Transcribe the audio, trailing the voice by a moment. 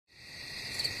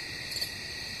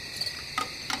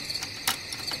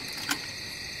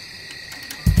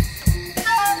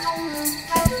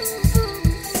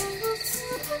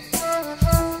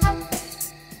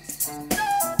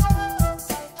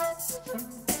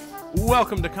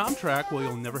Welcome to Comtrack, where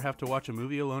you'll never have to watch a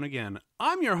movie alone again.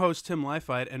 I'm your host, Tim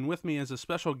Leifheit, and with me is a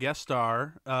special guest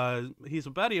star. He's a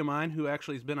buddy of mine who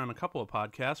actually has been on a couple of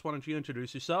podcasts. Why don't you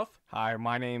introduce yourself? Hi,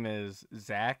 my name is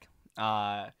Zach.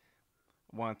 Want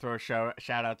to throw a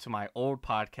shout out to my old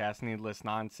podcast, Needless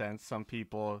Nonsense. Some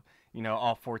people,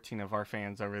 all 14 of our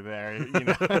fans over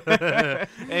there,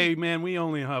 Hey, man, we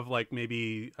only have like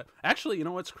maybe... Actually, you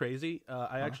know what's crazy?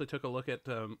 I actually took a look at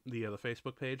the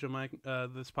Facebook page of my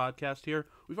this podcast here.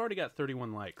 We've already got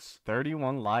 31 likes.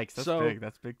 31 likes. That's big.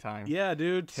 That's big time. Yeah,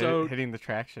 dude. Hitting the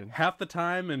traction. Half the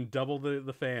time and double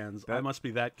the fans. I must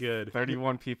be that good.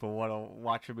 31 people want to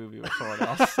watch a movie with someone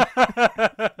else.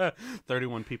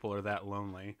 31 people are that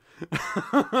lonely.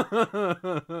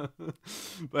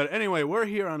 But anyway, we're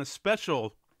here on a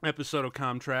special episode of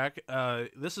Comtrack.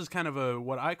 This is kind of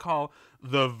what I call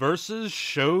the Versus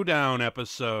Showdown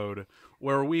episode,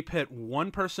 where we pit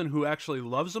one person who actually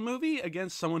loves a movie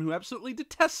against someone who absolutely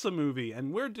detests a movie.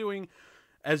 And we're doing,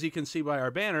 as you can see by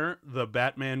our banner, the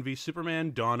Batman v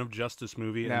Superman Dawn of Justice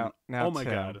movie. Now, oh my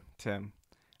God. Tim,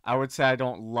 I would say I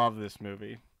don't love this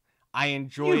movie. I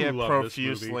enjoy it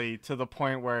profusely to the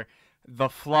point where the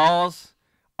flaws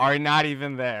are not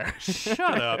even there. Shut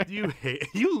up. You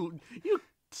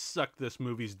suck this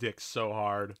movie's dick so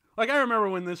hard. Like, I remember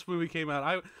when this movie came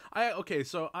out,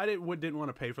 so I didn't want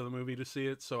to pay for the movie to see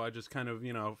it, so I just kind of,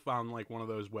 found like one of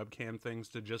those webcam things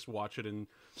to just watch it, and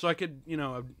so I could,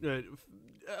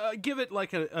 give it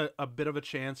like a bit of a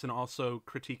chance and also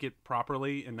critique it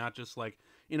properly and not just like,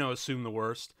 assume the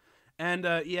worst. And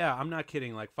yeah, I'm not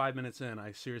kidding. Like 5 minutes in,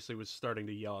 I seriously was starting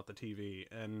to yell at the TV,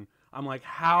 and I'm like,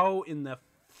 "How in the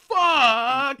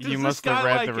fuck does you this must guy have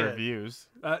read like the it?" reviews.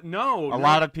 No, a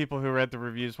lot of people who read the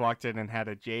reviews walked in and had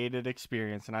a jaded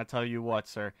experience, and I tell you what,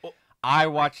 sir. I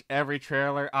watched every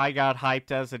trailer. I got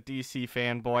hyped as a DC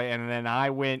fanboy, and then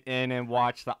I went in and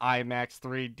watched the IMAX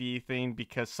 3D thing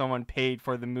because someone paid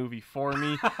for the movie for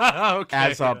me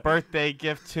as a birthday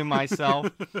gift to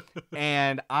myself.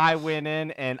 And I went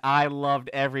in, and I loved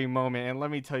every moment. And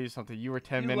let me tell you something. You were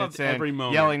 10 minutes in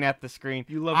yelling at the screen.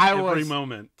 You loved every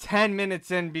moment. 10 minutes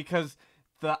in because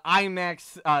the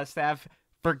IMAX staff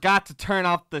forgot to turn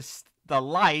off the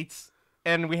lights.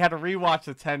 And we had to rewatch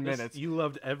the 10 minutes. You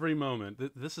loved every moment.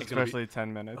 This is especially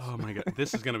 10 minutes. Oh my God,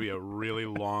 this is going to be a really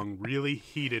long, really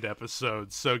heated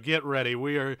episode. So get ready.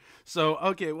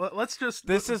 Okay. Well, let's just.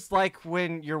 This is like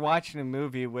when you're watching a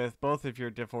movie with both of your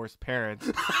divorced parents,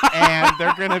 and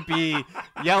they're going to be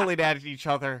yelling at each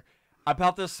other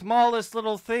about the smallest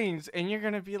little things, and you're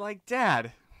going to be like,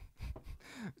 "Dad,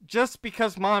 just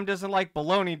because Mom doesn't like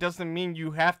bologna doesn't mean you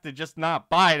have to just not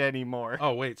buy it anymore."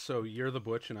 Oh, wait, so you're the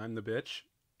butch and I'm the bitch?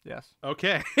 Yes.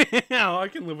 Okay. Yeah, I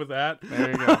can live with that.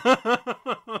 There you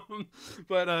go.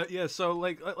 But, yeah, so,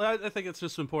 like, I think it's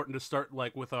just important to start,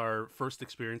 like, with our first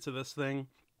experience of this thing.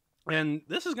 And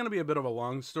this is going to be a bit of a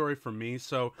long story for me,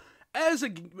 so as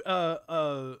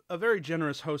a very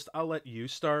generous host, I'll let you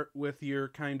start with your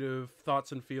kind of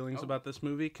thoughts and feelings about this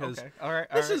movie, because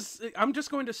I'm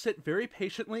just going to sit very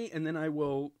patiently, and then I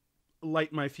will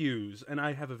light my fuse, and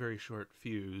I have a very short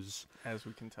fuse, as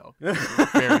we can tell.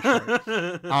 Very short.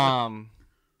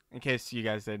 In case you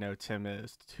guys didn't know, Tim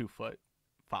is 2'5",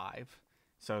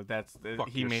 so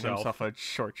he made himself a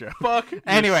short joke. Fuck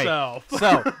anyway, yourself.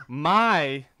 So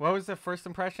what was the first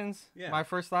impressions? Yeah. My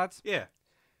first thoughts. Yeah.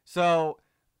 So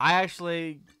I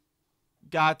actually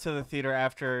got to the theater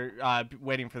after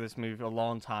waiting for this movie a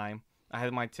long time. I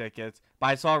had my tickets, but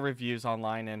I saw reviews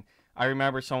online, and I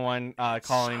remember someone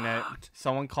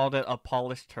someone called it a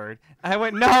polished turd. I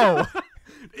went, no,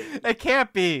 it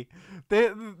can't be.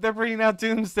 They're bringing out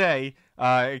Doomsday.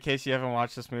 In case you haven't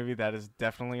watched this movie, that is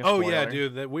definitely a spoiler. Oh yeah,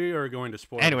 dude, that we are going to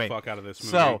spoil the fuck out of this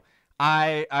movie. So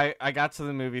I got to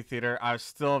the movie theater. I was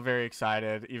still very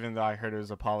excited, even though I heard it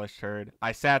was a polished turd.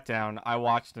 I sat down. I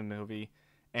watched the movie,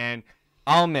 and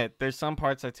I'll admit there's some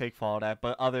parts I take fault at,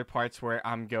 but other parts where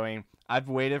I'm going, I've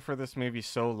waited for this movie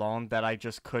so long that I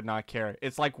just could not care.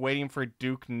 It's like waiting for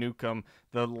Duke Nukem,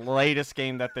 the latest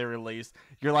game that they released.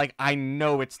 You're like, I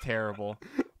know it's terrible,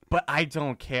 but I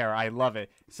don't care. I love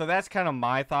it. So that's kind of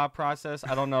my thought process.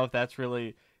 I don't know if that's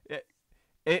really...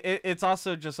 It's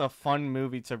also just a fun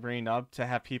movie to bring up, to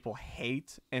have people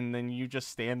hate, and then you just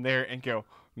stand there and go,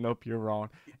 nope, you're wrong.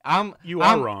 You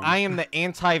are wrong. I am the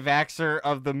anti-vaxxer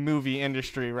of the movie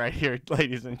industry right here,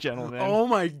 ladies and gentlemen. Oh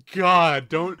my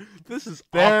God, this is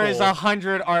There awful. is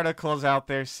 100 articles out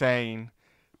there saying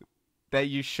that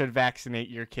you should vaccinate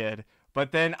your kid.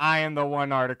 But then I am the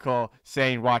one article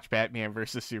saying watch Batman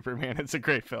versus Superman. It's a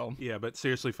great film. Yeah, but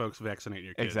seriously, folks, vaccinate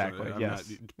your kids. Exactly.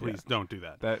 Yes. Please don't do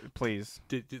that. Please.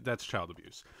 That's child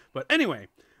abuse. But anyway,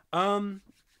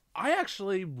 I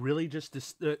actually really just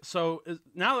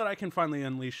now that I can finally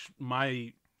unleash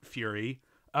my fury,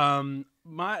 my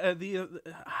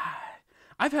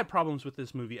I've had problems with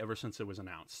this movie ever since it was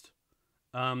announced.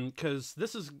 Because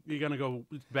this is you're gonna go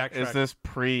backtrack. Is this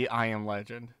pre I Am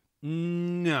Legend?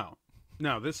 No,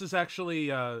 no. This is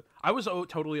actually I was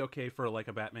totally okay for like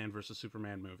a Batman versus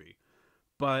Superman movie,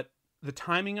 but the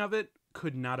timing of it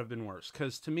could not have been worse.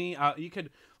 Because to me, you could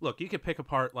pick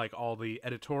apart like all the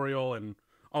editorial and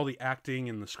all the acting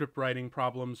and the script writing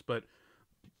problems, but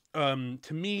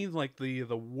to me, like the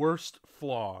worst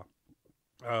flaw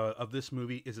of this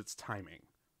movie is its timing,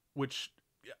 which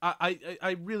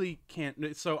I really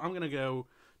can't. So I'm gonna go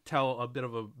tell a bit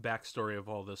of a backstory of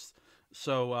all this.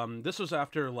 So this was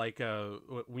after like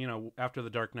after the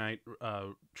Dark Knight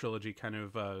trilogy kind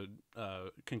of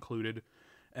concluded.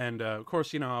 And of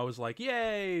course, I was like,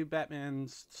 "Yay,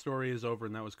 Batman's story is over,"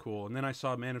 and that was cool. And then I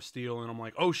saw Man of Steel, and I'm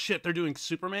like, "Oh shit, they're doing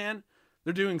Superman!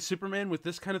 They're doing Superman with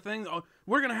this kind of thing. Oh,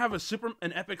 we're gonna have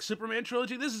an epic Superman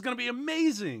trilogy. This is gonna be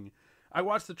amazing." I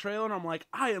watched the trailer, and I'm like,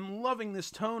 "I am loving this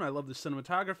tone. I love the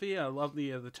cinematography. I love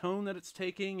the tone that it's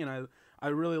taking, and I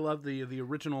really love the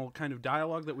original kind of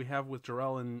dialogue that we have with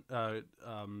Jor-El and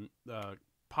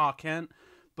Pa Kent."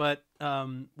 But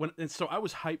so I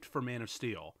was hyped for Man of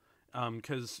Steel.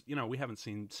 Because we haven't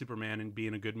seen Superman and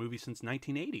being a good movie since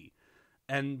 1980,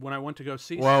 and when I went to go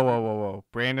see, whoa,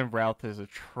 Brandon Routh is a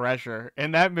treasure,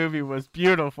 and that movie was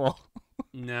beautiful.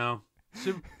 No,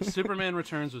 Superman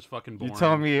Returns was fucking boring. You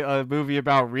telling me a movie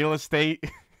about real estate?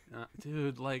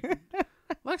 Dude, like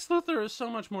Lex Luthor is so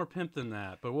much more pimp than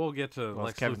that. But we'll get to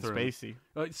Lex Kevin Luthor.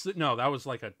 Spacey. No, that was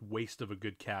like a waste of a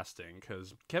good casting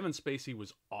because Kevin Spacey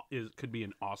could be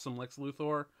an awesome Lex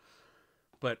Luthor.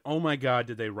 But oh my god,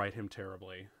 did they write him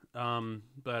terribly.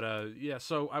 Yeah,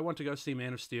 so I went to go see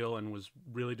Man of Steel and was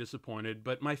really disappointed.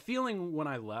 But my feeling when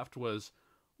I left was,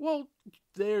 well,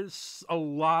 there's a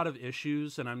lot of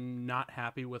issues, and I'm not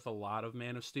happy with a lot of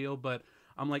Man of Steel, but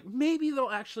I'm like, maybe they'll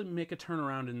actually make a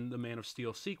turnaround in the Man of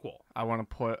Steel sequel. I want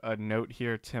to put a note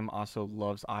here. Tim also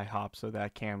loves IHOP, so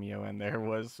that cameo in there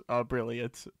was a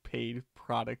brilliant paid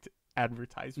product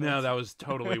advertisement. No, that was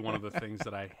totally one of the things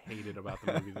that I hated about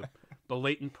the movie. The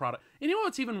latent product. And you know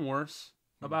what's even worse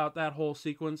about that whole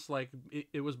sequence? Like,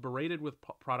 it was berated with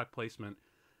product placement,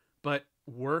 but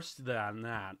worse than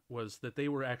that was that they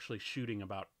were actually shooting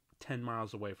about 10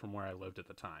 miles away from where I lived at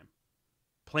the time.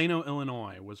 Plano,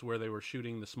 Illinois was where they were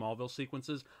shooting the Smallville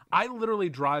sequences. I literally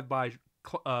drive by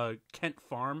Kent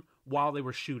Farm while they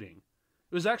were shooting.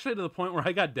 It was actually to the point where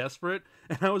I got desperate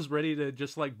and I was ready to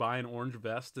just like buy an orange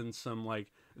vest and some like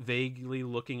vaguely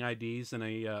looking IDs and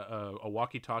a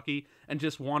walkie-talkie and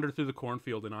just wander through the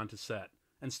cornfield and onto set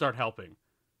and start helping.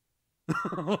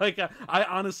 Like I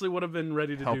honestly would have been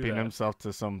ready to helping do that. Himself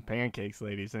to some pancakes,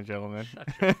 ladies and gentlemen.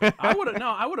 I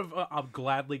would have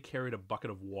gladly carried a bucket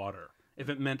of water. If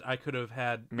it meant I could have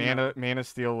had Man of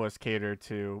Steel was catered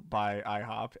to by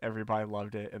IHOP. Everybody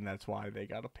loved it, and that's why they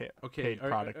got a paid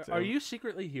product. Are you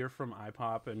secretly here from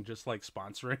IPOP and just like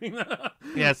sponsoring?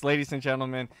 Yes, ladies and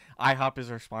gentlemen, IHOP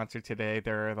is our sponsor today.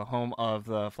 They're the home of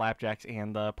the Flapjacks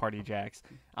and the Party Jacks.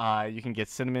 You can get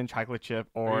cinnamon chocolate chip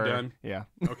or. Are you done? Yeah.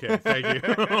 Okay, thank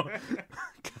you.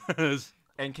 'Cause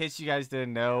in case you guys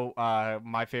didn't know,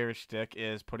 my favorite shtick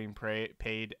is putting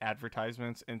paid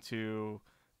advertisements into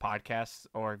podcasts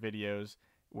or videos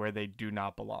where they do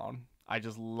not belong. I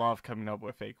just love coming up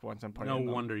with fake ones and putting them.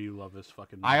 No wonder you love this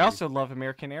fucking movie. I also love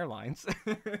American Airlines.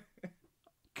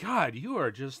 God, you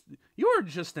are just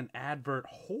an advert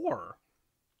whore.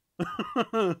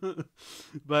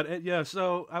 But yeah,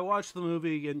 so I watched the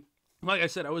movie and like I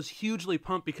said, I was hugely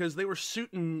pumped because they were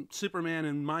shooting Superman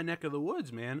in my neck of the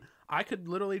woods, man. I could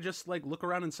literally just like look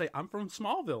around and say, I'm from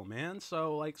Smallville, man.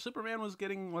 So like Superman was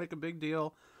getting like a big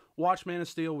deal. Watch Man of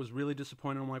Steel was really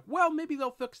disappointed. I'm like, well, maybe they'll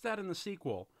fix that in the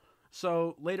sequel.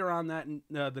 So later on that,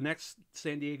 the next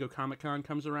San Diego Comic-Con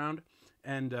comes around,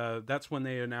 and that's when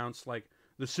they announced, like,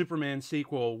 the Superman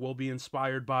sequel will be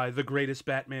inspired by the greatest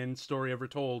Batman story ever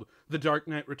told, The Dark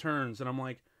Knight Returns. And I'm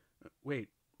like, wait,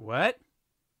 what?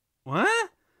 What?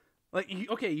 Like,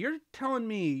 okay, you're telling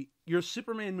me your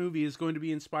Superman movie is going to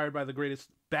be inspired by the greatest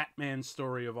Batman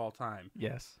story of all time?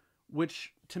 Yes.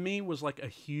 Which, to me, was like a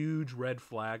huge red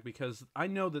flag because I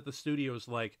know that the studio's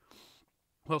like,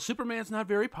 well, Superman's not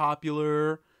very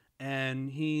popular,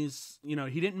 and he's, he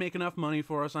didn't make enough money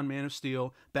for us on Man of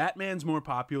Steel. Batman's more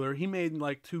popular. He made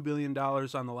like $2 billion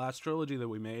on the last trilogy that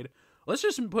we made. Let's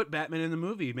just put Batman in the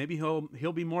movie. Maybe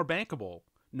he'll be more bankable.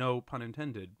 No pun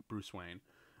intended, Bruce Wayne.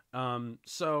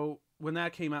 So when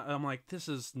that came out, I'm like, this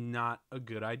is not a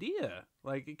good idea.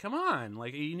 Like, come on,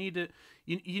 like you need to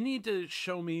you need to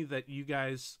show me that you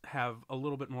guys have a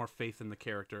little bit more faith in the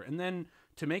character. And then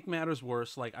to make matters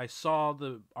worse, like I saw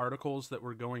the articles that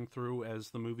were going through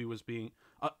as the movie was being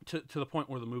to the point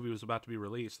where the movie was about to be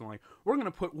released. And like, we're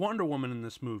gonna put Wonder Woman in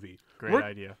this movie. Great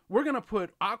idea. We're gonna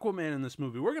put Aquaman in this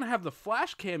movie. We're gonna have the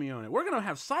Flash cameo in it. We're gonna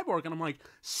have Cyborg. And I'm like,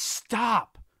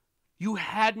 stop. You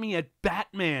had me at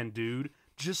Batman, dude.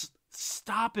 Just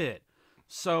stop it.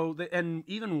 So, and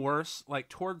even worse, like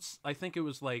towards, I think it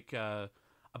was like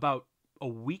about a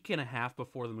week and a half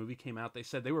before the movie came out, they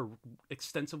said they were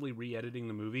extensively re-editing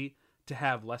the movie to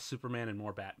have less Superman and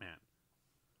more Batman.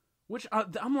 Which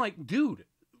I'm like, dude,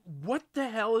 what the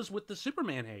hell is with the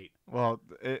Superman hate? Well,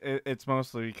 it's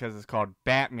mostly because it's called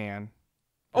Batman.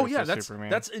 Oh yeah, Superman.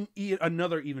 that's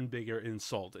another even bigger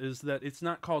insult, is that it's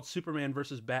not called Superman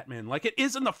versus Batman like it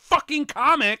is in the fucking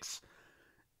comics.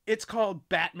 It's called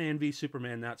Batman v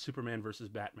Superman, not Superman versus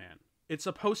Batman. It's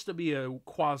supposed to be a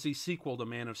quasi sequel to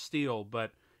Man of Steel,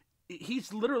 but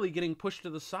he's literally getting pushed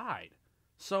to the side.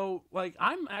 So, like,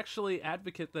 I'm actually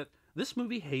advocate that this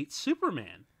movie hates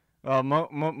Superman. Well,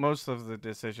 most of the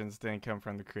decisions didn't come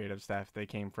from the creative staff; they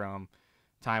came from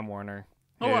Time Warner.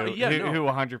 Who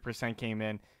 100% came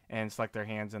in and stuck their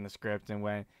hands in the script and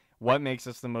went, what makes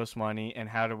us the most money, and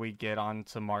how do we get on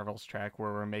to Marvel's track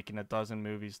where we're making 12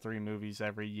 movies, 3 movies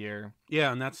every year?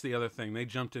 Yeah, and that's the other thing. They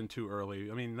jumped in too early.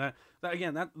 I mean, that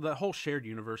the whole shared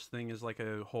universe thing is like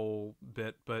a whole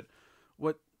bit, but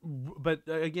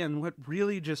again, what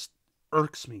really just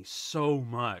irks me so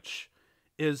much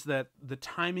is that the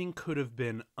timing could have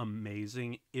been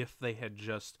amazing if they had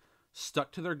just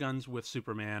stuck to their guns with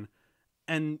Superman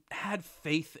and had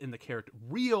faith in the character,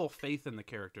 real faith in the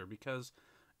character. Because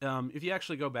if you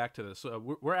actually go back to this,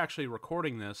 we're actually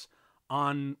recording this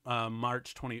on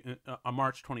March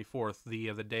 24th,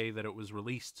 the day that it was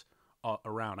released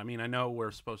around. I mean, I know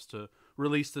we're supposed to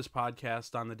release this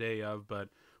podcast on the day of, but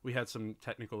we had some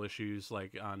technical issues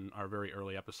like on our very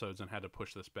early episodes and had to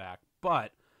push this back.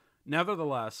 But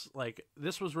nevertheless, like,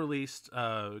 this was released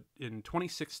in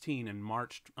 2016 on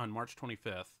March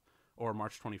 25th. Or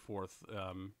March 24th,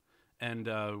 and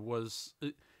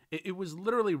it was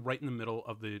literally right in the middle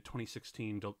of the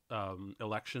 2016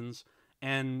 elections,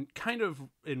 and kind of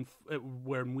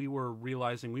when we were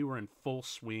realizing we were in full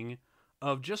swing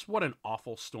of just what an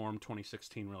awful storm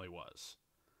 2016 really was.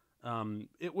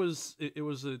 It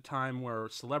was a time where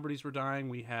celebrities were dying.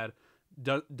 We had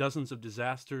dozens of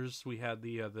disasters. We had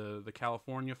the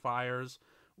California fires.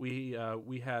 We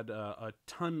had a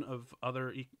ton of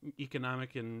other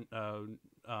economic and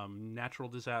natural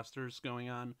disasters going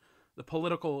on. The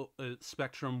political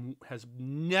spectrum has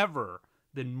never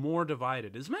been more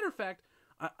divided. As a matter of fact,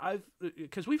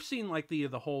 because we've seen like the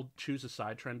whole choose a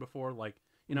side trend before. Like,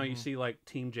 you know, you see like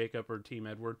Team Jacob or Team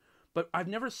Edward, but I've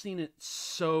never seen it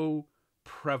so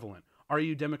prevalent. Are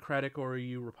you Democratic or are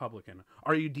you Republican?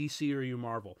 Are you DC or are you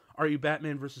Marvel? Are you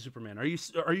Batman versus Superman? Are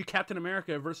you Captain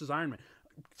America versus Iron Man?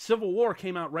 Civil War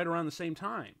came out right around the same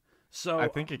time. So I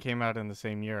think it came out in the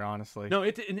same year, honestly. No,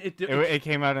 it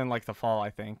came out in like the fall, I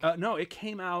think. No, it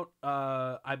came out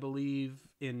I believe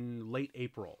in late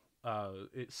April.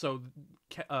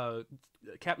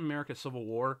 Captain America Civil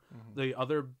War, the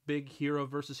other big hero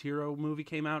versus hero movie,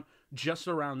 came out just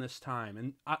around this time.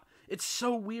 And it's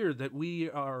so weird that we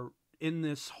are in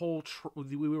this whole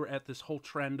we were at this whole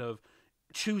trend of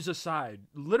choose a side.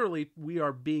 Literally, we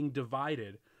are being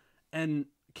divided. And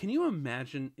can you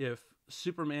imagine if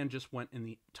Superman just went in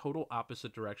the total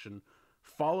opposite direction,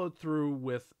 followed through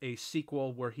with a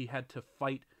sequel where he had to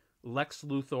fight Lex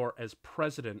Luthor as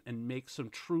president and make some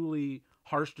truly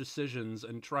harsh decisions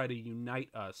and try to unite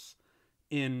us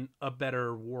in a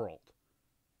better world?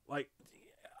 Like,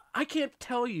 I can't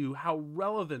tell you how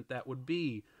relevant that would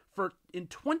be for in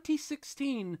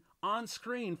 2016 on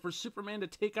screen for Superman to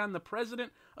take on the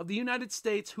president of the United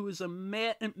States, who is a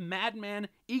madman,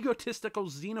 egotistical,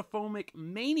 xenophobic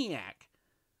maniac.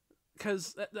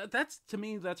 Because that's, to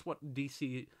me, that's what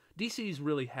DC's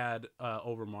really had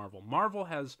over Marvel. Marvel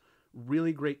has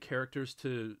really great characters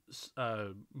to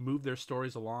move their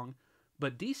stories along,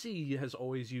 but DC has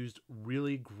always used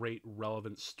really great,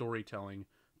 relevant storytelling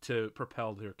to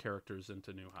propel their characters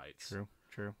into new heights.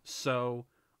 True. So,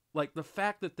 like, the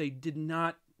fact that they did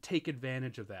not take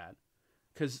advantage of that,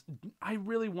 because I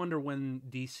really wonder when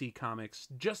DC Comics,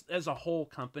 just as a whole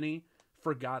company,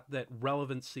 forgot that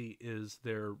relevancy is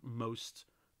their most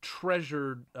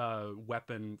treasured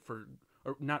weapon for,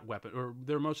 or not weapon, or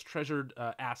their most treasured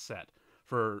asset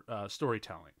for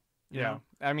storytelling. Yeah,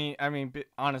 I mean,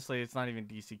 honestly, it's not even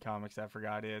DC Comics that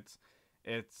forgot it.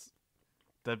 It's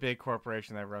the big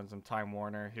corporation that runs them, Time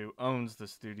Warner, who owns the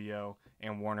studio,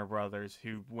 and Warner Brothers,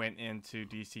 who went into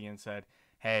DC and said,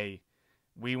 hey,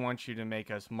 we want you to make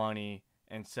us money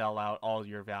and sell out all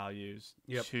your values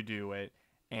to do it,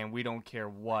 and we don't care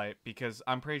what, because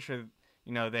I'm pretty sure,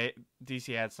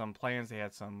 DC had some plans, they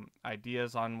had some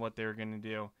ideas on what they were going to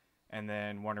do, and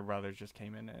then Warner Brothers just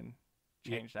came in and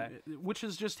changed that. Which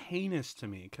is just heinous to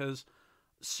me, because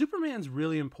Superman's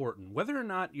really important. Whether or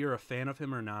not you're a fan of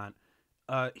him or not,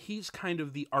 he's kind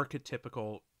of the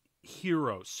archetypical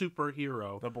hero,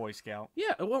 superhero, the Boy Scout.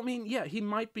 Yeah, well, I mean, yeah, he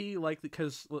might be like,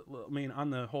 because I mean,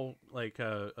 on the whole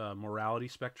morality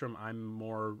spectrum, I'm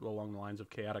more along the lines of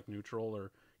chaotic neutral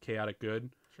or chaotic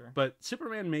good. Sure. But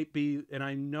Superman may be, and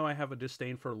I know I have a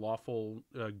disdain for lawful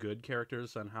good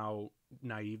characters on how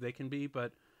naive they can be,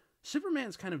 but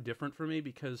Superman's kind of different for me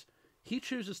because he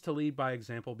chooses to lead by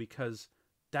example because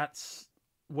that's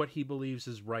what he believes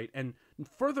is right, and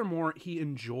furthermore, he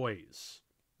enjoys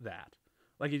that.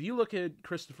 Like, if you look at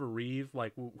Christopher Reeve,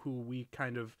 like, who we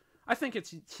kind of... I think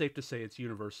it's safe to say it's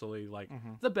universally, like,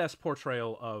 the best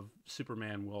portrayal of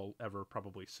Superman we'll ever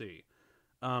probably see.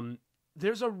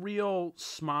 There's a real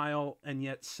smile and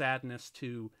yet sadness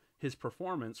to his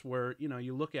performance where,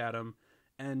 you look at him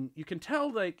and you can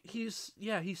tell, like, he's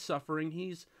suffering.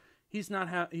 He's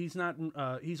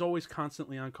always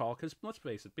constantly on call because, let's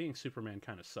face it, being Superman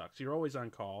kind of sucks. You're always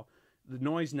on call. The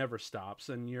noise never stops,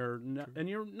 and you're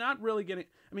not really getting...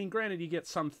 I mean, granted, you get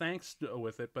some thanks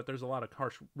with it, but there's a lot of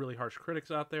really harsh critics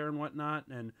out there and whatnot,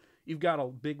 and you've got a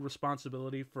big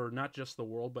responsibility for not just the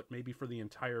world, but maybe for the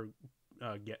entire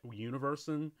universe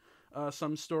in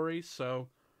some stories. So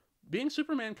being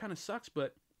Superman kind of sucks,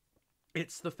 but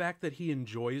it's the fact that he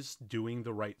enjoys doing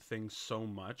the right thing so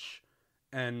much,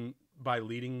 and by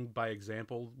leading by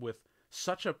example with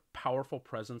such a powerful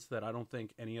presence that I don't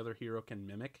think any other hero can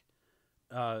mimic.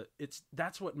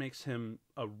 That's what makes him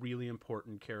a really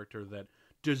important character that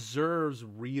deserves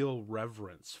real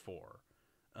reverence for.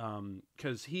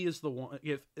 Because he is the one,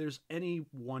 if there's any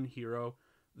one hero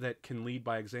that can lead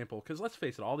by example, because let's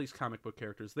face it, all these comic book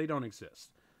characters, they don't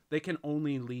exist. They can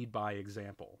only lead by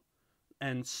example.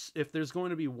 And if there's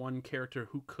going to be one character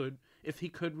who could, if he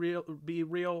could be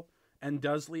real and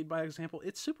does lead by example,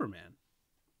 it's Superman.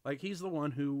 Like, he's the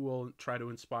one who will try to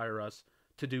inspire us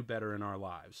to do better in our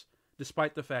lives,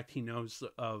 despite the fact he knows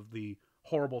of the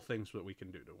horrible things that we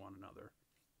can do to one another.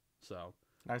 So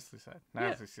nicely said.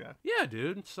 Yeah,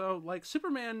 dude. So, like,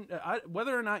 Superman,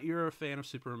 whether or not you're a fan of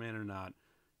Superman or not,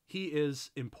 he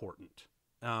is important.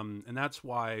 And that's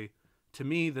why, to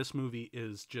me, this movie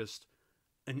is just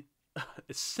a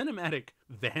cinematic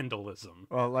vandalism.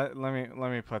 Well, let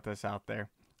me put this out there.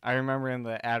 I remember in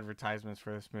the advertisements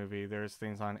for this movie, there's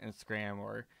things on Instagram,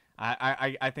 or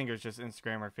I think it was just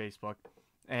Instagram or Facebook.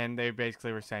 And they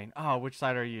basically were saying, "Oh, which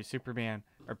side are you, Superman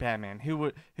or Batman?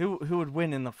 Who would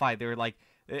win in the fight?" They were like,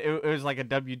 it was like a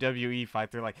WWE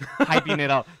fight. They're like hyping it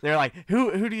up. They're like,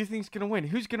 "Who do you think's gonna win?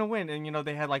 Who's gonna win?" And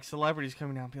they had like celebrities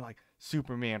coming out and be like,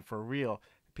 "Superman for real."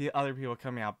 Other people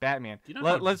coming out, Batman.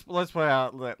 Let's put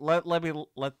out. Let me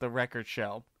let the record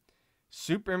show.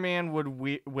 Superman would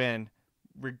win,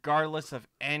 regardless of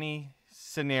any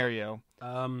scenario,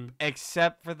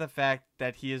 except for the fact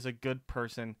that he is a good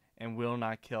person and will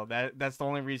not kill. That's the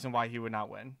only reason why he would not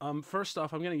win. First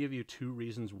off, I'm going to give you two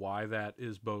reasons why that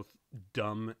is both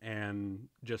dumb and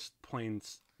just plain,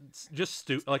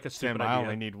 like a stupid idea. I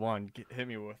only need one. Hit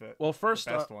me with it. Well, first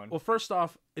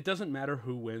off, it doesn't matter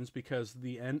who wins because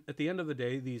at the end of the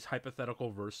day, these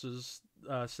hypothetical versus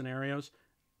scenarios,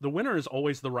 the winner is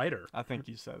always the writer. I think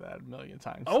you said that a million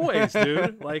times. Always,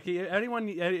 dude. Like, anyone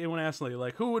asks me,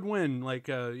 like, who would win? Like,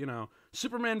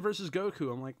 Superman versus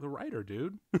Goku. I'm like, the writer,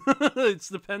 dude. It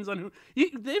depends on who.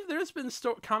 There's been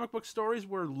comic book stories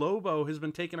where Lobo has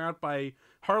been taken out by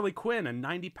Harley Quinn, a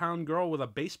 90-pound girl with a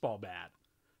baseball bat.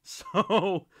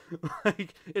 So,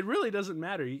 like, it really doesn't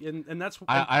matter, and that's.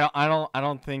 I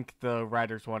don't think the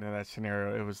writers wanted that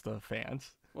scenario. It was the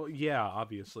fans. Well, yeah,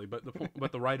 obviously, but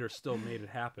the writers still made it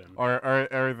happen.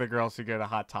 Or the girls who go to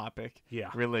Hot Topic. Yeah.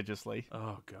 Religiously.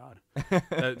 Oh God.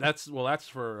 That's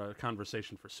for a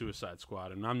conversation for Suicide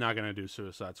Squad, and I'm not gonna do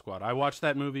Suicide Squad. I watched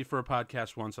that movie for a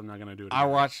podcast once. I'm not gonna do it again. I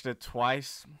watched it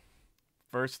twice.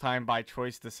 First time by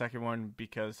choice. The second one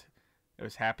because it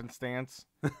was happenstance,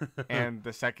 and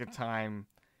the second time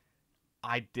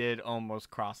I did almost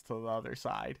cross to the other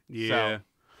side. Yeah. So,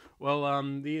 well,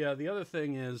 the other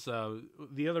thing is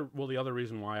the other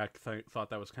reason why I thought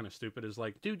that was kind of stupid is,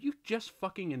 like, dude, you just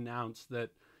fucking announced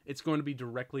that it's going to be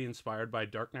directly inspired by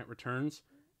Dark Knight Returns,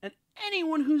 and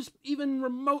anyone who's even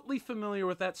remotely familiar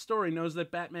with that story knows that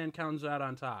Batman comes out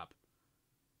on top.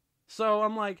 So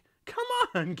I'm like, come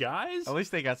on, guys. At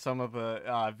least they got some of the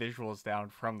visuals down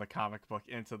from the comic book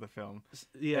into the film.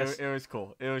 Yes. It was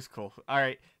cool. It was cool. All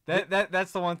right,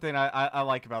 that's the one thing I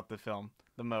like about the film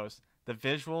the most. The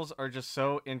visuals are just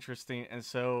so interesting and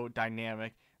so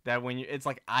dynamic that it's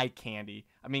like eye candy.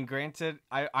 I mean, granted,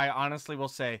 I honestly will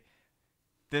say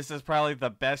this is probably the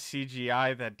best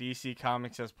CGI that DC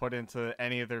Comics has put into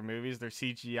any of their movies. Their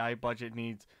CGI budget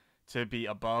needs to be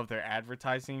above their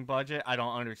advertising budget. I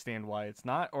don't understand why it's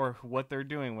not or what they're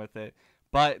doing with it.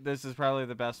 But this is probably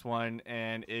the best one,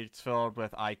 and it's filled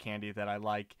with eye candy that I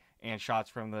like and shots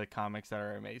from the comics that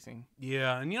are amazing.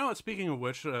 Yeah, and you know what? Speaking of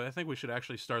which, I think we should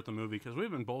actually start the movie because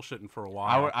we've been bullshitting for a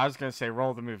while. I was gonna say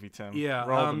roll the movie, Tim. Yeah,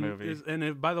 roll the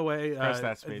movie. By the way, press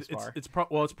that space bar. It's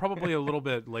probably a little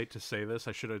bit late to say this.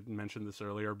 I should have mentioned this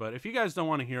earlier, but if you guys don't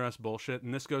want to hear us bullshit,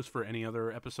 and this goes for any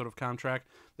other episode of Contract,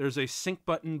 there's a sync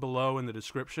button below in the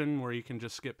description where you can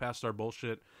just skip past our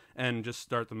bullshit and just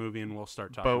start the movie, and we'll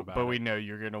start talking about it. But we know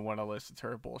you're gonna want to listen to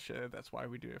our bullshit. That's why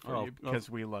we do it for you because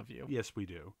we love you. Yes, we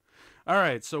do. All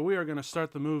right, so we are going to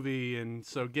start the movie, and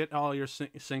so get all your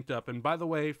synced up. And by the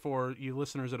way, for you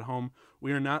listeners at home,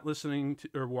 we are not listening to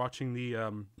or watching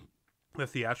the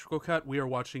theatrical cut. We are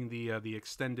watching the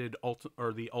extended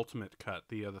the ultimate cut,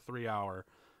 the 3-hour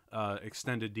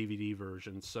extended DVD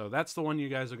version. So that's the one you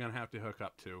guys are going to have to hook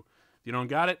up to. If you don't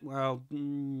got it, well,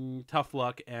 tough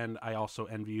luck, and I also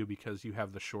envy you because you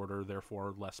have the shorter,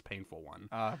 therefore less painful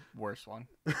one. Worse one.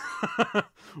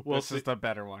 Well, this is the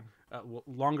better one.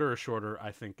 Longer or shorter,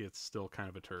 I think it's still kind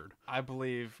of a turd. I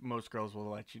believe most girls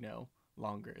will let you know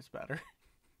longer is better.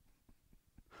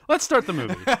 Let's start the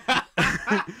movie.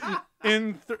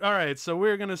 All right, so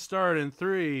we're going to start in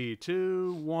 3,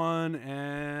 2, 1,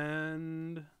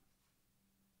 and...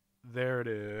 there it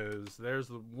is. There's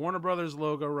the Warner Brothers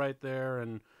logo right there,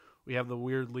 and we have the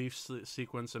weird leaf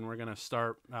sequence, and we're going to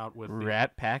start out with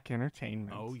Rat Pack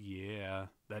Entertainment. Oh, yeah.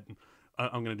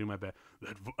 I'm going to do my best.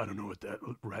 I don't know what that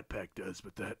Rat Pack does,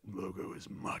 but that logo is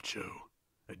macho.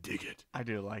 I dig it. I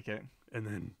do like it. And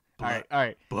then... all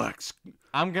right. Blacks.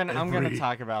 I'm gonna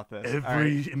talk about this.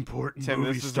 Every important Tim,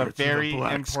 movie this is a starts very with a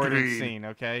black important screen. scene,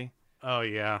 okay? Oh,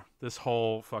 yeah. This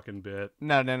whole fucking bit.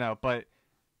 No, but...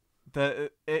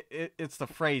 it's the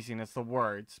phrasing, it's the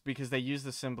words, because they use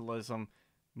the symbolism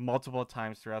multiple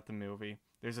times throughout the movie.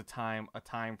 There's a time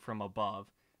from above,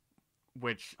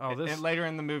 which later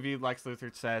in the movie, Lex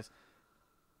Luthor says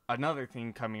another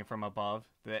thing coming from above.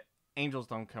 That angels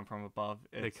don't come from above;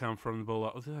 they come from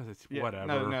below.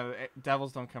 Whatever. No,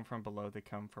 devils don't come from below; they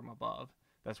come from above.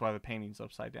 That's why the painting's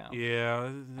upside down. Yeah.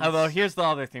 Although here's the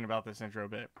other thing about this intro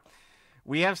bit.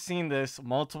 We have seen this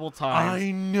multiple times.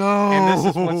 I know. And this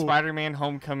is what Spider-Man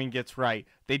Homecoming gets right.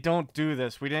 They don't do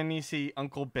this. We didn't need to see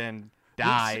Uncle Ben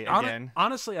die again.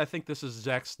 Honestly, I think this is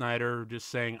Zack Snyder just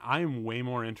saying, I am way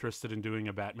more interested in doing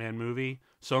a Batman movie,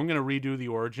 so I'm going to redo the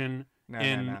origin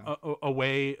a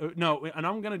way. No, and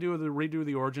I'm going to redo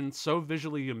the origin so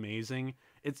visually amazing.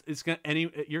 It's gonna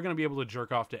you're going to be able to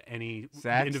jerk off to any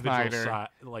Zack individual Snyder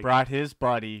brought his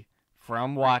buddy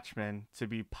from Watchmen to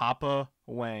be Papa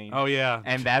Wayne. Oh, yeah.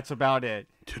 And that's about it.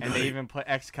 Tonight, and they even put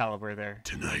Excalibur there.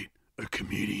 Tonight, a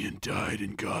comedian died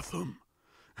in Gotham.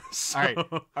 So... all right.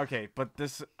 Okay, but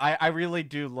this... I really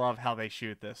do love how they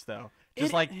shoot this, though.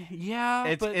 Just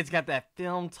it's got that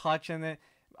film touch in it.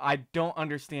 I don't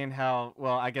understand how...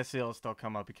 Well, I guess it'll still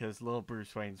come up because little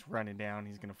Bruce Wayne's running down.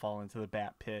 He's going to fall into the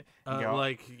bat pit.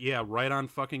 Right on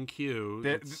fucking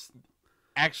cue.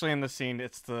 Actually, in the scene,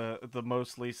 it's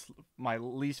my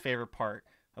least favorite part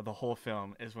of the whole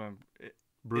film is when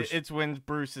when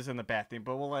Bruce is in the bat thing.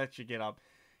 But we'll let you get up.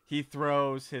 He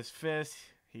throws his fist.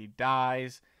 He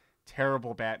dies.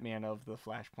 Terrible Batman of the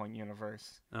Flashpoint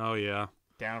universe. Oh yeah,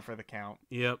 down for the count.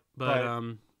 Yep, but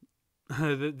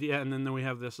yeah, and then we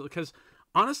have this because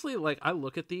honestly, like I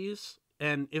look at these.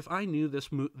 And if I knew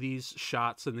these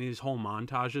shots and these whole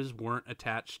montages weren't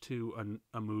attached to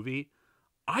a movie,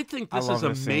 I think this is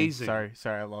amazing. Sorry,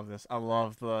 I love this. I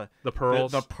love the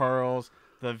pearls, the pearls,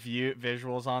 the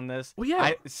visuals on this. Well,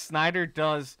 yeah, Snyder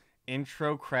does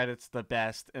intro credits the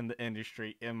best in the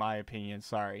industry, in my opinion.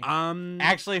 Sorry.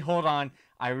 Actually, hold on.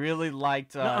 I really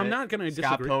liked. I'm not going to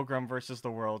Scott disagree. Pilgrim versus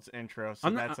the World's intro. So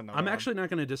I'm actually not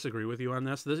going to disagree with you on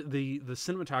this. The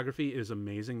cinematography is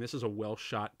amazing. This is a well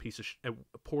shot a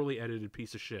poorly edited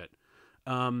piece of shit.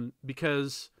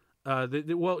 Because.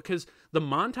 Because the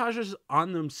montages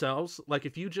on themselves, like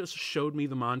if you just showed me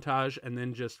the montage and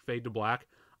then just fade to black,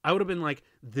 I would have been like,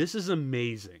 this is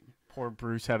amazing. Poor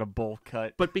Bruce had a bowl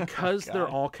cut. But because they're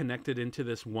God. all connected into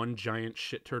this one giant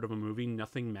shit turd of a movie,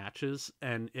 nothing matches,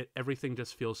 and everything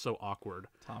just feels so awkward.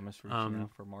 Thomas reaching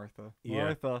out for Martha. yeah.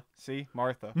 Martha. See?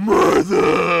 Martha.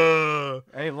 Martha!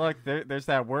 Hey, look, there's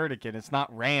that word again. It's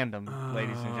not random,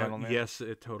 ladies and gentlemen. Yes,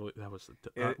 it totally. That was.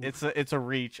 It's a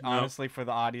reach, honestly, for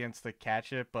the audience to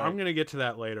catch it. But I'm gonna get to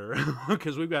that later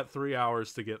because we've got 3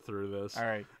 hours to get through this. all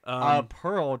right. Um,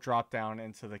 Pearl dropped down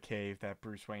into the cave that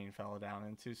Bruce Wayne fell down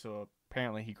into, so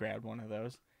apparently he grabbed one of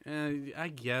those.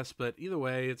 I guess, but either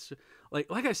way, it's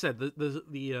like I said,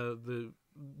 the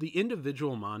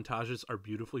individual montages are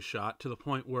beautifully shot to the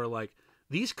point where like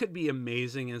these could be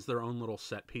amazing as their own little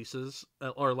set pieces,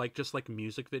 or like just like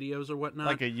music videos or whatnot,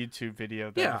 Like a YouTube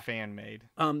video that a fan made.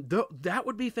 That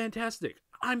would be fantastic.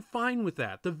 I'm fine with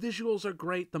that. The visuals are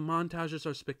great, the montages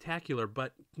are spectacular,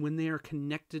 but when they are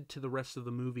connected to the rest of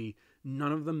the movie,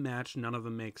 none of them match, none of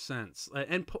them make sense.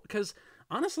 And because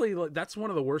honestly, that's one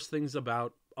of the worst things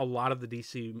about a lot of the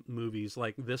DC movies,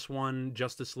 like this one,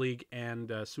 Justice League,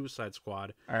 and Suicide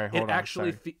Squad. All right, hold on.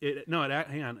 Actually,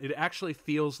 hang on. It actually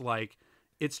feels like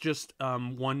it's just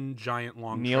one giant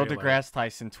long. Neil trailer. deGrasse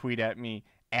Tyson tweet at me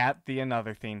at the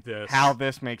another thing. This. How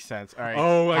this makes sense. All right.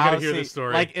 Oh, I gotta hear this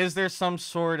story. Like, is there some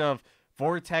sort of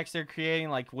vortex they're creating,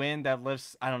 like wind that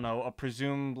lifts, I don't know, a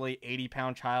presumably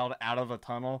 80-pound child out of a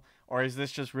tunnel? Or is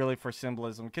this just really for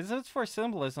symbolism? Because if it's for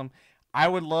symbolism, I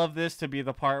would love this to be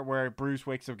the part where Bruce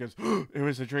wakes up and goes, it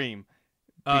was a dream.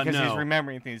 Because no. he's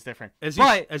remembering things different. As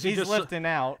he's just lifting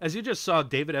out. As you just saw,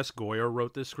 David S. Goyer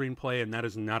wrote this screenplay, and that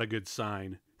is not a good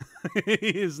sign.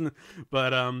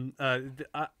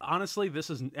 Honestly, this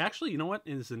is actually, you know what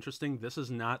is interesting? This is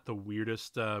not the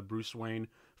weirdest Bruce Wayne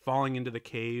falling into the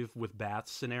cave with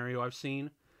bats scenario I've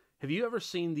seen. Have you ever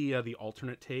seen the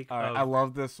alternate take? I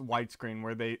love this widescreen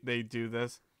where they do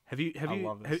this. Have you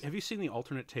seen the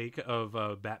alternate take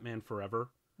of Batman Forever?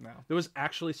 No. There was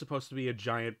actually supposed to be a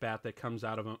giant bat that comes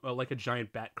out of like a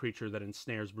giant bat creature that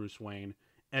ensnares Bruce Wayne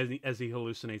as he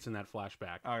hallucinates in that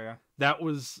flashback. Oh yeah. That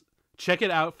was. Check it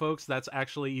out, folks. That's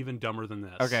actually even dumber than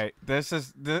this. Okay, this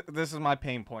is my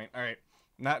pain point. All right,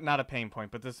 not a pain point,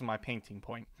 but this is my painting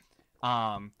point.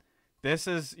 This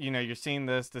is, you're seeing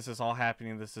this. This is all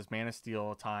happening. This is Man of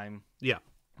Steel time. Yeah.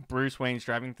 Bruce Wayne's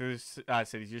driving through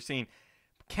cities. You're seeing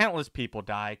countless people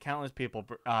die, countless people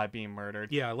being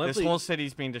murdered. Yeah, this whole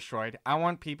city's being destroyed. I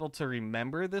want people to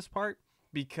remember this part,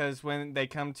 because when they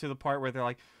come to the part where they're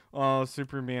like, oh,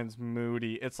 Superman's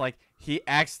moody, it's like he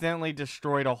accidentally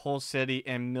destroyed a whole city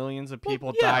and millions of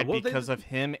people died because of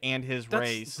him and his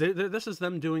race. This is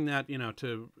them doing that,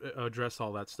 to address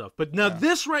all that stuff. But now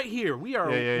this right here, we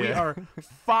are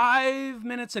 5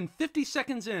 minutes and 50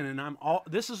 seconds in, and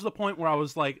this is the point where I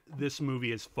was like, this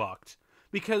movie is fucked,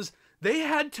 because they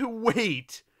had to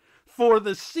wait for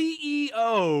the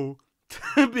CEO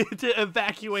to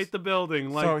evacuate the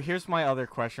building. So here's my other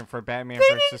question for Batman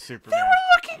versus Superman. They were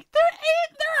looking. There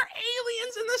are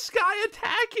aliens in the sky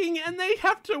attacking, and they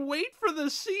have to wait for the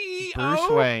CEO. Bruce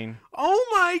Wayne. Oh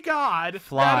my God!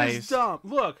 Flies. That is dumb.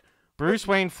 Look, Bruce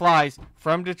Wayne flies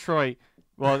from Detroit.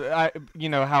 Well, you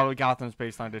know how Gotham's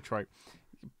based on Detroit.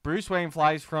 Bruce Wayne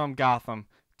flies from Gotham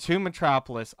to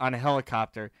Metropolis on a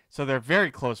helicopter, so they're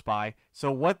very close by.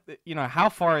 So how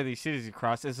far are these cities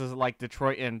across? Is this like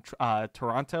Detroit and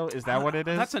Toronto? Is that what it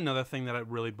is? That's another thing that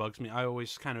really bugs me. I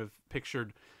always kind of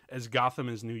pictured as Gotham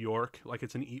is New York, like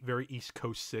it's a very East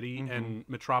Coast city, and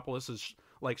Metropolis is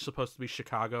like supposed to be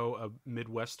Chicago, a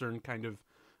Midwestern kind of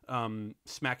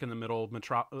smack in the middle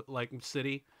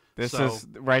city. This is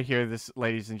right here. This,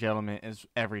 ladies and gentlemen, is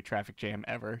every traffic jam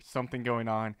ever. Something going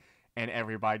on, and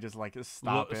everybody just like is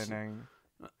stopping.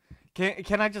 And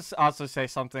can I just also say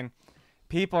something?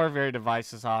 People are very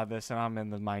divisive on this, and I'm in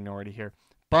the minority here,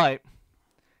 but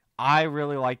I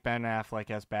really like Ben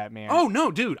Affleck as Batman. Oh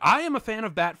no, dude! I am a fan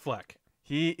of Batfleck.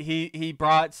 He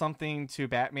brought something to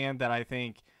Batman that I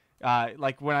think,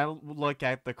 like when I look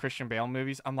at the Christian Bale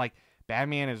movies, I'm like,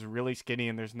 Batman is really skinny,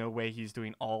 and there's no way he's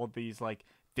doing all of these like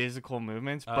physical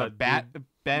movements. But Ben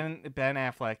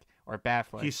Affleck or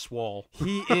Batfleck, he's swole.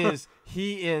 He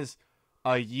is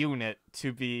a unit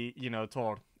to be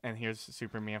told. And here's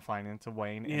Superman flying into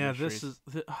Wayne. Yeah, this is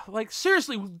like,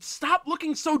 seriously, stop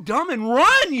looking so dumb and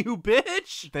run, you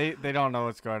bitch. They don't know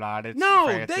what's going on. It's no,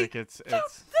 frantic. this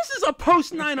is a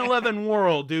post 9/11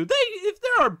 world, dude. If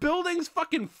there are buildings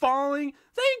fucking falling,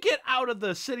 they get out of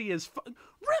the city as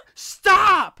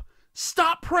stop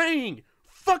praying.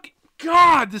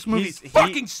 God, this movie's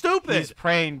fucking stupid. He's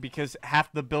praying because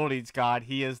half the building's gone.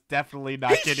 He is definitely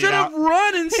not He getting should out. have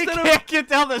run instead He of. can't get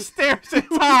down the stairs in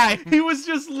time. He was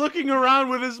just looking around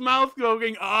with his mouth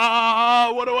going,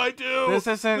 what do I do? This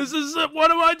isn't. What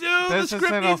do I do? This The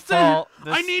script isn't a needs fault.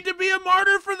 to. I need to be a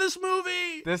martyr for this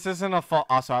movie. This isn't a fault.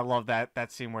 Also, I love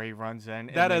that scene where he runs in. And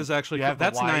That then is actually you have the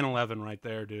that's white- 9/11 right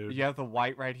there, dude. You have the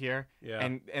white right here. Yeah.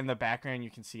 And in the background, you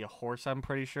can see a horse. I'm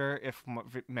pretty sure, if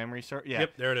memory serves. Yeah.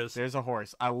 Yep, there it is. There's a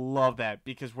horse. I love that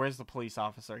because where's the police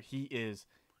officer? He is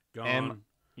Gone.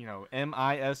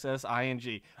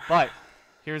 MISSING. But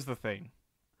here's the thing.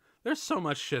 There's so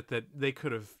much shit that they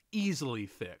could have easily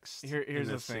fixed. Here's in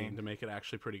the this scene thing. to make it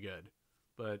actually pretty good.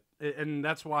 But and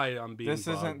that's why I'm being. This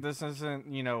bugged. isn't.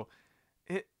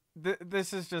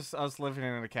 This is just us living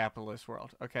in a capitalist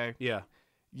world. Okay. Yeah.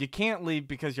 You can't leave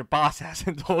because your boss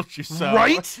hasn't told you so.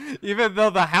 Right? Even though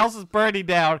the house is burning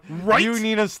down, Right? you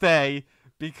need to stay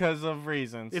because of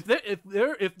reasons. If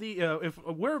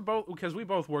we're both, because we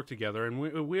both work together, and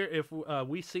if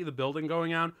we see the building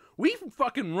going on, we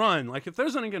fucking run. Like if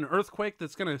there's an earthquake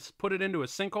that's gonna put it into a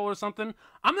sinkhole or something,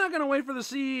 I'm not gonna wait for the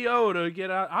CEO to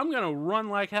get out. I'm gonna run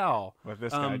like hell. What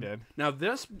this guy did. Now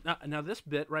this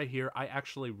bit right here, I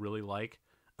actually really like,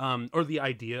 or the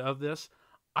idea of this.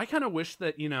 I kind of wish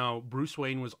that Bruce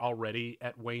Wayne was already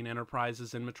at Wayne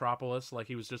Enterprises in Metropolis, like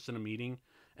he was just in a meeting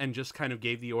and just kind of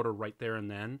gave the order right there and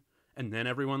then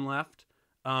everyone left.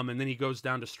 And then he goes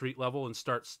down to street level and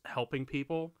starts helping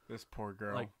people. This poor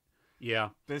girl. Like, yeah.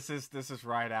 This is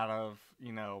right out of,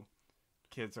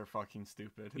 kids are fucking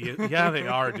stupid. Yeah, they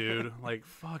are, dude. Like,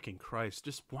 fucking Christ.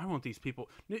 Just, why won't these people...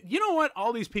 You know what?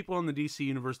 All these people in the DC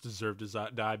universe deserve to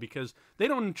die because they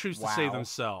don't choose to save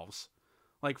themselves.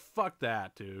 Like, fuck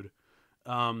that, dude.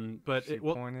 But She's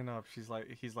pointing up. He's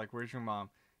like, where's your mom?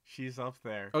 She's up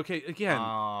there. Okay, again,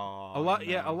 a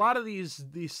lot of these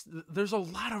there's a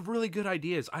lot of really good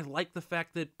ideas. I like the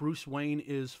fact that Bruce Wayne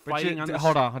is fighting on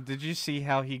hold on. Did you see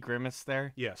how he grimaced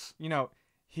there? Yes.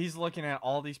 He's looking at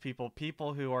all these people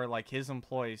who are like his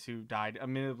employees who died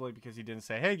admittedly because he didn't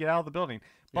say, hey, get out of the building.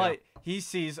 But he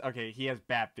sees, he has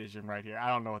bat vision right here. I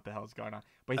don't know what the hell's going on.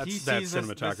 But That's he sees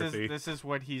cinematography. This is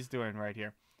what he's doing right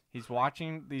here. He's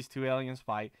watching these two aliens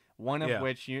fight, one of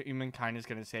which humankind is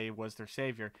going to say was their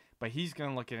savior. But he's going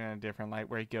to look at it in a different light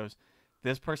where he goes,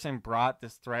 this person brought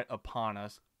this threat upon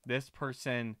us. This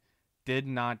person did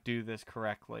not do this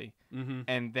correctly. Mm-hmm.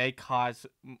 And they cause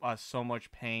us so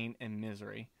much pain and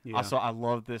misery. Yeah. Also, I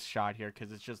love this shot here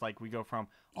because it's just like we go from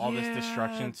all this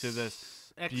destruction to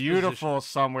this exposition. beautiful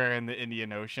somewhere in the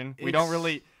Indian Ocean. I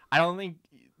don't think,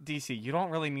 DC, you don't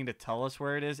really need to tell us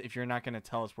where it is if you're not going to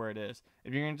tell us where it is.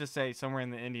 If you're going to just say somewhere in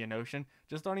the Indian Ocean,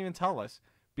 just don't even tell us.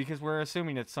 Because we're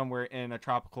assuming it's somewhere in a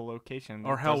tropical location.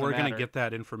 Or hell, we're going to get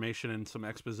that information in some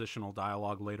expositional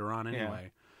dialogue later on anyway. Yeah.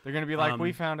 They're going to be like,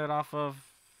 we found it off of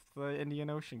the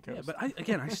Indian Ocean coast. Yeah,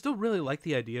 but I still really like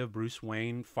the idea of Bruce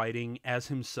Wayne fighting as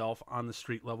himself on the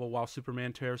street level while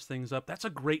Superman tears things up. That's a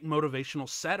great motivational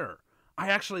setter. I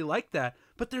actually like that.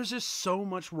 But there's just so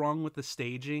much wrong with the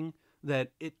staging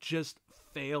that it just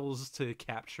fails to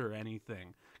capture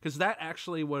anything. Because that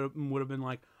actually would have been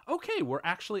like, okay, we're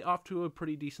actually off to a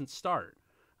pretty decent start.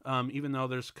 Even though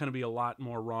there's going to be a lot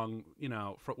more wrong,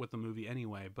 with the movie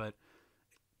anyway. But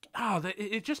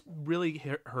it just really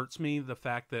hurts me, the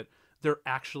fact that there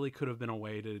actually could have been a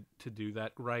way to do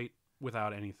that right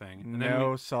without anything. And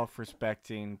no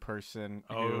self-respecting person.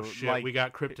 We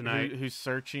got kryptonite. Who's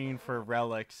searching for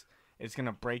relics is going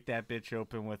to break that bitch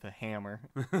open with a hammer.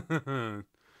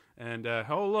 And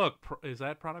look, is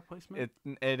that product placement?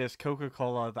 It is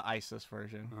Coca-Cola, the ISIS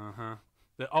version.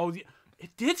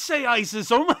 It did say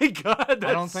ISIS. Oh my god!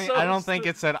 I don't think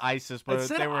it said ISIS, but it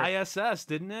said ISS,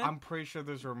 didn't it? I'm pretty sure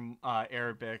those were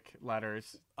Arabic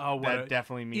letters. That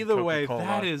definitely mean either Coca-Cola. way.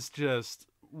 That is just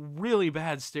really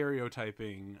bad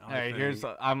stereotyping.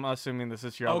 I'm assuming this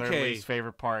is your other least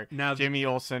favorite part. Now, Jimmy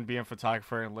Olsen being a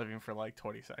photographer and living for like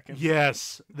 20 seconds.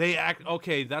 Yes, they act.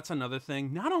 Okay, that's another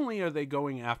thing. Not only are they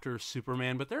going after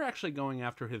Superman, but they're actually going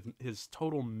after his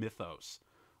total mythos.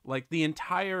 Like the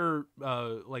entire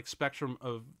spectrum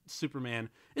of Superman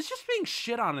is just being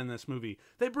shit on in this movie.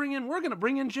 We're going to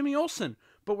bring in Jimmy Olsen,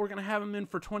 but we're going to have him in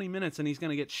for 20 minutes and he's going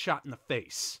to get shot in the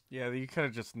face. Yeah, you could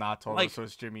have just not told us it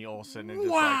was Jimmy Olsen and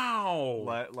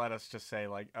just let us just say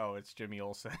oh, it's Jimmy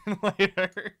Olsen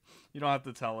later. You don't have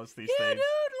to tell us these things. Dude,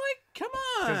 come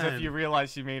on. Because if you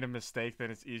realize you made a mistake,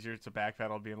 then it's easier to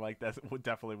backpedal being like, that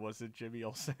definitely wasn't Jimmy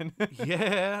Olsen.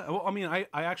 Yeah. Well, I mean, I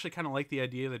actually kind of like the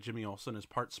idea that Jimmy Olsen is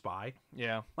part spy.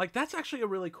 Yeah. Like, that's actually a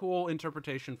really cool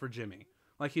interpretation for Jimmy.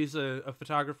 Like he's a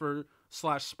photographer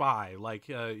slash spy. Like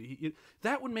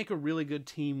that would make a really good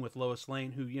team with Lois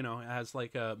Lane, who has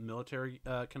like military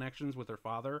connections with her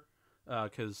father,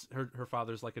 because her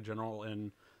father's like a general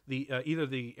in the either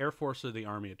the Air Force or the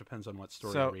Army. It depends on what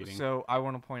story you're reading. So I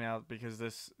want to point out, because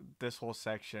this whole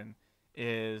section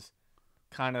is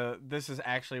this is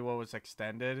actually what was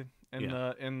extended in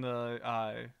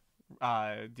the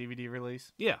DVD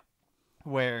release. Yeah.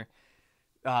 Where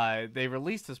they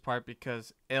released this part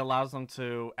because it allows them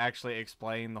to actually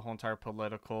explain the whole entire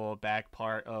political back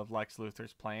part of Lex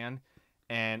Luthor's plan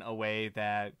in a way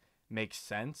that makes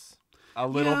sense. A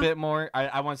little bit more.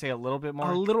 I want to say a little bit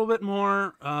more. A little bit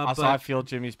more. Also, but... I feel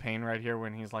Jimmy's pain right here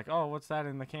when he's like, "Oh, what's that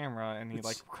in the camera?" And he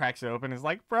like cracks it open. He's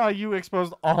like, "Bro, you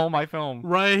exposed all my film.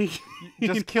 Right?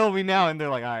 Just kill me now." And they're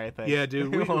like, "All right, thanks." Yeah,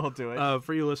 dude. We'll do it.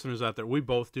 For you listeners out there, we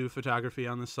both do photography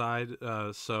on the side.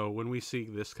 So when we see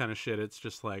this kind of shit, it's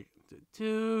just like,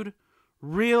 dude,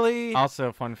 really?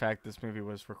 Also, fun fact: this movie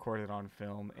was recorded on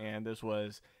film, and this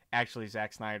was actually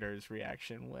Zack Snyder's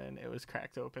reaction when it was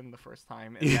cracked open the first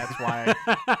time, and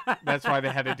that's why they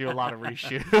had to do a lot of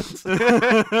reshoots.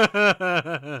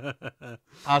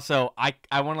 Also,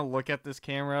 I want to look at this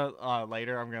camera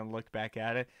later. I'm gonna look back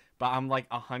at it, but I'm like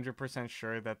 100%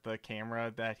 sure that the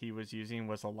camera that he was using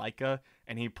was a Leica,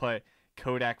 and he put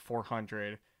Kodak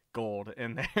 400 gold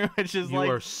in there, which is you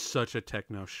are such a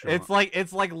techno show. It's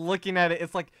like looking at it.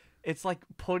 It's like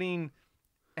putting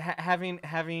having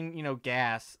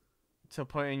gas to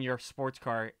put in your sports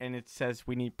car, and it says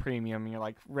we need premium, and you're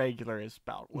like, regular is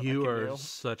about what you I can are do.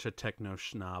 Such a techno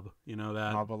schnob. You know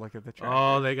that? Oh, but look at the tracker.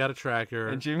 Oh, they got a tracker.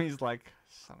 And Jimmy's like,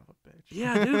 son of a bitch.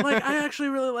 Yeah, dude. Like, I actually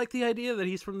really like the idea that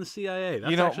he's from the CIA.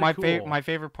 That's my cool. my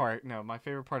favorite part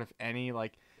of any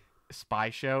like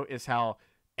spy show is how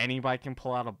anybody can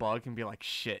pull out a bug and be like,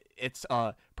 shit, it's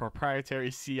a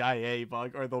proprietary CIA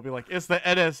bug, or they'll be like, it's the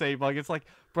NSA bug. It's like,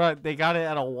 bro, they got it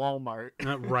at a Walmart.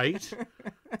 Right?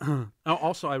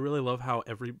 Also, I really love how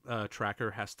every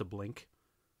tracker has to blink.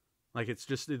 Like, it's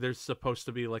just, there's supposed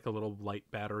to be like a little light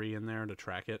battery in there to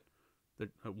track it.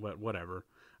 Whatever.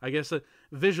 I guess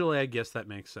visually, I guess that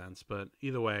makes sense, but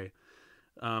either way.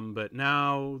 But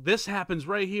now this happens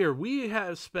right here. We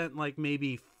have spent like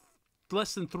maybe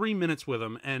less than 3 minutes with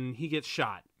him, and he gets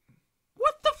shot.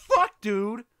 What the fuck,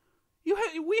 dude?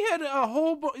 We had a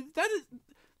whole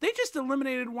they just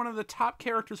eliminated one of the top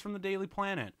characters from the Daily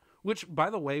Planet. Which, by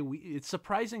the way, it's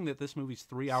surprising that this movie's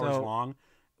 3 hours long.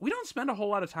 We don't spend a whole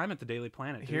lot of time at the Daily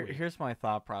Planet. Here's my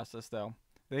thought process, though.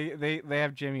 They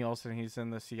have Jimmy Olsen. He's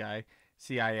in the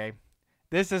CIA.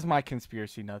 This is my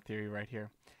conspiracy nut theory right here.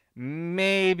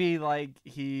 Maybe like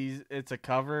it's a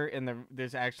cover, and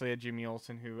there's actually a Jimmy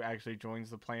Olsen who actually joins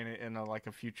the planet in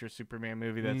a future Superman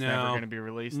movie that's never going to be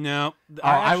released. No,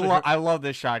 I love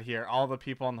this shot here. All the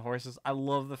people on the horses. I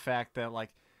love the fact that like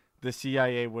the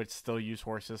CIA would still use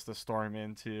horses to storm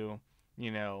into,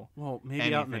 well, maybe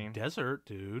anything. Out in the desert,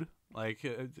 dude. Like,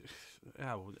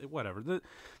 yeah, whatever.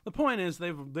 The point is,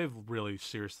 they've really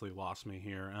seriously lost me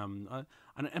here. And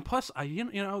plus,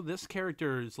 this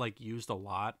character is like used a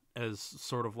lot as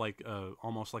sort of like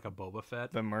almost like a Boba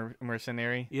Fett, the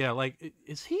mercenary. Yeah, like,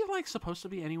 is he like supposed to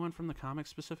be anyone from the comics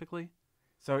specifically?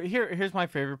 So here's my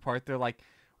favorite part. They're like,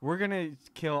 we're gonna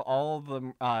kill all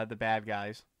the bad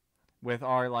guys with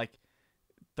our like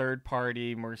third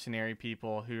party mercenary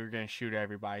people who are gonna shoot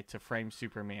everybody to frame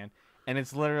Superman. And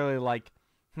it's literally like,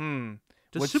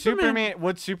 would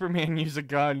Superman use a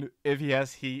gun if he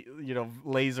has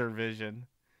laser vision?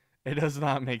 It does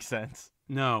not make sense.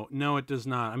 No, it does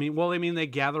not. I mean, they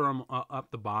gather them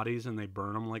up the bodies and they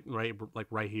burn them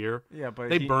right here. Yeah, but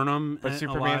they burn them. But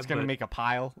Superman's gonna make a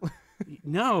pile.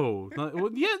 No, well,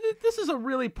 yeah, this is a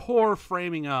really poor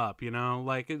framing up.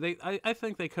 Like I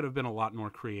think they could have been a lot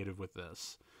more creative with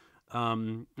this.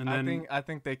 I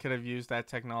think they could have used that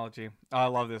technology. Oh, I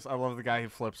love this. I love the guy who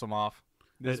flips them off.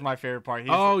 This is my favorite part. He's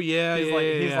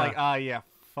like,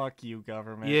 fuck you,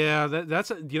 government. Yeah,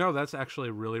 that's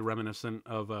actually really reminiscent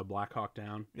of Black Hawk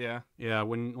Down. Yeah. Yeah,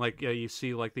 when you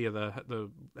see like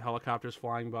the helicopters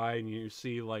flying by, and you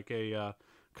see like a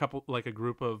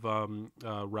group of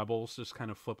rebels just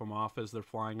kind of flip them off as they're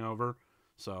flying over.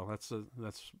 So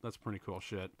that's pretty cool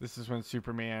shit. This is when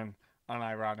Superman's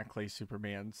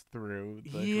through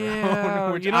the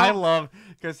ground, which I love,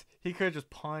 because he could have just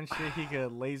punched it, he could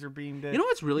have laser beamed it. You know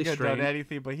what's really strange? He could have done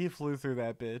anything, but he flew through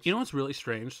that bitch. You know what's really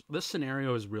strange? This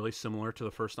scenario is really similar to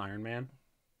the first Iron Man.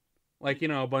 Like,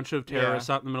 a bunch of terrorists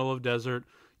out in the middle of the desert.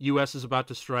 U.S. is about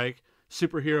to strike.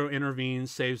 Superhero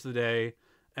intervenes, saves the day,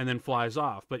 and then flies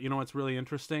off. But you know what's really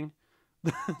interesting?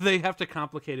 They have to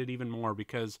complicate it even more,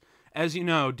 because As you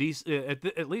know, DC,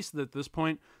 at least at this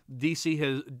point, DC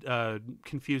has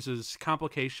confuses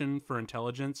complication for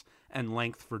intelligence and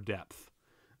length for depth.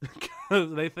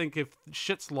 They think if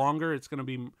shit's longer, it's gonna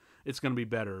be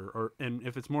better, and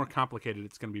if it's more complicated,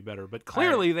 it's gonna be better. But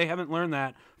clearly, they haven't learned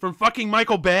that from fucking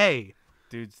Michael Bay.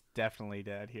 Dude's definitely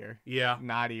dead here. Yeah,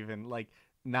 Not even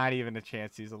a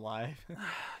chance he's alive.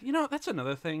 That's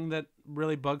another thing that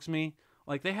really bugs me.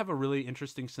 Like, they have a really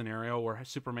interesting scenario where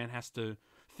Superman has to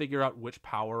figure out which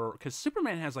power, because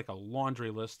Superman has like a laundry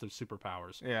list of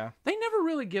superpowers. Yeah. They never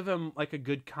really give him like a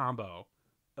good combo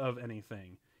of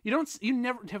anything.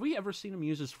 Have we ever seen him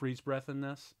use his freeze breath in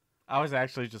this? I was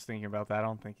actually just thinking about that. I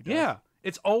don't think he does. Yeah.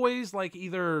 It's always like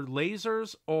either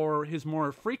lasers or his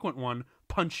more frequent one,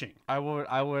 punching. I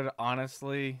would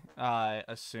honestly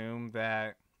assume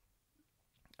that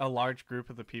a large group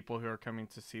of the people who are coming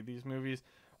to see these movies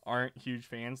aren't huge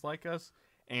fans like us,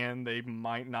 and they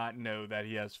might not know that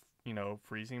he has,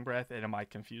 freezing breath, and it might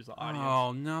confuse the audience.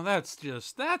 Oh, no, that's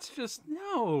just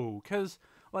no, because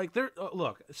like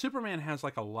look, Superman has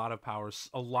like a lot of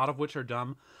powers, a lot of which are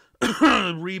dumb.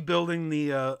 Rebuilding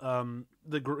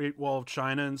the Great Wall of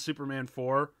China in Superman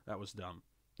 4, that was dumb.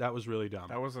 That was really dumb.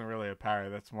 That wasn't really a power.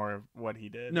 That's more of what he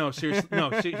did. No, seriously, no.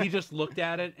 He just looked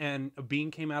at it, and a beam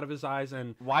came out of his eyes,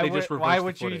 and why would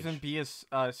the you even be a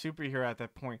superhero at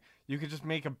that point? You could just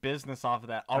make a business off of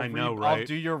that. Right? I'll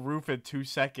do your roof in 2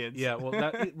 seconds. Yeah,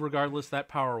 well, regardless, that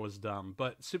power was dumb.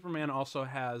 But Superman also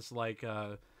has like,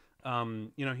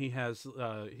 he has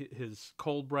his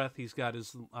cold breath. He's got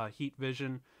his heat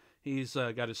vision. He's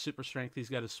got his super strength. He's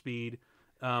got his speed.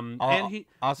 And he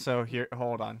also here.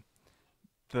 Hold on.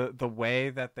 The way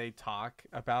that they talk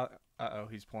about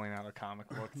he's pulling out a comic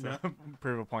book to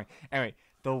prove a point. Anyway,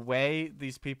 the way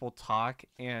these people talk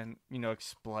and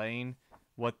explain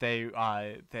what they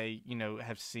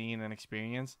have seen and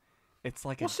experienced, it's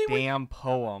like damn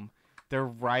poem. They're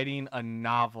writing a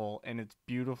novel and it's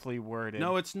beautifully worded.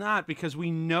 No, it's not, because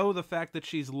we know the fact that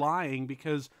she's lying,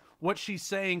 because what she's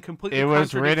saying completely it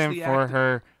was written for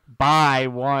her by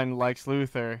one Lex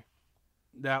Luthor.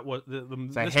 That was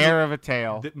it's a hair of a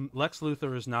tail. Lex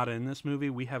Luthor is not in this movie.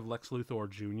 We have Lex Luthor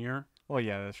Jr. Well,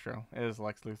 yeah, that's true. It is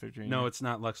Lex Luthor Jr. No, it's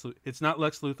not Lex. It's not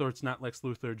Lex Luthor. It's not Lex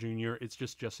Luthor Jr. It's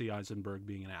just Jesse Eisenberg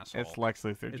being an asshole. It's Lex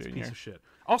Luthor Jr. It's a piece of shit.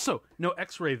 Also, no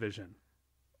X-ray vision.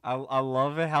 I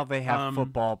love it how they have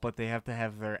football, but they have to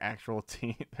have their actual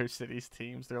team, their city's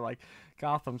teams. They're like,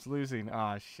 Gotham's losing.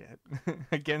 Ah, shit.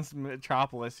 Against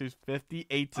Metropolis, who's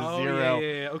 58-0.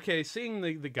 Yeah. Okay, seeing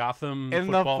the Gotham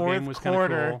football game was kind of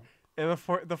cool. In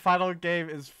the final game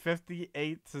is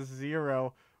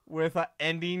 58-0 with an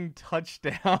ending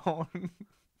touchdown.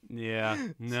 Yeah.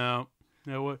 No.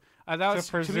 To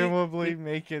presumably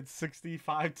make it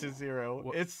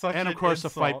 65-0. It's such an and of course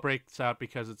insult. the fight breaks out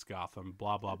because it's Gotham.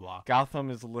 Blah blah blah. Gotham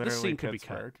is literally this scene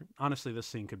Pittsburgh. Could be cut. Honestly, this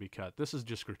scene could be cut. This is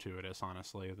just gratuitous.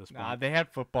 Honestly, at this point. Nah, they had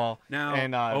football. Now,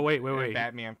 and, wait.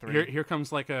 Batman 3. Here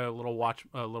comes like a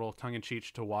little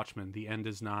tongue-in-cheek to Watchmen. The end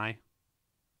is nigh.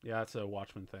 Yeah, it's a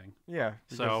Watchmen thing. Yeah.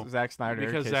 So Zack Snyder.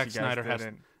 Because Zack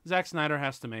Snyder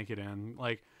has to make it in.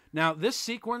 Like, now this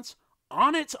sequence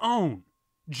on its own.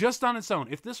 Just on its own,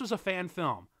 if this was a fan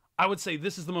film, I would say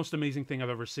this is the most amazing thing I've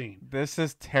ever seen. This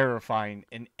is terrifying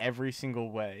in every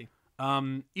single way.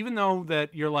 Even though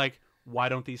that you're like, why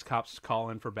don't these cops call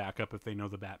in for backup if they know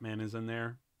the Batman is in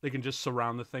there? They can just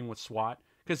surround the thing with SWAT.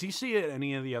 Because you see it in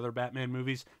any of the other Batman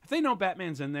movies, if they know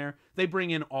Batman's in there, they bring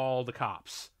in all the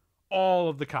cops. All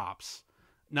of the cops.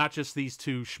 Not just these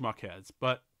two schmuckheads.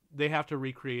 But they have to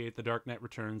recreate The Dark Knight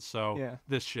Returns, so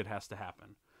this shit has to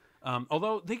happen.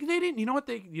 Although they didn't, you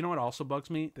know what also bugs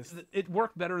me? It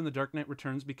worked better in The Dark Knight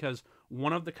Returns because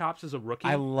one of the cops is a rookie.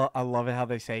 I love it how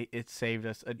they say it saved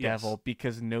us a devil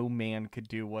because no man could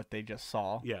do what they just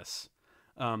saw. Yes,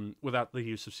 without the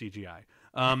use of CGI.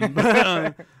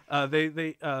 But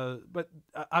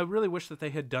I really wish that they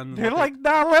had done. They're like,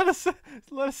 nah, let us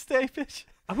stay, bitch.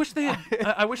 I wish they had.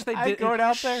 I wish they did. Going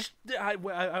out there.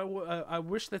 I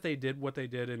wish that they did what they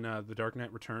did in The Dark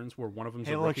Knight Returns, where one of them's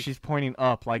a rookie. Look, she's pointing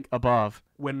up, like above.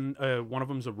 When one of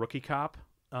them's a rookie cop,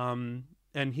 and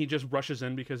he just rushes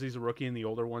in because he's a rookie, and the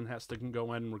older one has to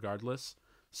go in regardless.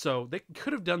 So they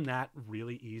could have done that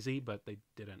really easy, but they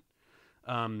didn't.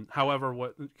 However,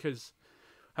 what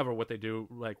they do,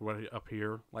 like right up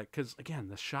here, like, because again,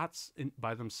 the shots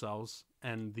by themselves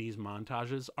and these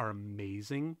montages are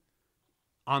amazing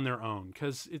on their own,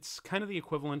 because it's kind of the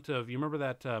equivalent of, you remember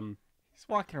that he's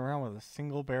walking around with a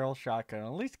single barrel shotgun.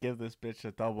 At least give this bitch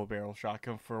a double barrel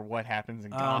shotgun for what happens in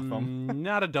Gotham.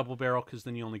 Not a double barrel, because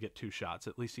then you only get 2 shots.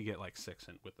 At least you get like 6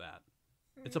 with that.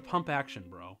 It's a pump action,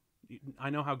 bro.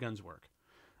 I know how guns work.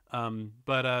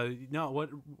 But no,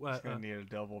 He's gonna need a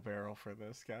double barrel for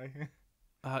this guy.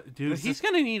 dude, This he's is-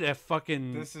 gonna need a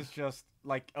fucking. This is just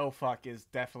like, oh fuck, is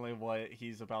definitely what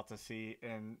he's about to see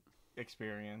and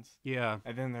experience. Yeah.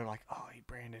 And then they're like, oh, he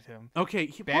branded him. Okay.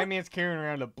 Batman's carrying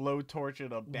around a blowtorch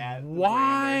and a bat.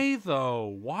 Why though?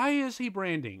 Why is he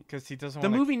branding? Because he doesn't. The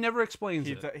wanna, movie never explains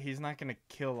he, it. He's not gonna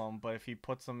kill him, but if he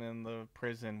puts them in the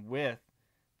prison with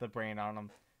the brand on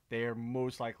them, they are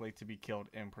most likely to be killed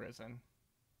in prison.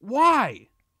 Why?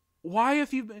 Why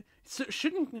if you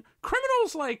shouldn't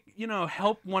criminals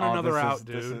help one another out,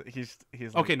 dude? He's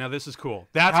Okay, now this is cool.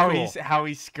 That's how cool. how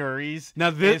he scurries. Now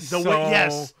this is the so way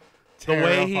yes, the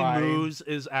way he terrifying. moves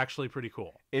is actually pretty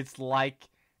cool. It's like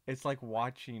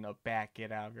watching a bat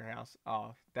get out of your house.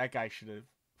 Oh, that guy should have.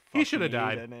 He should have fucking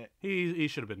died. eaten it. He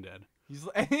should have been dead.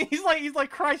 He's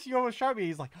like Christ, you almost shot me.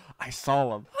 He's like, I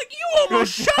saw him. Like you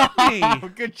almost shot me.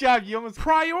 Good job. You almost.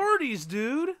 Priorities,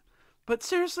 dude. But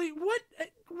seriously, what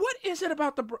is it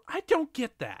about I don't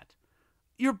get that.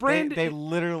 Your brand. They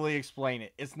literally explain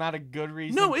it. It's not a good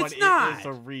reason. No, but it's not. It is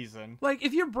a reason. Like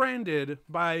if you're branded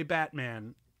by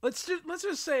Batman, let's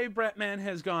just say Batman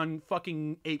has gone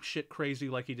fucking apeshit crazy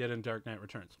like he did in Dark Knight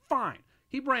Returns. Fine,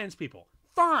 he brands people.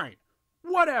 Fine,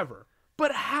 whatever.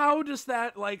 But how does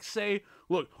that say,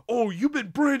 look, oh, you've been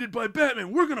branded by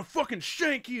Batman, we're gonna fucking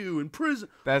shank you in prison?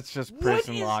 That's just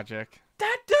prison logic.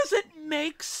 That doesn't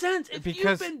make sense. Because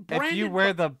you've been branded if you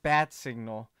wear the bat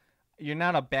signal, you're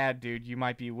not a bad dude. You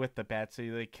might be with the bat, so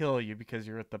they kill you because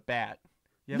you're with the bat.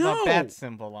 You have a bat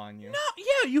symbol on you. No,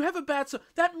 yeah, you have a bat. So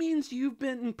that means you've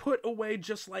been put away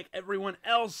just like everyone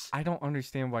else. I don't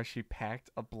understand why she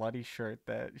packed a bloody shirt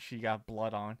that she got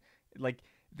blood on. Like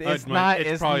it's not.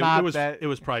 It's probably, not it was, that. It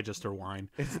was probably just her wine.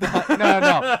 It's not.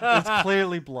 No. It's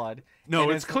clearly blood. No,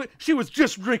 And it's clear. She was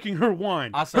just drinking her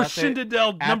wine. Also, Her after-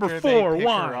 Shindeldel number After 4 they pick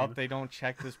wine. her up, they don't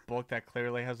check this book that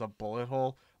clearly has a bullet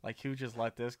hole. Like, who just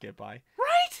let this get by?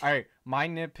 Right? All right, my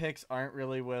nitpicks aren't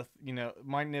really with,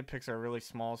 my nitpicks are really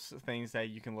small things that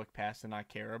you can look past and not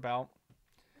care about.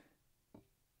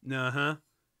 Uh-huh.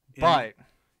 But,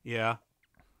 yeah.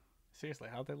 seriously,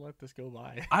 how'd they let this go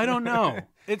by? I don't know.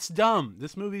 It's dumb.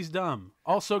 This movie's dumb.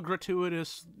 Also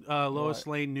gratuitous Lois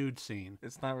Lane nude scene.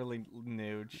 It's not really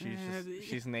nude.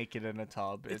 She's naked in a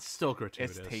tub. It's still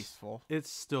gratuitous. It's tasteful.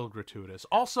 It's still gratuitous.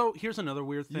 Also, here's another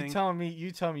weird thing. You telling me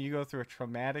you go through a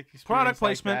traumatic experience Product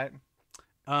placement. like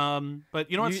that?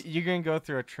 But you know what? You're gonna go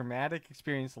through a traumatic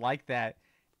experience like that,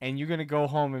 and you're gonna go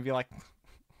home and be like,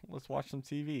 "Let's watch some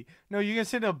TV." No, you're gonna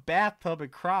sit in a bathtub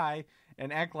and cry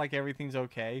and act like everything's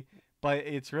okay, but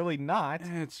it's really not.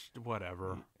 It's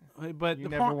whatever. But You the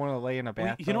never point, want to lay in a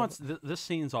bathtub. you know what's this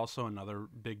scene's also another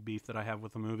big beef that I have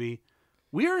with the movie.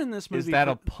 We are in this movie. Is that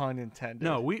for, a pun intended?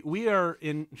 No, we are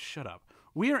in. Shut up.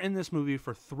 We are in this movie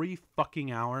for 3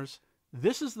 fucking hours.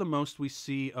 This is the most we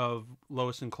see of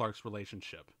Lois and Clark's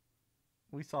relationship.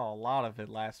 We saw a lot of it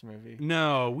last movie.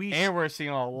 No, And we're seeing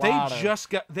a lot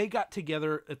they got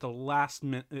together at the last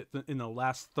minute in the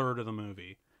last third of the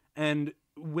movie. And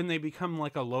when they become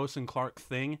like a Lois and Clark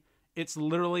thing, it's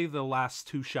literally the last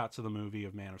 2 shots of the movie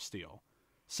of Man of Steel.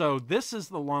 So this is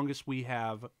the longest we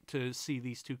have to see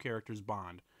these 2 characters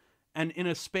bond. And in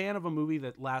a span of a movie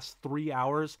that lasts 3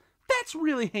 hours, that's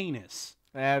really heinous.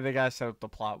 Yeah, they gotta set up the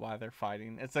plot while they're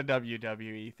fighting. It's a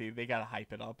WWE thing. They gotta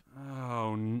hype it up.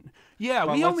 Oh, yeah.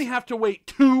 But We only have to wait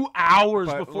 2 hours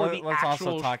but before the let's also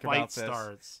actual talk fight about this.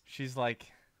 starts. She's like,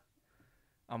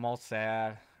 I'm all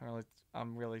sad.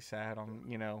 I'm really sad. I'm,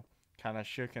 kind of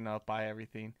shooken up by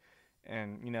everything.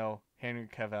 And, Henry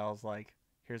Cavill's like,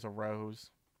 here's a rose.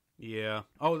 Yeah.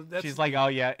 Oh, that's. She's like, oh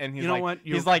yeah. And he's You know like, what?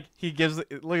 he's like, he gives,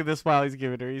 look at this smile he's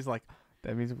giving her. He's like,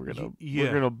 that means we're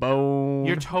gonna bone.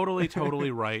 You're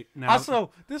totally right. Now, Also,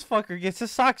 this fucker gets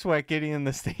his socks wet getting in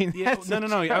the stain. yeah, That's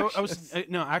no. atrocious.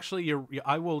 No. Actually,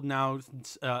 I will now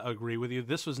agree with you.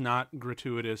 This was not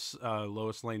gratuitous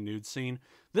Lois Lane nude scene.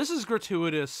 This is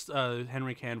gratuitous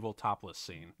Henry Cavill topless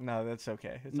scene. No, that's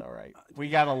okay. It's all right. We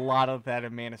got a lot of that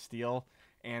in Man of Steel,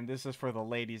 and this is for the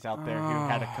ladies out there who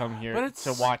had to come here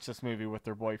to watch this movie with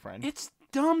their boyfriend. It's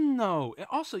dumb though.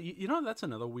 Also, you know that's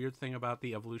another weird thing about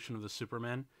the evolution of the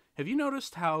Superman. Have you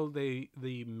noticed how the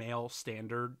male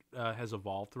standard has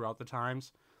evolved throughout the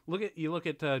times? You look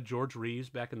at George Reeves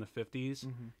back in the 50s.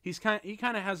 Mm-hmm. He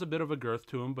kind of has a bit of a girth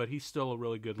to him, but he's still a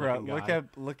really good looking guy.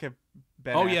 Look at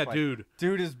Ben Oh Affleck. yeah, dude.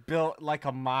 Dude is built like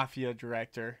a mafia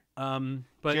director.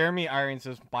 But Jeremy Irons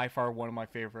is by far one of my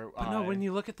favorite. But no, when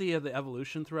you look at the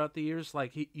evolution throughout the years,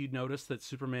 like you notice that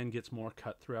Superman gets more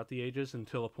cut throughout the ages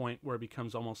until a point where it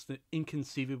becomes almost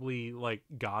inconceivably like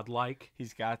godlike.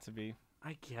 he's got to be.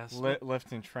 I guess.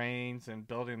 Lifting trains and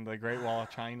building the Great Wall of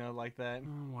China like that.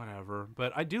 Whatever.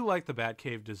 But I do like the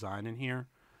Batcave design in here.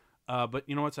 But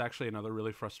you know what's actually another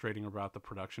really frustrating about the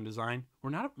production design?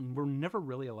 We're never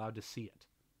really allowed to see it.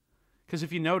 Because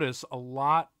if you notice, a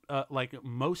lot, like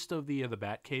most of the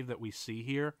Batcave that we see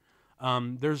here,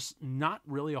 there's not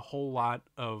really a whole lot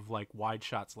of like wide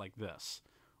shots like this.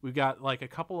 We've got like a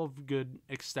couple of good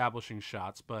establishing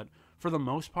shots, but for the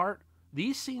most part,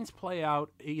 these scenes play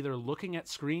out either looking at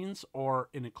screens or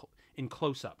in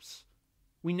close-ups.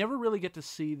 We never really get to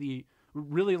see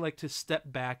really like to step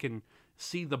back and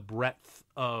see the breadth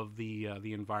of the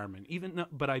environment.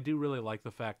 But I do really like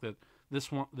the fact that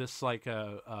this like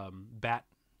a bat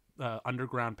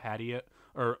underground patio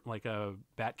or like a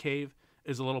bat cave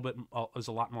is a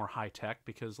lot more high tech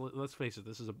because let's face it,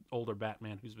 this is an older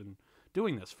Batman who's been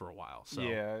doing this for a while. So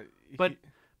yeah, but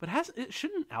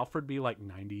shouldn't Alfred be like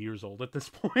 90 years old at this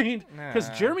point? Because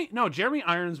Nah. Jeremy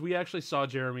Irons, we actually saw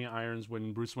Jeremy Irons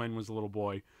when Bruce Wayne was a little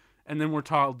boy, and then we're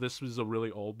told this was a really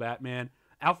old Batman.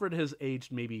 Alfred has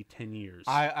aged maybe 10 years.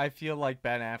 I feel like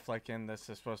Ben Affleck in this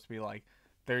is supposed to be like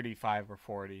 35 or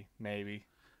 40, maybe.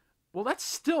 Well, that's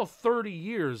still 30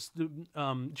 years.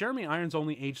 Jeremy Irons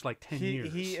only aged like 10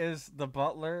 years. He is the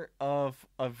butler of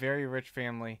a very rich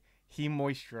family. He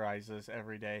moisturizes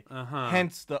every day.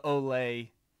 Hence the Olay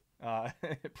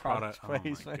product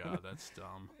placement. Oh my god, that's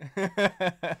dumb.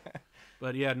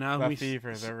 But yeah, now the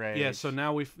fever, the rage. Yeah, so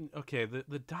now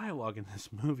the dialogue in this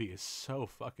movie is so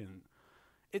fucking.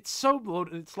 It's so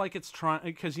bloated. It's like it's trying,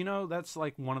 because that's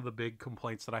like one of the big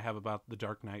complaints that I have about the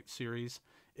Dark Knight series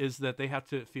is that they have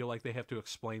to feel like they have to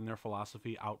explain their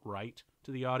philosophy outright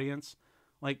to the audience.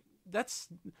 Like that's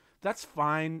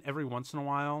fine every once in a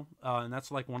while, and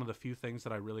that's like one of the few things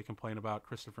that I really complain about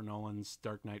Christopher Nolan's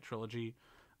Dark Knight trilogy.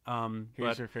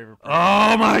 Who's your favorite person?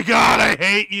 Oh my god, I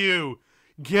hate you!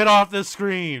 Get off the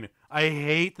screen! I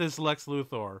hate this Lex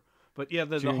Luthor. But yeah,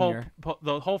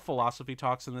 the whole philosophy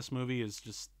talks in this movie is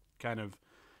just kind of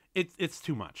it's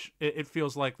too much. It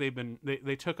feels like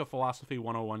they took a philosophy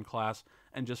 101 class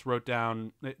and just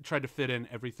they tried to fit in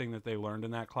everything that they learned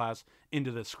in that class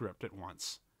into the script at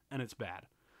once, and it's bad.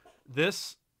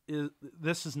 This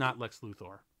is not Lex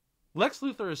Luthor. Lex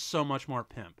Luthor is so much more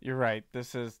pimp. You're right.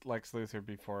 This is Lex Luthor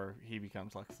before he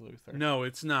becomes Lex Luthor. No,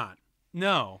 it's not.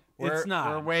 No, it's not.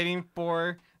 We're waiting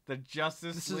for the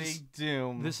Justice League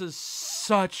Doom. This is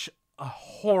such a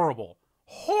horrible,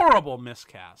 horrible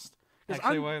miscast.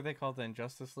 Actually, what are they called? The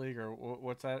Injustice League, or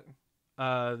what's that?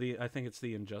 I think it's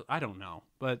the I don't know,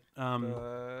 but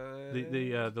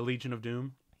the Legion of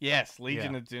Doom. Yes,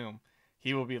 Legion of Doom.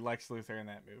 He will be Lex Luthor in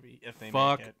that movie if they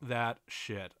Fuck make it. that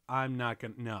shit. I'm not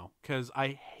gonna because I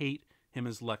hate him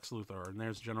as Lex Luthor, and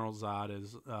there's General Zod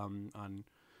as on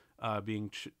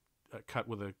being cut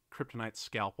with a kryptonite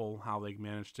scalpel. How they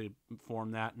managed to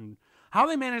form that, and how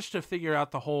they managed to figure out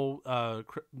the whole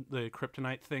the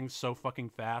kryptonite thing so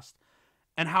fucking fast,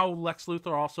 and how Lex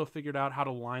Luthor also figured out how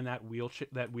to line that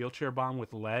wheelchair bomb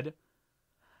with lead.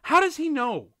 How does he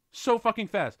know so fucking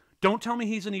fast? Don't tell me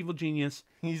he's an evil genius.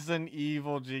 He's an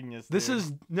evil genius.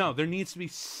 There needs to be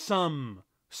some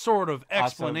sort of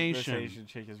explanation. Also, this Asian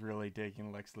chick is really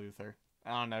digging Lex Luthor.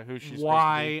 I don't know who she's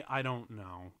Why? supposed to be. I don't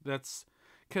know. That's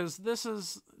because this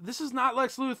is not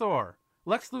Lex Luthor.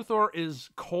 Lex Luthor is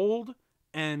cold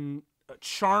and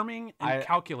charming and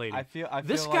calculating. I feel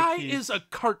this like guy is a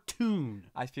cartoon.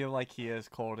 I feel like he is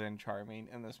cold and charming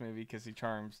in this movie because he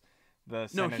charms the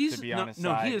Senate to be on his side.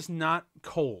 No, he is not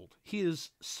cold. He is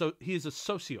a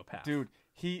sociopath. Dude,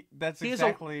 that's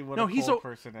exactly what a cold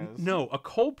person is. No, a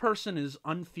cold person is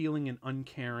unfeeling and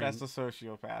uncaring. That's a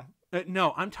sociopath.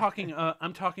 No, I'm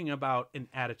talking about an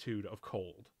attitude of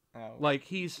cold. Oh, like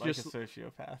he's like just a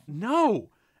sociopath.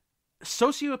 No.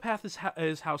 Sociopath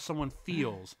is how someone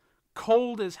feels.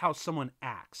 Cold is how someone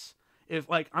acts.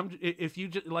 If you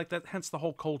just like that, hence the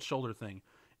whole cold shoulder thing.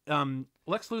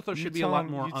 Lex Luthor should be a lot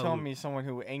more. You telling me someone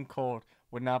who ain't cold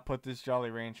would not put this Jolly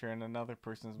Rancher in another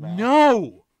person's mouth?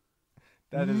 No.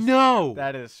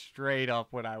 That is straight up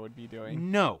what I would be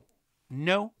doing. No.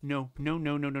 You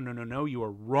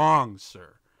are wrong,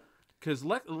 sir. Because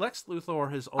Lex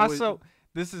Luthor has always. Also,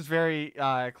 this is very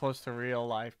close to real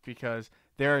life because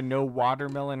there are no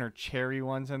watermelon or cherry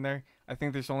ones in there. I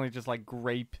think there's only just like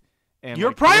grape and.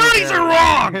 Your priorities are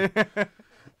wrong.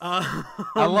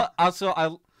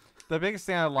 The biggest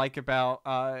thing I like about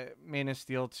Man of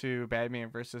Steel 2, Batman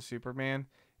vs Superman,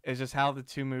 is just how the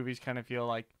two movies kind of feel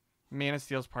like. Man of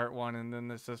Steel's part 1, and then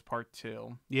this is part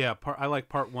 2. Yeah, I like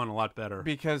part 1 a lot better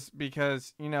because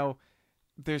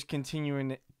there's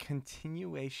continuation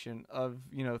of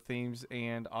themes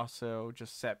and also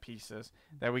just set pieces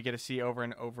that we get to see over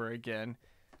and over again.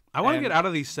 I want to And get out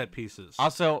of these set pieces.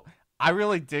 Also, I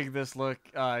really dig this look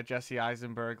Jesse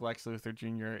Eisenberg, Lex Luthor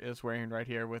Jr. is wearing right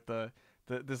here with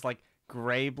this like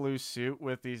gray blue suit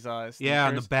with these sneakers. Yeah,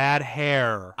 and the bad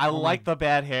hair. I like the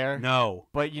bad hair. No.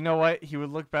 But you know what? He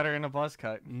would look better in a buzz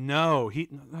cut. No,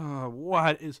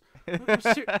 what is Lex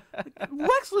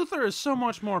Luthor is so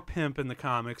much more pimp in the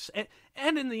comics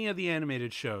and in the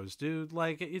animated shows, dude.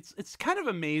 Like it's kind of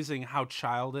amazing how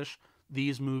childish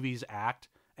these movies act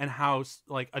and how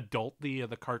like adult the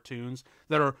cartoons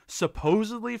that are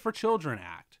supposedly for children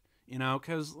act. You know,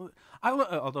 because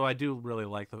although I do really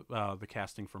like the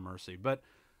casting for Mercy, but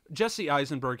Jesse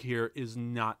Eisenberg here is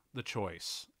not the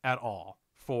choice at all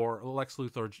for Lex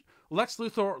Luthor. Lex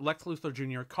Luthor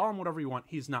Jr. Call him whatever you want.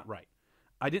 He's not right.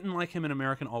 I didn't like him in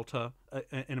American Ultra.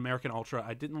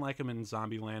 I didn't like him in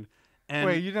Zombieland. And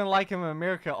wait, you didn't like him in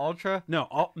American Ultra?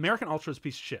 No, American Ultra is a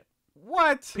piece of shit.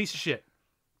 What? Piece of shit.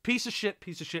 Piece of shit.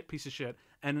 Piece of shit. Piece of shit.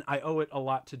 And I owe it a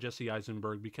lot to Jesse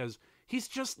Eisenberg because he's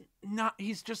just not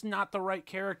the right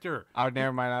character. Oh,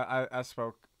 never mind. I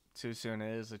spoke too soon.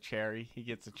 It is a cherry. He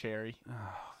gets a cherry.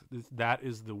 That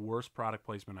is the worst product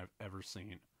placement I've ever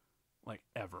seen. Like,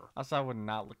 ever. Also, I would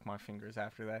not lick my fingers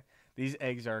after that. These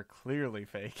eggs are clearly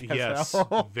fake. Yes,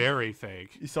 very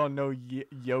fake. You saw no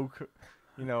yolk,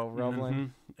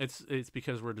 rumbling. Mm-hmm. It's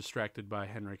because we're distracted by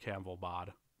Henry Cavill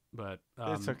bod. But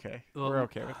it's okay. We're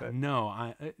okay with it.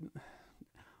 No,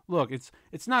 look, it's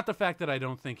not the fact that I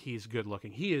don't think he's good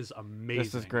looking. He is amazing.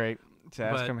 This is great to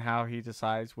ask him how he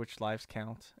decides which lives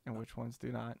count and which ones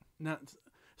do not. Now,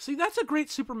 see, that's a great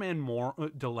Superman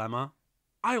dilemma.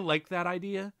 I like that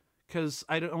idea because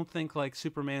I don't think like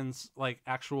Superman's like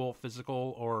actual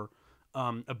physical or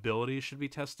abilities should be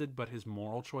tested, but his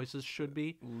moral choices should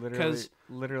be.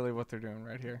 Literally what they're doing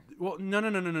right here. Well,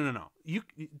 no.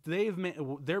 They've made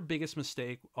their biggest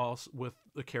mistake also with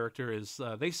the character is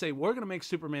they say we're going to make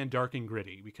Superman dark and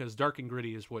gritty because dark and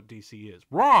gritty is what DC is.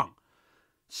 Wrong.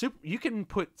 You can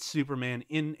put Superman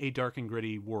in a dark and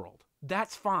gritty world.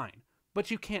 That's fine,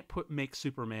 but you can't make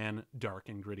Superman dark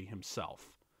and gritty himself.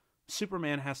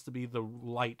 Superman has to be the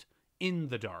light in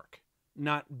the dark,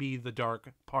 not be the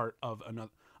dark part of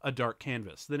a dark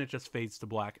canvas. Then it just fades to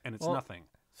black and it's nothing.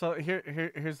 So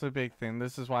here's the big thing.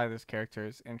 This is why this character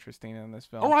is interesting in this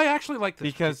film. Oh, I actually like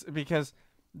this because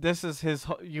this is his.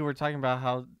 You were talking about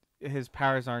how his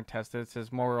powers aren't tested. It's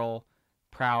his moral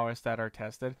prowess that are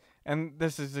tested, and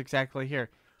this is exactly here.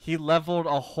 He leveled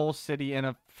a whole city in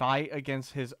a fight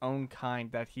against his own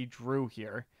kind that he drew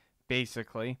here,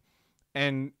 basically,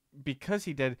 and because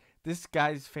he did, this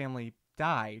guy's family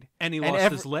died, and he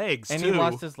lost his legs too. And he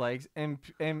lost his legs,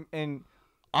 and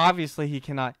obviously he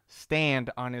cannot stand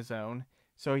on his own,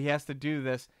 so he has to do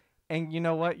this. And you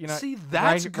know what? See,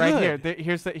 that's good. Right here.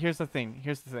 Here's the thing.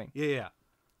 Yeah.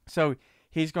 So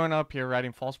he's going up here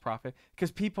writing false prophet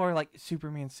because people are like,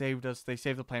 Superman saved us. They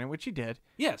saved the planet, which he did.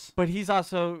 Yes. But he's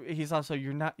also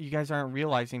you guys aren't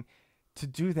realizing. To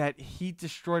do that, he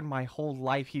destroyed my whole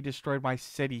life. He destroyed my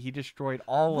city. He destroyed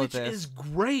all of this. Which is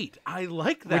great. I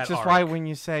like that. Which is why when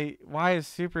you say, why is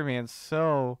Superman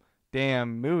so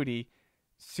damn moody?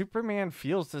 Superman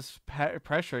feels this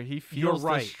pressure. He feels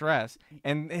the stress.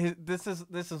 And this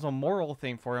is a moral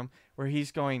thing for him where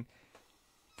he's going,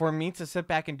 for me to sit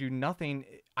back and do nothing,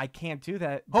 I can't do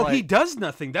that. Oh, he does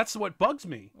nothing. That's what bugs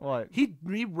me. What? He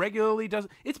regularly does.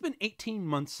 It's been 18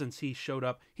 months since he showed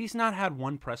up. He's not had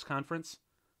one press conference.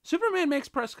 Superman makes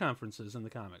press conferences in the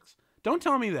comics. Don't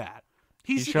tell me that.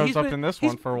 He shows up in this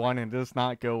one for one and does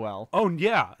not go well. Oh,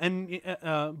 yeah. And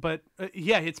but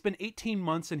it's been 18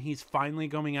 months and he's finally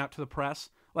going out to the press.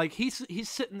 Like he's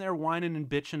sitting there whining and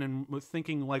bitching and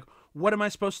thinking like, what am I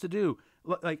supposed to do?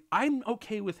 Like I'm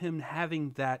okay with him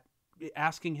having that,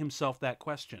 asking himself that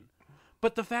question.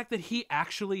 But the fact that he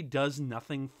actually does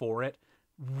nothing for it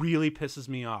really pisses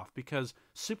me off because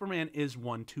Superman is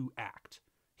one to act.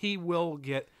 He will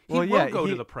go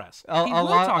to the press. A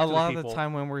lot of the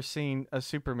time when we're seeing a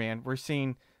Superman, we're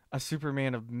seeing a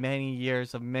Superman of many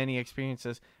years, of many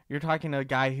experiences. You're talking to a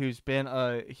guy who's been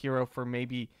a hero for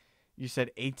maybe, you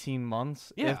said 18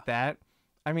 months, if that.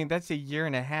 I mean, that's a year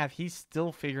and a half. He's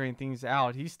still figuring things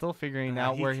out. He's still figuring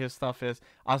out where his stuff is.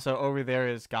 Also, over there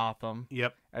is Gotham.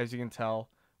 Yep. As you can tell,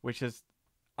 which is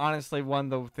honestly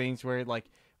one of the things where, like,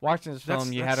 watching this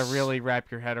film, you had to really wrap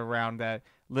your head around that.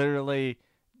 Literally,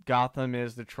 Gotham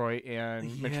is Detroit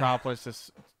and Metropolis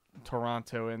is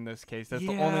Toronto in this case. That's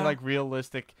the only, like,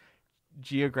 realistic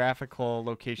geographical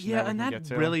location that we can get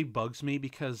to. Really bugs me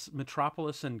because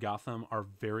Metropolis and Gotham are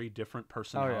very different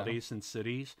personalities and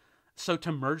cities. So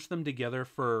to merge them together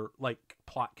for like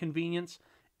plot convenience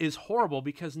is horrible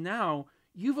because now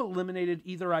you've eliminated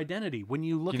either identity. When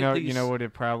you look at these, you know what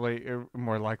it probably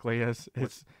more likely is.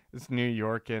 It's New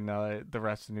York and the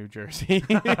rest of New Jersey.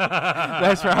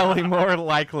 That's probably more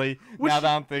likely now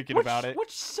that I'm thinking about it.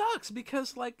 Which sucks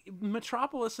because like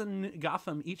Metropolis and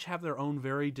Gotham each have their own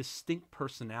very distinct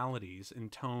personalities in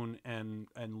tone and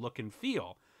look and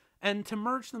feel. And to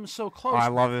merge them so close, I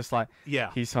love this line. Yeah,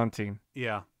 he's hunting.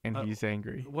 Yeah, and he's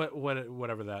angry.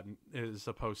 Whatever that is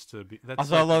supposed to be. That's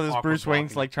also, like I love this. Bruce blocking.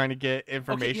 Wayne's like trying to get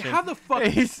information. Okay, how the fuck?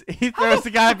 He throws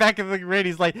the guy back in the ring.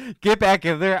 He's like, "Get back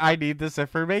in there! I need this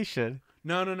information."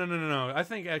 No. I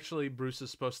think actually Bruce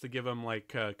is supposed to give him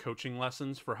like coaching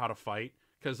lessons for how to fight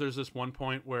because there's this one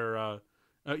point where.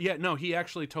 He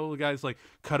actually told the guys like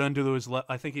cut under his left.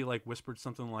 I think he like whispered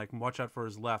something like watch out for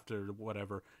his left or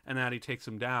whatever, and that he takes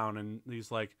him down, and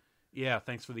he's like, "Yeah,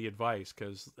 thanks for the advice,"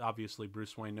 because obviously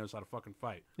Bruce Wayne knows how to fucking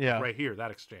fight. Yeah, right here, that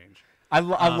exchange. I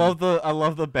love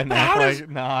the Ben Affleck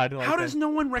nod. How does no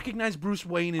one recognize Bruce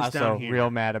Wayne is down here? I'm real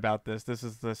mad about this. This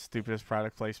is the stupidest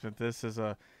product placement. This is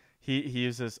he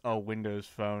uses a Windows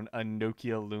phone, a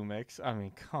Nokia Lumix. I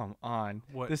mean, come on.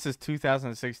 What? This is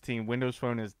 2016. Windows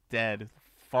Phone is dead.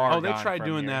 They tried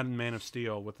doing that in Man of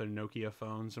Steel with their Nokia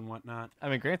phones and whatnot. I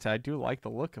mean, granted, I do like the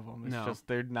look of them. It's just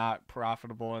they're not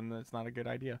profitable and it's not a good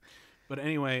idea. But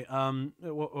anyway,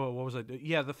 what was I?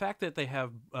 Yeah, the fact that they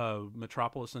have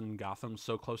Metropolis and Gotham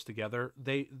so close together,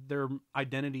 their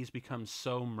identities become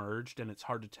so merged, and it's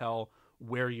hard to tell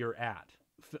where you're at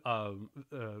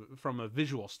from a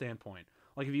visual standpoint.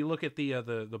 Like if you look at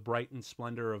the bright and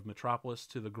splendor of Metropolis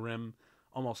to the grim,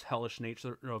 almost hellish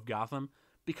nature of Gotham.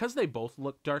 Because they both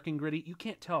look dark and gritty, you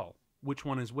can't tell which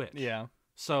one is which. Yeah.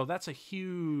 So that's a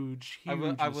huge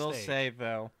mistake. I will say,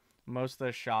 though, most of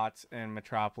the shots in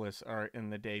Metropolis are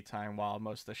in the daytime, while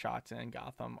most of the shots in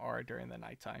Gotham are during the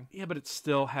nighttime. Yeah, but it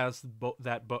still has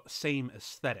that same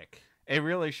aesthetic. It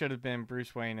really should have been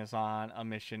Bruce Wayne is on a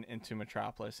mission into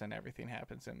Metropolis, and everything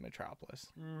happens in Metropolis.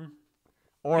 Mm.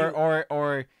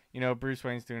 Or Bruce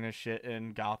Wayne's doing his shit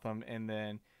in Gotham, and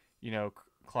then,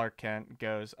 Clark Kent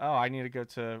goes, oh, I need to go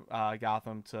to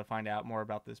Gotham to find out more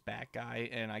about this bad guy,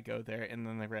 and I go there, and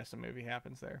then the rest of the movie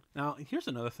happens there. Now, here's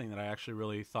another thing that I actually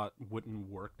really thought wouldn't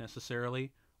work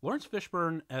necessarily. Lawrence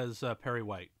Fishburne as Perry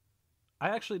White.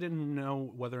 I actually didn't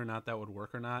know whether or not that would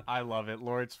work or not. I love it.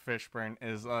 Lawrence Fishburne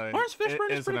is an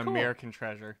pretty cool. American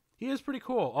treasure. He is pretty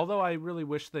cool, although I really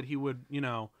wish that he would, in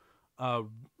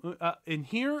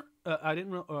here, I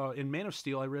didn't. In Man of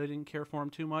Steel, I really didn't care for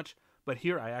him too much. But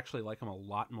here, I actually like him a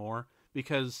lot more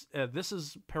because this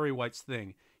is Perry White's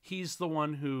thing. He's the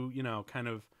one who, kind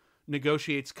of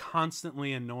negotiates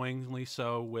constantly, annoyingly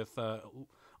so, with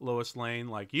Lois Lane.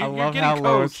 Like, I love how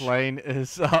Lois Lane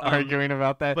is arguing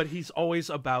about that. But he's always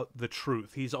about the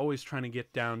truth. He's always trying to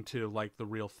get down to like the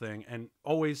real thing, and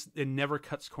never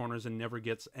cuts corners and never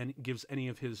gives any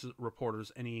of his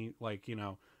reporters any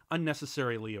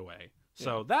unnecessary leeway.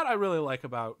 So that I really like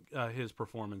about his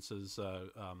performance as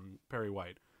Perry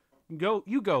White. Go,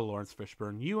 Lawrence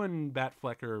Fishburne. You and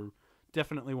Batfleck are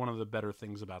definitely one of the better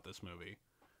things about this movie.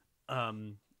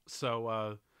 And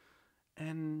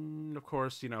of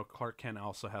course, Clark Kent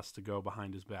also has to go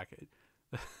behind his back.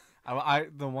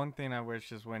 The one thing I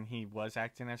wish is when he was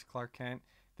acting as Clark Kent,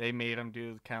 they made him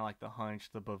do kind of like the hunch,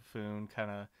 the buffoon kind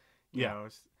of. All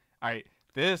right,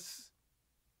 this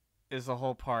is the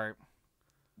whole part.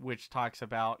 Which talks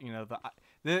about,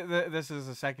 this is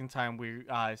the second time we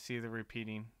see the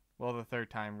repeating, well, the third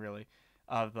time really,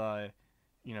 of the,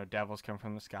 devils come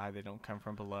from the sky, they don't come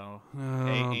from below.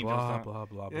 Angels don't. Blah,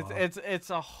 blah, blah. It's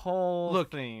a whole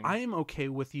theme. I am okay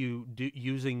with you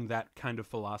using that kind of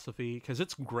philosophy because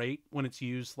it's great when it's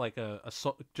used like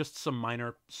just some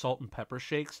minor salt and pepper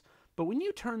shakes. But when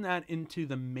you turn that into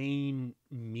the main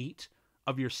meat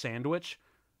of your sandwich,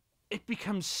 it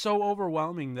becomes so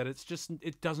overwhelming that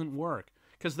it doesn't work.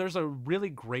 Because there's a really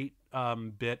great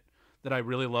bit that I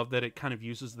really love that it kind of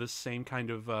uses this same kind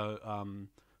of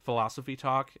philosophy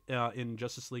talk in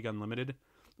Justice League Unlimited,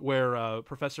 where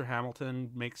Professor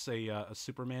Hamilton makes a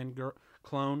Superman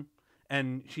clone,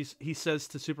 and he says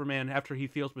to Superman after he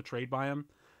feels betrayed by him,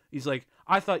 he's like,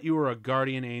 I thought you were a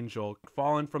guardian angel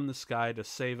fallen from the sky to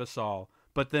save us all,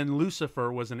 but then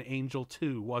Lucifer was an angel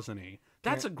too, wasn't he?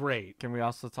 That's a great. Can we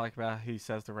also talk about he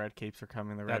says the red capes are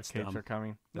coming? The red capes are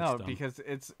coming. That's no, dumb. Because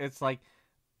it's like,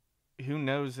 who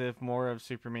knows if more of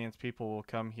Superman's people will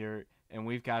come here, and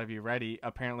we've got to be ready.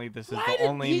 Apparently, this is the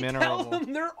only mineral. Tell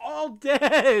them they're all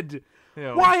dead?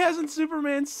 Why hasn't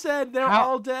Superman said they're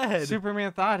all dead?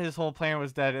 Superman thought his whole plan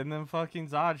was dead, and then fucking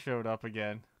Zod showed up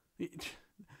again.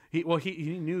 He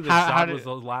knew that How Zod was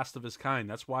the last of his kind.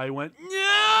 That's why he went,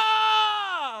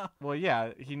 yeah. Well,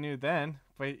 yeah, he knew then.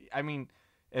 But I mean,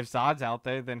 if Zod's out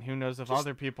there, then who knows if Just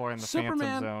other people are in the Phantom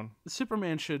Zone?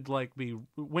 Superman should like be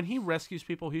when he rescues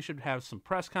people. He should have some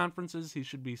press conferences. He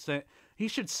should be he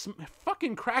should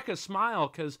fucking crack a smile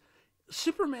because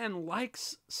Superman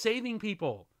likes saving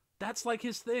people. That's like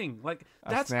his thing. Like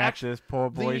that's actually this poor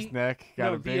boy's neck.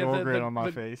 Got a big old grin on my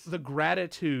face. The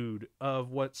gratitude of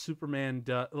what Superman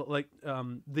does, like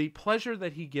the pleasure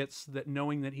that he gets, that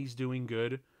knowing that he's doing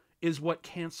good, is what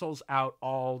cancels out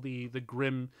all the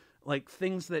grim like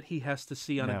things that he has to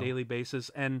see on a daily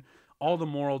basis and all the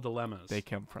moral dilemmas. They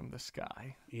come from the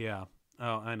sky. Yeah.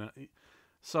 Oh, I know.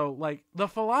 So, like, the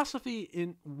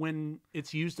philosophy when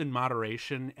it's used in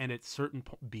moderation and at certain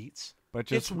beats,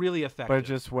 it's really effective. But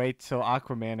just wait till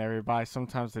Aquaman, everybody.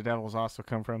 Sometimes the devils also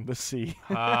come from the sea.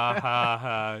 Ha ha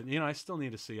ha! You know, I still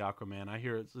need to see Aquaman. I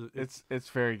hear it's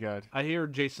very good. I hear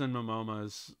Jason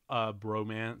Momoa's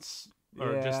bromance,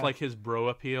 or just like his bro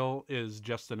appeal, is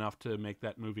just enough to make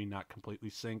that movie not completely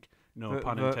sink. No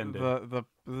pun intended.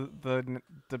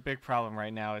 The big problem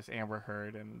right now is Amber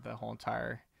Heard and the whole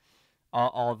entire.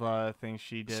 All the things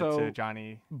she did to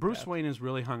Johnny. Bruce Wayne is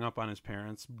really hung up on his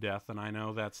parents' death, and I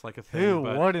know that's like a thing. Who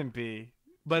wouldn't be?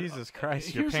 But Jesus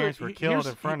Christ, your parents were killed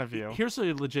in front of you. Here's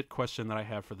a legit question that I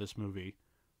have for this movie.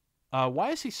 Why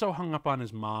is he so hung up on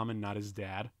his mom and not his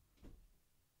dad?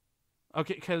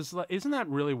 Okay, because isn't that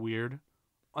really weird?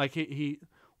 Like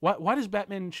why does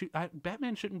Batman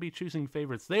Batman shouldn't be choosing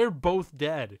favorites? They are both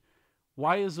dead.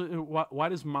 Why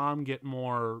does mom get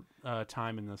more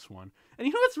time in this one? And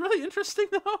you know what's really interesting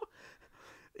though?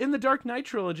 In the Dark Knight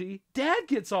trilogy, Dad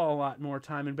gets a lot more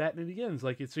time in Batman Begins.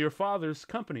 Like, it's your father's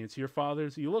company. It's your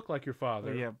father's. You look like your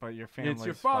father. Yeah, but your family. It's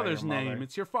your father's name.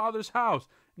 It's your father's house.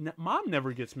 Mom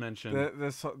never gets mentioned.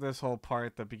 This whole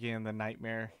part, the beginning of the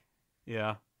nightmare.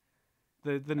 Yeah,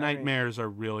 the nightmares are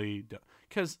really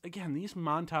because again, these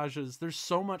montages. There's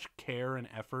so much care and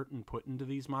effort and put into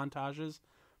these montages.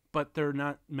 But they're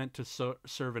not meant to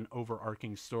serve an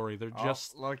overarching story. They're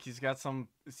just look. He's got some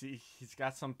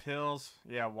pills.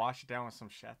 Yeah, wash it down with some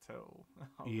Chateau.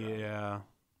 Oh, yeah. God.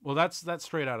 Well, that's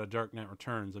straight out of Dark Knight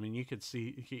Returns. I mean, you could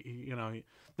see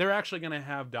they're actually going to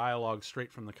have dialogue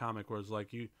straight from the comic, where it's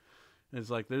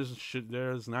like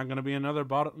there's not going to be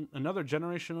another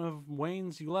generation of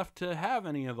Waynes you left to have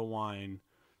any of the wine.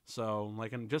 So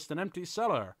like just an empty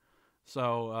cellar.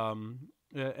 So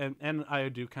and I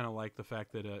do kind of like the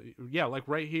fact that like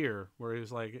right here where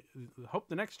he's like, hope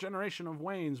the next generation of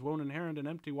Waynes won't inherit an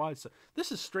empty wine.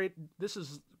 This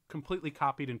is completely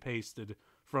copied and pasted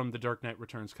from the Dark Knight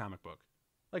Returns comic book.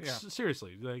 Like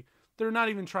seriously, like they're not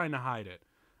even trying to hide it.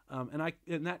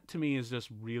 And that to me is just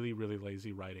really, really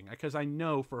lazy writing, because I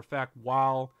know for a fact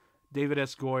while David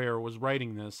S. Goyer was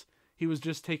writing this, he was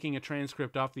just taking a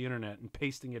transcript off the internet and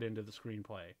pasting it into the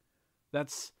screenplay.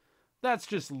 That's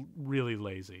just really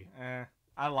lazy.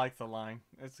 I like the line.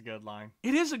 It's a good line.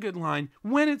 It is a good line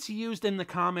when it's used in the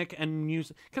comic and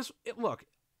used because look,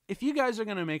 if you guys are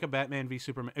going to make a Batman v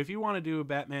Superman, if you want to do a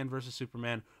Batman versus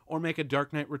Superman or make a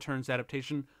Dark Knight Returns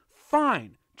adaptation,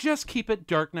 fine. Just keep it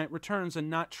Dark Knight Returns and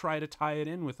not try to tie it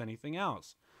in with anything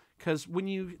else. Because when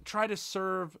you try to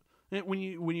serve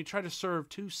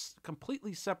two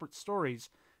completely separate stories,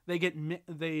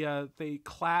 they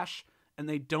clash. And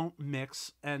they don't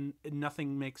mix, and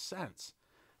nothing makes sense.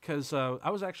 Because I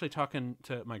was actually talking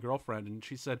to my girlfriend, and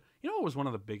she said, what was one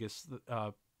of the biggest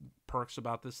perks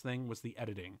about this thing was the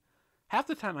editing. Half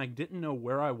the time I didn't know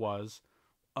where I was.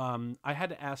 I had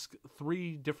to ask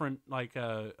 3 different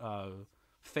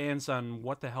fans on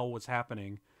what the hell was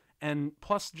happening. And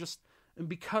plus just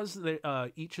because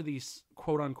each of these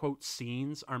quote-unquote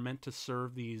scenes are meant to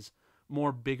serve these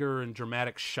more bigger and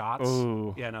dramatic shots.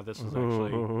 Ooh. Yeah, no, this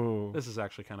is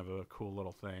actually kind of a cool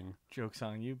little thing. Joke's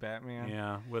on you, Batman.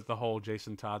 Yeah, with the whole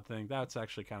Jason Todd thing. That's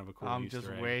actually kind of a cool Easter egg.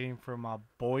 I'm just waiting for my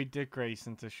boy Dick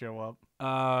Grayson to show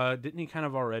up. Didn't he kind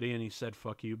of already, and he said,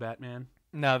 fuck you, Batman?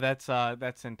 No, that's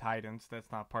in Titans.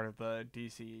 That's not part of the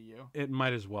DCEU. It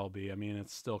might as well be. I mean,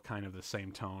 it's still kind of the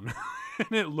same tone.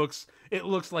 And it looks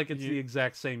like it's the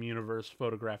exact same universe,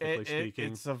 photographically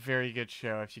speaking. It's a very good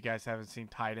show. If you guys haven't seen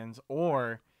Titans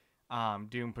or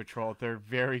Doom Patrol, they're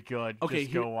very good. Okay,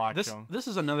 just go watch them. This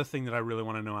is another thing that I really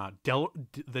want to know about.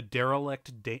 The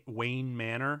derelict Wayne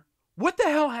Manor. What the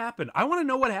hell happened? I want to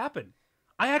know what happened.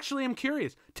 I actually am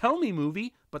curious. Tell me,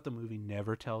 movie, but the movie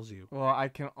never tells you. Well, I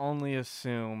can only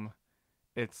assume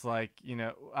it's like,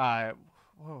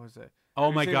 what was it?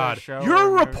 Oh my God.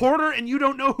 You're a reporter and you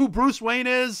don't know who Bruce Wayne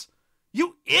is?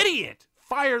 You idiot!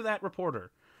 Fire that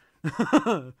reporter.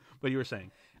 But you were saying.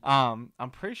 I'm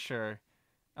pretty sure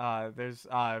There's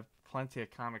plenty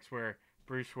of comics where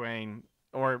Bruce Wayne,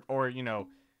 or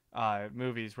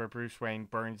movies where Bruce Wayne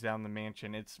burns down the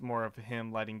mansion. It's more of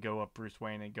him letting go of Bruce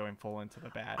Wayne and going full into the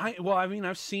bad.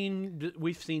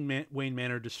 We've seen Wayne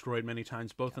Manor destroyed many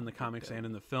times, both in the comics and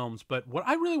in the films. But what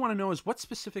I really want to know is what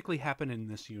specifically happened in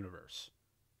this universe.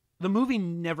 The movie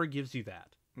never gives you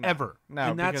that. Ever. No,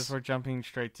 and because we're jumping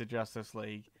straight to Justice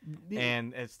League,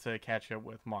 and it's to catch up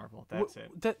with Marvel. That's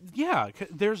it.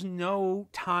 There's no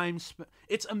time.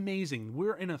 It's amazing.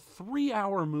 We're in a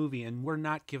 3-hour movie, and we're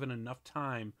not given enough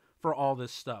time for all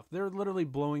this stuff. They're literally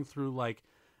blowing through like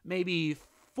maybe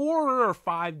 4 or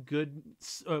 5 good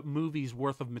movies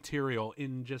worth of material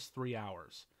in just 3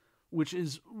 hours, which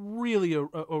is really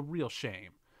a real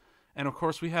shame. And of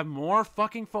course, we have more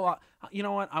fucking You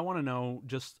know what? I want to know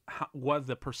just what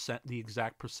the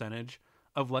exact percentage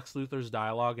of Lex Luthor's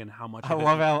dialogue and how much. I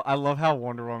love how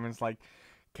Wonder Woman's like,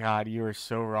 God, you are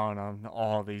so wrong on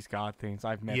all these God things.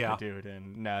 I've met the dude,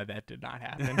 and no, that did not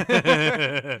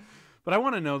happen. But I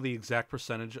want to know the exact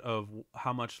percentage of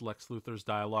how much Lex Luthor's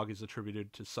dialogue is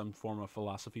attributed to some form of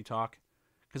philosophy talk,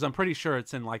 because I'm pretty sure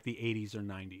it's in like the 80s or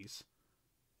 90s,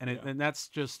 and that's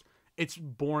just. It's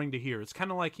boring to hear. It's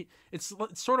kind of like it's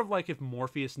sort of like if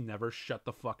Morpheus never shut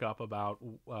the fuck up about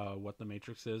what the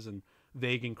Matrix is and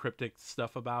vague and cryptic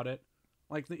stuff about it.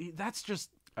 Like that's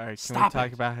just. All right, can we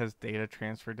talk about his data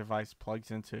transfer device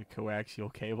plugs into a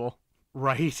coaxial cable?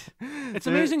 Right. It's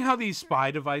amazing how these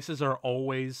spy devices are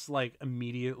always like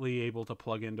immediately able to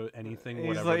plug into anything.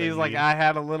 He's like, I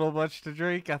had a little much to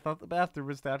drink. I thought the bathroom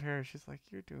was down here. She's like,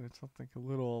 you're doing something a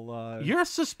little. You're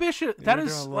suspicious. That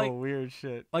is like weird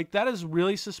shit. Like that is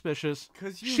really suspicious.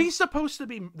 She's supposed to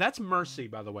be. That's Mercy,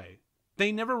 by the way.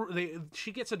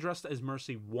 She gets addressed as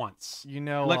Mercy once.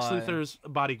 Lex Luthor's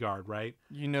bodyguard, right?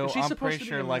 I'm pretty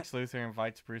sure Lex Luthor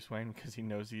invites Bruce Wayne because he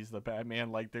knows he's the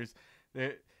Batman. Like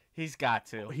he's got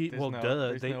to.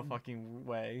 There's no fucking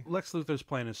way. Lex Luthor's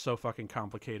plan is so fucking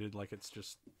complicated. Like it's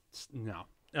just no.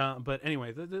 But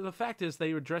anyway, the fact is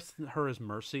they addressed her as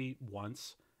Mercy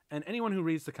once, and anyone who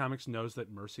reads the comics knows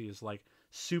that Mercy is like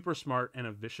super smart and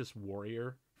a vicious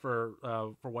warrior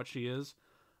for what she is.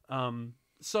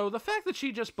 So the fact that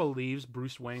she just believes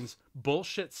Bruce Wayne's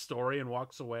bullshit story and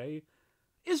walks away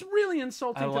is really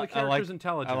insulting to the character's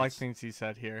intelligence. I like things he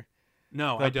said here.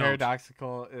 No, I don't. The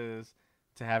paradoxical is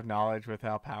to have knowledge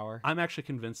without power. I'm actually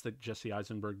convinced that Jesse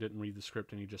Eisenberg didn't read the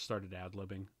script and he just started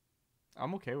ad-libbing.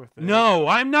 I'm okay with it. No,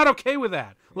 I'm not okay with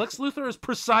that. Lex Luthor is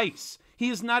precise. He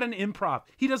is not an improv.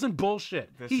 He doesn't bullshit.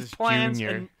 He plans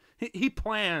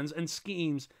and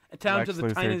schemes down Lex to the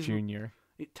Luthor tiniest. Jr.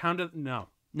 Down to no.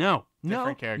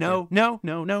 Different character.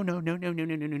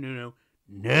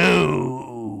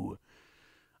 No.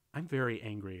 I'm very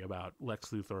angry about Lex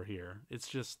Luthor here. It's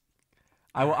just.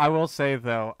 I will say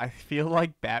though, I feel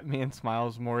like Batman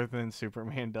smiles more than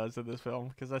Superman does in this film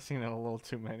because I've seen it a little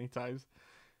too many times.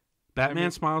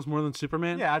 Batman smiles more than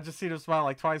Superman? Yeah, I've just seen him smile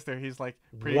like twice there. He's like,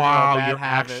 wow, bad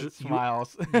habit,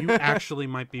 smiles. You actually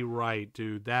might be right,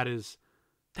 dude. That's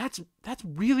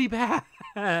really bad.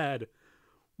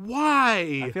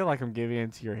 Why? I feel like I'm giving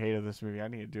into your hate of this movie. I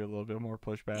need to do a little bit more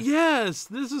pushback. Yes,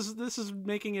 this is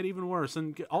making it even worse.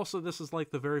 And also, this is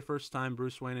like the very first time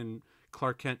Bruce Wayne and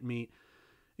Clark Kent meet.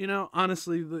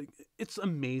 Honestly, it's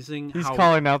amazing. He's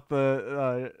calling out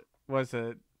the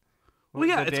the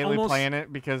Daily almost...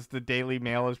 Planet because the Daily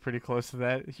Mail is pretty close to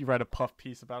that. He read a puff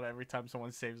piece about every time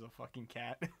someone saves a fucking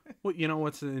cat. Well, you know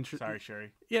what's interesting? Sorry,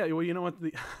 Sherry. Yeah, well, you know what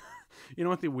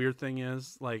the weird thing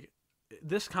is? Like,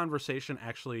 this conversation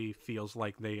actually feels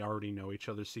like they already know each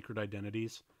other's secret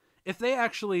identities. If they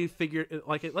actually figure,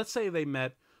 like, let's say they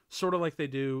met sort of like they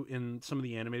do in some of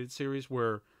the animated series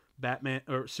where Batman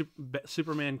or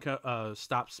Superman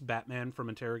stops Batman from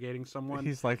interrogating someone.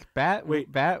 He's like,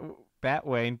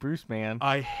 Batwayne, Bruce Man.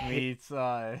 I hate.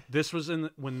 This was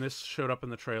when this showed up in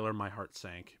the trailer. My heart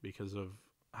sank because of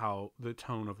how the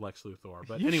tone of Lex Luthor.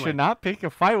 But you should not pick a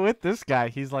fight with this guy.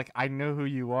 He's like, I know who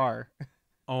you are.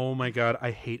 Oh my god,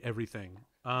 I hate everything.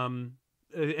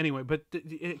 Anyway, but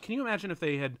can you imagine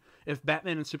if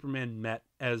Batman and Superman met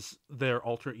as their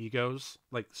alter egos,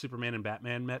 like Superman and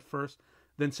Batman met first,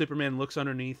 then Superman looks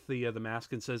underneath the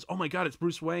mask and says, "Oh my god, it's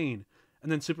Bruce Wayne."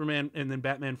 And then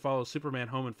Batman follows Superman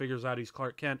home and figures out he's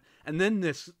Clark Kent. And then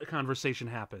this conversation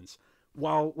happens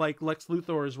while like Lex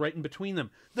Luthor is right in between them.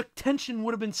 The tension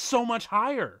would have been so much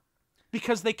higher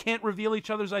because they can't reveal each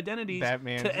other's identities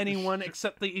to anyone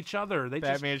except each other. They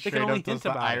can only hint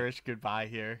about Irish goodbye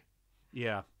here.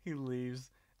 Yeah. He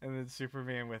leaves, and then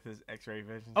Superman with his X-ray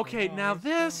vision. Okay, now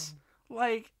this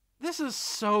is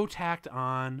so tacked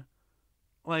on.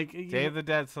 Like Day of the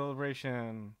Dead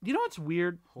celebration. you know what's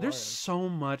weird? There's Hilarious. so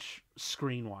much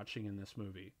screen watching in this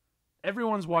movie.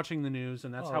 Everyone's watching the news,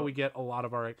 and that's how Oh. we get a lot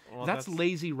of our. Well, that's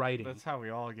lazy writing. That's how we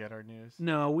all get our news.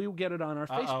 No, we get it on our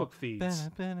Uh-oh. Facebook feeds.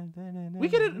 We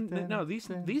get it. No, these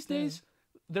days,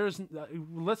 there's.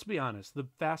 Let's be honest. The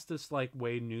fastest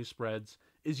way news spreads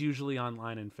is usually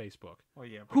online and Facebook. Well,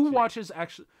 yeah. but Who you- watches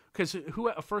actually? Because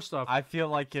who? First off, I feel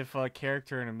like if a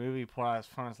character in a movie pulled out his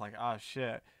phone, it's like, oh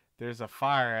shit, there's a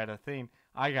fire at a thing.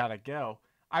 I gotta go.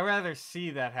 I'd rather see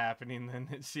that happening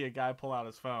than see a guy pull out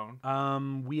his phone.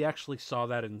 we actually saw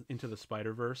that in Into the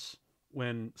Spider-Verse.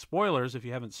 When spoilers, if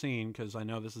you haven't seen, because I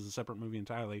know this is a separate movie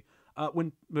entirely.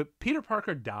 When Peter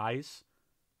Parker dies,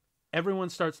 everyone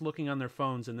starts looking on their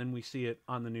phones, and then we see it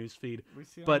on the news feed. We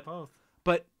see But- on both.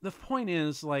 But the point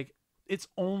is, it's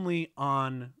only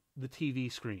on the TV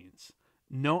screens.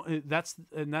 No,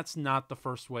 that's not the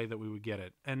first way that we would get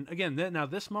it. And again, now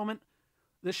this moment,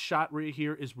 this shot right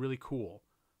here is really cool.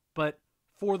 But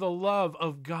for the love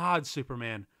of God,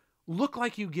 Superman, look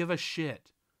like you give a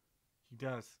shit. He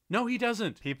does. No, he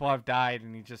doesn't. People have died,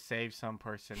 and he just saved some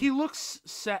person. He looks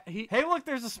sad. Hey, look,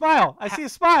 there's a smile. I see a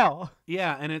smile.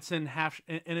 Yeah, and it's in half,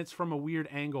 and it's from a weird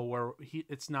angle where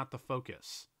it's not the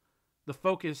focus. The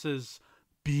focus is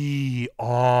be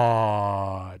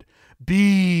odd,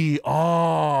 be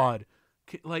odd.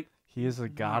 He is a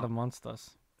god amongst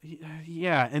us.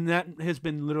 Yeah, and that has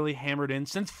been literally hammered in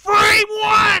since frame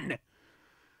one.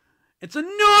 It's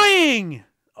annoying.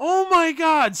 Oh my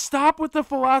God! Stop with the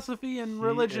philosophy and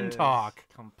religion He is talk.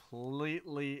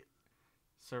 Completely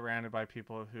surrounded by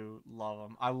people who love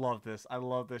him. I love this. I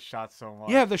love this shot so much.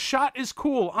 Yeah, the shot is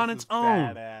cool on This its is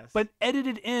own, badass. but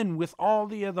edited in with all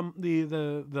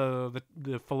the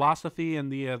philosophy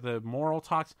and the moral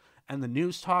talks and the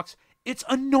news talks. It's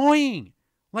annoying.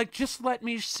 Just let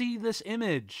me see this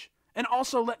image, and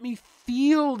also let me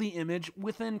feel the image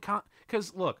within.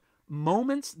 Because look,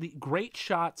 the great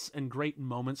shots and great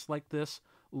moments like this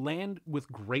land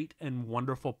with great and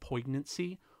wonderful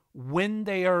poignancy when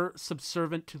they are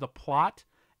subservient to the plot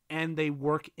and they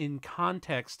work in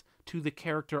context to the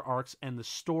character arcs and the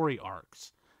story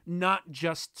arcs, not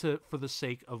just for the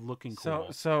sake of looking cool.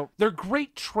 So They're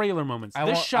great trailer moments. I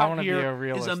This wa- I shot wanna be here a is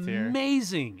realist here.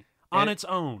 amazing on And- its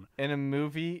own. in a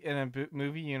movie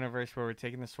movie universe where we're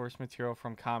taking the source material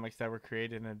from comics that were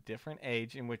created in a different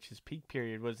age in which his peak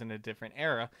period was in a different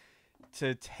era,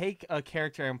 to take a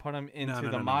character and put him into no,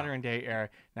 the no. modern day era.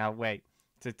 Now wait,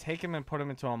 to take him and put him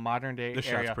into a modern day This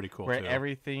shot's area pretty cool, where too.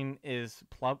 everything is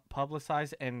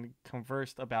publicized and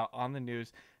conversed about on the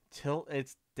news till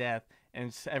its death,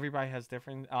 and everybody has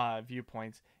different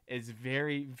viewpoints, is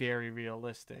very, very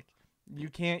realistic. You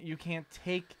can't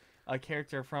take a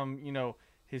character from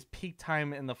his peak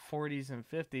time in the 40s and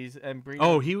 50s and bring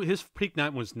His peak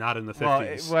night was not in the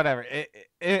 50s. well, whatever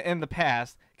in the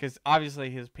past, because obviously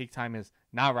his peak time is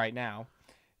not right now.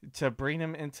 To bring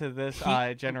him into this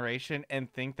generation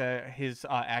and think that his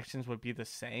actions would be the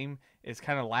same is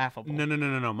kind of laughable.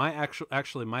 No.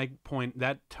 My point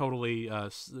that totally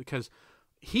because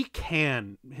he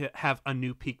can have a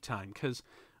new peak time because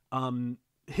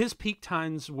his peak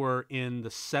times were in the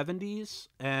 70s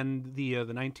and the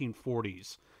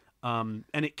 1940s, and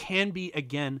it can be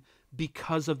again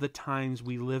because of the times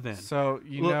we live in. So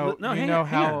hang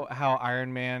how on. how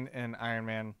Iron Man and Iron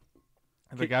Man,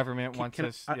 the government wants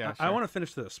us. I Sure. want to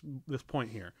finish this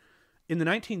point here. In the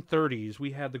 1930s,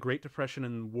 we had the Great Depression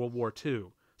and World War II,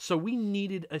 so we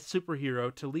needed a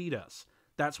superhero to lead us.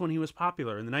 That's when he was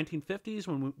popular. In the 1950s,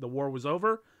 when the war was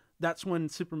over, that's when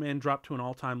Superman dropped to an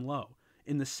all-time low.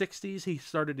 In the 60s, he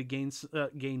started to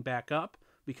gain back up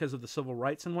because of the civil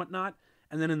rights and whatnot.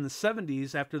 And then in the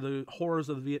 70s, after the horrors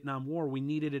of the Vietnam War, we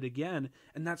needed it again.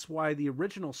 And that's why the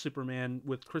original Superman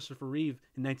with Christopher Reeve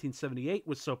in 1978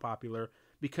 was so popular,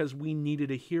 because we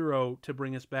needed a hero to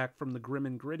bring us back from the grim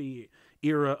and gritty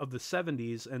era of the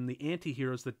 70s and the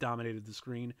anti-heroes that dominated the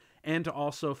screen, and to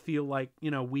also feel like,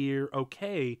 we're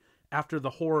okay after the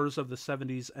horrors of the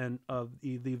 70s and of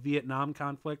the Vietnam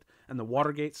conflict and the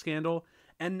Watergate scandal.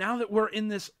 And now that we're in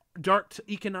this dark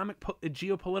economic,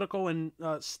 geopolitical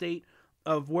and state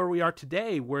of where we are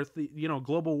today, where the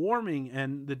global warming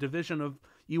and the division of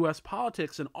U.S.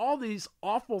 politics and all these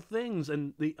awful things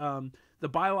and the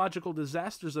biological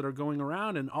disasters that are going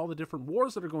around and all the different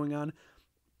wars that are going on,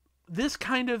 this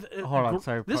kind of Hold on,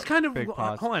 sorry. this kind of big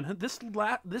pause. hold on,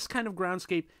 this kind of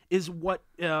groundscape is what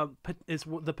is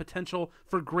the potential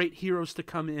for great heroes to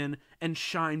come in and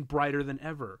shine brighter than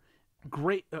ever.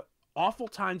 Great awful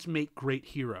times make great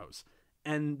heroes,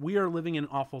 and we are living in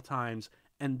awful times.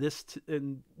 And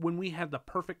and when we had the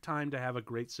perfect time to have a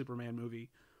great Superman movie,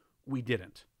 we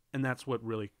didn't. and that's what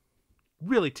really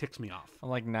ticks me off. I'm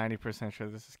like 90% sure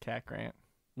this is Cat Grant.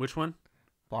 Which one?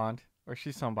 Blonde. Or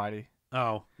she's somebody.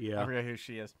 Oh, I yeah. forget who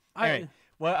she is. Anyway,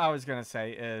 what I was going to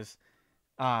say is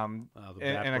The in Bat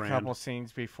a brand. couple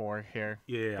scenes before here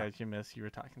Yeah. that you missed, you were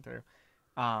talking through.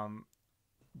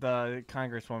 The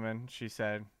congresswoman, she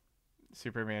said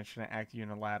Superman shouldn't act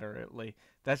unilaterally.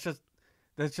 That's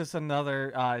just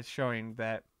another showing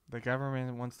that the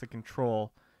government wants to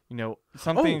control,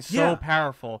 something so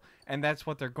powerful, and that's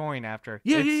what they're going after.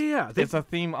 Yeah. It's a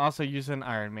theme also used in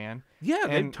Iron Man. Yeah,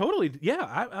 they And- totally.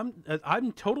 Yeah,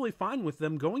 I'm totally fine with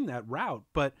them going that route.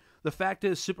 But the fact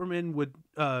is, Superman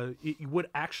would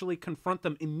actually confront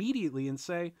them immediately and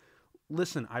say,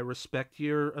 "Listen, I respect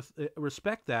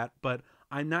respect that, but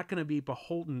I'm not going to be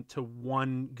beholden to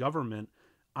one government.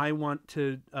 I want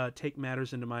to take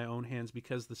matters into my own hands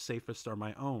because the safest are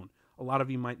my own." A lot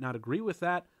of you might not agree with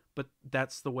that, but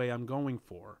that's the way I'm going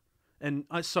for. And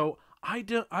so I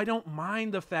don't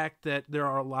mind the fact that there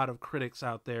are a lot of critics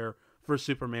out there for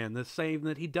Superman that say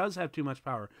that he does have too much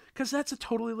power, because that's a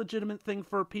totally legitimate thing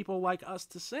for people like us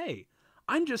to say.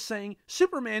 I'm just saying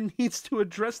Superman needs to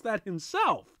address that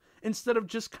himself instead of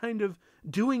just kind of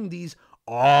doing these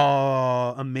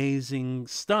amazing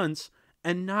stunts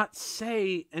and not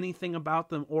say anything about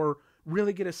them or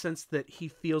really get a sense that he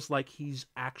feels like he's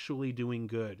actually doing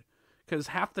good. Because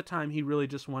half the time he really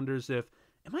just wonders if,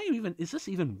 is this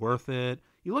even worth it?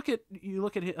 You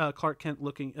look at Clark Kent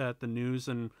looking at the news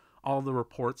and all the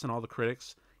reports and all the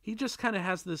critics. He just kind of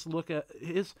has this look at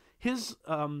his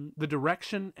the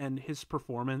direction and his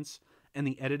performance and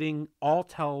the editing all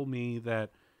tell me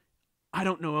that I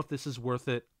don't know if this is worth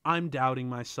it. I'm doubting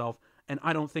myself, and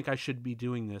I don't think I should be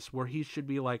doing this. Where he should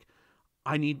be like,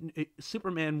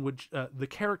 Superman would, the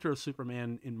character of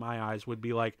Superman in my eyes would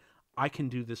be like, I can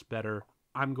do this better.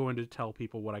 I'm going to tell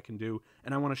people what I can do,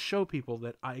 and I want to show people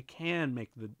that I can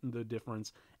make the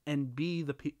difference and be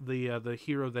the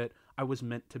hero that I was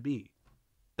meant to be.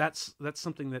 That's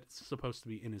something that's supposed to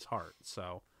be in his heart.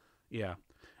 So, yeah.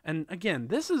 And again,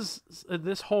 this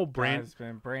whole brand has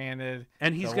been branded,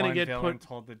 and he's going to get villain put.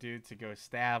 told the dude to go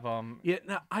stab him. Yeah,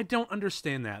 now, I don't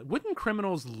understand that. Wouldn't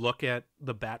criminals look at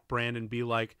the Bat brand and be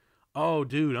like, "Oh,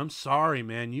 dude, I'm sorry,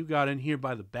 man. You got in here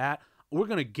by the Bat. We're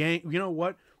gonna gang. You know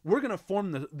what? We're gonna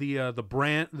form the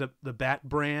brand, the Bat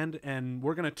brand, and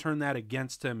we're gonna turn that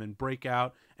against him and break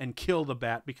out and kill the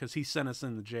Bat because he sent us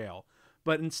in the jail."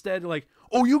 But instead, like,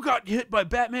 "Oh, you got hit by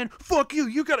Batman? Fuck you.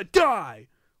 You gotta die."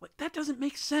 Like, that doesn't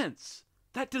make sense.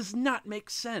 That does not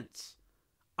make sense.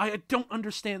 I don't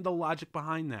understand the logic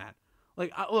behind that.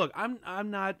 Like, look,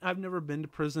 I've never been to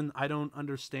prison. I don't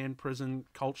understand prison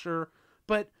culture.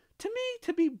 But to me,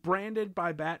 to be branded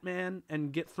by Batman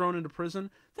and get thrown into prison,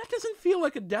 that doesn't feel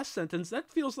like a death sentence.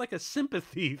 That feels like a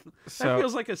sympathy. That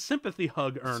feels like a sympathy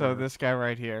hug earner. So this guy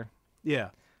right here.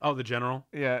 Yeah. Oh, the general?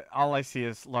 Yeah, all I see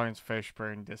is Lawrence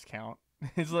Fishburne discount.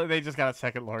 They just got a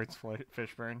second Lawrence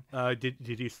Fishburne.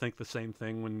 Did you think the same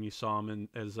thing when you saw him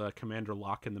as Commander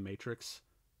Locke in The Matrix?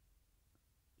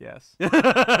 Yes. Because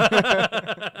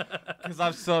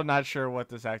I'm still not sure what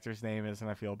this actor's name is,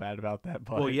 and I feel bad about that.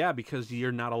 But... Well, yeah, because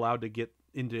you're not allowed to get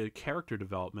into character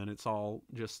development. It's all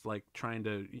just like trying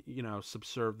to,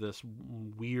 subserve this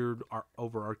weird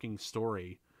overarching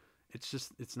story.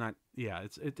 It's not, yeah,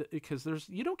 because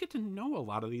you don't get to know a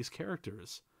lot of these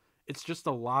characters. It's just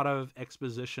a lot of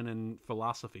exposition and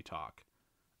philosophy talk,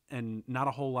 and not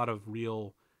a whole lot of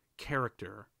real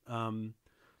character.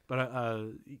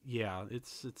 Yeah,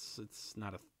 it's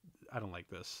not I don't like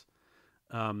this.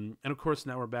 And of course,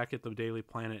 now we're back at the Daily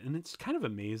Planet, and it's kind of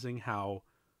amazing how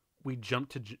we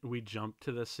jump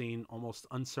to the scene almost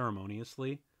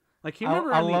unceremoniously. Like, you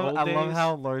remember in the old days? I love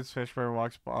how Lawrence Fishburne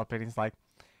walks up and he's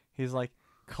like,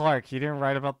 Clark, you didn't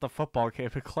write about the football game.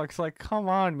 But Clark's like, come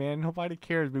on, man, nobody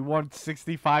cares. We won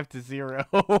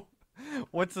 65-0.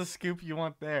 What's the scoop you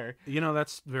want there?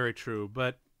 That's very true.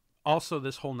 But also,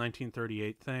 this whole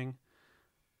 1938 thing,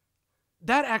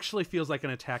 that actually feels like an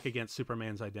attack against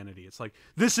Superman's identity. It's like,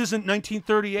 this isn't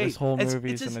 1938. This whole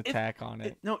movie is an attack on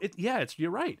it.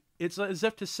 You're right. It's as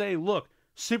if to say, look,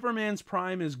 Superman's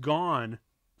prime is gone.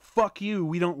 Fuck you,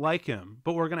 we don't like him,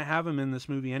 but we're going to have him in this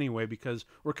movie anyway because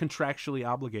we're contractually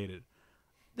obligated.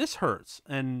 This hurts.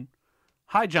 And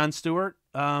hi, Jon Stewart.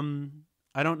 I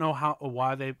don't know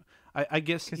why they... I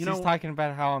guess, because he's talking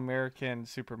about how American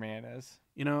Superman is.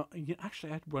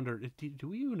 Actually, I'd wonder,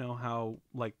 do you know how,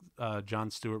 like,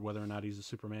 Jon Stewart, whether or not he's a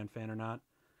Superman fan or not?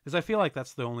 Because I feel like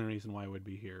that's the only reason why I would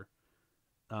be here.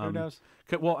 Who knows?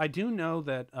 Well, I do know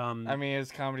that. I mean,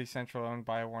 is Comedy Central owned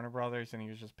by Warner Brothers, and he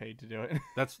was just paid to do it?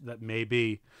 That may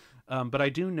be. But I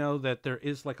do know that there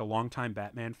is like a longtime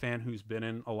Batman fan who's been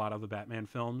in a lot of the Batman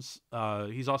films.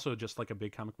 He's also just like a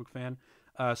big comic book fan.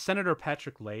 Senator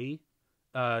Patrick Leahy.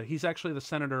 He's actually the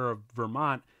senator of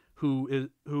Vermont, who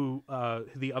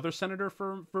the other senator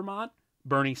for Vermont,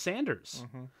 Bernie Sanders.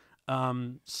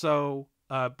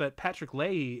 But Patrick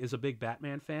Leahy is a big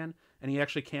Batman fan, and he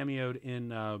actually cameoed in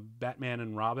Batman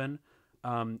and Robin.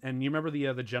 And you remember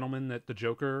the gentleman that the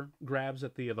Joker grabs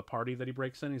at the party that he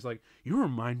breaks in? He's like, "You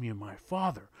remind me of my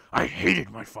father. I hated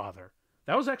my father."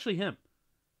 That was actually him.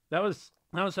 That was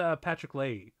Patrick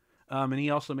Leahy. And he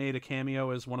also made a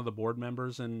cameo as one of the board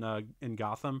members in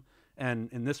Gotham.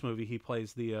 And in this movie, he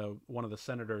plays the one of the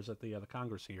senators at the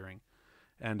Congress hearing.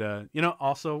 And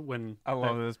also when I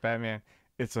love this Batman.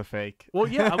 It's a fake. Well,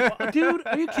 yeah, dude,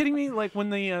 are you kidding me? Like when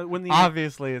the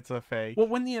obviously it's a fake. Well,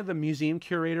 when the museum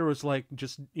curator was like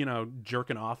just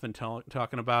jerking off and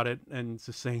talking about it and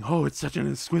just saying, "Oh, it's such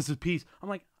an exquisite piece," I'm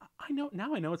like, I know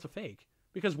it's a fake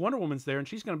because Wonder Woman's there and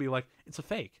she's gonna be like, "It's a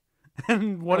fake,"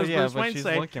 and what does Bruce Wayne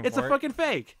say? It's a fucking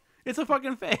fake. It's a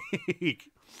fucking fake.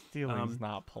 Stealing's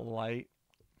not polite.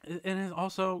 And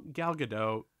also Gal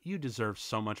Gadot, you deserve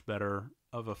so much better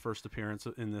of a first appearance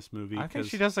in this movie. I think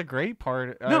she does a great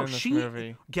part in this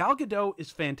movie. Gal Gadot is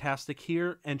fantastic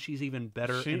here, and she's even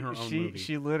better in her own movie.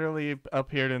 She literally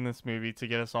appeared in this movie to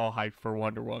get us all hyped for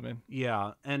Wonder Woman.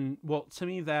 Yeah, and well, to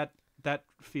me that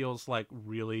feels like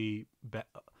really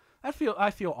I feel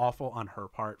awful on her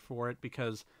part for it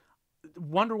because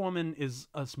Wonder Woman is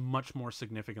a much more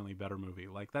significantly better movie.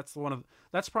 Like that's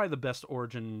probably the best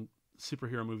origin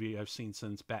superhero movie I've seen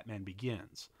since Batman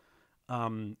Begins.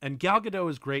 And Gal Gadot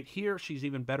is great here. She's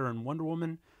even better in Wonder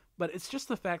Woman. But it's just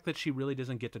the fact that she really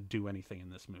doesn't get to do anything in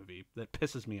this movie that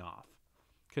pisses me off.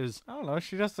 Because I don't know,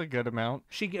 she does a good amount.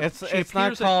 It's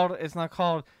not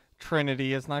called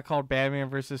Trinity. It's not called Batman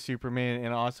versus Superman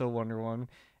and also Wonder Woman.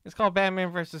 It's called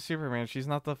Batman versus Superman. She's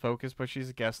not the focus, but she's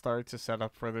a guest star to set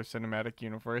up for their cinematic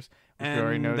universe, which we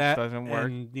already know doesn't work.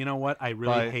 And you know what? I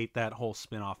really hate that whole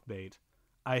spin-off bait.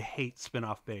 I hate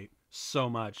spin-off bait so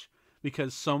much.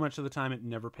 Because so much of the time it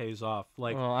never pays off.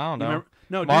 Like, well, I don't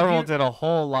know. Marvel did a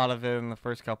whole lot of it in the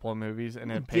first couple of movies,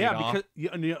 and it paid off.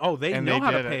 They know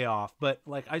how to pay off. But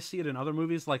like, I see it in other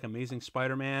movies, like Amazing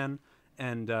Spider-Man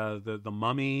and the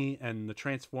Mummy and the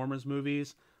Transformers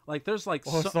movies. Like, there's like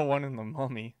what's the one in the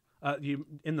Mummy?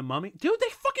 In the Mummy, dude, they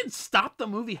fucking stopped the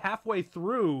movie halfway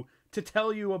through to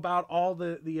tell you about all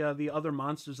the other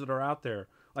monsters that are out there.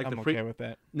 Like I'm okay with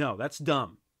that. No, that's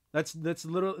dumb. That's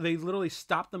literally they literally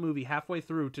stopped the movie halfway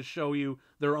through to show you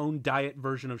their own diet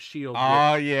version of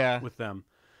S.H.I.E.L.D. with them.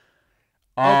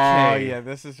 Oh yeah,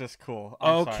 this is just cool.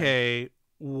 I'm sorry.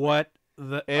 What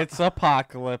the? It's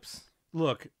Apocalypse.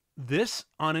 Look, this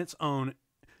on its own,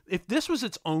 if this was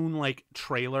its own like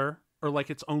trailer or like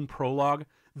its own prologue,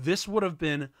 this would have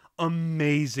been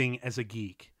amazing as a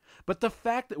geek. But the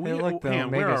fact that where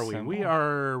are we? We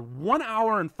are 1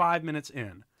 hour and 5 minutes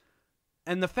in.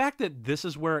 And the fact that this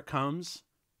is where it comes,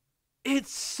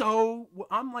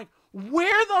 I'm like,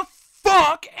 where the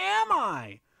fuck am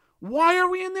I? Why are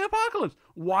we in the apocalypse?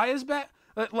 Why is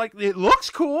like, it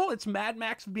looks cool. It's Mad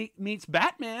Max meets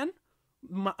Batman,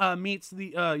 meets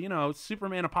the,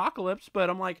 Superman apocalypse.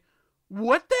 But I'm like,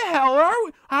 what the hell are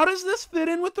we? How does this fit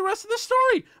in with the rest of the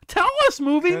story? Tell us,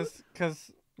 movie.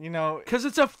 Because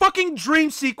it's a fucking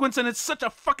dream sequence and it's such a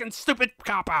fucking stupid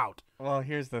cop-out. Well,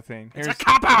 here's the thing. It's a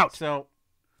cop-out. So,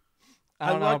 I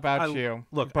don't know about you.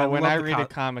 Look, but when I read a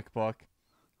comic book,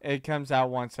 it comes out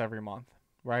once every month,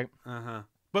 right? Uh-huh.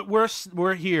 But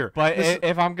we're here. But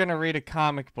if I'm going to read a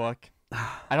comic book,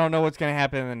 I don't know what's going to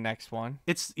happen in the next one.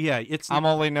 I'm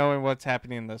only knowing what's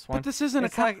happening in this one. But this isn't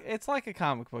it's like a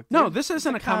comic book. No, this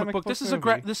isn't a comic book. This is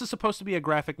this is supposed to be a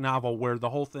graphic novel where the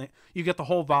whole thing, you get the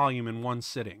whole volume in one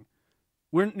sitting.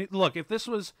 If this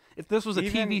was a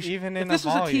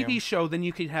TV show, then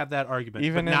you could have that argument.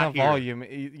 Even but in not a volume,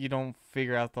 you don't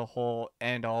figure out the whole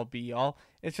end all be all.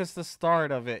 It's just the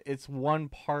start of it. It's one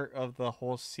part of the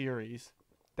whole series.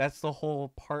 That's the whole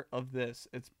part of this.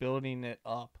 It's building it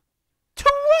up. To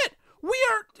what?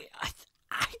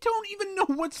 I don't even know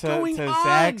what's going on. To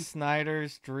Zack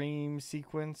Snyder's dream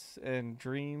sequence and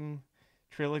dream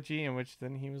trilogy, in which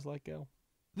then he was let go.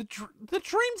 The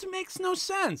dreams makes no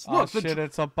sense. Oh, look,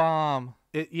 it's a bomb.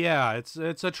 It's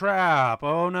a trap.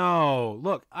 Oh no!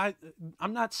 Look,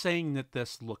 I'm not saying that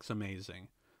this looks amazing.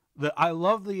 I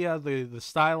love the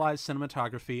stylized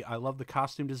cinematography. I love the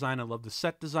costume design. I love the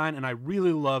set design, and I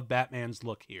really love Batman's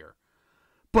look here.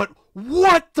 But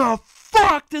what the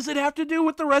fuck does it have to do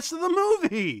with the rest of the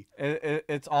movie?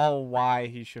 It's all why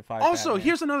he should fight. Also, Batman.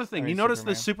 here's another thing. I mean, You notice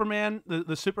Superman.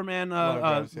 the Superman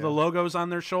Logos, yeah. the logos on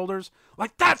their shoulders?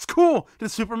 Like, that's cool.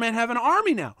 Does Superman have an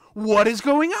army now? What is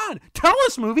going on? Tell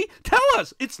us, movie. Tell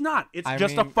us. It's not. It's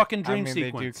just a fucking dream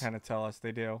sequence. They do kind of tell us.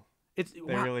 They do. They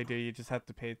really do. You just have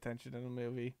to pay attention to the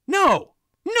movie. No.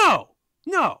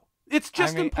 It's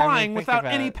just implying without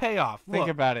any payoff. Think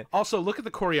about it. Also, look at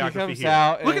the choreography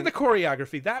here. Look at the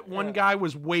choreography. That one guy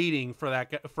was waiting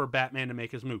for Batman to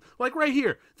make his move. Like right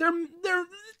here. The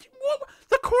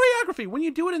choreography, when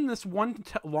you do it in this one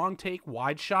long take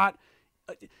wide shot,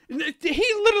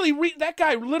 that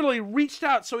guy literally reached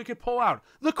out so he could pull out.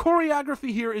 The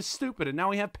choreography here is stupid, and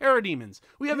now we have parademons.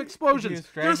 We have explosions.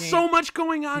 There's so much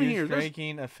going on here. He's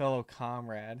striking a fellow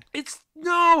comrade.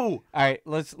 No. All right,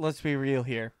 let's be real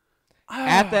here.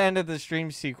 At the end of the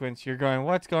stream sequence, you're going,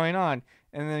 what's going on?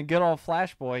 And then good old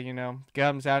Flash Boy,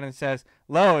 comes out and says,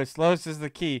 Lois is the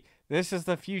key. This is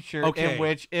the future in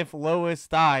which if Lois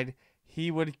died,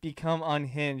 he would become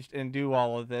unhinged and do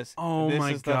all of this. Oh this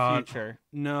my is God. The future.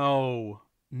 No.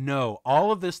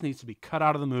 All of this needs to be cut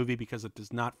out of the movie because it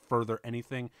does not further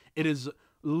anything. It is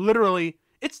literally,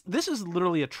 this is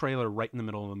literally a trailer right in the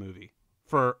middle of the movie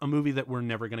for a movie that we're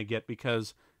never going to get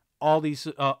because all these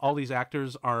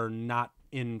actors are not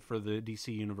in for the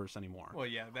DC universe anymore. Well,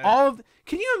 yeah.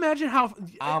 Can you imagine how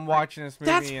I'm watching this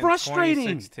movie? That's frustrating.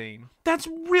 2016. That's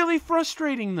really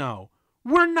frustrating, though.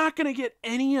 We're not going to get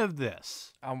any of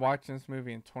this. I'm watching this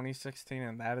movie in 2016,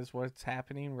 and that is what's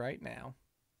happening right now.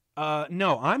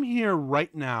 No, I'm here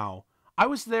right now. I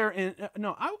was there in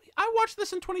I watched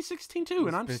this in 2016 too,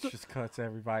 and I'm just cuts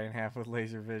everybody in half with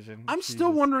laser vision. I'm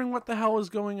still wondering what the hell is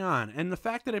going on, and the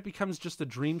fact that it becomes just a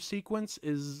dream sequence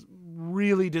is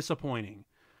really disappointing.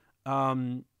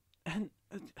 And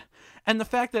the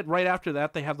fact that right after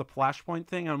that they have the Flashpoint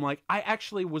thing, I'm like, I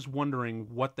actually was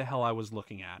wondering what the hell I was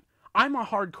looking at. I'm a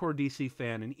hardcore DC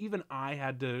fan, and even I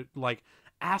had to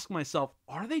ask myself,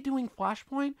 are they doing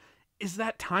Flashpoint? Is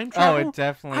that time travel? Oh, it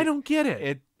definitely. I don't get it.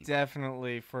 It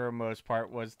definitely, for the most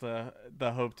part, was the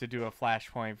hope to do a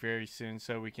Flashpoint very soon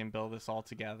so we can build this all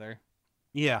together.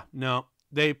 Yeah, no.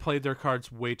 They played their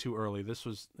cards way too early.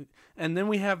 And then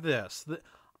we have this.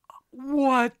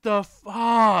 What the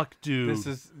fuck, dude? This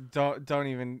is don't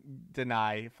even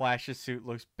deny. Flash's suit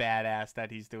looks badass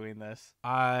that he's doing this.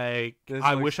 I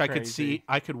wish I could see.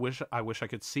 I wish I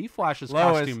could see Flash's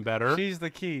Lois, costume better. She's the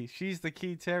key. She's the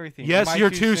key to everything. Yes, you're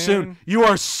too soon. You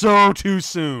are so too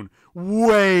soon.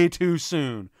 Way too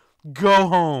soon. Go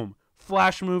home.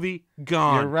 Flash movie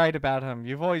gone. You're right about him.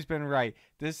 You've always been right.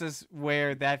 This is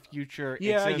where that future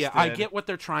existed. Yeah. I get what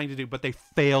they're trying to do, but they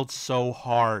failed so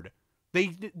hard. They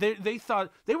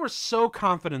thought they were so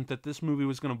confident that this movie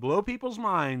was going to blow people's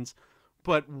minds,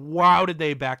 but wow, did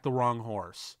they back the wrong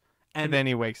horse? And then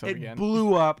he wakes up again. It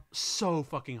blew up so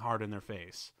fucking hard in their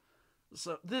face.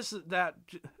 So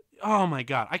oh my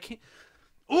God, I can't.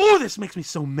 Oh, this makes me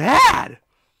so mad.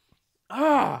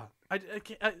 I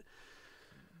can't.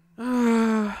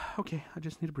 Okay, I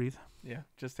just need to breathe. Yeah,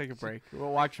 just take a break.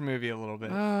 We'll watch a movie a little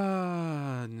bit.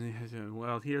 Well,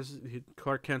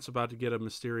 Clark Kent's about to get a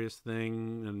mysterious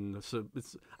thing, and so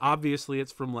it's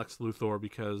from Lex Luthor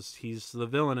because he's the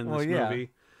villain in this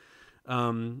movie.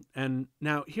 And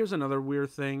now here's another weird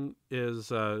thing: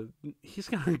 is he's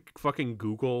gonna fucking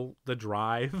Google the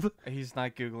drive. He's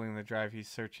not Googling the drive. He's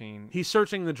searching. He's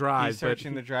searching the drive. He's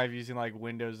searching the drive using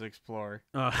Windows Explorer.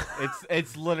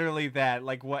 It's literally that.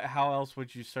 What? How else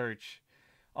would you search?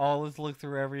 Oh, let's look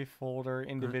through every folder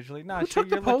individually. Who took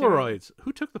the Polaroids?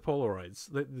 Who took the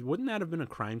Polaroids? Wouldn't that have been a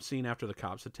crime scene after the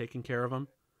cops had taken care of him?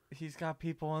 He's got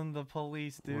people in the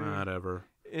police, dude. Whatever.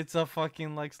 It's a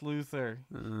fucking Lex Luthor.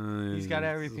 He's got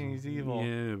everything. He's evil.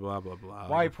 Yeah, blah, blah, blah.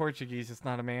 Why Portuguese? It's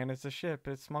not a man. It's a ship.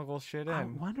 It smuggles shit in. I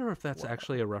wonder if that's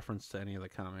actually a reference to any of the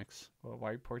comics. What,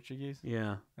 white Portuguese?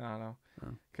 Yeah. I don't know.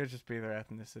 Could just be their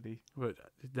ethnicity. But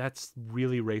that's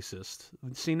really racist.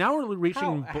 See, now we're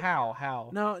reaching... How?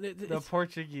 No, the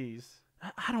Portuguese.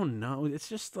 I don't know. It's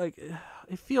just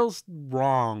it feels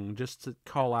wrong just to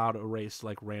call out a race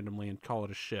randomly and call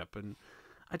it a ship. And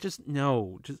I just,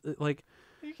 no. Just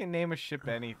You can name a ship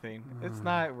anything. It's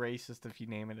not racist if you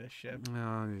name it a ship.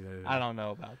 I don't know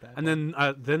about that. And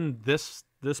then this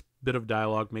bit of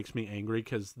dialogue makes me angry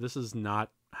because this is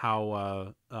not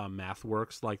how math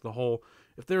works. The whole,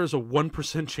 if there is a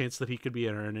 1% chance that he could be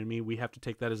our enemy, we have to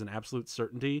take that as an absolute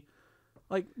certainty.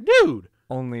 Dude!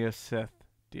 Only a Sith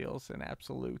deals in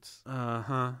absolutes.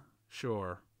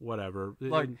 Sure. Whatever.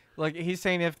 He's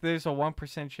saying if there's a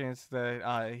 1% chance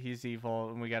that he's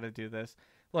evil and we got to do this.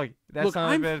 Look, that's Look,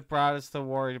 something that brought us to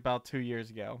worry about 2 years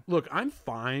ago. Look, I'm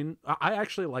fine. I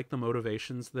actually like the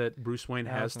motivations that Bruce Wayne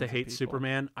has to Thousands of hate people.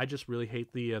 Superman. I just really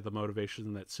hate the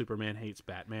motivation that Superman hates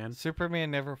Batman.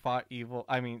 Superman never fought evil.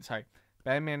 I mean, sorry,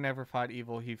 Batman never fought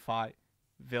evil. He fought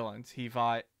villains. He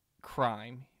fought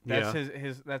crime. That's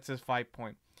that's his fight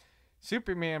point.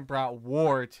 Superman brought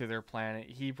war to their planet.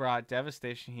 He brought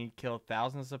devastation. He killed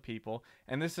thousands of people.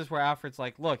 And this is where Alfred's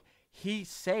like, look, he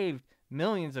saved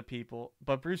millions of people,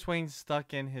 but Bruce Wayne's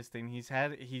stuck in his thing.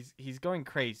 He's going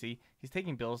crazy. He's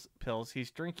taking pills.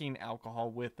 He's drinking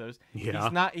alcohol with those.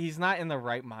 Yeah. He's not in the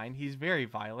right mind. He's very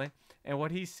violent. And what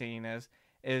he's seeing is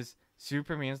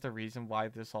Superman's the reason why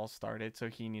this all started, so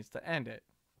he needs to end it.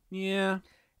 Yeah.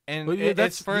 And Well, yeah,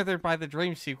 that's furthered by the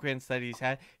dream sequence that he's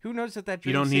had. Who knows if that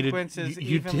dream don't need sequence it. is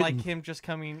You even like didn't. him just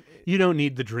coming. You don't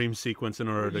need the dream sequence in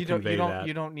order to convey that.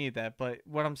 You don't need that. But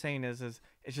what I'm saying is it's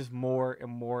just more and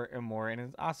more and more. And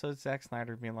it's also Zack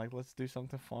Snyder being like, let's do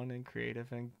something fun and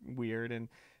creative and weird and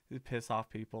piss off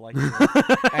people like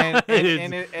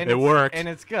It worked. And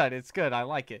it's good. It's good. I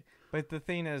like it. But the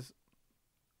thing is,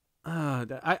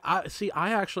 I see.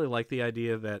 I actually like the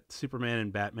idea that Superman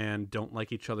and Batman don't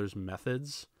like each other's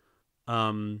methods.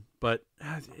 But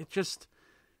it just,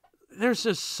 there's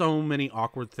just so many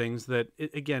awkward things that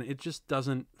it just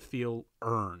doesn't feel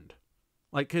earned.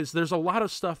 Like, cause there's a lot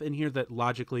of stuff in here that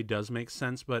logically does make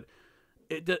sense, but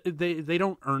they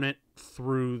don't earn it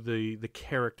through the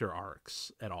character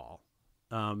arcs at all.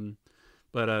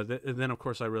 But then of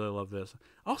course I really love this.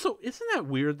 Also, isn't that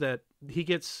weird that he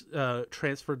gets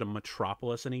transferred to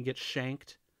Metropolis and he gets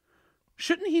shanked?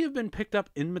 Shouldn't he have been picked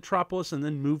up in Metropolis and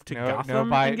then moved to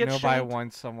Gotham and get nobody shanked?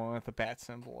 wants someone with a bat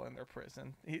symbol in their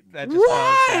prison. That just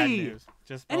bad news.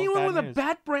 Anyone with bad a news.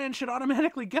 bat brand should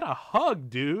automatically get a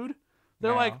hug, dude.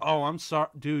 They're No. like, "Oh, I'm sorry,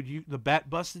 dude. The bat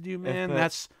busted you, man. If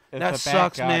That the bat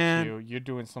sucks, got man." You're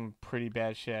doing some pretty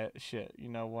bad shit. You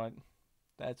know what?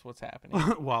 That's what's happening.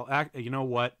 Well, you know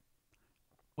what?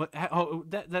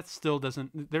 That still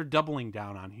doesn't. They're doubling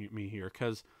down on me here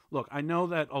because look, I know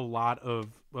that a lot of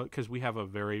because we have a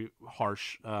very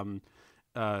harsh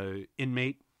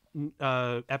inmate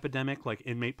epidemic, like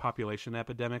inmate population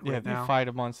epidemic Yeah, right they now. fight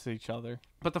amongst each other.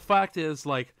 But the fact is,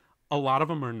 like, a lot of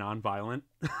them are nonviolent.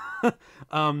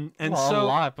 And well, so a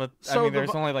lot, but I so mean, the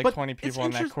there's vi- only like but 20 it's people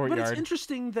in that But it's courtyard.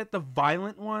 interesting that the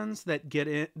violent ones that get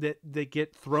in that they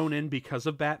get thrown in because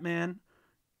of Batman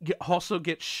also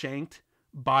get shanked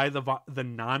by the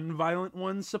non-violent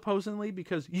ones supposedly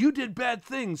because you did bad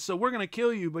things, so we're gonna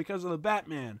kill you because of the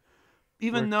Batman.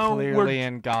 Even though clearly we're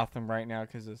in Gotham right now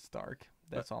because it's dark.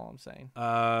 That's all I'm saying.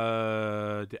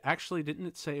 actually, didn't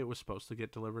it say it was supposed to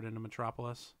get delivered into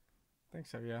Metropolis? I think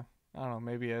so. Yeah. I don't know.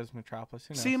 Maybe it is Metropolis.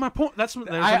 Who knows? See my point. There's I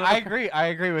another point. agree. I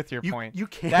agree with your point. You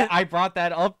can't. I brought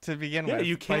that up to begin Yeah, with.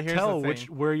 you but can't here's the tell thing.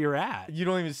 where you're at. You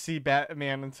don't even see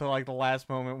Batman until like the last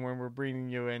moment when we're bringing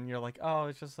you in. You're like, oh,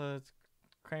 it's just it's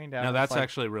craned out. Now It's that's like,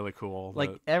 actually really cool.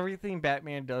 like everything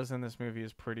Batman does in this movie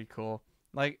is pretty cool.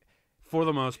 Like For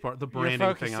the most part, the you're branding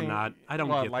thing, focusing- I don't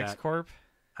what, get that. LexCorp?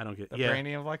 I don't get. The Yeah,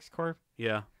 branding of LexCorp?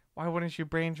 yeah. Why wouldn't you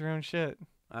brand your own shit?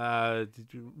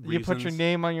 You You put your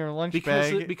name on your lunch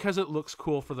bag. because it looks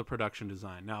cool for the production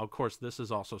design. Now, of course, this is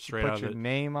also straight Put out your of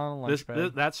name on a lunch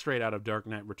bag. that's straight out of Dark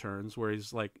Knight Returns, where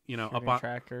he's like, up Shooting on.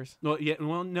 trackers. Well, yeah,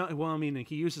 I mean,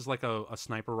 he uses like a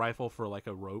sniper rifle for like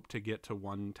a rope to get to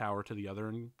one tower to the other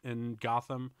in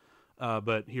Gotham.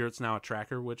 But here it's now a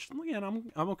tracker, which again,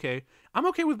 I'm okay. I'm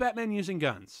okay with Batman using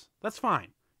guns. That's fine.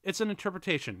 It's an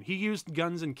interpretation. He used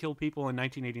guns and killed people in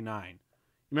 1989.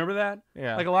 Remember that?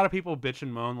 Yeah. Like a lot of people bitch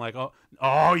and moan, like,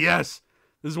 oh yes,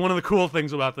 this is one of the cool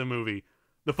things about the movie,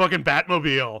 the fucking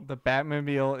Batmobile. The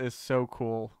Batmobile is so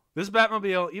cool. This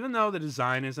Batmobile, even though the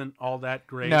design isn't all that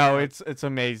great. No, it's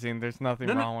amazing. There's nothing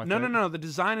wrong with it. No. The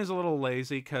design is a little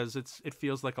lazy because it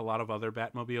feels like a lot of other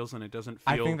Batmobiles, and it doesn't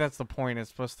feel. I think that's the point. It's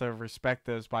supposed to respect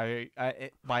those by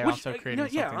also creating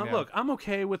something new. Look, I'm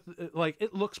okay with like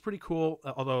it looks pretty cool,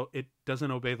 although it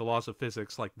doesn't obey the laws of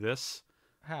physics like this.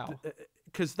 How?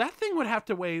 Because that thing would have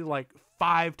to weigh like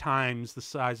 5 times the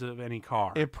size of any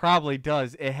car. It probably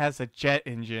does. It has a jet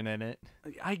engine in it.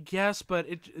 I guess, but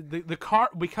the car,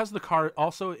 because the car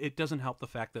also, it doesn't help the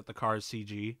fact that the car is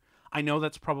CG. I know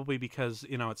that's probably because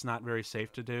it's not very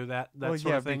safe to do that sort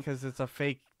of thing. Because it's a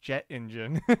fake jet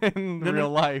engine in real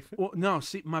life. Well, no.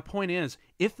 See, my point is,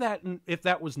 if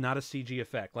that was not a CG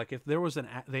effect, like if there was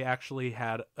they actually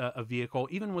had a vehicle,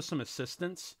 even with some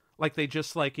assistance. Like they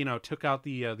just took out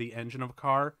the engine of a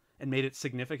car and made it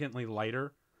significantly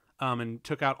lighter, and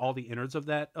took out all the innards of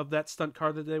that stunt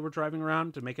car that they were driving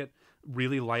around to make it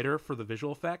really lighter for the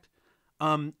visual effect.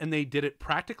 And they did it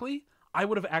practically. I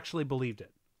would have actually believed it.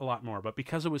 a lot more. But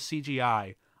because it was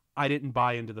CGI, I didn't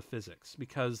buy into the physics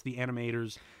because the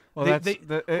animators. Well,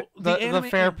 the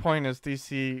fair point is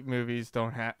DC movies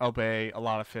don't obey a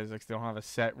lot of physics. They don't have a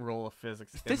set rule of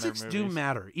physics. Physics do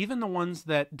matter. Even the ones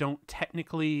that don't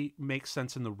technically make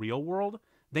sense in the real world,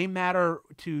 they matter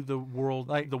to the world.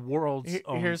 Like the world's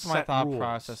own here's my thought rules.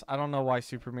 process. I don't know why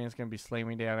Superman's gonna be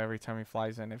slamming down every time he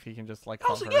flies in if he can just like.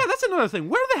 Also, yeah, that's another thing.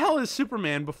 Where the hell is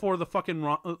Superman before the fucking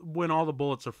when all the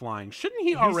bullets are flying? Shouldn't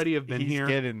he already have been here?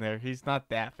 He's getting there. He's not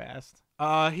that fast.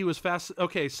 He was fast.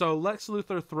 Okay, so Lex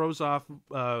Luthor throws off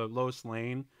Lois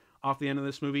Lane off the end of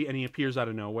this movie, and he appears out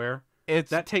of nowhere.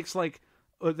 That takes like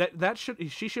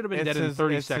she should have been dead in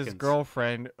 30 seconds. It's his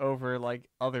girlfriend over like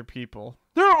other people.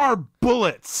 There are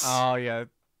bullets. Oh yeah.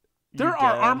 There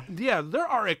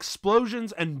are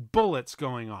explosions and bullets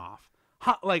going off,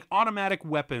 like automatic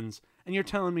weapons, and you're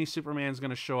telling me Superman's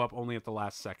gonna show up only at the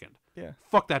last second? Yeah.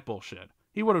 Fuck that bullshit.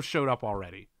 He would have showed up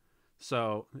already.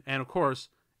 So, and of course,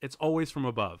 it's always from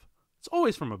above. It's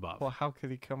always from above. Well, how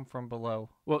could he come from below?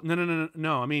 Well,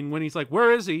 no. I mean, when he's like,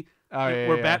 "Where is he?" Oh, yeah,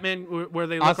 where yeah. Batman, where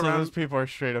they look also, around. those people are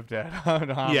straight up dead. I'm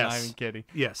not even kidding.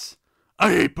 Yes.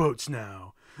 I hate boats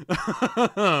now.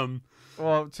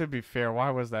 Well, to be fair,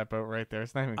 why was that boat right there?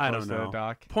 It's not even close to the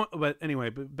dock. But anyway,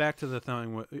 back to the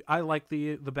thing. I like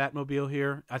the Batmobile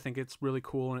here. I think it's really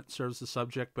cool and it serves the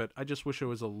subject. But I just wish it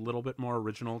was a little bit more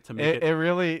original to make it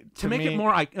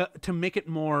make it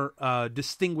more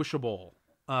distinguishable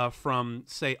from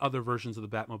say other versions of the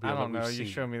Batmobile. I don't know. You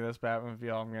show me this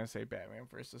Batmobile, I'm gonna say Batman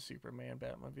versus Superman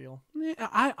Batmobile.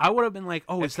 Yeah, I would have been like,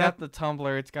 oh, it's got the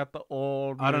Tumbler. It's got the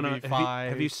old. I don't know. 5.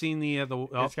 Have you seen the?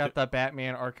 It's got the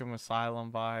Batman Arkham Asylum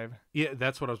vibe. Yeah,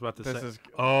 that's what I was about to say. This is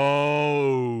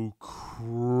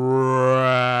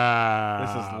crap.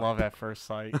 This is love at first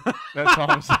sight. That's all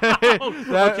I'm saying.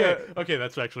 Okay,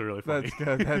 that's actually really funny. That's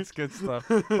good. That's good stuff.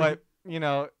 But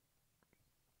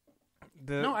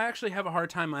no, I actually have a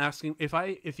hard time asking if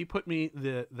you put me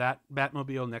that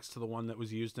Batmobile next to the one that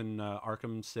was used in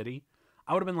Arkham City,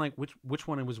 I would have been like, which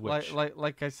one was which?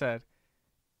 Like I said,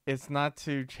 it's not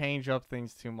to change up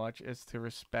things too much. It's to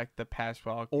respect the past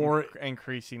while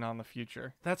increasing on the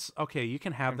future. That's okay. You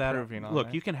can have that.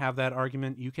 Look, you can have that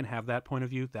argument. You can have that point of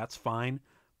view. That's fine.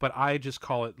 But I just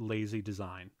call it lazy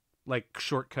design, like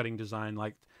shortcutting design,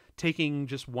 like taking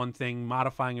just one thing,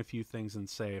 modifying a few things, and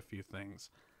say a few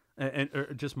things. Or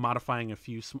just modifying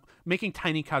making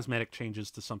tiny cosmetic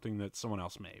changes to something that someone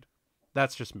else made.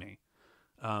 That's just me.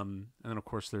 And then of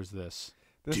course there's this.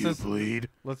 Do you bleed?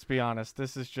 Let's be honest.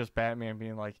 This is just Batman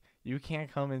being like, you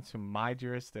can't come into my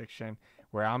jurisdiction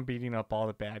where I'm beating up all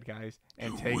the bad guys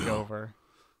and take over.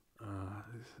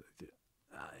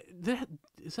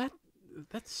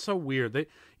 That's so weird.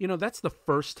 That's the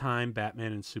first time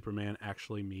Batman and Superman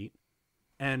actually meet.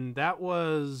 And that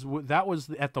was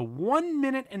at the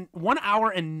 1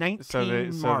 hour and 19 mark.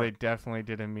 So they definitely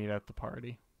didn't meet at the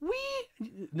party.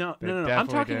 No. I'm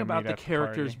talking about the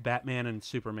characters Batman and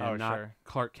Superman, not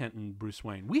Clark Kent and Bruce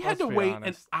Wayne. We had to wait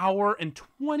an hour and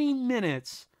 20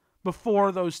 minutes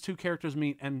before those two characters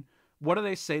meet. And what do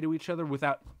they say to each other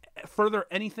without further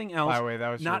anything else? By the way, that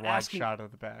was your wide shot of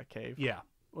the Batcave. Yeah.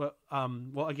 Well,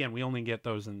 again, we only get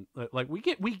those in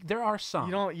there are some.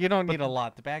 You don't need a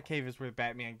lot. The Batcave is where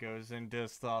Batman goes and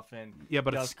does stuff and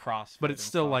does CrossFit. But it's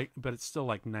still like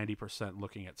 90%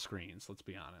 looking at screens. Let's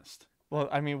be honest. Well,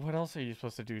 I mean, what else are you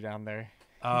supposed to do down there?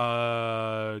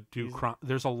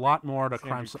 There's a lot more to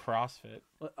crime. CrossFit.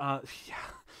 Yeah.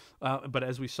 But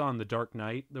as we saw in The Dark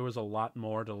Knight, there was a lot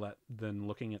more than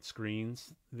looking at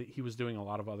screens. He was doing a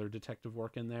lot of other detective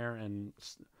work in there, and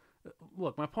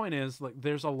look, my point is, like,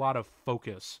 there's a lot of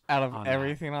focus. Out of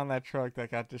everything on that truck that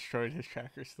got destroyed, his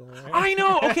tracker's still there. I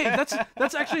know. Okay,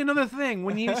 that's actually another thing.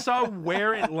 When you saw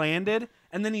where it landed,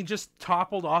 and then he just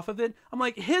toppled off of it, I'm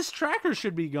like, his tracker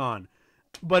should be gone.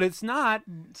 But it's not.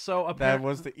 So that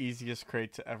was the easiest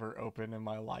crate to ever open in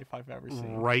my life I've ever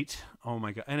seen. Right. Oh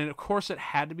my god. And of course it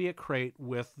had to be a crate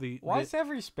with the. Why does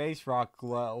every space rock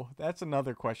glow? That's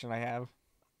another question I have.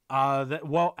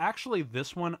 Actually,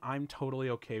 this one I'm totally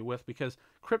okay with because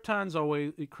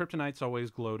Kryptonite's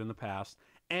always glowed in the past,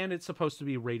 and it's supposed to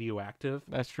be radioactive.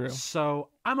 That's true. So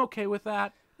I'm okay with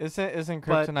that. Isn't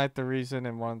Kryptonite the reason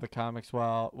in one of the comics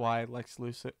why Lex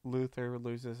Luthor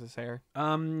loses his hair?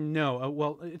 No.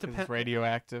 Well, it depends. It's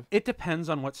radioactive. It depends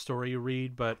on what story you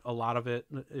read, but a lot of it,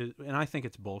 and I think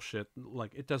it's bullshit.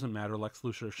 Like, it doesn't matter. Lex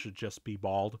Luthor should just be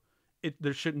bald.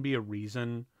 There shouldn't be a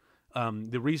reason.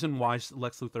 The reason why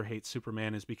Lex Luthor hates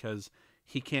Superman is because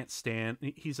he can't stand.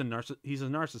 He's a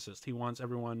narcissist. He wants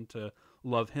everyone to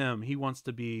love him. He wants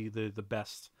to be the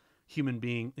best human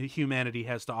being humanity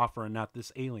has to offer, and not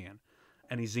this alien.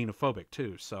 and he's xenophobic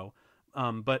too. So,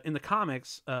 but in the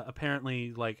comics,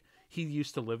 apparently, like he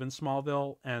used to live in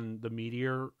Smallville, and the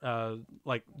meteor,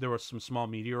 like there were some small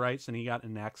meteorites, and he got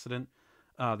in an accident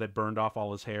that burned off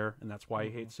all his hair, and that's why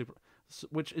he hates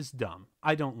which is dumb.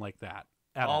 I don't like that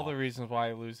at all. All the reasons why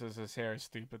he loses his hair is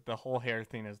stupid. The whole hair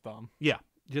thing is dumb. Yeah,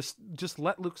 just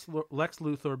let Lex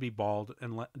Luthor be bald,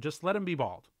 and just let him be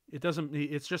bald. It doesn't.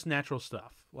 It's just natural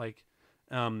stuff. Like,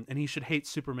 and he should hate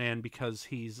Superman because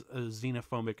he's a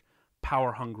xenophobic,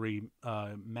 power hungry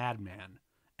madman,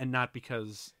 and not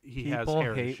because he has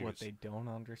hair hate issues. what they don't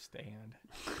understand.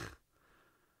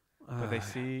 But they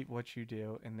see what you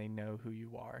do and they know who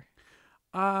you are.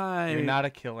 You're not a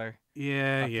killer.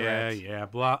 Yeah.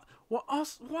 Blah. Well,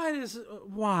 also,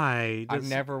 why? I've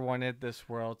never wanted this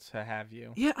world to have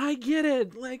you. Yeah, I get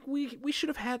it. Like we should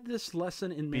have had this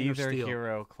lesson in Man of Steel. Be their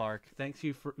hero, Clark. Thank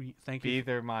you. Be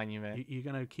their monument. You're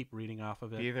gonna keep reading off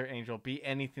of it. Be their angel. Be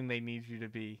anything they need you to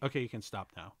be. Okay, you can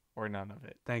stop now. Or none of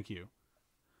it. Thank you.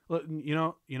 Look, you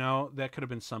know that could have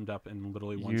been summed up in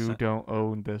literally one sentence. You don't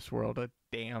own this world a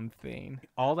damn thing.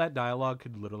 All that dialogue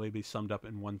could literally be summed up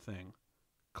in one thing.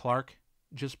 Clark,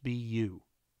 just be you.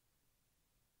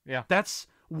 Yeah. That's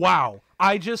wow.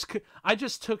 I just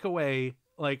took away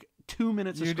like 2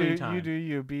 minutes of screen time. You do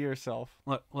you. Be yourself.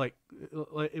 Look,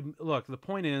 the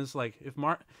point is, like,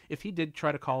 if he did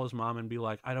try to call his mom and be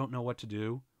like, I don't know what to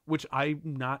do, which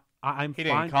I'm fine. He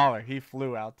didn't call her. He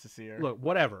flew out to see her. Look,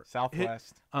 whatever.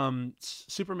 Southwest.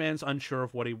 Superman's unsure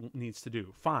of what he needs to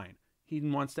do. Fine. He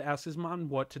wants to ask his mom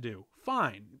what to do.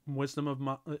 Fine. Wisdom of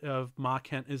Ma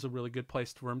Kent is a really good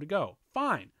place for him to go.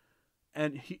 Fine.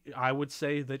 And I would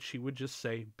say that she would just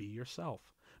say, be yourself.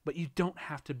 But you don't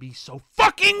have to be so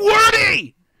fucking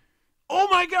wordy! Oh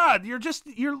my God!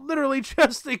 You're literally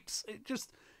just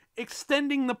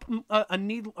extending an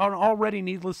already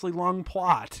needlessly long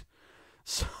plot.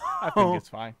 So I think it's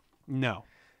fine. No.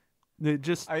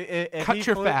 Just cut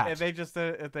your fat.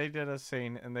 If they did a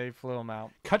scene and they flew him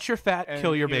out, cut your fat,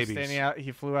 kill your babies.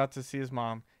 He flew out to see his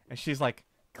mom, and she's like,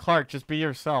 "Clark, just be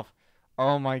yourself."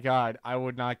 Oh my God, I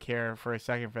would not care for a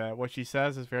second for that. What she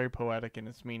says is very poetic and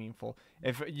it's meaningful.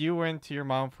 If you went to your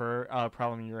mom for a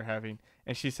problem you were having,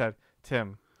 and she said,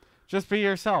 "Tim, just be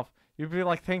yourself," you'd be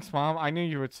like, "Thanks, Mom. I knew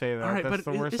you would say that. Right, that's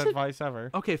the worst advice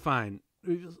ever." Okay, fine.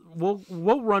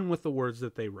 We'll run with the words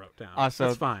that they wrote down. So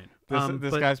that's fine.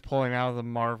 This guy's pulling out of the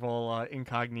Marvel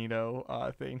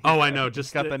incognito thing. I know.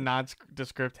 Just got the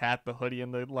nondescript hat, the hoodie,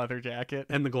 and the leather jacket,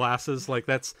 and the glasses. Like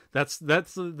that's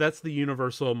the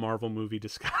universal Marvel movie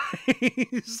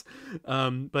disguise.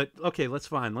 But okay, that's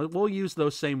fine. We'll use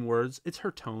those same words. It's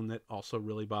her tone that also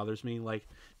really bothers me. Like,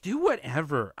 do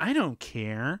whatever. I don't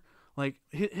care. Like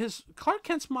his Clark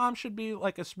Kent's mom should be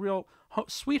like a real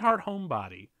sweetheart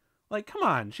homebody. Like, come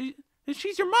on, she's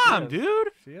your mom, dude.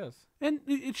 She is. And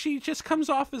she just comes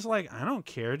off as like, I don't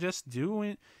care, just do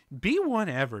it. Be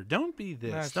whatever. Don't be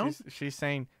this. No, she's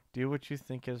saying, do what you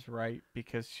think is right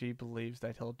because she believes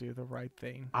that he'll do the right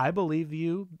thing. I believe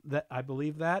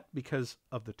that because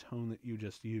of the tone that you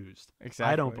just used.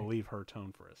 Exactly. I don't believe her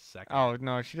tone for a second. Oh,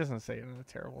 no, she doesn't say it in a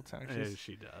terrible tone.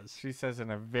 She does. She says it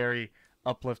in a very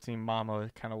uplifting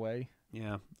mama kind of way.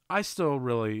 Yeah. I still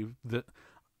really...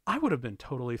 I would have been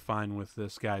totally fine with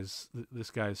this guy's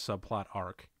subplot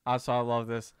arc. Also, I love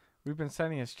this. We've been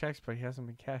sending us checks, but he hasn't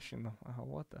been cashing them. Oh,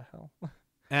 what the hell?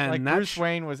 And like Bruce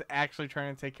Wayne was actually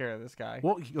trying to take care of this guy.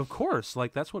 Well, of course,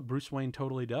 like that's what Bruce Wayne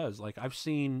totally does. Like I've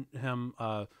seen him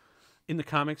in the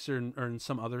comics or in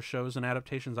some other shows and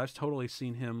adaptations. I've totally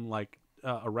seen him like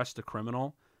arrest a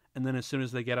criminal, and then as soon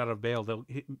as they get out of bail,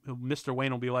 Mr.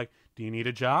 Wayne will be like, "Do you need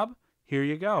a job? Here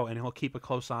you go," and he'll keep a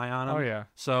close eye on him. Oh yeah.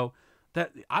 So.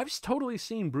 That I've totally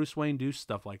seen Bruce Wayne do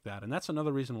stuff like that, and that's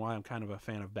another reason why I'm kind of a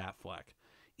fan of Batfleck,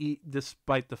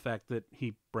 despite the fact that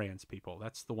he brands people.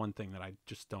 That's the one thing that I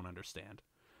just don't understand,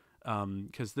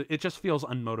 because it just feels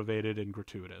unmotivated and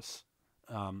gratuitous.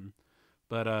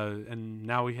 But and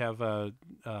now we have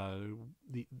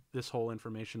this whole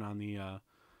information on the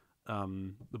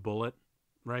bullet,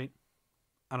 right?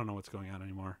 I don't know what's going on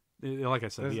anymore. Like I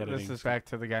said, the editing. This is back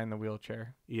to the guy in the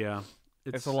wheelchair. Yeah.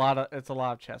 It's a lot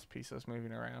of chess pieces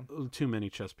moving around. Too many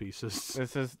chess pieces.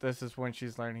 This is when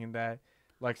she's learning that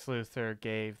Lex Luthor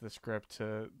gave the script to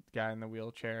the guy in the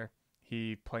wheelchair.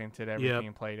 He planted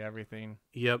everything, played everything.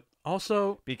 Yep.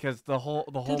 Also, because the whole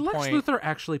did Lex point. Luthor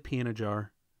actually pee in a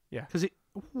jar? Yeah.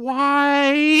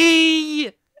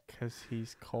 Why? Because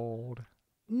he's cold.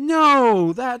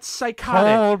 No, that's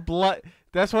psychotic. Cold blood.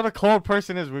 That's what a cold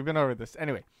person is. We've been over this.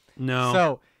 Anyway. No.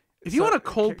 So. If you want a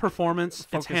cold performance,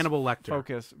 it's Hannibal Lecter.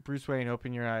 Focus. Bruce Wayne,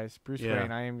 open your eyes. Bruce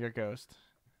Wayne, I am your ghost.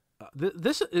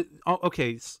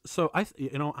 Okay. So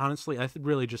honestly,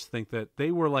 really just think that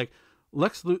they were like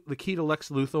the key to Lex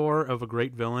Luthor of a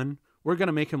great villain. We're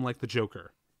gonna make him like the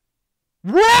Joker.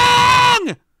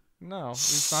 Wrong. No, he's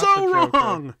So not the Joker.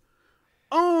 wrong.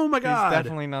 Oh my God. He's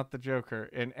definitely not the Joker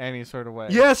in any sort of way.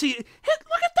 Yes, look at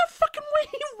the fucking way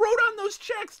he wrote on those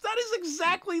checks. That is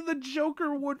exactly the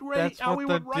Joker would write. That's how what he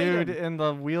the would write dude him. in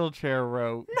the wheelchair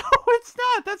wrote. No, it's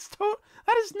not.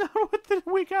 That is not what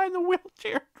the guy in the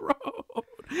wheelchair wrote.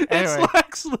 It's Anyway.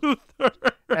 Lex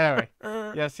Luthor. Anyway,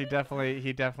 yes, he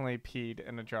definitely peed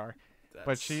in a jar.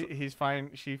 But That's- he's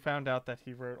fine. She found out that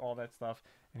he wrote all that stuff,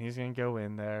 and he's gonna go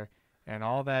in there and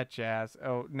all that jazz.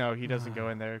 Oh no, he doesn't go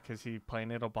in there because he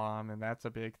planted a bomb, and that's a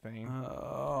big thing.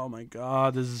 Oh my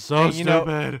God, this is so and you know,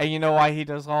 stupid. and you know why he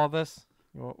does all this?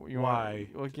 Why?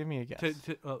 Well, give me a guess.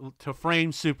 To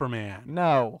frame Superman.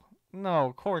 No,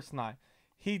 of course not.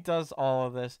 He does all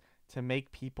of this to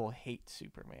make people hate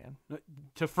Superman.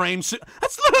 To frame.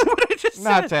 That's literally what I just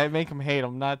Not said. to make him hate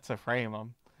him, not to frame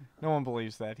him. No one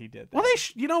believes that he did that. Well,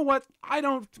 you know what? I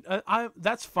don't.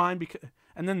 That's fine because.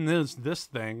 And then there's this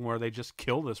thing where they just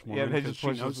kill this woman they because just she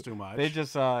push knows this- too much. They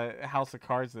just House of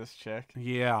Cards this chick.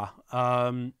 Yeah.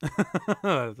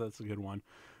 That's a good one.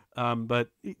 But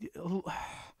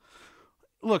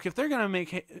look, if they're gonna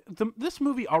make this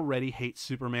movie already hates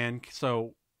Superman,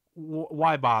 so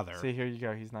why bother? See, here you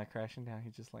go. He's not crashing down. He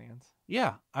just lands.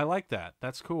 Yeah, I like that.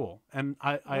 That's cool. And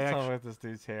I What's actually, up with this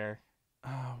dude's hair?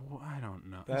 well, I don't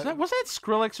know. That- Was that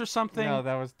Skrillex or something? No,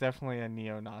 that was definitely a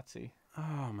neo-Nazi.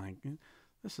 Oh my god,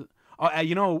 this is.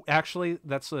 Oh, actually,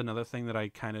 that's another thing that I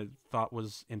kind of thought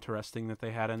was interesting that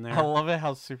they had in there. I love it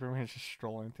how Superman's just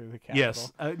strolling through the Capitol.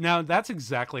 Yes. Now that's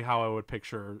exactly how I would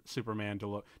picture Superman to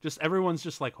look. Just everyone's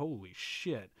just like, holy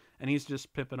shit, and he's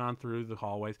just pipping on through the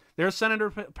hallways. There's Senator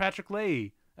Patrick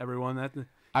Leahy. Everyone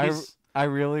I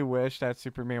really wish that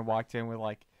Superman walked in with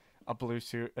like a blue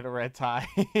suit and a red tie.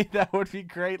 That would be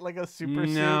great, like a super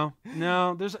suit.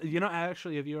 No. There's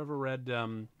actually, have you ever read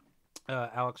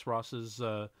Alex Ross's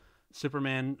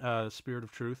Superman Spirit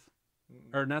of Truth,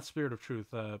 or not Spirit of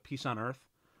Truth, Peace on Earth?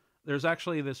 There's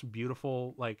actually this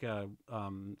beautiful like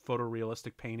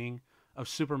photorealistic painting of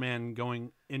Superman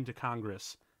going into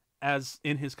Congress as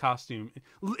in his costume.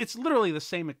 It's literally the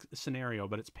same scenario,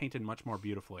 but it's painted much more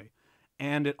beautifully.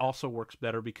 And it also works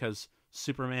better because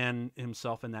Superman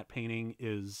himself in that painting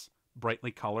is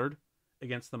brightly colored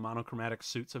against the monochromatic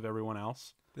suits of everyone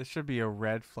else. This should be a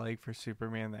red flag for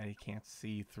Superman that he can't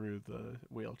see through the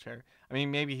wheelchair. I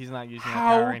mean, maybe he's not using that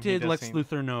power. How and he did Lex doesn't-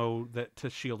 Luthor know that to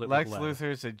shield it Lex with lead?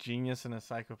 Luthor is a genius and a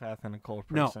psychopath and a cold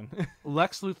No. person.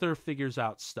 Lex Luthor figures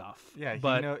out stuff. Yeah,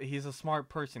 but he's a smart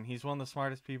person. He's one of the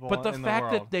smartest people but the in fact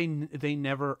the world.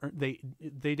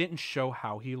 that they didn't show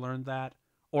how he learned that,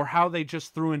 or how they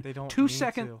just threw in They don't 2 need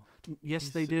seconds. to. Yes,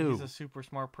 He's- they do. He's a super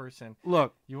smart person.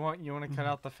 Look, You want to cut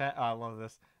out the fat? Oh, I love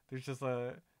this. There's just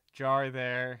a jar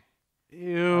there.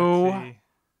 ew, Let's see.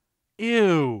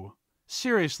 ew,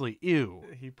 seriously, ew,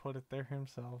 He put it there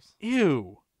himself.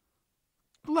 ew.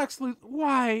 Lex Luthor,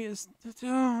 why is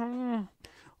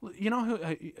you know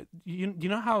who you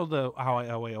know how I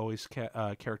always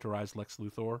characterize Lex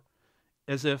Luthor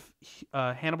as if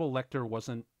Hannibal Lecter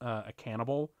wasn't a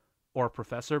cannibal or a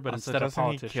professor, but Also, instead a doesn't he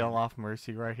politician. kill off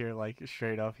Mercy right here? Like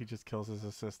straight up, he just kills his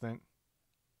assistant.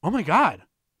 Oh my god!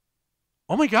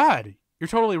 Oh my god! You're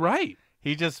totally right.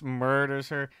 He just murders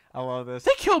her. I love this.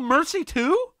 They killed Mercy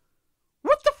too.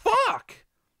 What the fuck?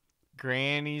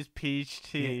 Granny's peach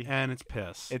tea. And it's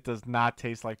piss. It does not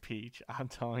taste like peach. I'm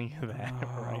telling you that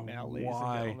right now, ladies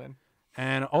why? and gentlemen.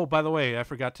 And oh, by the way, I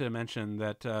forgot to mention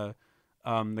that the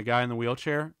guy in the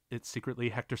wheelchair, it's secretly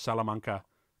Hector Salamanca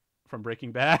from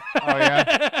Breaking Bad. Oh,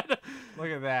 yeah? Look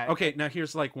at that. Okay, now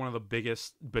here's like one of the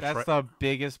biggest That's the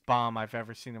biggest bomb I've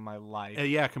ever seen in my life.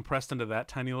 yeah, compressed into that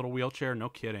tiny little wheelchair. No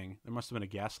kidding. There must have been a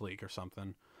gas leak or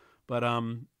something. But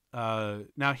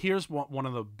now here's one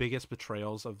of the biggest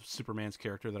betrayals of Superman's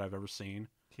character that I've ever seen.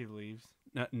 He leaves.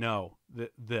 No,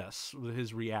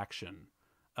 his reaction.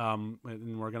 And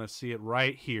we're gonna see it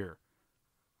right here.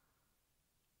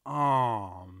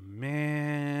 Oh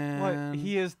man! What?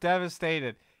 He is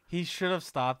devastated. He should have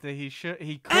stopped it. He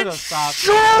could have stopped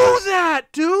show it. that,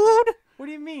 dude. What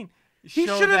do you mean? He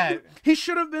Show should that. have. He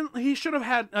should have been. He should have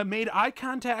had made eye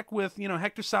contact with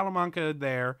Hector Salamanca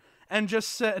there and just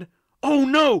said, "Oh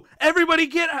no, everybody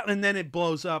get out!" And then it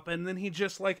blows up, and then he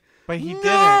just like. But he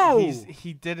No! didn't.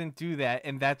 He didn't do that,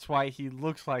 and that's why he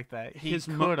looks like that. He His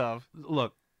could have.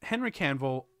 Look, Henry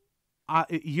Cavill,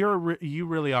 you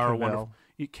really are a wonderful.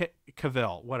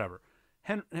 Cavill, whatever.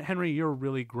 Henry, you're a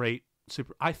really great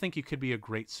I think you could be a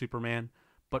great Superman,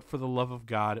 but for the love of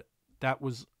God, that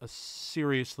was a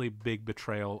seriously big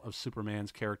betrayal of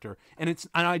Superman's character. And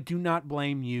I do not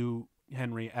blame you,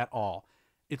 Henry, at all.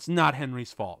 It's not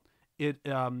Henry's fault.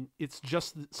 It's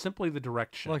just simply the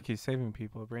direction. Look, he's saving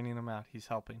people, bringing them out. He's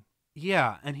helping.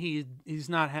 Yeah, and he's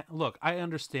not. Look, I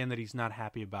understand that he's not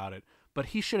happy about it, but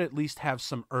he should at least have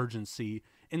some urgency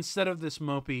instead of this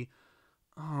mopey.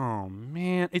 Oh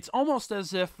man, it's almost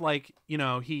as if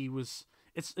he was.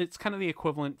 It's kind of the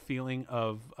equivalent feeling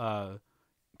of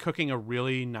cooking a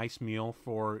really nice meal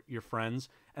for your friends,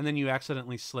 and then you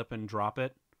accidentally slip and drop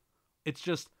it. It's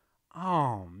just,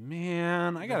 oh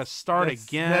man, I gotta start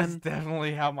again. That's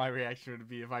definitely how my reaction would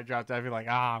be if I dropped it. I'd be like,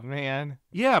 man.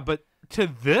 Yeah, but to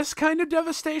this kind of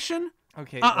devastation,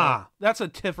 okay, that's a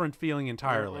different feeling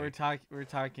entirely. We're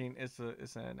talking. It's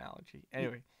an analogy.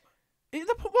 Anyway,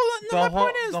 my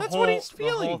point is that's what he's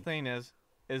feeling. The whole thing is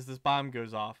this bomb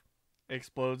goes off,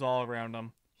 explodes all around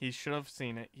him. He should have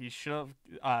seen it. He should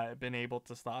have been able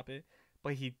to stop it,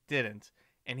 but he didn't.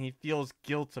 And he feels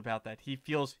guilt about that. He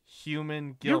feels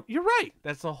human guilt. You're right.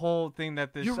 That's the whole thing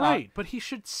that this... You're right, but he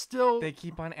should still... They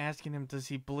keep on asking him, does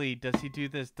he bleed? Does he do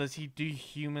this? Does he do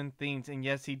human things? And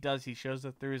yes, he does. He shows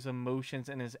it through his emotions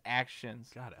and his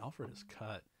actions. God, Alfred is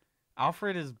cut.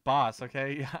 Alfred is boss,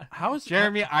 okay? How is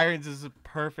Jeremy Irons is a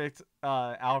perfect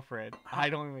Alfred. I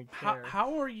don't even care.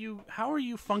 How are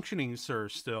you functioning, sir,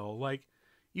 still? Like,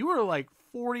 you were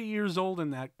 40 years old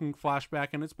in that flashback,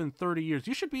 and it's been 30 years.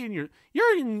 You should be you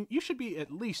should be at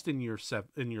least in your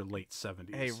late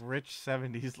 70s. Hey, rich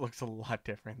 70s looks a lot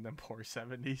different than poor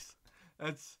 70s.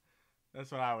 That's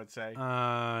what I would say.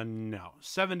 No.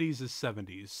 70s is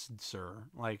 70s, sir.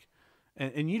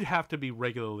 And you'd have to be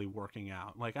regularly working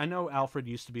out. I know Alfred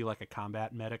used to be a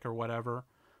combat medic or whatever,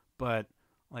 but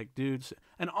dudes,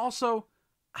 and also,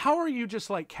 how are you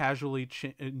just casually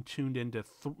tuned into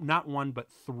not one but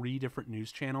 3 different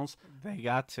news channels? They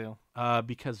got to.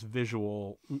 Because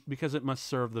it must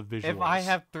serve the visuals. If I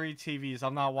have 3 TVs,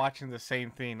 I'm not watching the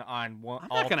same thing on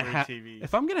all 3 TVs.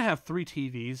 If I'm gonna have 3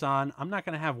 TVs on, I'm not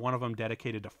gonna have one of them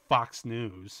dedicated to Fox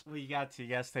News. Well, you got to.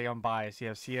 Yes, stay unbiased. You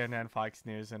have CNN, Fox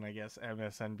News, and I guess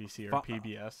MSNBC or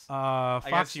PBS. Fox, I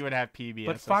guess you would have PBS.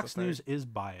 But Fox News is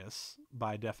biased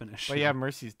by definition. But yeah,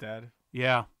 Mercy's dead.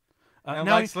 Yeah. Now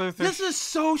Lex Luthor... This is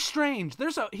so strange.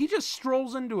 He just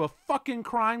strolls into a fucking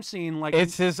crime scene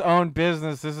it's his own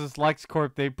business. This is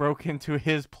LexCorp. They broke into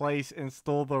his place and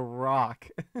stole the rock.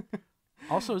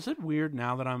 Also, is it weird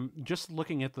now that I'm just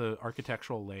looking at the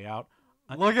architectural layout?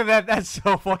 Look at that. That's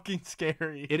so fucking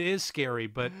scary. It is scary,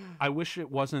 but I wish it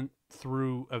wasn't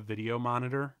through a video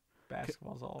monitor.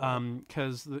 Basketball's all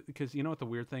because you know what the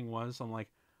weird thing was? I'm like,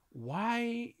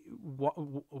 why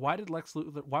was Lex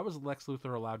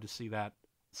Luthor allowed to see that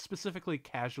specifically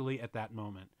casually at that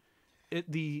moment?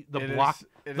 The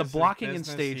blocking and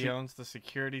staging. He owns the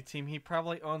security team. He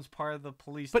probably owns part of the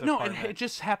police but department. No, it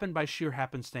just happened by sheer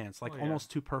happenstance,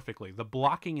 almost too perfectly. The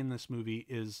blocking in this movie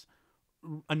is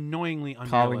annoyingly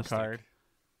unrealistic. Calling card.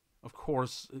 Of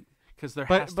course, because there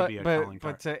has to be a calling card.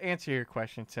 But to answer your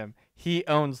question, Tim, he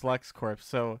owns LexCorp,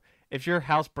 so if your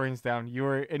house burns down, you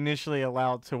are initially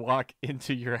allowed to walk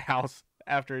into your house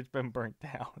after it's been burnt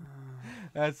down.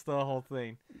 That's the whole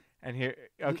thing. And here,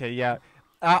 okay, yeah,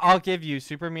 I'll give you,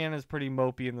 Superman is pretty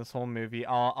mopey in this whole movie.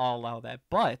 I'll allow that,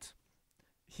 but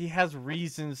he has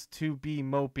reasons to be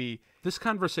mopey. This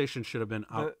conversation should have been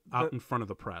out in front of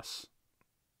the press.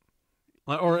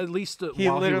 Or at least he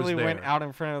while literally he was there. went out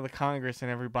in front of the Congress and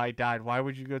everybody died. Why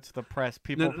would you go to the press?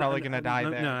 People are probably going to die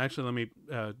there. No, actually, let me.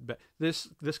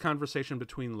 This conversation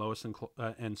between Lois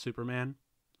and Superman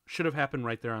should have happened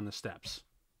right there on the steps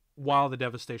while the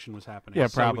devastation was happening. Yeah,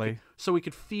 probably. So we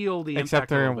could feel the Except impact.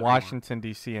 They're in Washington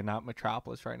D.C. and not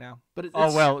Metropolis right now. But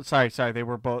sorry. They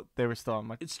were still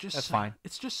on. It's just that's fine.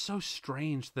 It's just so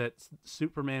strange that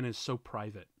Superman is so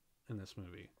private in this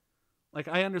movie.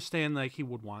 I understand, he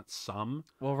would want some.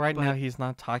 Well, now he's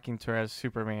not talking to her as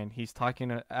Superman. He's talking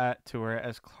to her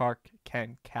as Clark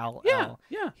Kent, Kal-El.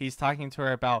 Yeah. He's talking to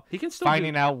her about he can still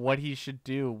finding out what he should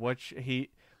do, what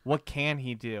can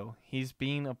he do. He's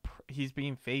being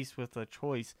faced with a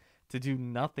choice to do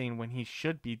nothing when he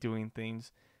should be doing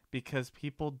things, because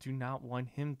people do not want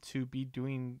him to be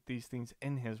doing these things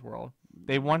in his world.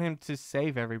 They want him to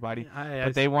save everybody,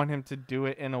 but they want him to do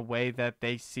it in a way that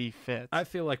they see fit. I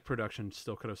feel like production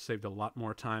still could have saved a lot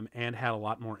more time and had a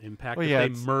lot more impact if they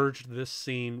merged this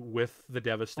scene with the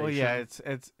devastation. Well, yeah,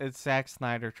 it's Zack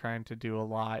Snyder trying to do a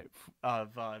lot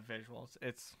of visuals.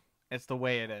 It's the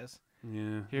way it is.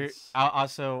 Yeah. Here,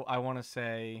 I want to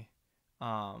say,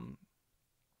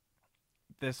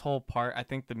 this whole part, I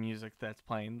think the music that's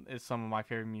playing is some of my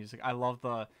favorite music. I love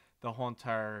the whole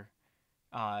entire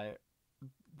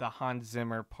the Hans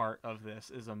Zimmer part of this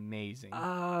is amazing.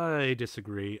 I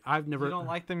disagree. I've never. You don't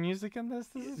like the music in this?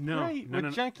 This is No, great. no, With no,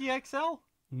 no. Junkie XL?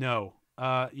 No.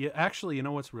 Yeah, actually, you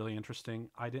know what's really interesting?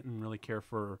 I didn't really care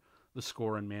for the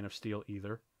score in Man of Steel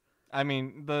either. I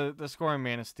mean, the score in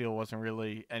Man of Steel wasn't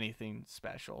really anything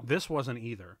special. This wasn't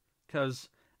either, because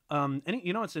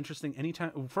you know what's interesting?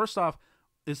 Anytime, first off,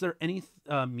 is there any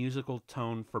musical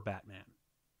tone for Batman?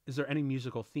 Is there any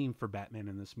musical theme for Batman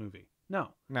in this movie? No.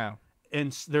 No.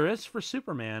 And there is for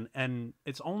Superman, and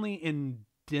it's only in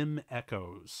dim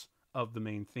echoes of the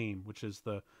main theme, which is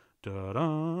the da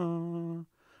da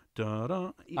da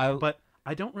da. But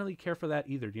I don't really care for that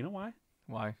either. Do you know why?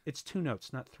 Why? It's 2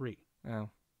 notes, not 3. No.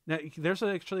 Now, there's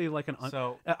actually like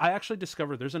I actually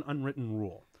discovered there's an unwritten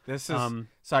rule. This is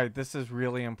this is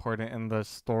really important in the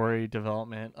story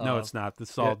development. No, it's not.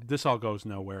 This all goes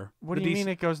nowhere. What do you mean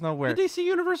it goes nowhere? The DC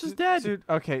universe is dead. Dude,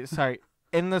 okay, sorry.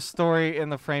 In the story, in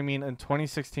the framing in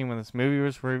 2016 when this movie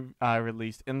was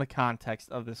released, in the context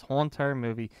of this whole entire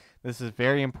movie, this is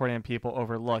very important. People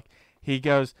overlook. He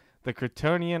goes, the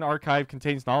Kryptonian archive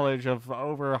contains knowledge of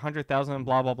over 100,000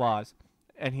 blah blah blahs,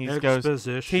 and he goes,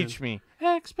 teach me.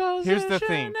 Exposition. Here's the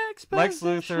thing. Lex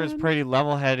Luthor is pretty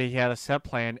level-headed. He had a set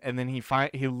plan, and then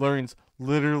he learns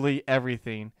literally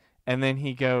everything, and then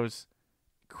he goes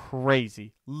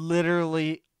crazy,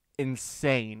 literally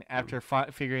insane after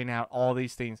figuring out all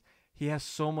these things. He has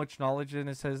so much knowledge in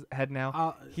his head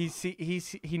now. He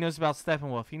knows about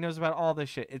Steppenwolf. He knows about all this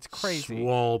shit. It's crazy.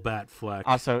 Swole Batfleck.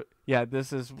 Also, yeah,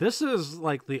 this is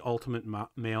like the ultimate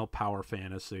male power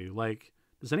fantasy. Like,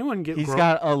 does anyone get? He's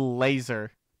got a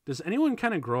laser. Does anyone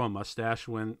kind of grow a mustache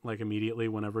immediately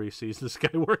whenever he sees this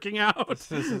guy working out?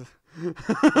 This is, he's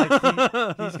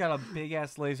got a big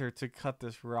ass laser to cut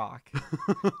this rock,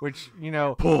 which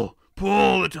pull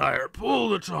the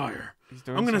tire. He's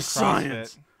doing I'm gonna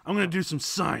science. I'm gonna do some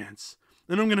science.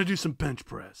 Then I'm gonna do some bench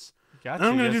press. And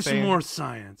I'm gonna do some more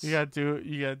science. You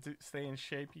gotta stay in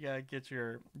shape. You gotta get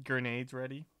your grenades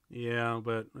ready. Yeah,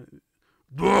 but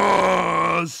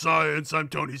science. I'm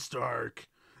Tony Stark.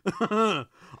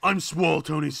 I'm swole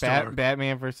Tony Stark.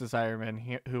 Batman versus Iron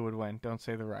Man. Who would win? Don't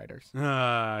say the writers.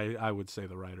 I would say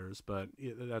the writers, but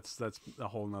that's a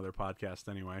whole nother podcast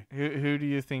anyway. Who do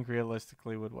you think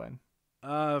realistically would win?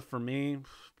 For me,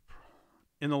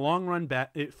 in the long run,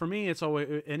 for me, it's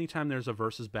always anytime there's a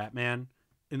versus Batman.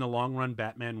 In the long run,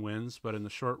 Batman wins, but in the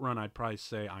short run, I'd probably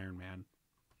say Iron Man.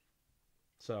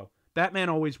 So Batman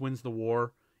always wins the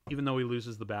war, even though he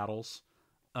loses the battles.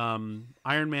 Iron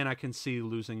Man, I can see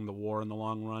losing the war in the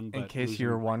long run, but in case you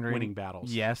were wondering, winning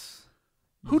battles. Yes.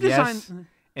 Who designed?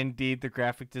 Indeed, the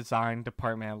graphic design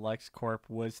department at LexCorp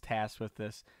was tasked with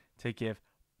this to give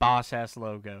boss-ass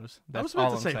logos. I was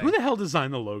about to say, who the hell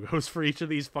designed the logos for each of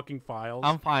these fucking files?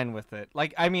 I'm fine with it.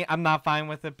 Like, I mean, I'm not fine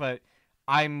with it, but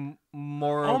I'm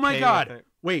more. Oh okay my god! With it.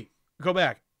 Wait, go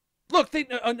back. Look,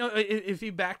 no, if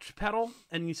you backpedal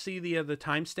and you see the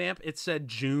timestamp, it said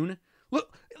June.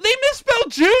 Look, they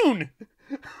misspelled June.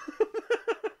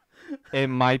 It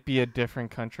might be a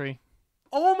different country.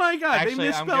 Oh my god, Actually, they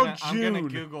misspelled June. I'm gonna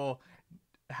Google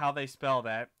how they spell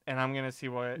that, and I'm gonna see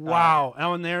what. Wow!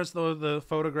 And there's the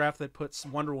photograph that puts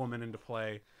Wonder Woman into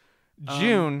play.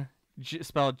 June,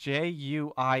 spelled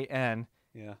Juin,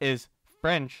 is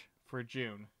French for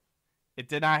June. It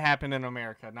did not happen in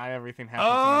America. Not everything happens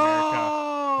in America.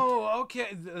 Oh, okay.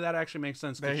 That actually makes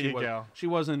sense. There you go. She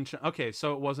wasn't okay.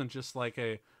 So it wasn't just like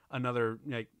another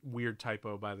weird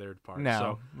typo by their part.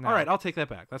 No, so, all right, I'll take that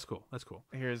back. That's cool.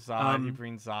 Here's Zod. You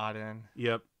bring Zod in.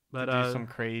 Yep. But to do some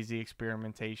crazy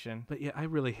experimentation. But yeah, I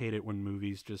really hate it when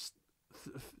movies just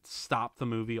stop the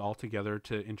movie altogether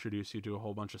to introduce you to a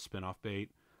whole bunch of spin-off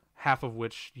bait. Half of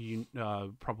which you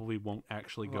probably won't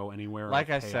actually go anywhere.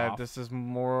 Like I said, this is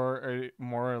more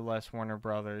or less Warner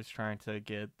Brothers trying to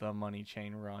get the money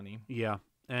chain running. Yeah,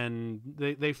 and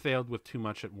they failed with too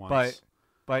much at once.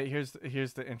 But here's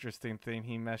the interesting thing: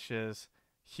 he meshes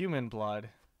human blood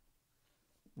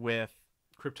with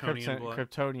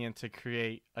Kryptonian to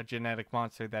create a genetic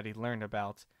monster that he learned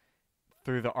about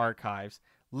through the archives.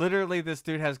 Literally, this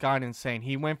dude has gone insane.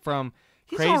 He went from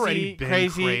crazy.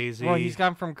 Well, he's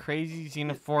gone from crazy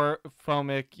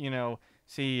xenophobic,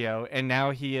 CEO, and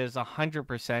now he is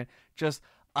 100% just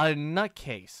a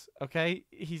nutcase. Okay,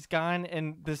 he's gone,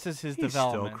 and this is his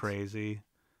development. Still crazy.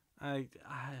 I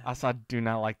also do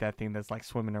not like that thing that's like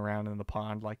swimming around in the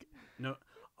pond. Like, no,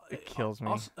 it kills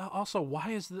me. Also, why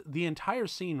is the entire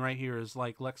scene right here is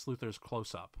like Lex Luthor's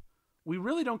close up? We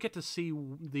really don't get to see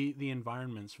the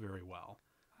environments very well.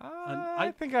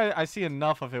 I think I see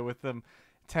enough of it with them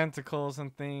tentacles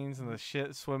and things and the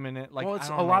shit swimming it. Like, well, I it's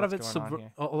don't a know lot of what's it's going on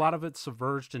here. a lot of it's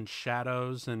submerged in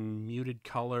shadows and muted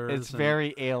colors. It's and,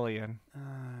 very alien.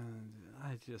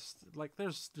 I just like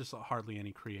there's just hardly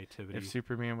any creativity. If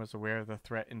Superman was aware of the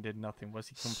threat and did nothing, was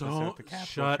he complicit So with the Capitol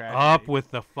shut tragedy? up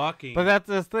with the fucking. But that's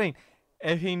the thing.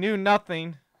 If he knew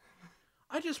nothing,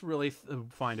 I just really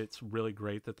find it's really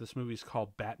great that this movie's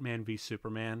called Batman v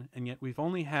Superman, and yet we've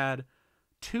only had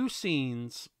 2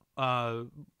 scenes,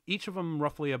 each of them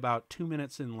roughly about 2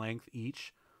 minutes in length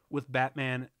each, with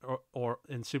Batman or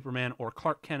and Superman or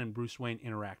Clark Kent and Bruce Wayne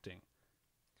interacting.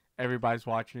 everybody's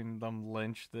watching them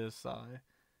lynch this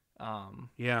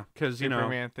Yeah, because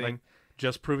Superman thing. like,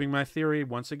 just proving my theory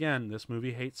once again. This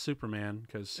movie hates Superman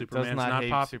because It Superman's does not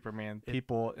hate pop. Superman.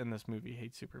 People in this movie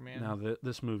hate Superman. Now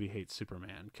this movie hates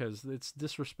Superman because it's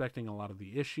disrespecting a lot of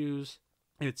the issues.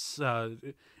 It's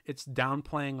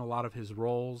downplaying a lot of his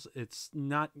roles. It's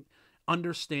not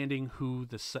understanding who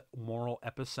the moral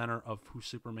epicenter of who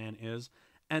Superman is.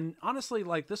 And honestly,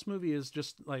 like this movie is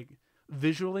just like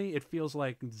visually, it feels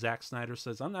like Zack Snyder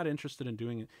says, "I'm not interested in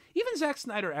doing it." Even Zack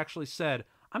Snyder actually said,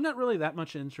 "I'm not really that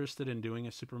much interested in doing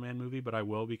a Superman movie, but I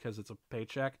will because it's a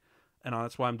paycheck." And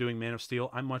that's why I'm doing Man of Steel.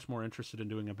 I'm much more interested in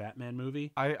doing a Batman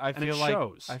movie. I and feel it like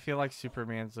shows. I feel like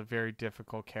Superman's a very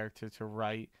difficult character to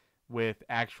write with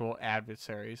actual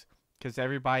adversaries because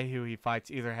everybody who he fights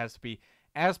either has to be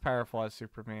as powerful as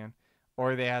Superman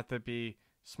or they have to be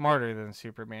smarter than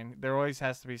Superman. There always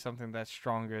has to be something that's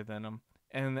stronger than him.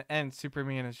 And in the end,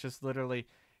 Superman is just literally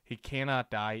he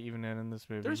cannot die. Even in this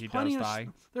movie, he does die.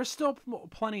 There's still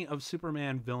plenty of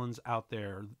Superman villains out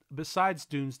there besides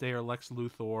Doomsday or Lex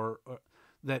Luthor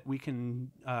that we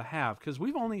can have, because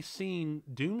we've only seen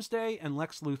Doomsday and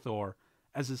Lex Luthor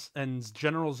and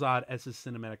General Zod as his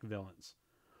cinematic villains.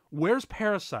 Where's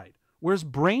Parasite? Where's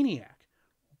Brainiac?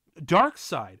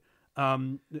 Darkseid?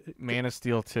 Man of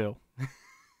Steel 2.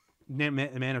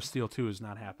 Man of Steel 2 is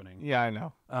not happening. Yeah, I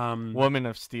know. Woman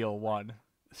of Steel 1.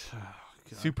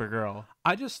 Supergirl.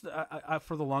 I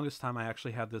for the longest time I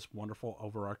actually had this wonderful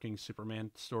overarching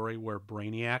Superman story where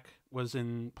Brainiac was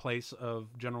in place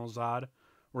of General Zod,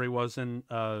 where he was in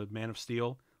Man of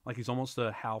Steel. Like he's almost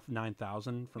a Hal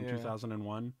 9000 from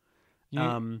 2001.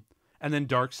 Yeah. And then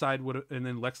Darkseid and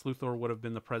then Lex Luthor would have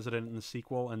been the president in the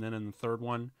sequel, and then in the third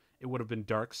one it would have been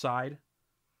Darkseid.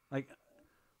 Like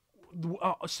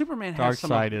Superman has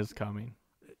Darkseid is coming.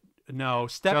 No,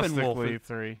 Justice Steppenwolf. League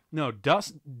 3. No,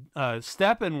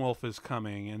 Steppenwolf is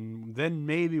coming, and then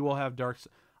maybe we'll have Darkseid.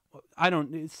 I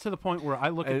don't. It's to the point where I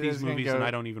look at these movies and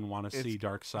I don't even want to see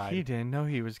Darkseid. He didn't know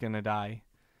he was gonna die.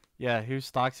 Yeah, who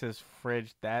stocks his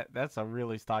fridge? That's a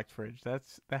really stocked fridge. That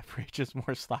fridge is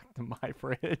more stocked than my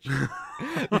fridge.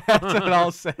 That's what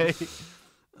I'll say.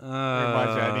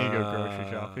 Reminds me, I need to go grocery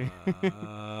shopping.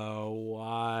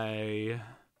 Why?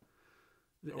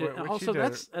 Also,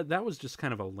 that was just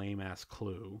kind of a lame ass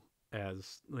clue,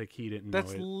 as like he didn't know it.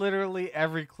 That's literally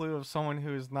every clue of someone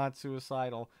who is not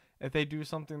suicidal. If they do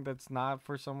something that's not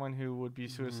for someone who would be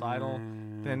suicidal,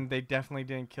 then they definitely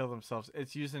didn't kill themselves.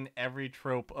 It's using every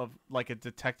trope of like a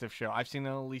detective show. I've seen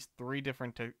at least 3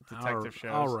 different detective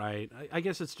shows. All right, I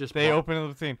guess it's just they open up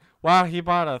the thing. Wow, he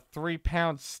bought a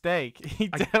 3-pound steak. He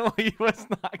definitely was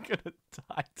not gonna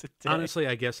die today. Honestly,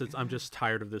 I guess I'm just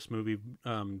tired of this movie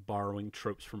borrowing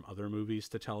tropes from other movies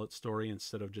to tell its story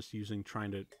instead of just trying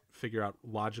to figure out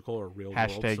logical or real world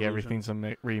solutions. Everything's a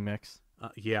remix.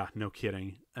 Yeah, no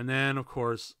kidding. And then, of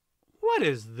course, what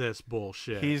is this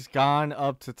bullshit? He's gone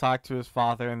up to talk to his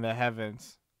father in the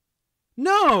heavens.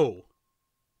 No,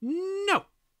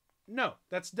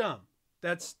 that's dumb.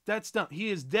 That's dumb.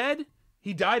 He is dead.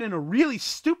 He died in a really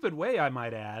stupid way, I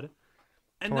might add.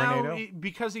 And Tornado? now,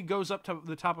 because he goes up to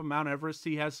the top of Mount Everest,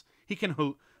 he can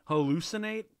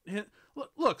hallucinate.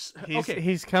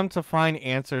 He's come to find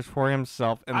answers for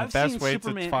himself, and the best way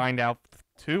to find out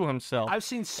to himself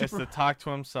is to talk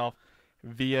to himself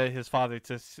via his father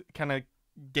to kind of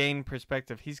gain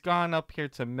perspective. He's gone up here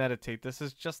to meditate. This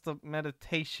is just a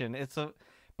meditation.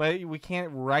 But we can't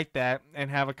write that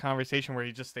and have a conversation where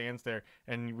he just stands there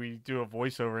and we do a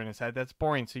voiceover in his head. That's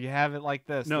boring. So you have it like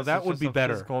this. No, that would be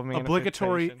better.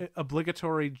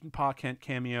 Obligatory Pa Kent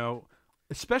cameo,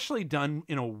 especially done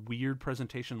in a weird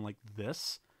presentation like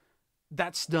this.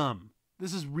 That's dumb.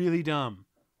 This is really dumb.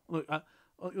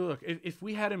 Look, if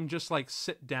we had him just like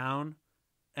sit down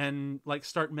and like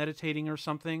start meditating or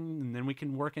something, and then we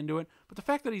can work into it. But the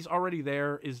fact that he's already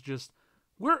there is just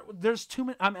there's too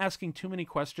many. I'm asking too many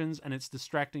questions, and it's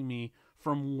distracting me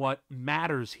from what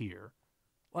matters here.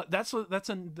 That's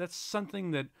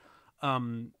something that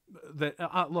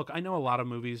look. I know a lot of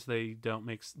movies a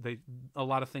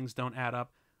lot of things don't add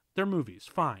up. They're movies,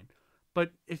 fine.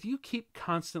 But if you keep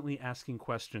constantly asking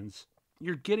questions,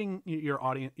 you're getting your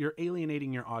audience, you're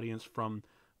alienating your audience from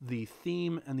the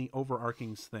theme and the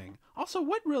overarching thing. Also,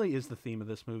 what really is the theme of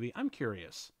this movie? I'm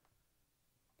curious.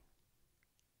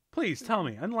 Please tell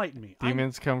me, enlighten me.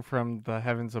 Demons come from the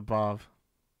heavens above.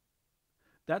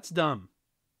 That's dumb.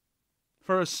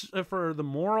 For the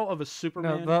moral of a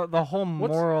Superman. No, the whole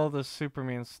moral of the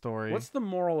Superman story. What's the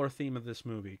moral or theme of this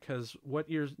movie? Because what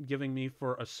you're giving me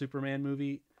for a Superman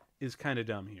movie is kind of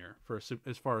dumb here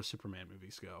as far as Superman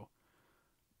movies go.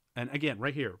 And again,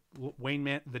 right here,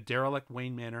 the derelict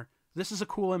Wayne Manor. This is a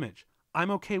cool image. I'm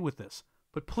okay with this,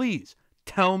 but please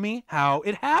tell me how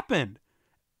it happened.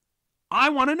 I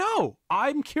want to know.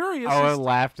 I'm curious. I would have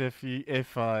laughed if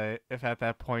at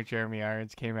that point Jeremy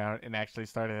Irons came out and actually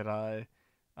started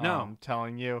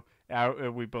telling you.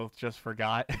 We both just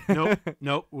forgot.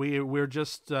 Nope. We're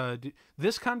just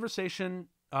this conversation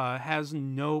has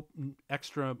no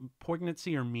extra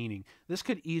poignancy or meaning. This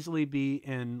could easily be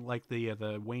in like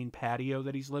the Wayne patio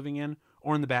that he's living in,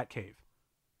 or in the Batcave.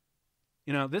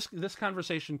 You know, this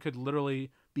conversation could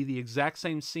literally be the exact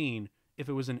same scene if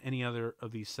it was in any other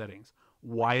of these settings.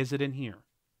 Why is it in here?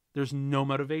 There's no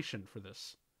motivation for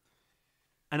this,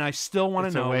 and I still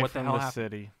want to know what the hell happened.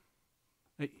 City.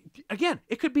 Again,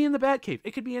 it could be in the Batcave.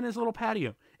 It could be in his little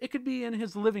patio. It could be in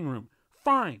his living room.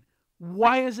 Fine.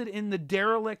 Why is it in the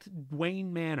derelict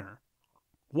Wayne Manor?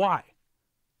 Why?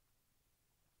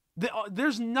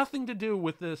 There's nothing to do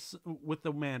with this, with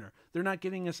the manor. They're not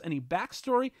giving us any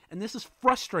backstory, and this is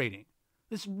frustrating.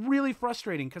 This is really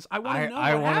frustrating because I want to know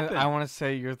what happened. I want to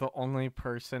say you're the only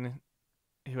person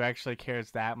who actually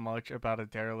cares that much about a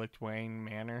derelict Wayne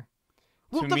Manor.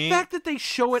 Well, the fact that they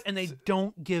show it and they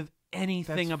don't give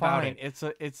anything about it. It's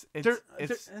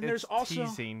also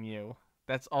teasing you.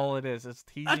 That's all it is. It's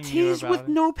teasing you. A tease with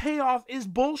no payoff is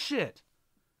bullshit.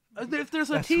 If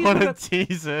there's a tease, what a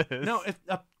tease is. No, if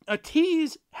a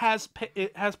tease has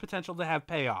potential to have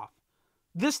payoff.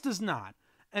 This does not.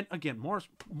 And again,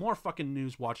 more fucking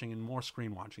news watching and more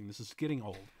screen watching. This is getting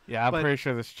old. Yeah, I'm pretty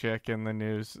sure this chick in the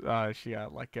news, she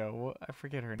got let go. I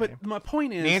forget her name. But my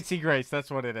point is Nancy Grace. That's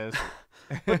what it is.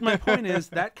 But my point is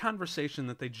that conversation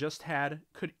that they just had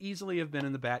could easily have been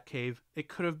in the Batcave. It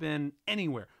could have been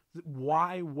anywhere.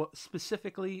 Why? What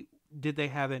specifically did they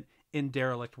have it in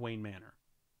derelict Wayne Manor?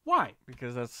 Why?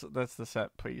 Because that's the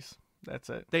set piece.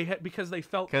 That's it. Because they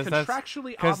felt contractually obligated to shoot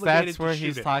it. Because that's where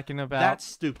he's talking about. That's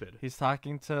stupid. He's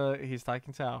talking to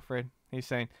Alfred. He's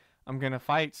saying, "I'm gonna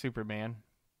fight Superman."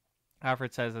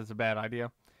 Alfred says it's a bad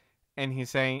idea, and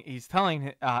he's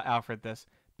telling Alfred this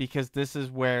because this is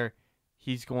where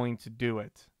he's going to do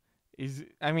it.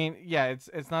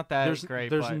 It's not that great.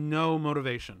 There's no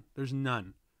motivation. There's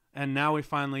none. And now we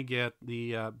finally get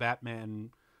the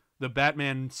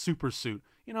Batman super suit.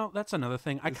 You know, that's another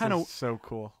thing. I kind of so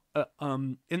cool.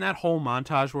 In that whole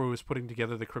montage where he was putting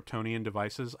together the Kryptonian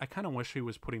devices, I kind of wish he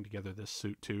was putting together this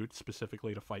suit too,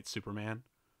 specifically to fight Superman.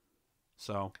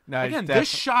 So again, this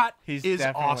shot is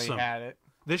awesome. Had it.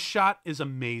 This shot is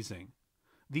amazing.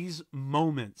 These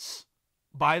moments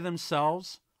by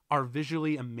themselves are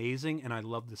visually amazing, and I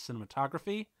love the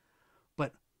cinematography.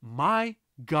 But my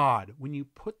God, when you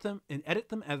put them and edit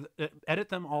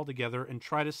them all together and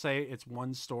try to say it's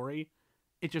one story,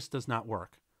 it just does not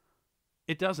work.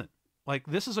 It doesn't. Like,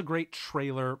 this is a great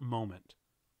trailer moment,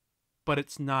 but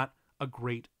it's not a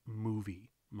great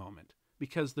movie moment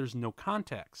because there's no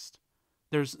context.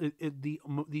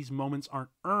 These moments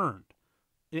aren't earned.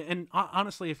 And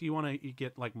honestly, if you want to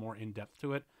get like more in depth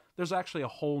to it, there's actually a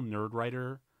whole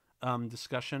Nerdwriter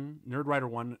discussion. Nerdwriter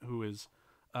 1, who is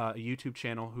a YouTube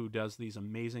channel who does these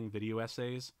amazing video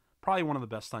essays, probably one of the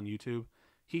best on YouTube.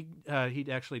 He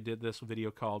actually did this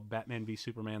video called Batman v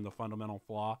Superman: The Fundamental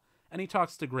Flaw. And he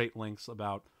talks to great lengths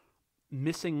about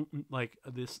missing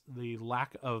the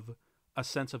lack of a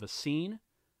sense of a scene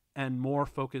and more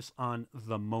focus on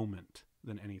the moment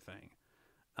than anything.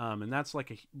 And that's like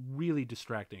a really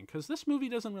distracting because this movie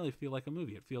doesn't really feel like a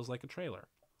movie. It feels like a trailer.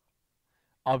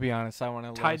 I'll be honest. I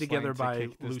want to tied together by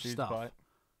loose stuff. Butt.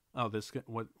 Oh,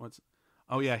 what's?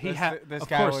 Oh yeah, this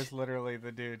guy was literally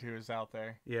the dude who was out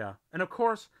there. Yeah, and of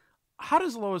course, how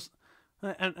does Lois?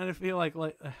 And I feel like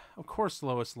of course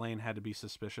Lois Lane had to be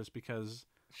suspicious because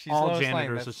all Lois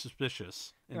janitors are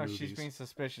suspicious in movies. She's being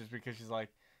suspicious because she's like,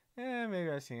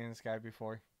 maybe I've seen this guy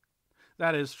before.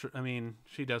 That is true. I mean,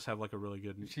 she does have like a really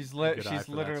good. She's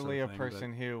literally a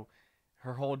person who,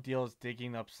 her whole deal is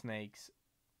digging up snakes.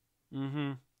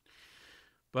 Mm-hmm.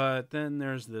 But then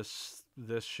there's this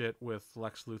shit with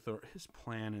Lex Luthor. His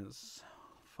plan is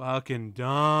fucking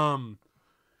dumb.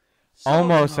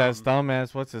 Almost as dumb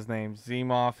as what's his name,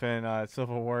 Zemoff in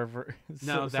Civil War.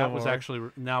 No, that was actually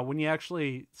now when you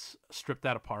actually strip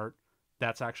that apart,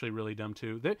 that's actually really dumb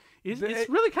too. It's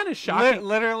really kind of shocking.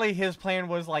 Literally, his plan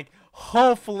was like,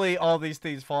 hopefully, all these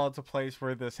things fall into place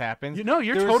where this happens.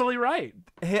 You're totally right.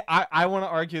 I want to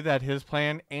argue that his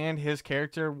plan and his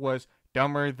character was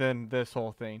dumber than this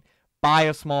whole thing by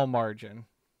a small margin.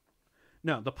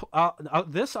 No,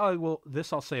 this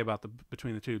I'll say about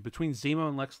between the two, between Zemo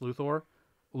and Lex Luthor.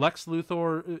 Lex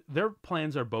Luthor, their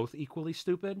plans are both equally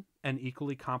stupid and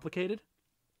equally complicated,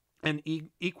 and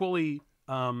equally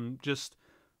just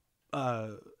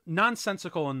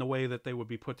nonsensical in the way that they would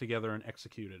be put together and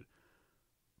executed.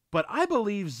 But I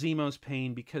believe Zemo's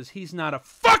pain because he's not a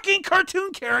fucking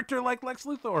cartoon character like Lex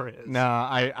Luthor is. No,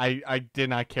 I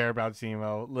did not care about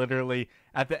Zemo. Literally,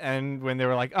 at the end when they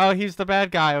were like, oh, he's the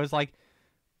bad guy, I was like,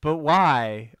 but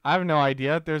why? I have no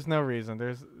idea. There's no reason.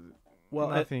 There's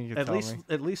nothing you can tell me.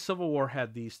 At least Civil War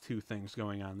had these two things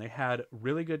going on. They had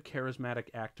really good charismatic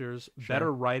actors, Sure.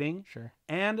 better writing, Sure.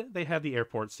 and they had the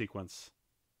airport sequence.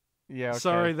 Yeah, okay.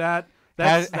 Sorry, that's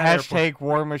that hashtag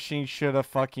War Machine should have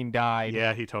fucking died.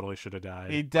 Yeah, he totally should have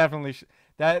died. He definitely should.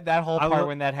 That whole part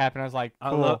when that happened, I was like,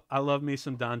 cool. I love me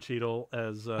some Don Cheadle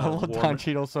as I love Don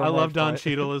Cheadle so much. I love Don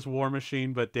Cheadle as War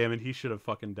Machine, but damn it, he should have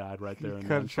fucking died right there. He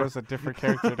could have chose a different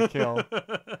character to kill.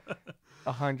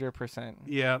 100%.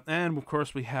 Yeah, and of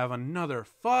course we have another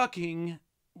fucking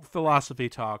philosophy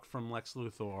talk from Lex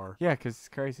Luthor. Yeah, because it's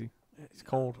crazy. It's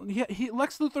cold. Yeah,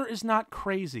 Lex Luthor is not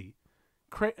crazy.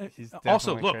 He's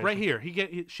Also, look crazy. right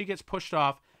here. She gets pushed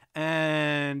off,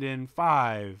 and in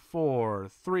 5, 4,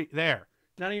 3, there.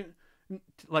 Not even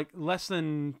like less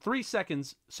than 3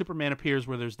 seconds, Superman appears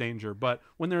where there's danger. But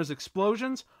when there's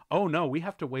explosions, oh no, we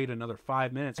have to wait another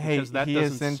 5 minutes because he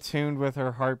is in tune with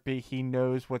her heartbeat. He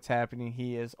knows what's happening.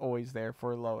 He is always there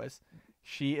for Lois.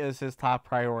 She is his top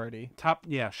priority.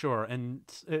 Yeah, sure. And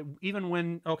even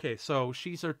when so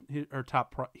she's her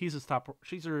top. He's his top.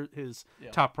 She's his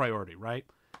top priority, right?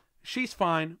 She's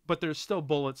fine, but there's still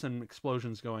bullets and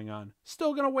explosions going on.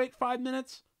 Still gonna wait 5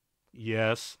 minutes?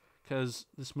 Yes, because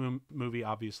this movie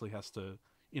obviously has to,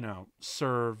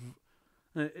 serve.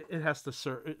 It has to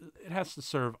serve. It has to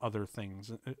serve other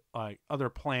things, like other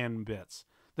plan bits.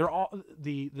 They're all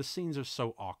the scenes are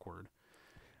so awkward.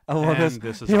 I love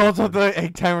this. He holds up the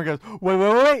egg timer and goes,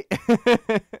 wait.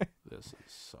 This is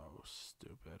so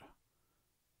stupid.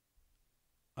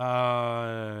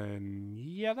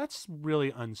 Yeah, that's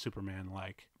really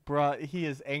un-Superman-like. Bruh, he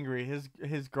is angry.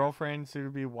 His girlfriend,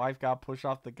 soon-to-be wife, got pushed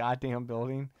off the goddamn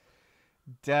building.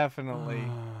 Definitely.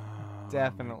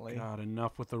 Definitely. Oh my God,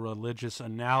 enough with the religious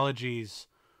analogies.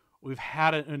 We've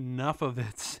had enough of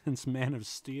it since Man of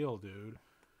Steel, dude.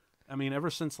 I mean, ever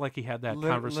since he had that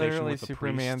conversation with the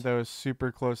Superman, priest. Though, is super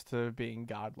close to being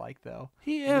godlike, though.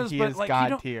 He is, he but is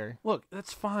god tier. Look,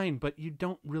 that's fine, but you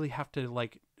don't really have to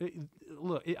look.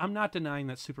 I'm not denying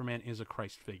that Superman is a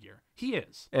Christ figure. He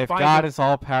is. If God is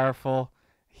all powerful,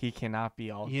 he cannot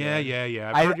be all. Yeah.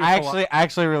 I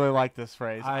actually really like this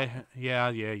phrase.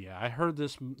 Yeah. I heard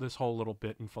this whole little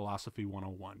bit in Philosophy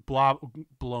 101.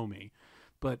 Blow me.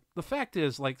 But the fact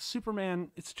is,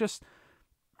 Superman, it's just.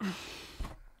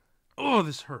 Oh,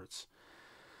 this hurts.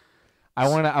 I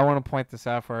want to point this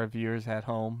out for our viewers at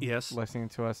home. Yes, listening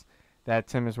to us, that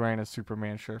Tim is wearing a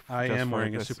Superman shirt. I am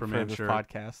wearing a Superman shirt.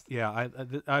 Podcast. Yeah,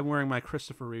 I'm wearing my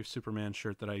Christopher Reeve Superman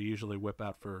shirt that I usually whip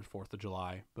out for 4th of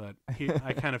July, but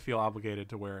I kind of feel obligated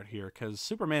to wear it here because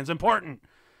Superman's important.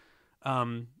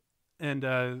 I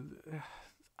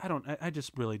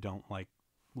just really don't like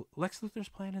Lex Luthor's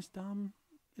plan is dumb.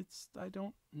 I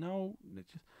don't know.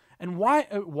 And why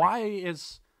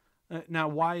is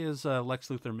Lex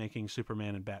Luthor making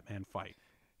Superman and Batman fight?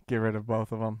 Get rid of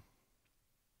both of them.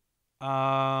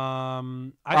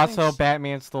 I think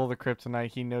Batman stole the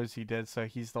kryptonite. He knows he did, so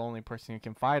he's the only person who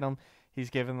can fight him.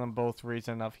 He's giving them both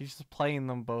reason enough. He's just playing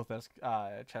them both as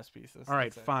chess pieces. All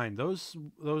right, fine. Those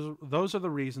are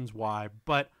the reasons why.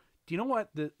 But do you know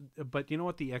what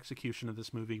the execution of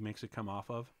this movie makes it come off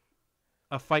of?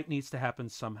 A fight needs to happen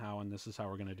somehow, and this is how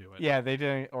we're going to do it. Yeah, they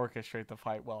didn't orchestrate the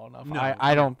fight well enough. No,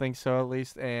 I don't think so, at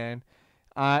least, and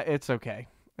it's okay.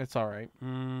 It's all right.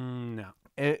 No.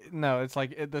 It's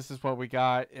this is what we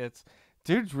got.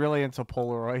 Dude's really into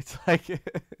Polaroids.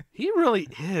 He really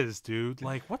is, dude.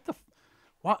 What the...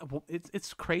 Well,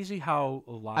 it's crazy how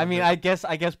a lot. I of mean, it,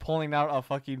 I guess pulling out a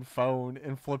fucking phone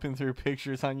and flipping through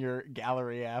pictures on your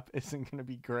gallery app isn't gonna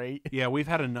be great. yeah, we've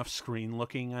had enough screen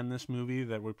looking on this movie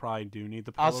that we probably do need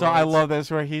the. Also, I Polaroids. love this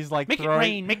where he's like Make it throwing,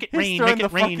 rain, make it he's rain, throwing make it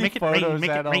the rain, fucking make it rain, photos make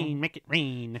at it him. rain, make it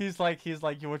rain. He's like, you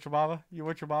want your mama? You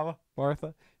want your mama?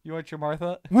 Martha? You want your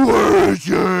Martha? Where is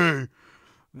she?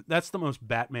 That's the most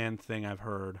Batman thing I've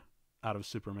heard out of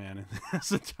Superman in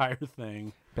this entire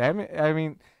thing. Batman. I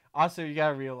mean, also you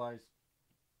gotta realize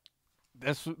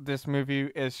this movie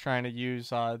is trying to use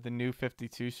the new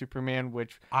 52 Superman,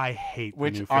 which I hate the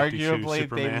which new 52 arguably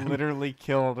Superman. they literally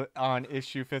killed on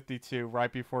issue 52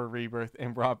 right before Rebirth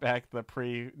and brought back the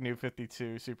pre-new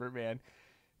 52 Superman.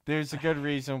 There's a good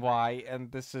reason why,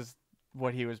 and this is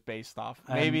what he was based off.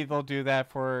 Maybe they'll do that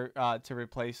for to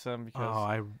replace him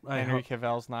because Henry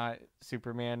Cavill's not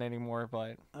Superman anymore.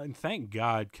 But and thank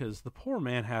God, because the poor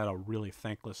man had a really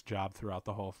thankless job throughout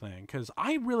the whole thing. Because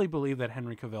I really believe that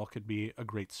Henry Cavill could be a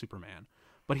great Superman,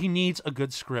 but he needs a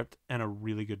good script and a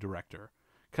really good director.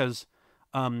 Because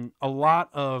a lot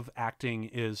of acting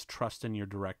is trust in your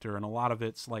director, and a lot of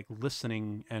it's like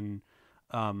listening and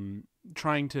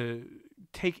trying to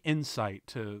take insight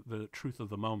to the truth of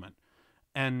the moment.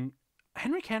 And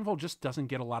Henry Cavill just doesn't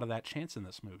get a lot of that chance in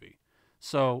this movie.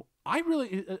 So I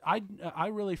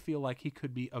really feel like he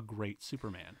could be a great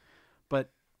Superman,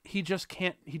 but he just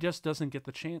can't. He just doesn't get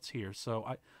the chance here. So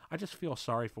I just feel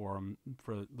sorry for him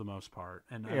for the most part.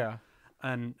 And yeah,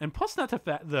 and plus not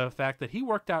the fact that he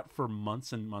worked out for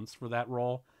months and months for that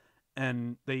role,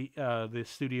 and the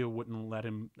studio wouldn't let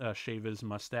him shave his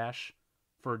mustache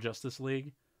for Justice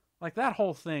League. Like that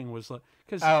whole thing was like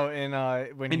because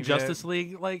when in Justice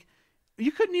League, like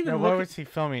you couldn't even. No, look what was he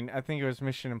filming? I think it was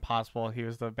Mission Impossible. He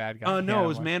was the bad guy. No, it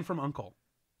was Man from U.N.C.L.E.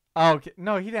 Oh, okay.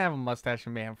 No, he didn't have a mustache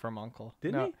in Man from U.N.C.L.E.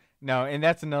 Didn't he? No, and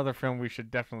that's another film we should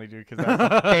definitely do because that's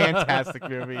a fantastic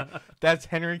movie. That's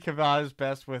Henry Cavill's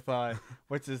best with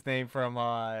what's his name from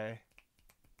I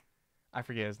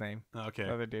forget his name. Okay,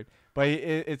 The other dude, but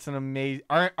it's an amazing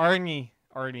Arnie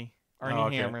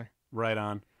okay. Hammer. Right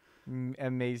on.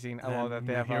 Amazing. I love that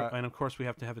they have and of course we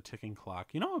have to have a ticking clock.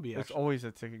 You know, it'll be there's always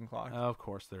a ticking clock. of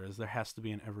course there is. There has to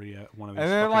be in every one of these.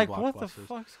 And they're fucking like, blockbusters. what the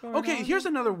fuck's going on? Okay, here's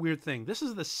another weird thing. This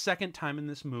is the second time in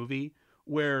this movie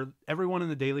where everyone in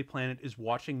the Daily Planet is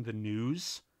watching the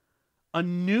news. A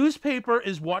newspaper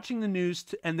is watching the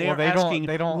news, and they are asking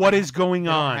what is going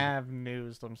on. They don't have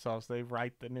news themselves. They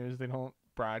write the news. They don't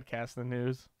broadcast the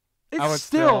news. It's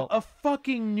still a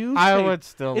fucking newspaper. I would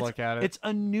still look at it. It's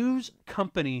a news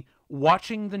company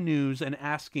watching the news and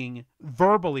asking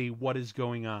verbally what is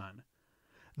going on.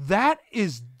 That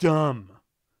is dumb.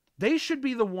 They should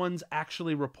be the ones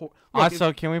actually report.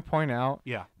 Also, can we point out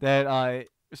Yeah. that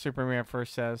Superman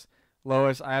first says,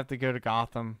 Lois, I have to go to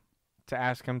Gotham to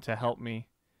ask him to help me.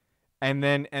 And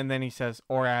then he says,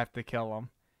 or I have to kill him.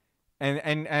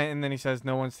 And then he says,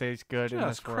 no one stays good in this world.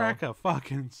 Just crack a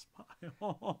fucking smile.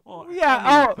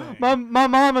 Yeah, Anything. my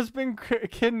mom has been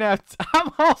kidnapped.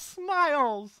 I'm all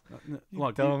smiles.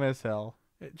 Look, Dumb as hell.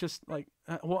 just like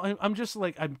I'm just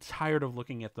like I'm tired of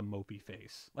looking at the mopey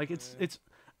face. Like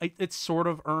it's sort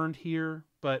of earned here,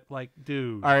 but like,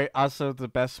 dude. All right. Also, the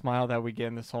best smile that we get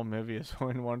in this whole movie is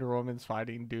when Wonder Woman's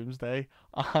fighting Doomsday.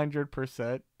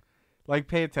 100%. Like,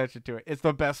 pay attention to it. It's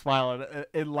the best smile. And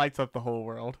it lights up the whole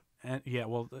world. And yeah,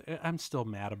 well, I'm still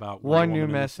mad about One new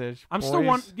message. I'm boys. still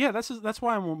one. Yeah, that's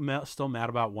why I'm still mad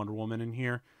about Wonder Woman in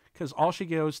here, because all she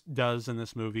does in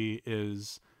this movie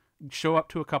is show up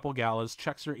to a couple galas,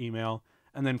 checks her email,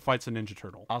 and then fights a Ninja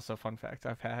Turtle. Also, fun fact: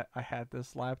 I had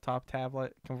this laptop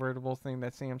tablet convertible thing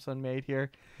that Samsung made here.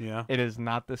 Yeah, it is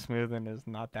not this smooth and is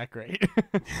not that great.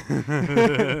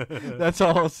 That's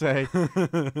all I'll say.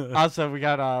 Also, we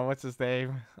got what's his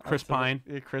name? Chris Pine.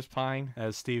 Chris Pine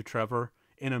as Steve Trevor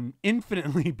in an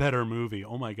infinitely better movie.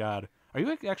 Oh my God, are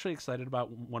you actually excited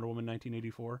about Wonder Woman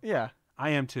 1984? Yeah.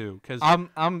 I am too, because I'm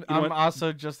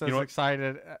also just as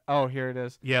excited. Oh, here it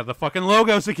is. Yeah, the fucking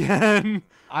logos again.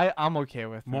 I'm okay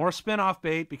with more spin-off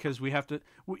bait, because we have to.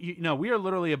 We are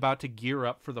literally about to gear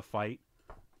up for the fight.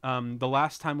 The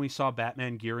last time we saw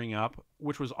Batman gearing up,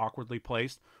 which was awkwardly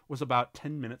placed, was about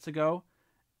 10 minutes ago,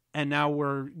 and now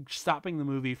we're stopping the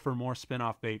movie for more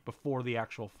spin-off bait before the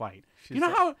actual fight.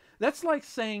 How that's like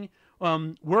saying,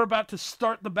 we're about to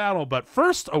start the battle, but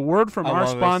first a word from our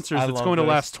sponsors that's going to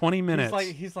last 20 minutes.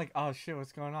 He's like, oh shit,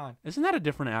 what's going on? Isn't that a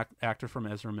different actor from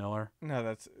Ezra Miller? No,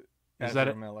 that's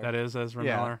Ezra Miller. That is Ezra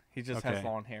Miller? He just has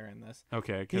long hair in this.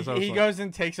 Okay. He goes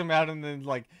and takes him out, and then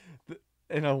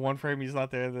in one frame he's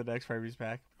not there, the next frame he's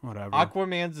back. Whatever.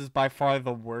 Aquaman's is by far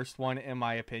the worst one in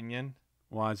my opinion.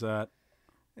 Why is that?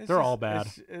 They're all bad.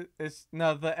 It's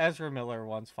no, the Ezra Miller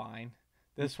one's fine.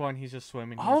 This one, he's just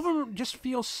swimming. All of them just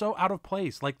feel so out of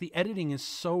place. Like the editing is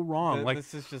so wrong. Like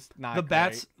this is just not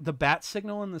the bat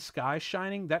signal in the sky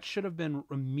shining. That should have been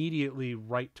immediately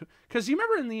right to. Because you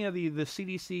remember in the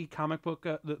CDC comic book,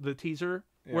 the teaser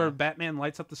where Batman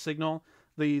lights up the signal,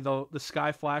 the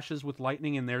sky flashes with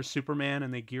lightning, and there's Superman,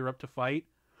 and they gear up to fight.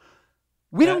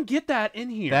 We don't get that in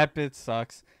here. That bit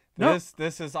sucks. No.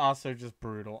 This is also just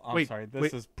brutal. I'm sorry.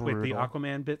 This is brutal. Wait, the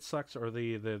Aquaman bit sucks, or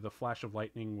the flash of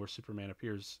lightning where Superman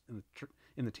appears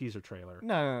in the teaser trailer?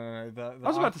 No. I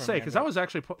was about to say because that was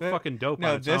actually fucking dope. No,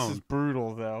 on its own. Is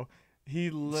brutal though.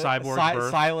 Cyborg's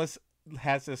birth. Silas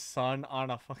has his son on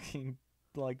a fucking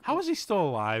How is he still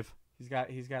alive? He's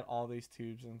got all these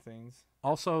tubes and things.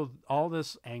 Also, all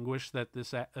this anguish that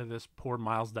this poor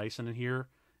Miles Dyson in here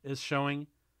is showing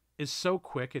is so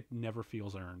quick it never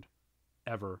feels earned,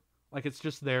 ever. Like it's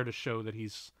just there to show that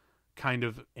he's kind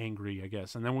of angry, I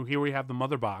guess. And then here we have the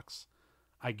mother box,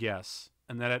 I guess,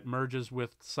 and that it merges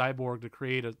with Cyborg to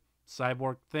create a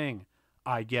cyborg thing,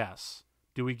 I guess.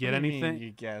 Do we get anything?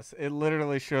 You guess. It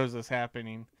literally shows this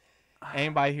happening.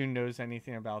 Anybody who knows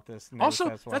anything about this knows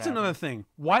also, that's another thing.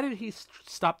 Why did he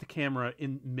stop the camera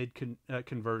in mid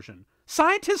conversion?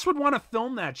 Scientists would want to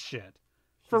film that shit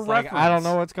for reference. I don't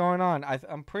know what's going on.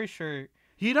 I'm pretty sure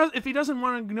he does. If he doesn't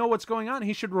want to know what's going on,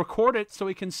 he should record it so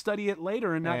he can study it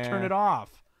later and not turn it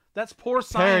off. That's poor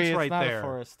science Terry, right there. It's not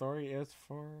for a story. It's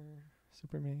for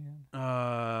Superman.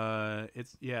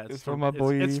 It's for my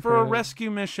boy. It's for a rescue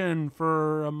mission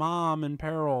for a mom in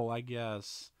peril, I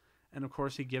guess. And of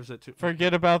course, he gives it to.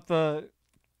 Forget about the.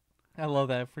 I love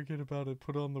that. Forget about it.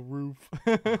 Put it on the roof.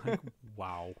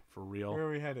 Wow, for real. Where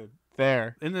are we headed?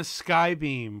 There. In the sky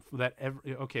beam.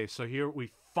 Okay, so here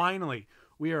we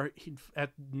are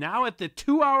at the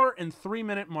 2 hour and 3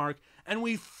 minute mark, and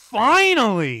we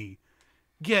finally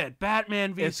get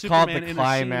Batman v Superman. It's called the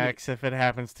climax. If it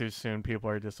happens too soon, people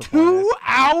are disappointed. 2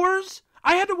 hours?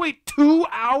 I had to wait 2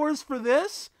 hours for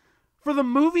this? For the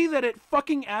movie that it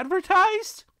fucking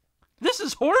advertised? This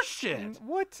is horseshit.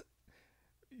 What?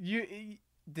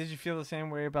 Did you feel the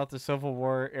same way about the Civil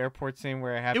War airport scene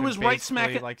where it happened? It was right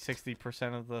smack like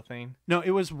 60% of the thing. No, it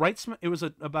was right. It was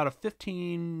about a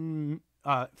 18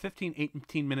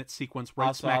 minute sequence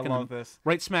right smack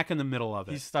in the middle of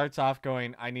it. He starts off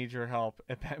going, "I need your help,"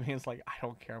 and Batman's like, "I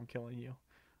don't care. I'm killing you."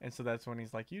 And so that's when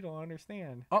he's like, "You don't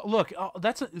understand." Oh, look,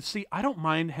 see, I don't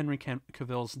mind Henry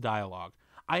Cavill's dialogue.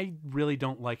 I really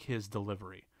don't like his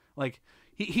delivery. Like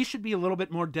he should be a little bit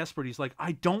more desperate. He's like,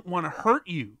 "I don't want to hurt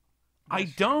you. I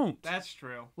don't." That's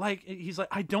true. Like he's like,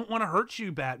 "I don't want to hurt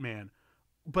you, Batman,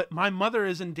 but my mother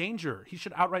is in danger." He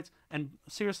should outright. And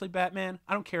seriously, Batman,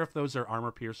 I don't care if those are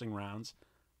armor-piercing rounds.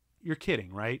 You're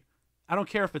kidding, right? I don't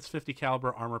care if it's 50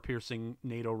 caliber armor-piercing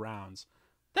NATO rounds.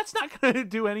 That's not going to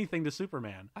do anything to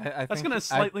Superman. That's going to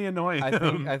slightly annoy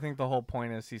him. I think the whole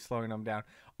point is he's slowing him down.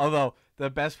 Although the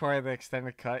best part of the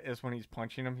extended cut is when he's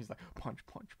punching him. He's like punch,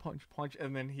 punch, punch, punch,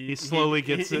 and then he slowly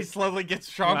gets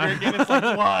stronger again. It's like,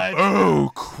 what?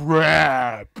 Oh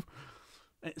crap!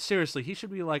 Seriously, he should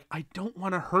be like, "I don't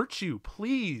want to hurt you,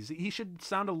 please." He should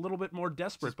sound a little bit more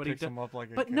desperate. But picks him up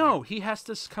like but no, he has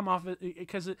to come off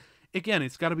because again,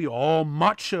 it's got to be all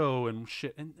macho and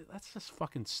shit, and that's just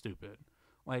fucking stupid.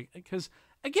 Like, because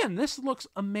again, this looks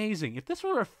amazing. If this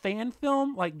were a fan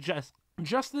film, like just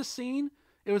this scene,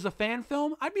 it was a fan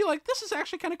film, I'd be like, this is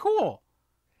actually kind of cool.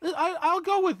 I'll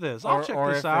go with this. I'll check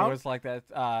this out. Or if it was like that,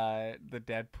 the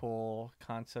Deadpool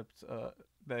concept,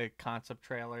 the concept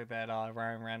trailer that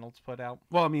Ryan Reynolds put out.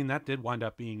 Well, I mean, that did wind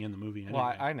up being in the movie anyway.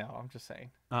 Well, I know. I'm just saying.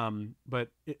 But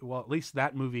at least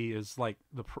that movie is like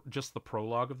just the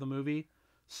prologue of the movie,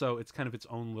 so it's kind of its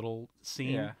own little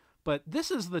scene. Yeah. But this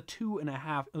is the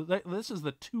 2.5. This is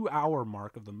the 2 hour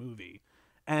mark of the movie,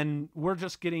 and we're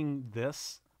just getting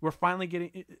this. We're finally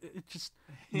getting it. Just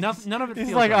none of it. He's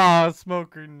feels like, right. "Oh, smoke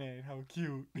grenade, how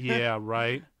cute." Yeah,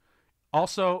 right.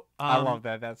 Also, I love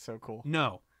that. That's so cool.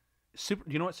 No,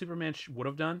 you know what Superman would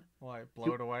have done? Why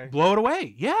blow it away? Blow it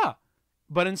away. Yeah,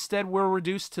 but instead we're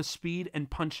reduced to speed and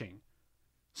punching.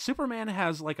 Superman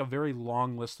has like a very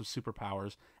long list of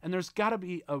superpowers, and there's got to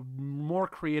be a more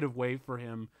creative way for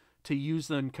him to use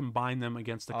them and combine them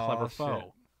against a clever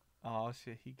foe. Oh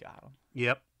shit, he got him.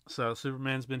 Yep. So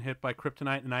Superman's been hit by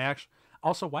kryptonite, and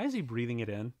also, why is he breathing it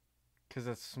in? Because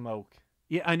it's smoke.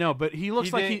 Yeah, I know, but he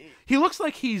looks like he looks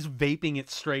like he's vaping it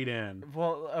straight in.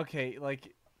 Well, okay,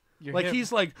 like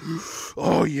he's like,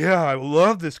 "Oh yeah, I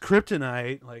love this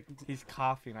kryptonite." Like he's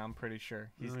coughing. I'm pretty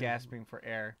sure he's gasping for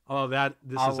air. Oh,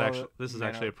 this is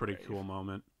actually a pretty cool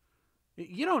moment.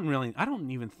 I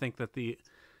don't even think that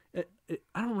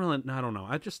I don't know.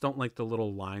 I just don't like the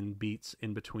little line beats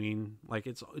in between. Like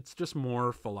it's just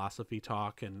more philosophy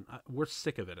talk, and we're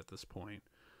sick of it at this point.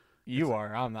 You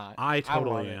are. I'm not. I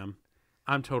totally love it. am.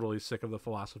 I'm totally sick of the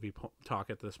philosophy talk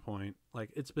at this point.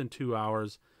 Like it's been 2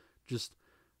 hours. Just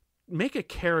make a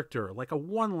character, like a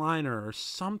one-liner or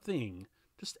something,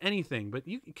 just anything. But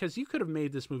because you could have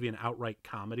made this movie an outright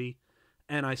comedy,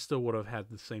 and I still would have had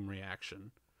the same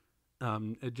reaction.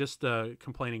 Just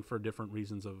complaining for different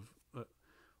reasons of,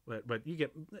 but you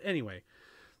get anyway.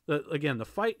 Again, the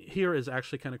fight here is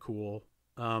actually kind of cool.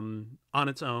 On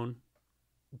its own,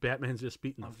 Batman's just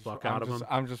beating the fuck out of him.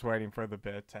 I'm just waiting for the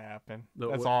bit to happen.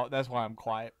 That's all. That's why I'm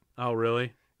quiet. Oh,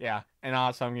 really? Yeah, and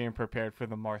also I'm getting prepared for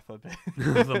the Martha bit.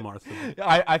 The Martha bit.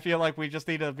 I feel like we just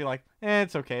need to be like,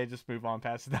 it's okay, just move on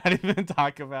past it, not even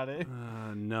talk about it.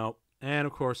 No. And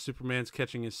of course, Superman's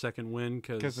catching his second win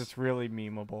because it's really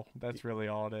memeable. That's really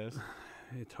all it is.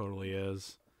 It totally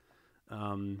is.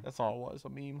 That's all it was, a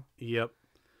meme. Yep.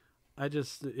 Now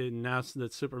that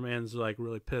Superman's like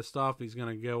really pissed off, he's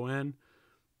gonna go in.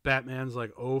 Batman's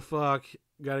like, oh fuck,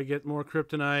 gotta get more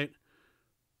kryptonite.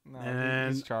 No,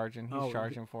 and he's charging. He's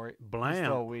charging for it. Blam. He's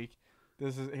still weak.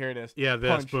 Here it is. Yeah,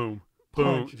 this boom,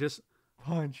 boom, just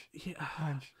punch, yeah.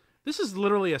 punch. This is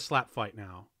literally a slap fight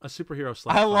now, a superhero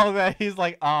slap. I fight. love that. He's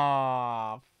like,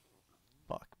 fuck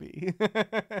me.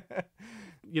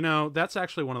 You know, that's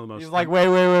actually one of the most. He's like, wait,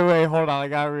 hold on, I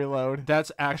gotta reload.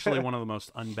 That's actually one of the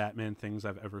most un-Batman things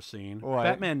I've ever seen. What?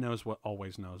 Batman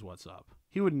always knows what's up.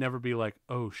 He would never be like,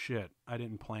 oh shit, I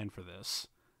didn't plan for this.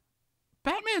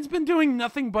 Batman's been doing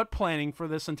nothing but planning for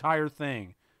this entire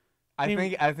thing.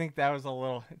 I think that was a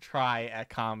little try at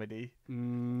comedy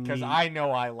because I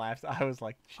know I laughed. I was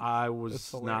like, I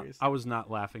was not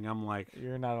laughing. I'm like,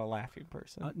 you're not a laughing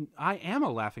person. I am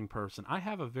a laughing person. I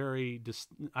have a very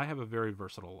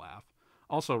versatile laugh.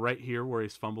 Also, right here where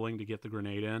he's fumbling to get the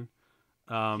grenade in,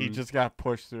 he just got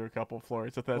pushed through a couple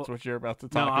floors. If that's what you're about to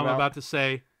talk about. No, I'm about to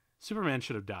say Superman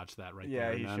should have dodged that right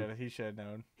there. Yeah, he should have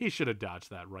known. He should have dodged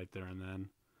that right there and then.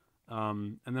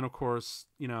 And then of course,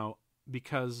 you know,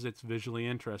 because it's visually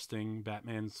interesting,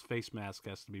 Batman's face mask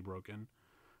has to be broken.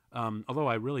 Although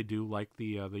I really do like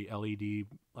the LED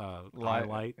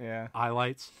highlight,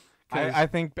 highlights. I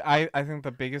think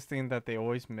the biggest thing that they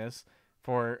always miss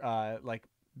for like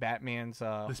Batman's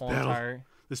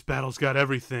this battle's got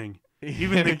everything,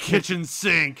 even the kitchen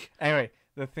sink. Anyway,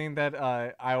 the thing that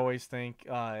I always think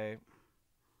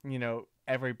you know,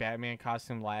 every Batman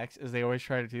costume lacks is they always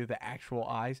try to do the actual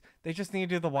eyes. They just need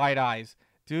to do the white eyes.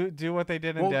 Do what they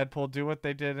did in Deadpool. Do what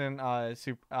they did in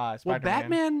Spider-Man. Well,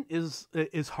 Batman is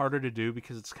harder to do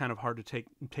because it's kind of hard to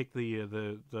take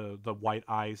the white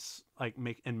eyes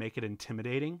make it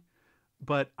intimidating.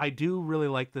 But I do really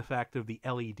like the fact of the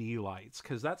LED lights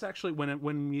because that's actually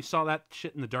when you saw that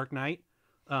shit in The Dark Knight.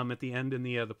 At the end in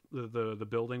the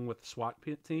building with the SWAT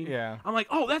team. Yeah. I'm like,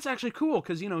 oh, that's actually cool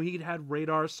because, you know, he'd had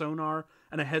radar, sonar,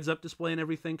 and a heads-up display and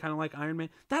everything, kind of like Iron Man.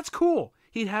 That's cool.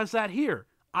 He has that here.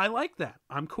 I like that.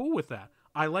 I'm cool with that.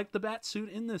 I like the bat suit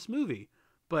in this movie.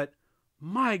 But,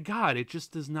 my God, it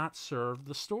just does not serve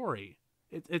the story.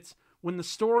 It's when the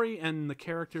story and the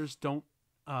characters don't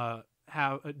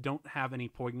have any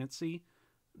poignancy,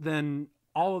 then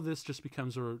all of this just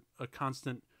becomes a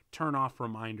constant turn-off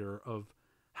reminder of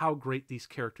how great these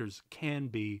characters can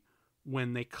be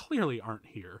when they clearly aren't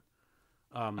here.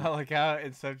 I like how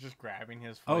instead of just grabbing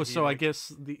his foot, I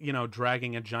guess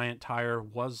dragging a giant tire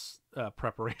was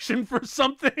preparation for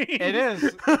something. It is.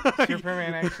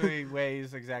 Superman actually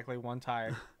weighs exactly 1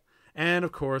 tire. And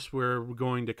of course, we're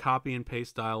going to copy and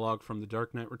paste dialogue from The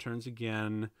Dark Knight Returns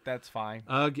again. That's fine.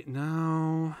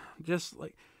 No, just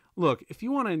like look, if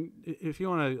you want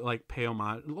to like pay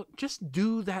homage, look, just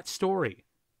do that story.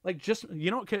 Like, just,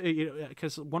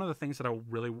 because one of the things that I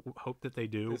really hope that they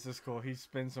do. This is cool. He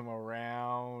spins them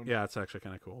around. Yeah, it's actually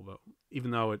kind of cool. But even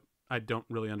though I don't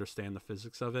really understand the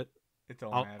physics of it, it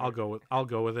don't matter. I'll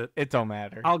go with it. It don't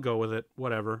matter. I'll go with it.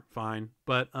 Whatever. Fine.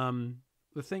 But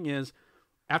the thing is,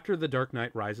 after The Dark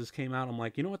Knight Rises came out, I'm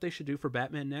like, you know what they should do for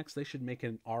Batman next? They should make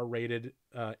an R-rated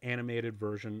animated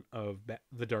version of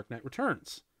The Dark Knight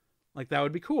Returns. Like, that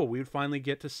would be cool. We would finally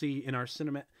get to see in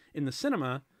the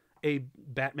cinema a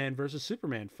Batman versus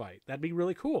Superman fight. That'd be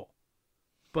really cool.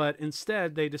 But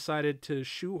instead, they decided to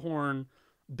shoehorn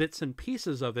bits and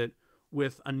pieces of it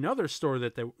with another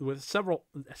story with several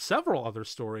other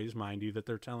stories, mind you, that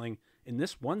they're telling in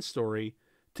this one story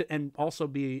and also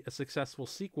be a successful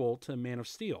sequel to Man of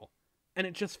Steel. And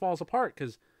it just falls apart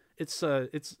because it's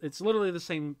literally the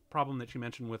same problem that you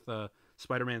mentioned with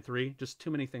Spider-Man 3, just too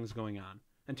many things going on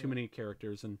and too many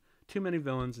characters and too many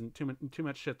villains and too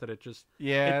much shit that it just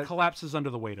Yeah. it collapses under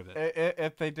the weight of it.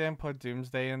 If they didn't put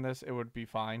Doomsday in this, it would be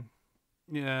fine.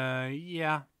 Yeah.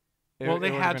 It, Well, they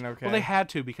it would've had been okay. well they had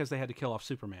to because they had to kill off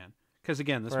Superman. Because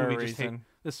again, this For a movie just reason.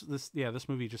 this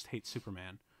movie just hates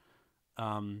Superman.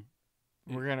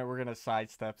 We're gonna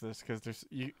sidestep this because there's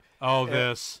you. Oh, Yeah.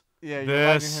 this. Yeah, you're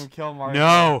This. letting him kill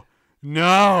Martha.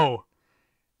 No.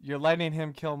 You're letting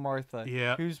him kill Martha.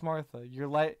 Yeah. Who's Martha? You're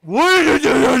let. What did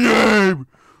you say her name?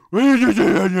 What did you say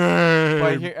her name?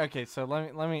 But here, okay, so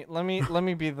let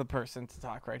me be the person to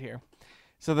talk right here.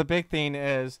 So the big thing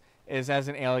is as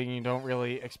an alien, you don't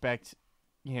really expect,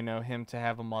 him to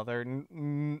have a mother,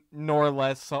 nor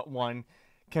less one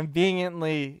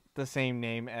conveniently the same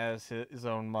name as his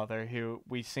own mother, who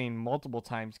we've seen multiple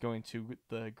times going to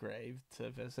the grave to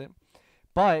visit.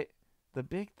 But the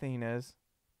big thing is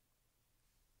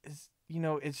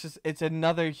it's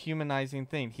another humanizing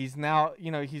thing. He's now,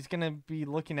 he's gonna be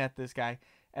looking at this guy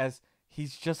as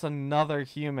he's just another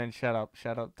human. Shut up,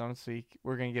 don't speak.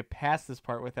 We're gonna get past this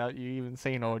part without you even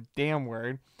saying a damn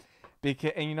word.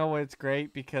 And you know what's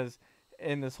great? Because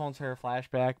in this whole entire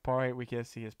flashback part, we get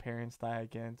to see his parents die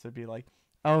again. To be like,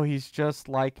 oh, he's just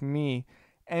like me.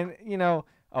 And, oh,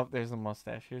 there's the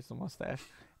mustache. Here's the mustache.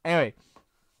 Anyway,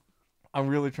 I'm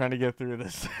really trying to get through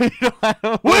this.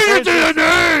 What did you say her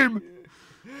name?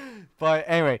 But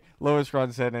anyway, Lois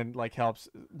runs in and, helps.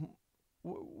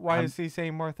 Why is he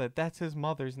saying Martha? That's his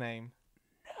mother's name.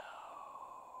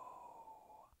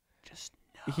 Just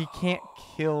He can't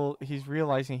kill. He's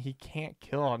realizing he can't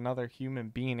kill another human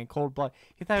being in cold blood.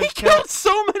 He thought he was killed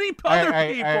so many other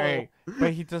Alright, people. alright.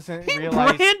 But he doesn't He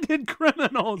realize branded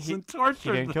criminals and he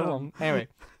tortured didn't kill them. them. Anyway,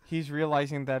 he's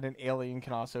realizing that an alien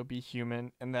can also be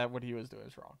human, and that what he was doing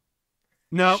is wrong.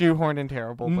 No, Shoehorned and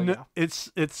terrible, but yeah.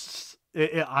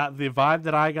 the vibe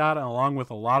that I got, along with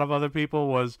a lot of other people,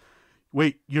 was,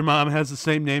 wait, your mom has the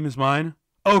same name as mine?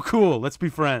 Oh, cool. Let's be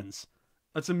friends.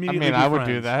 Let's immediately. I would friends.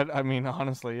 do that.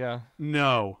 Honestly, yeah.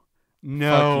 No.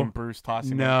 Fucking Bruce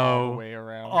tossing him all the way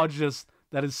around.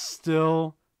 That is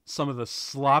still some of the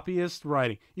sloppiest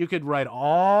writing. You could write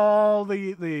all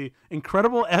the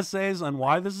incredible essays on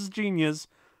why this is genius,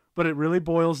 but it really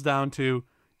boils down to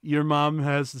your mom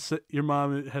has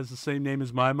the same name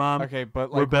as my mom. Okay,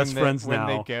 but we're best friends when now.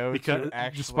 they go because to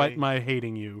actually, despite my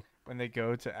hating you. When they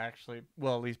go to actually,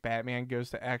 well, at least Batman goes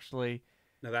to actually.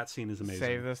 Now that scene is amazing.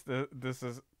 Say this. This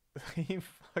is. He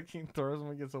fucking throws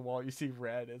him against the wall. You see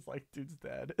red. It's like, dude's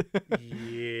dead.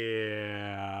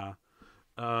 Yeah.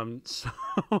 So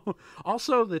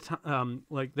also there's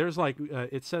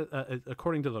it said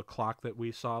according to the clock that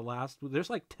we saw last,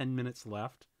 there's 10 minutes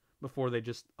left before they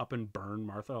just up and burn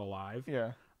Martha alive.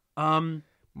 Yeah.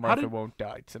 Martha won't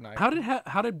die tonight.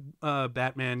 How did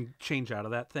Batman change out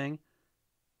of that thing?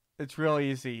 It's real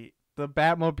easy. The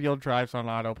Batmobile drives on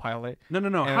autopilot.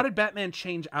 No. How did Batman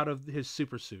change out of his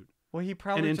super suit? Well, he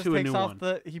probably just takes off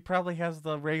he probably has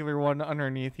the regular one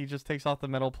underneath. He just takes off the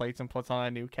metal plates and puts on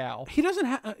a new cowl. He doesn't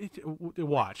have.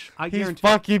 Watch. I He's guarantee.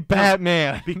 fucking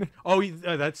Batman.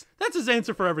 That's his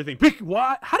answer for everything.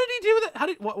 What? How did he do that? How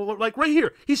did right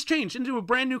here? He's changed into a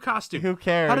brand new costume. Who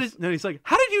cares? He's like,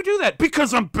 how did you do that?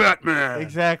 Because I'm Batman.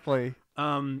 Exactly.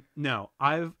 No.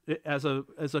 I've as a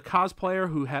cosplayer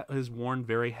who has worn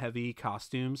very heavy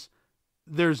costumes.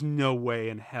 There's no way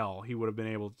in hell he would have been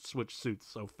able to switch suits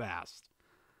so fast.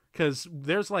 Because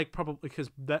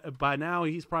by now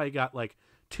he's probably got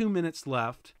 2 minutes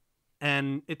left,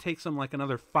 and it takes him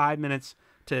another 5 minutes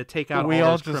to take out all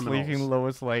those criminals. We all just leaving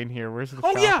Lois Lane here. Where's the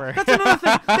chopper? Yeah, that's another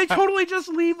thing. They totally just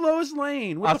leave Lois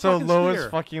Lane. Also, Lois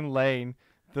fucking Lane,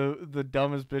 the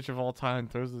dumbest bitch of all time,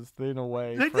 throws this thing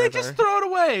away. They just throw it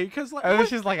away because and then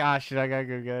she's like, shit, I gotta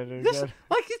go get it.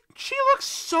 She looks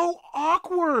so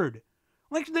awkward.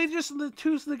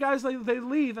 The guys they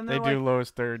leave and they do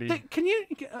Lois 30. I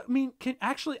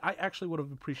actually would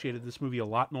have appreciated this movie a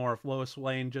lot more if Lois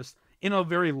Lane just in a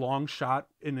very long shot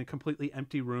in a completely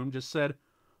empty room just said,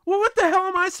 "Well, what the hell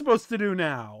am I supposed to do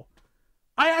now?"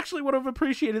 I actually would have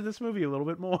appreciated this movie a little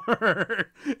bit more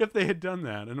if they had done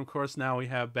that. And of course, now we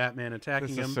have Batman attacking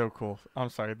him. This is so cool. I'm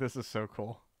sorry, this is so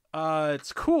cool.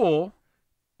 It's cool.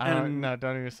 Don't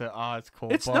even say, it's cool.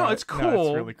 It's cool. No, it's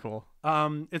really cool.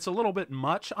 It's a little bit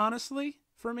much, honestly,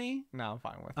 for me. No, I'm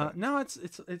fine with it. No,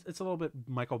 it's a little bit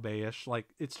Michael Bay-ish.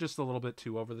 It's just a little bit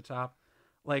too over the top.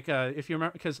 If you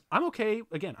remember, because I'm okay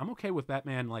with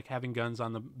Batman having guns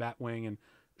on the Batwing and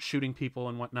shooting people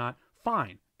and whatnot.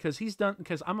 Fine, because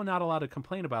I'm not allowed to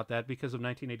complain about that because of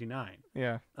 1989.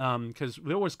 Yeah. Because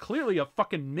there was clearly a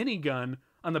fucking minigun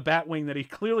on the Batwing that he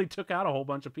clearly took out a whole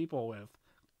bunch of people with.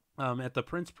 At the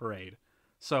Prince Parade.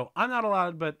 So I'm not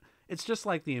allowed, but it's just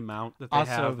like the amount that they have.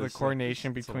 Also, the is,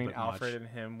 coordination it's a little between bit Alfred much. and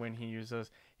him when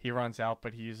he runs out,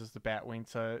 but he uses the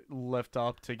Batwing to lift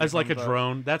up to give As like him a the,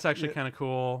 drone. That's actually Yeah. kind of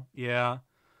cool. Yeah.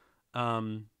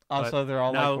 Also, But they're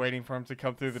all now, like waiting for him to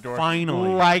come through the door. finally.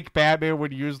 Like Batman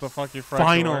would use the fucking front door.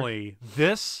 Finally,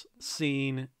 this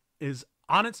scene is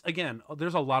on its again.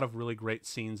 There's a lot of really great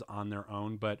scenes on their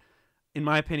own, but in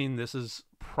my opinion, this is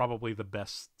probably the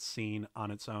best scene on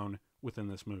its own within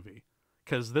this movie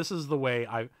because this is the way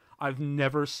I've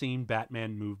never seen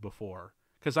Batman move before.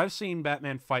 Because I've seen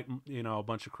Batman fight a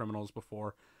bunch of criminals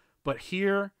before, but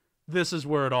here this is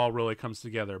where it all really comes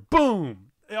together.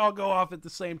 Boom! They all go off at the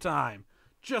same time.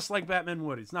 Just like Batman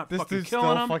would. He's not This fucking dude's killing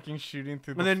still them. fucking shooting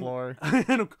through And the then, floor.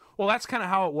 well, that's kind of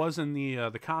how it was in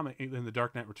the comic in the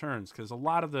Dark Knight Returns, because a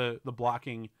lot of the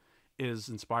blocking is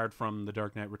inspired from the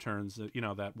Dark Knight Returns.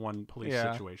 That one police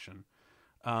Yeah. situation.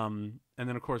 And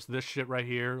then of course this shit right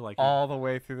here, like All the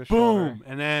way through the shoulder. boom,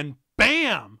 and then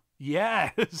bam,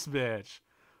 yes, bitch.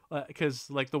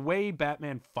 Because like the way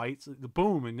Batman fights, the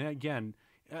boom, and then again,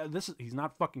 he's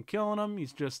not fucking killing him.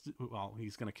 He's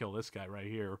he's gonna kill this guy right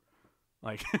here.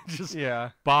 Like, just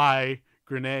Yeah. buy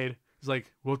grenade. He's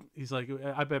like,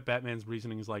 I bet Batman's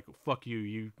reasoning is like, fuck you.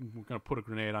 You're gonna put a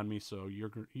grenade on me, so you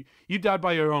died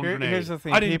by your own grenade. Here's the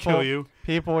thing. I didn't kill you.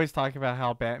 People always talk about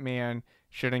how Batman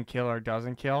shouldn't kill or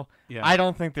doesn't kill. Yeah. I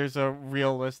don't think there's a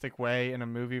realistic way in a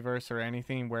movie verse or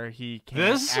anything where he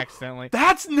can't accidentally.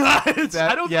 That's nuts.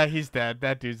 I don't. Yeah, he's dead.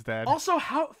 That dude's dead. Also,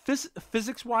 how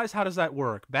physics wise, how does that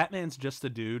work? Batman's just a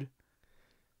dude.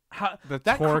 How The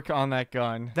that torque on that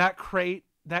gun. that crate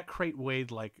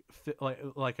weighed like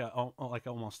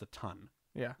almost a ton.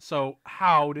 Yeah. So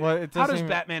how It how doesn't does even,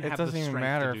 Batman it have the doesn't strength even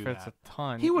matter to if do it's that? a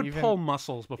ton. He would even, pull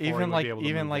muscles before he would like be able to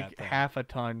even move like that thing. half a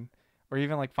ton, or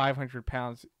even like 500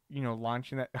 pounds.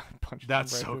 Launching that. punching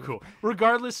That's him right so through cool.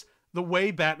 Regardless, the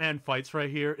way Batman fights right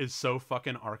here is so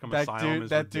fucking Arkham That Asylum dude, is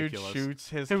that dude ridiculous. shoots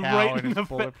his Him cow right and in it's the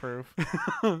fa- bulletproof.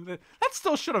 That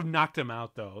still should have knocked him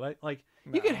out though. Like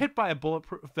you get No. hit by a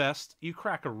bulletproof vest, you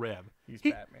crack a rib. He's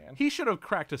He- Batman. He should have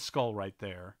cracked his skull right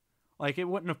there. Like it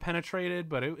wouldn't have penetrated,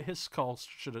 but his skull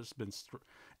should have been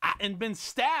and been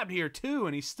stabbed here too,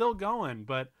 and he's still going.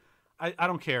 But I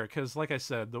don't care because, like I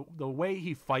said, the way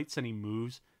he fights and he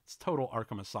moves, it's total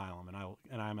Arkham Asylum,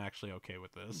 and I'm actually okay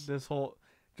with this. This whole,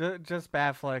 just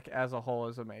Batfleck as a whole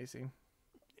is amazing.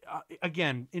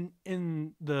 Again,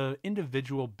 in the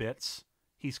individual bits,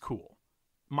 he's cool,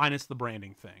 minus the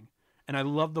branding thing, and I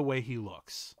love the way he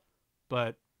looks.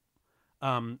 But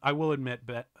I will admit,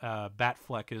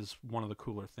 Batfleck is one of the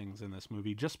cooler things in this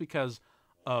movie, just because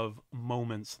of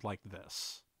moments like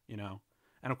this,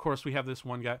 And of course, we have this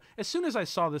one guy. As soon as I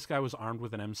saw this guy was armed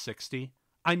with an M60,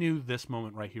 I knew this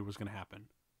moment right here was going to happen.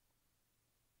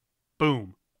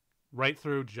 Boom. Right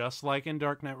through, just like in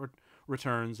Dark Knight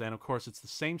Returns. And of course, it's the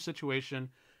same situation.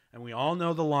 And we all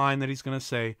know the line that he's going to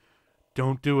say,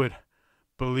 "Don't do it.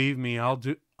 Believe me, I'll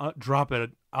do drop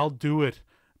it. I'll do it.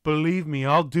 Believe me,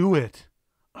 I'll do it.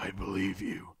 I believe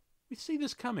you." We see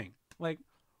this coming. Like,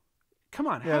 come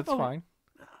on. Yeah, it's fine.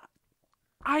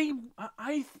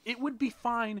 It would be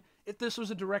fine if this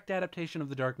was a direct adaptation of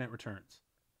The Dark Knight Returns.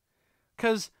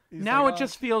 Because now it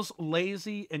just feels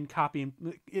lazy and copying.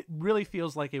 It really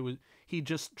feels like he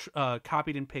just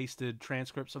copied and pasted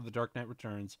transcripts of The Dark Knight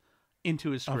Returns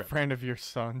into his A script. friend of your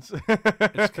son's.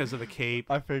 It's because of the cape.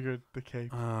 I figured the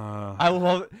cape. Uh, I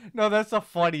love it. No, that's a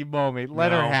funny moment.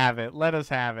 Let her No. have it. Let us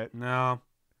have it. no.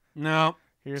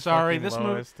 Here's Sorry, fucking this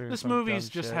Lois doing this some movie's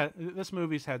dumb just shit. this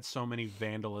movie's had so many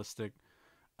vandalistic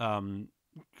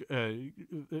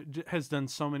has done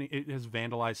so many. It has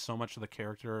vandalized so much of the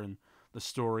character and the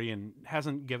story, and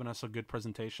hasn't given us a good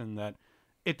presentation that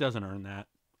it doesn't earn that.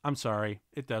 I'm sorry,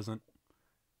 it doesn't.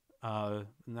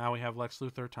 Now we have Lex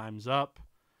Luthor. Time's up,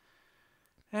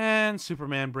 and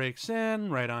Superman breaks in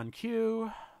right on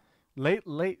cue.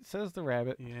 Late, says the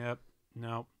rabbit. Yep.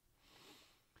 No.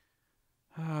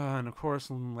 And of course,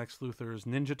 Lex Luthor's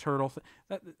Ninja Turtle.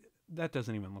 That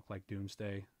doesn't even look like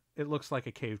Doomsday. It looks like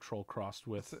a cave troll crossed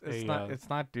with It's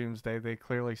not Doomsday. They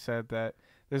clearly said that.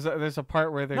 There's a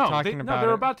part where they're no, talking they, about. no,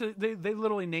 they're it. about to. They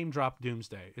literally name drop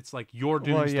Doomsday. It's like your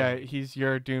Doomsday. Well, yeah, he's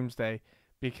your Doomsday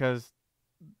because,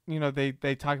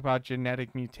 they talk about genetic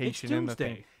it's mutation in the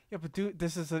thing. Doomsday. Yeah, but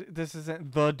this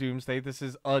isn't the Doomsday. This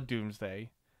is a Doomsday.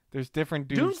 There's different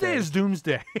Doomsday is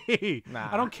Doomsday. Nah.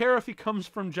 I don't care if he comes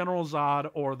from General Zod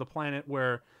or the planet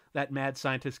where that mad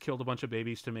scientist killed a bunch of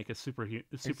babies to make a super being.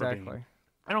 Exactly.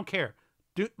 I don't care.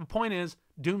 The point is,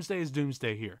 Doomsday is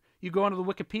Doomsday here. You go onto the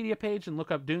Wikipedia page and look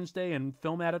up Doomsday and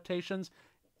film adaptations.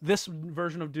 This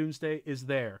version of Doomsday is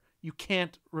there. You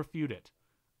can't refute it.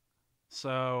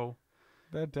 So,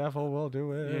 The devil will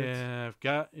do it.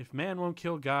 Yeah, if man won't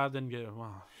kill God, then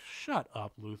well, shut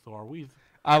up, Luthor.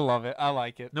 I love it. I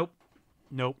like it. Nope.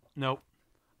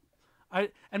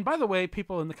 And by the way,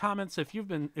 people in the comments, if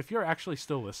you're actually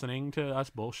still listening to us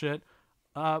bullshit,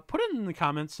 put it in the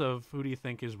comments of who do you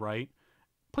think is right.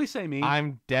 Please say me.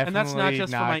 I'm definitely that's not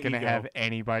just for my going to ego. have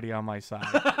anybody on my side.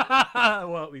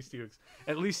 Well,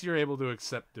 at least you're able to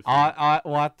accept defeat.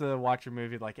 We'll have to watch a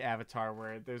movie like Avatar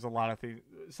where there's a lot of things,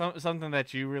 something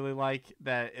that you really like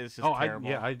that is just terrible.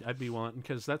 I'd be willing,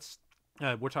 because that's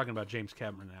we're talking about James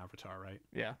Cameron in Avatar, right?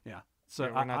 Yeah.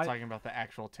 So we're not talking about the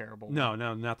actual terrible one. No,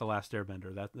 not The Last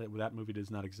Airbender. That movie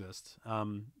does not exist.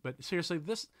 But seriously,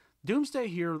 this Doomsday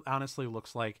here honestly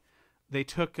looks like they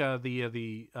took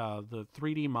the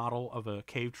 3D model of a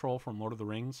cave troll from Lord of the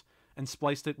Rings and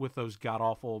spliced it with those god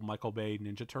awful Michael Bay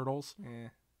Ninja Turtles.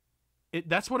 Yeah.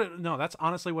 That's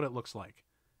honestly what it looks like,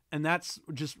 and that's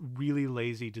just really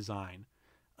lazy design.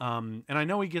 And I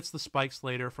know he gets the spikes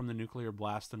later from the nuclear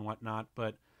blast and whatnot,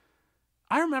 but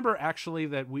I remember actually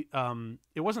that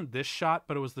it wasn't this shot,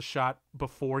 but it was the shot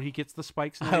before he gets the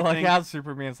spikes and I everything. like how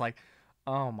Superman's like,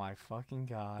 oh my fucking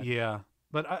God. Yeah.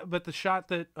 But the shot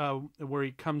that where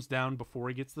he comes down before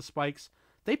he gets the spikes,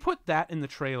 they put that in the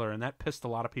trailer, and that pissed a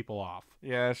lot of people off.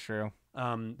 Yeah, that's true.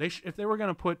 If they were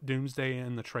gonna put Doomsday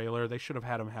in the trailer, they should have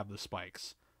had him have the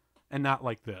spikes, and not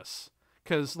like this.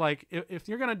 Because like if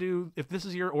this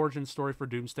is your origin story for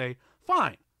Doomsday,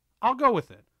 fine, I'll go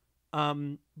with it.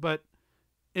 But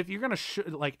if you're gonna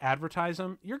advertise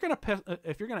him,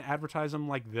 if you're gonna advertise him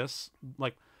like this,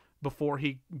 like before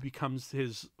he becomes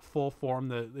his full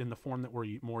form, in the form that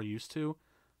we're more used to,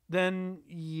 then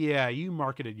yeah, you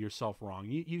marketed yourself wrong.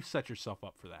 You set yourself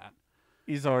up for that.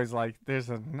 He's always like, there's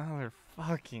another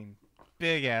fucking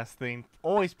big ass thing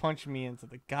always punching me into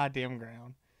the goddamn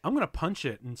ground. I'm gonna punch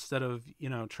it instead of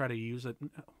try to use it.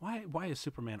 Why is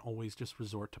Superman always just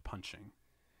resort to punching?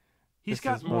 He's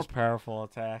got his most powerful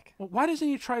attack. Well, why doesn't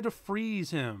he try to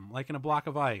freeze him like in a block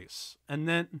of ice and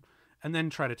then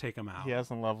try to take him out? He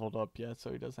hasn't leveled up yet,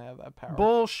 so he doesn't have that power.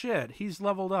 Bullshit. He's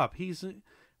leveled up.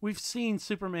 We've seen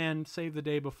Superman save the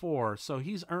day before, so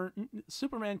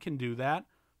Superman can do that,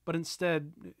 but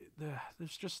instead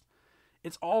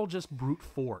it's all just brute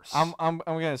force. I'm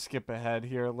gonna skip ahead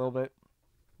here a little bit.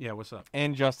 Yeah, what's up?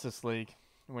 In Justice League,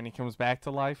 when he comes back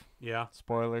to life. Yeah.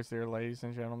 Spoilers there, ladies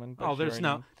and gentlemen. There's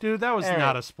no... Dude, that was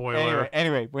not a spoiler.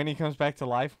 Anyway, when he comes back to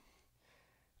life,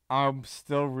 I'm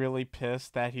still really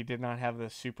pissed that he did not have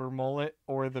the super mullet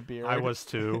or the beard. I was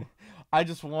too. I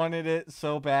just wanted it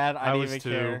so bad. I didn't even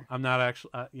care. I'm not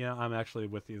actually... I'm actually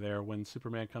with you there. When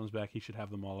Superman comes back, he should have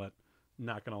the mullet.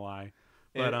 Not gonna lie.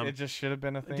 But it just should have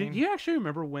been a thing. Did you actually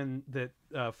remember when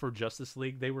for Justice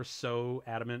League they were so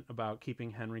adamant about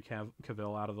keeping Henry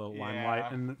Cavill out of the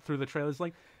limelight, and through the trailers,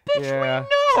 like, bitch, we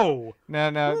know.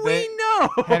 No, we know.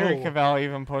 Henry Cavill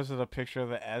even posted a picture of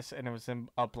the S, and it was in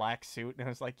a black suit, and it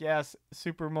was like, yes,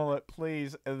 super mullet,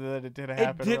 please. And then it didn't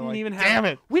happen. It didn't even happen. Damn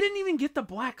it! We didn't even get the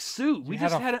black suit. We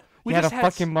just had a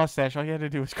fucking mustache. All you had to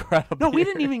do was grab a beard. we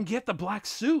didn't even get the black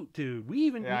suit, dude.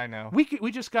 I know.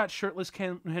 We just got shirtless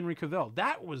Henry Cavill.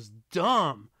 That was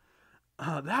dumb.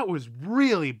 That was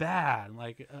really bad.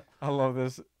 Like, I love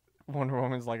this. Wonder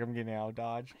Woman's like, I'm getting out of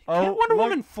Dodge. Can Wonder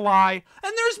Woman fly?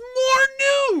 And there's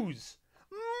more news.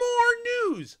 More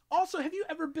news. Also, have you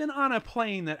ever been on a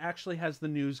plane that actually has the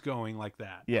news going like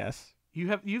that? Yes.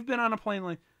 You've been on a plane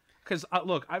like, because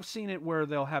look, I've seen it where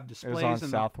they'll have displays. It was on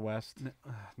Southwest.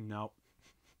 Nope.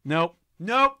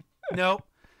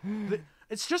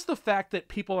 It's just the fact that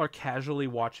people are casually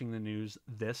watching the news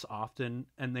this often,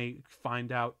 and they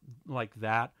find out like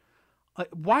that.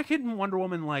 Why couldn't Wonder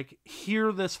Woman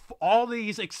hear all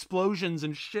these explosions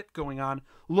and shit going on,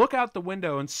 look out the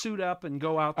window and suit up and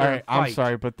go out there? All right, and fight? I'm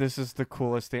sorry, but this is the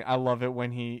coolest thing. I love it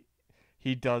when he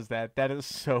does that. That is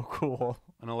so cool.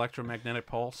 An electromagnetic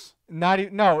pulse?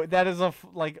 That is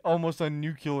almost a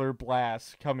nuclear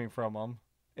blast coming from him.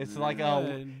 It's like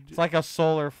a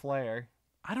solar flare.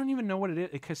 I don't even know what it is,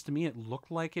 because to me it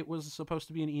looked like it was supposed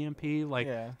to be an EMP.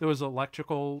 There was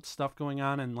electrical stuff going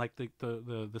on, and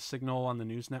the signal on the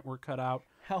news network cut out.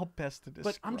 How best to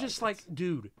describe? But I'm just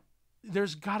dude,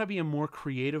 there's got to be a more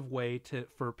creative way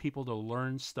for people to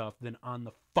learn stuff than on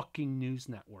the fucking news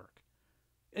network.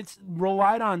 It's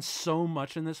relied on so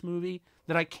much in this movie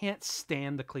that I can't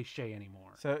stand the cliche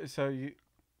anymore. So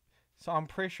I'm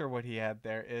pretty sure what he had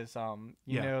there is actually,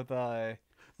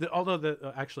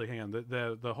 hang on.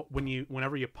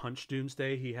 Whenever you punch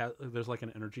Doomsday, there's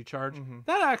an energy charge. Mm-hmm.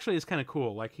 That actually is kind of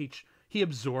cool. He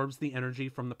absorbs the energy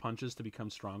from the punches to become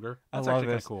stronger. That's actually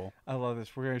kind of cool. I love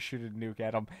this. We're gonna shoot a nuke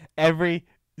at him. Every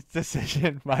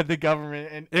decision by the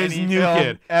government in Is any nuke film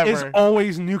it. ever. Is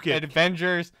always nuke it.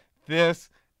 Avengers,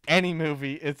 any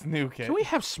movie, it's nuke it. Can we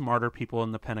have smarter people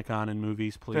in the Pentagon in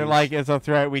movies, please? They're like, it's a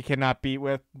threat we cannot beat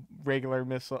with regular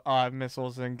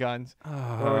missiles and guns.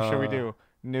 What should we do?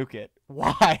 Nuke it.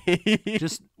 Why?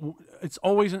 Just it's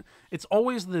always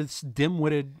this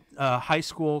dim-witted high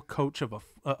school coach of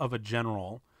a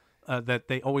general that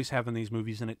they always have in these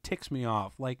movies, and it ticks me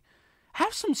off. Like,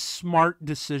 have some smart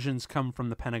decisions come from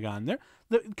the Pentagon.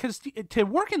 Because to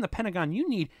work in the Pentagon, you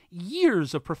need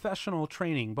years of professional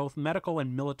training, both medical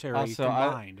and military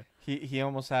combined. He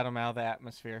almost had him out of the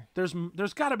atmosphere. There's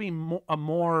got to be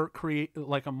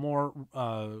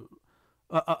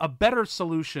a better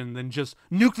solution than just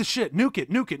nuke the shit, nuke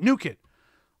it.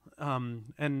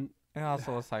 And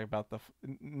also let's talk about the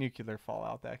nuclear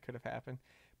fallout that could have happened.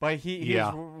 But he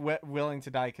was willing to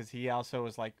die because he also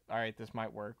was like, all right, this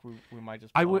might work. We might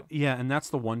just. And that's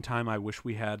the one time I wish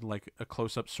we had like a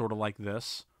close up sort of like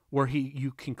this, where you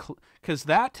can, because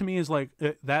that to me is like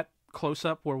that close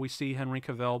up where we see Henry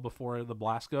Cavill before the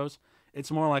blast goes. It's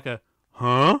more like a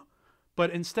huh, but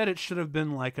instead it should have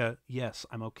been like a yes,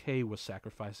 I'm okay with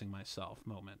sacrificing myself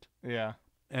moment. Yeah,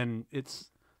 and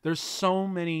there's so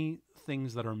many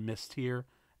things that are missed here,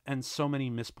 and so many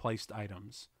misplaced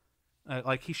items.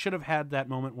 Like, he should have had that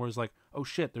moment where it's like, oh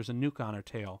shit, there's a nuke on her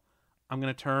tail. I'm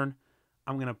going to turn.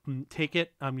 I'm going to take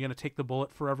it. I'm going to take the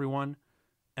bullet for everyone.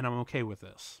 And I'm okay with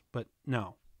this. But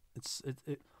no,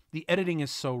 the editing is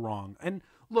so wrong. And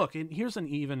look, here's an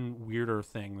even weirder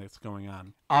thing that's going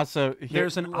on. Also,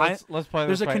 let's play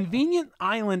there's a convenient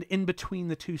island in between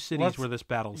the two cities where this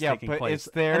battle's taking place.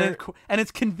 It's there. And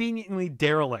it's conveniently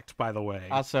derelict, by the way.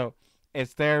 Also,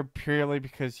 it's there purely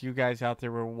because you guys out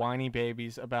there were whiny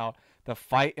babies about the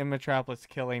fight in Metropolis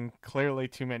killing clearly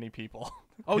too many people.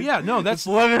 Oh yeah, no, that's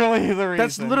literally the reason.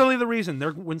 That's literally the reason.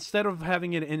 They're instead of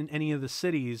having it in any of the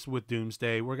cities with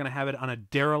Doomsday, we're gonna have it on a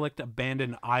derelict,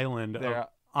 abandoned island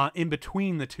in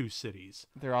between the two cities.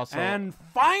 And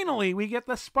finally, we get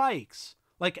the spikes.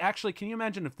 Like, actually, can you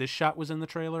imagine if this shot was in the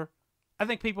trailer? I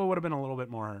think people would have been a little bit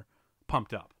more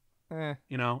pumped up.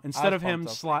 You know, instead of him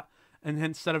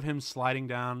sliding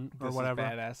down or whatever.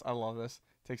 This is badass. I love this.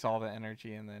 Takes all the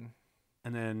energy and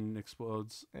then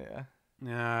explodes. Yeah.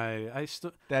 Yeah, I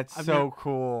still. That's so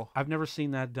cool. I've never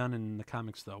seen that done in the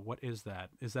comics though. What is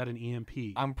that? Is that an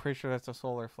EMP? I'm pretty sure that's a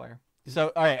solar flare.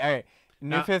 So all right.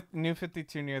 New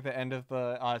 52 near the end of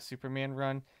the Superman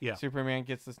run. Yeah. Superman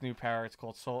gets this new power. It's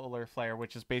called solar flare,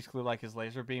 which is basically like his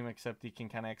laser beam, except he can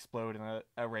kind of explode in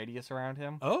a radius around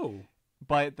him. Oh.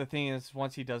 But the thing is,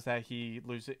 once he does that, he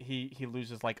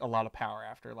loses like a lot of power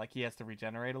after. Like, he has to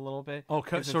regenerate a little bit. Oh,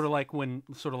 sort of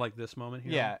like this moment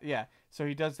here. Yeah. So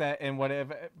he does that, and what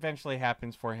eventually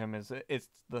happens for him is it's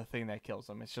the thing that kills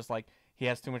him. It's just like he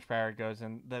has too much power, it goes,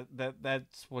 and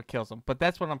that's what kills him. But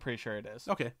that's what I'm pretty sure it is.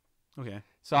 Okay.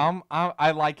 So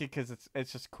I like it because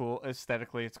it's just cool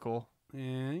aesthetically. It's cool.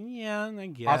 Yeah, I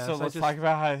guess. Also, let's talk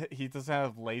about how he doesn't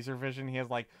have laser vision. He has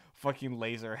like fucking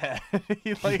laser head.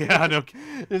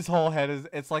 His whole head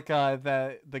it's like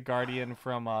the Guardian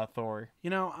from Thor.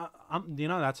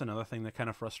 That's another thing that kind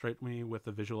of frustrates me with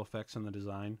the visual effects and the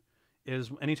design is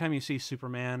anytime you see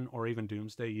Superman or even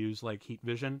Doomsday use like heat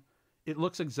vision, it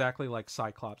looks exactly like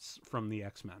Cyclops from the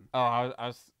X-Men. Oh,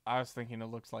 I was thinking it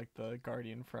looks like the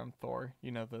Guardian from Thor.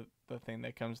 You know, the thing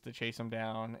that comes to chase him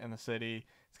down in the city.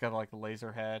 It's got like the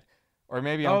laser head. Or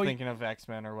maybe I'm thinking of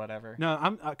X-Men or whatever.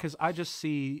 No, because I just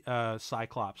see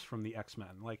Cyclops from the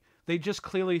X-Men. Like, they just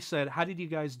clearly said, how did you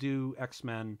guys do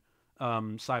X-Men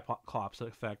Cyclops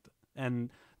effect?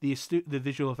 And the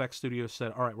visual effects studio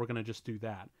said, all right, we're going to just do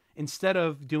that. Instead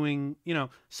of doing,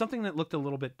 something that looked a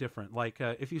little bit different. Like,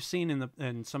 if you've seen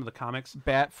in some of the comics,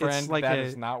 Batfriend, like that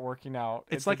is not working out.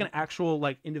 It's like an actual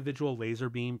like individual laser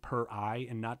beam per eye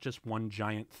and not just one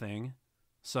giant thing.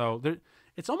 So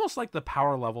it's almost like the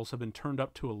power levels have been turned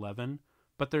up to 11,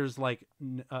 but there's like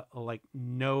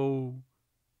no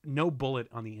bullet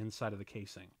on the inside of the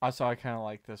casing. Also, I kind of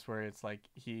like this where it's like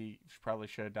he probably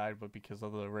should have died, but because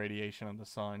of the radiation of the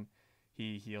sun,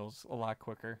 he heals a lot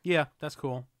quicker. Yeah, that's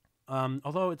cool.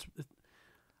 Although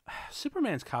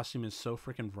Superman's costume is so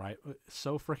freaking bright,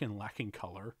 so freaking lacking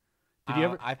color. Did you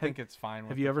ever? I think it's fine.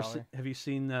 Have you ever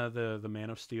seen the Man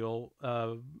of Steel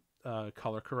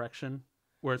color correction?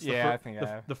 Where it's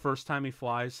the first time he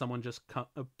flies, someone just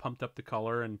pumped up the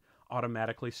color and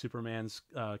automatically Superman's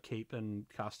cape and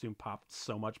costume popped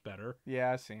so much better.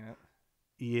 Yeah, I've seen it.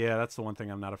 Yeah, that's the one thing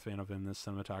I'm not a fan of in this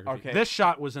cinematography. Okay. This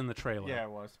shot was in the trailer. Yeah,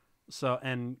 it was. So,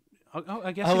 and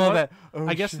I guess I love that. Oh,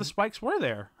 I guess the spikes were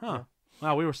there, huh?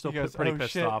 Wow, we were still He goes, pretty "Oh,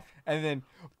 pissed shit." off. And then,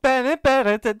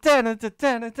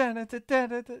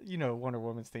 you know, Wonder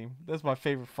Woman's theme. That's my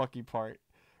favorite fucking part.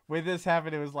 When this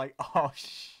happened, it was like, oh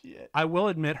shit. I will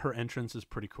admit her entrance is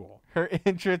pretty cool. Her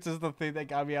entrance is the thing that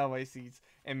got me out of my seats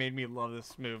and made me love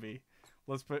this movie.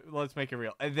 Let's make it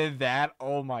real. And then that,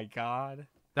 oh my god.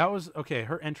 That was okay.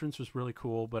 Her entrance was really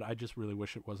cool, but I just really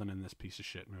wish it wasn't in this piece of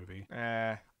shit movie.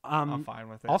 I'm fine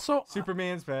with it. Also,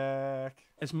 Superman's back.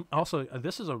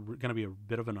 This is going to be a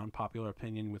bit of an unpopular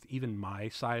opinion with even my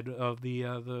side of the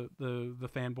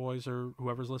fanboys or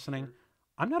whoever's listening.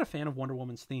 I'm not a fan of Wonder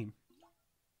Woman's theme.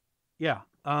 Yeah.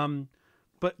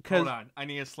 But because Hold on, I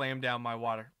need to slam down my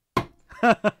water.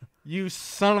 You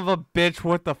son of a bitch!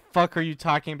 What the fuck are you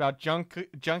talking about?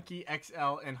 Junkie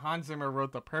XL and Hans Zimmer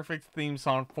wrote the perfect theme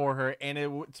song for her, and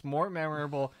it's more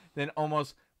memorable than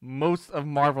almost most of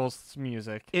Marvel's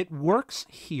music. it works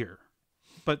here,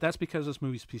 but that's because this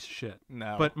movie's a piece of shit.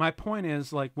 No, But my point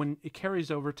is, like, when it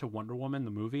carries over to Wonder Woman, the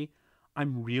movie,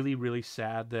 I'm really, really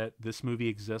sad that this movie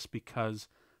exists because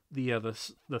the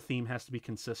theme has to be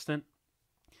consistent.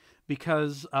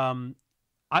 Because I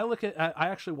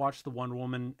actually watched the Wonder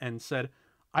Woman and said,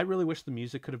 I really wish the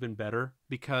music could have been better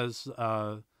because,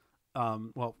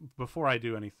 well, before I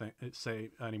do say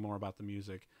any more about the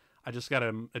music, I just got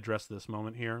to address this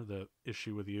moment here, the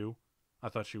issue with you. I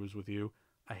thought she was with you.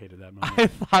 I hated that moment. I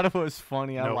thought it was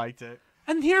funny. I Nope. liked it.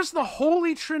 And here's the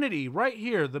Holy Trinity right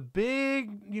here, the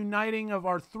big uniting of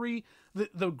our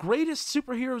the greatest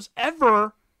superheroes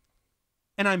ever,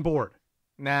 and I'm bored.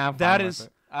 Nah, I'm That fine is- with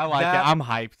it. I like that- it. I'm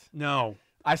hyped. No.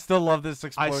 I still love this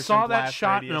explosion. saw that blast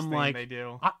shot and radius I'm thing like, they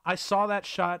do. I saw that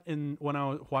shot when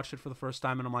I watched it for the first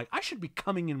time, and I'm like, I should be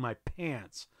coming in my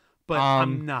pants, but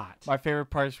I'm not. My favorite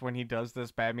part is when he does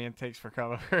this, Batman takes for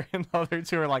cover, and the other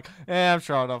two are like, I'm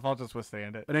strong enough. I'll just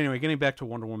withstand it. But anyway, getting back to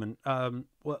Wonder Woman,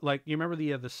 like you remember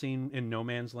the scene in No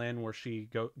Man's Land where she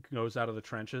goes out of the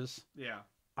trenches? Yeah.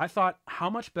 I thought, how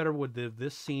much better would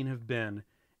this scene have been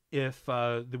if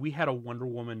we had a Wonder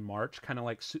Woman march, kind of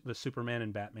like the Superman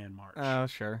and Batman march? Oh,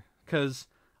 sure. Because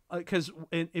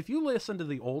if you listen to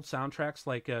the old soundtracks,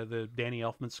 like the Danny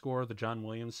Elfman score, the John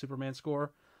Williams Superman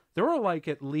score, there were like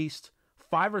at least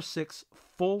 5 or 6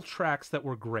 full tracks that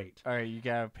were great. All right, you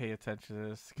gotta pay attention to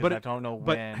this because I don't know when.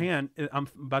 But hang on, I'm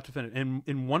about to finish.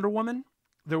 In Wonder Woman,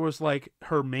 there was like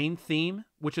her main theme,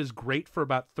 which is great for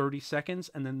about 30 seconds,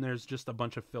 and then there's just a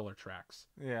bunch of filler tracks.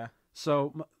 Yeah.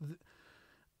 So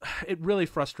it really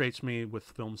frustrates me with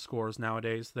film scores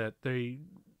nowadays that they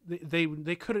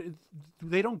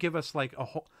don't give us like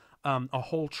a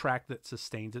whole track that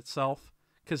sustains itself.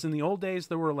 Because in the old days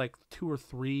there were like 2 or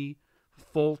 3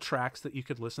 full tracks that you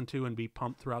could listen to and be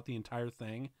pumped throughout the entire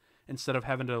thing, instead of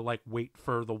having to like wait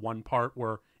for the one part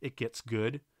where it gets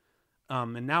good.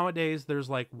 And nowadays there's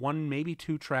like 1, maybe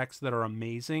 2 tracks that are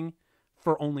amazing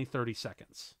for only 30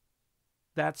 seconds.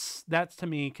 That's to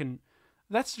me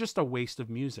that's just a waste of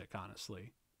music,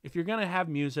 honestly. If you're gonna have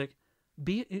music,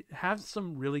 have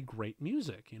some really great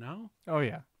music, you know? Oh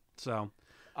yeah. So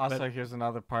Also, here's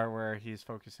another part where he's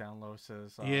focusing on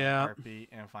Lois's heartbeat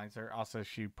and finds her. Also,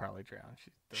 she probably drowned.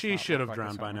 She should have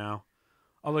drowned by now.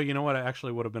 Although, you know what? It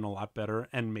actually would have been a lot better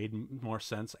and made more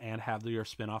sense, and have your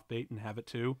spin-off bait and have it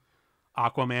too.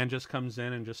 Aquaman just comes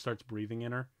in and just starts breathing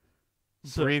in her.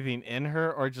 Breathing in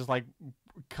her, or just like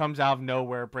comes out of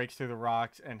nowhere, breaks through the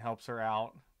rocks, and helps her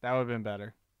out. That would have been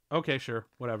better. Okay, sure,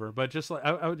 whatever. But just like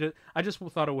I just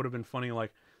thought it would have been funny,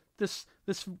 like this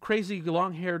crazy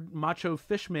long-haired macho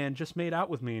fish man just made out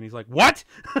with me, and he's like, "What?"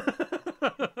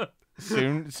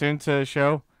 soon to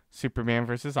show Superman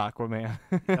versus Aquaman.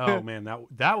 Oh man,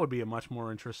 that would be a much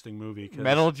more interesting movie.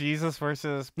 Metal Jesus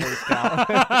versus Boy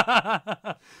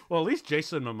Scout. Well, at least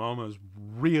Jason Momoa is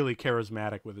really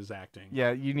charismatic with his acting.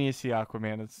 Yeah, you need to see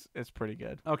Aquaman. It's pretty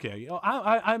good. Okay,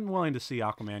 I'm willing to see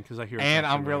Aquaman because I hear. And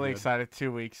I'm really excited.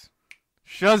 2 weeks.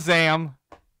 Shazam!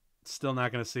 Still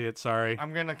not gonna see it. Sorry.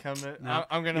 I'm gonna come. No.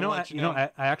 I'm gonna let you know.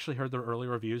 I actually heard the early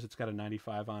reviews. It's got a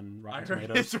 95 on Rotten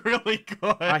Tomatoes. It's really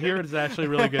good. I hear it's actually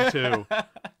really good too.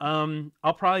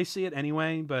 I'll probably see it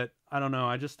anyway, but I don't know.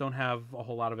 I just don't have a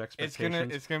whole lot of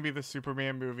expectations. It's gonna be the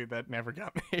Superman movie that never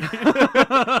got made.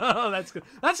 That's good.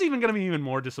 That's even gonna be even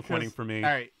more disappointing for me. All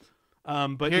right.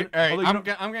 But Here, all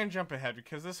right, I'm gonna jump ahead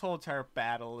because this whole entire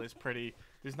battle is pretty.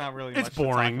 There's not really. It's much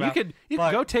boring. To talk about, You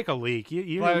could go take a leak.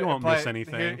 You won't miss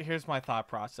anything. Here's my thought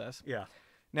process. Yeah.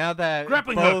 Now that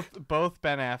Grappling both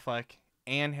Ben Affleck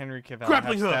and Henry Cavill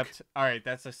Grappling have hook. stepped. All right,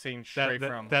 that's a scene straight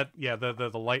from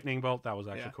the lightning bolt, that was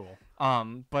actually cool.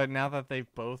 But now that they've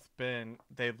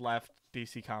left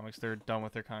DC Comics, they're done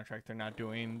with their contract. They're not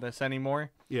doing this anymore.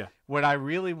 Yeah. What I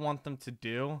really want them to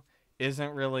do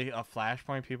isn't really a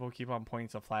Flashpoint. People keep on pointing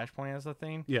to Flashpoint as a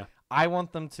thing. Yeah. I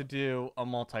want them to do a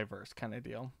multiverse kind of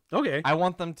deal. Okay. I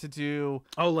want them to do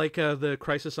like the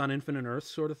Crisis on Infinite Earths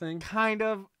sort of thing? kind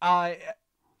of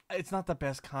it's not the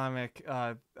best comic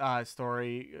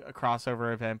story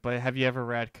crossover event, but have you ever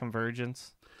read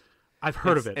Convergence? I've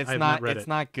heard of it. I've not read it. It's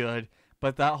not good,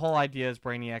 but that whole idea is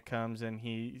Brainiac comes and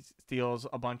he steals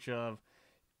a bunch of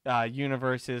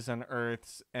universes and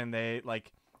Earths, and they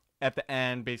like at the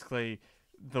end basically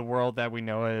the world that we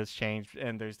know has changed,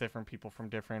 and there's different people from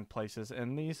different places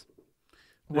in these.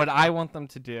 What I want them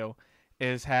to do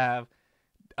is have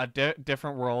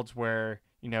different worlds where,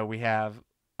 you know, we have,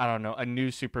 I don't know, a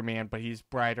new Superman, but he's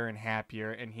brighter and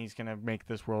happier, and he's going to make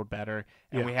this world better.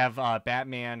 And we have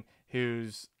Batman,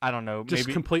 who's, I don't know, just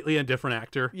maybe completely a different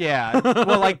actor. Yeah,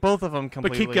 well, like both of them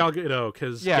completely. But keep Gal Gadot,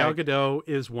 because Gal Gadot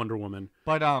is Wonder Woman.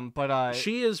 But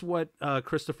she is what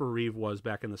Christopher Reeve was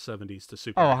back in the 70s to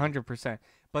Superman. Oh, 100%.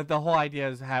 But the whole idea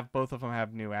is have both of them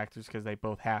have new actors because they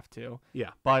both have to.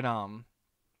 Yeah. But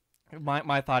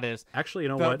my thought is actually, you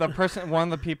know what? The person,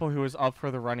 one of the people who is up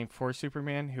for the running for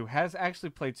Superman, who has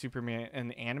actually played Superman in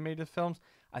the animated films,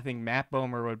 I think Matt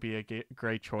Bomer would be a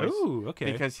great choice. Ooh,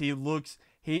 okay. Because he looks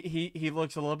he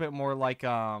looks a little bit more like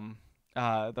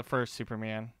the first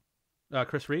Superman.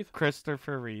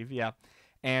 Christopher Reeve, yeah.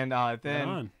 And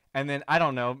then I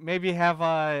don't know, maybe have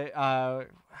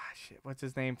what's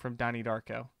his name from Donnie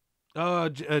Darko?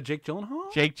 Jake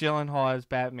Gyllenhaal? Jake Gyllenhaal as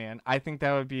Batman. I think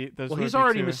that would be well, he's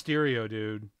already Mysterio,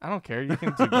 dude. I don't care. You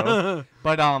can do both.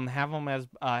 But have him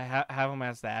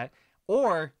as that.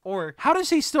 Or how does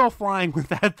he still flying with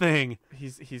that thing?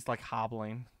 He's like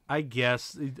hobbling. I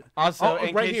guess. Also,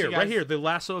 right here, the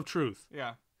Lasso of Truth.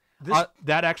 Yeah.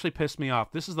 That actually pissed me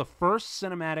off. This is the first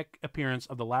cinematic appearance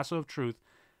of the Lasso of Truth,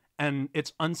 and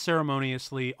it's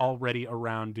unceremoniously already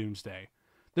around Doomsday.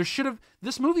 There should have.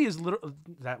 This movie is literally.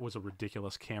 That was a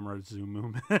ridiculous camera zoom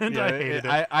movement. Yeah, I hated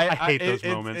it. I hate those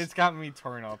moments. It's got me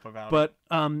torn up about it.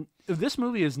 But this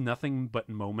movie is nothing but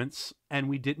moments, and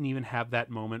we didn't even have that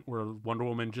moment where Wonder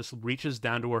Woman just reaches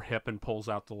down to her hip and pulls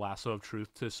out the Lasso of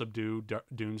Truth to subdue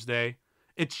Doomsday.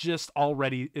 It's just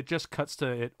already. It just cuts to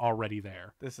it already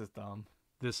there. This is dumb.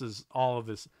 This is all of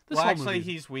this. Well, actually,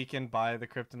 he's weakened by the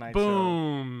kryptonite.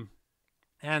 Boom. So.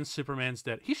 And Superman's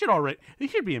dead. He should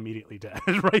be immediately dead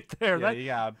right there. Yeah, you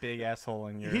got a big asshole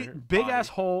in your big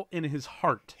asshole in his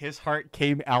heart. His heart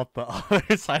came out the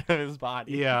other side of his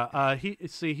body. Yeah,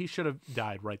 he should have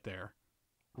died right there.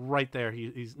 Right there.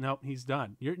 He's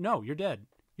done. You're dead.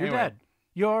 You're dead.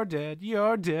 You're dead.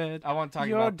 You're dead. I want to talk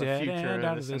about the future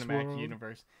of the cinematic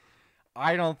universe.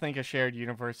 I don't think a shared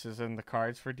universe is in the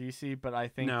cards for DC, but I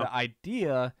think the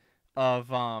idea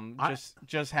of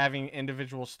just having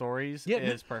individual stories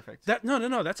is perfect.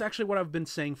 No. That's actually what I've been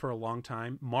saying for a long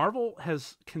time. Marvel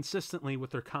has consistently,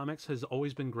 with their comics, has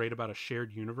always been great about a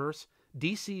shared universe.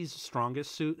 DC's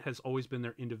strongest suit has always been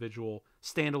their individual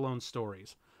standalone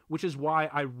stories, which is why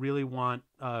I really want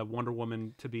Wonder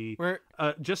Woman to be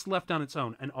just left on its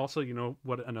own. And also, you know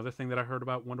what? Another thing that I heard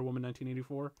about Wonder Woman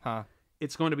 1984? Huh.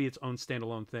 It's going to be its own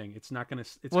standalone thing. It's not going to.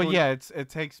 It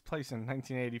takes place in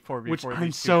 1984. Which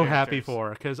I'm so happy for,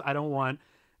 because I don't want.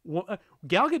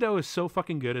 Gal Gadot is so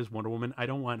fucking good as Wonder Woman. I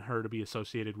don't want her to be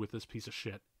associated with this piece of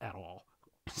shit at all.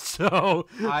 So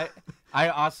I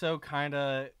also kind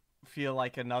of feel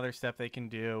like another step they can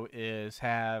do is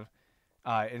have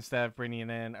instead of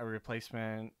bringing in a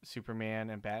replacement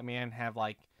Superman and Batman, have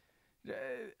like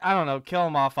I don't know, kill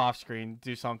them off screen,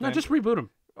 do something. No, just reboot them.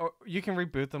 Or you can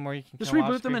reboot them, or you can just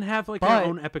reboot them and have like their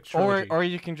own epic trilogy. Or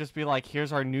you can just be like,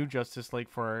 here's our new Justice League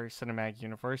for our cinematic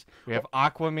universe. We have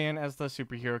Aquaman as the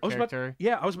superhero character.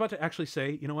 I was about to actually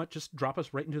say, you know what? Just drop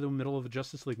us right into the middle of a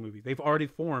Justice League movie. They've already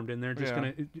formed, and they're just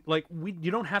gonna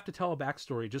you don't have to tell a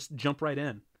backstory. Just jump right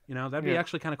in. You know, that'd be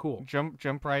actually kind of cool.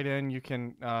 Jump right in. You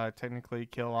can technically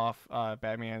kill off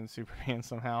Batman and Superman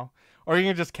somehow, or you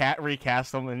can just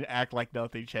recast them and act like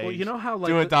nothing changed. Well, you know how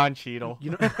do a Don Cheadle.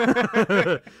 You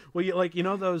know,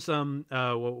 well, those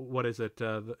what is it?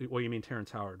 You mean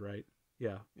Terrence Howard, right?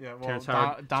 Yeah. Yeah.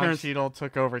 Well, Don Cheadle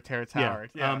took over Terrence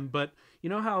Howard. Yeah. But you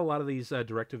know how a lot of these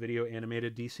direct-to-video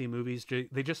animated DC movies,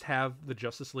 they just have the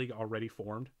Justice League already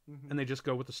formed, and they just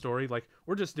go with the story. Like,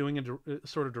 we're just doing a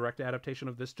sort of direct adaptation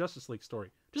of this Justice League story.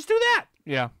 Just do that.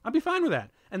 Yeah. I'd be fine with that.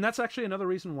 And that's actually another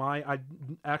reason why I'd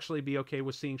actually be okay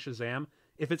with seeing Shazam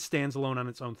if it stands alone on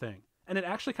its own thing. And it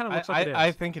actually kind of looks like it is.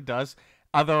 I think it does.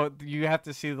 Although you have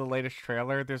to see the latest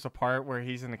trailer, there's a part where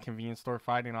he's in a convenience store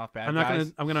fighting off bad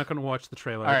guys. I'm not gonna watch the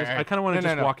trailer. All right, I kind of want to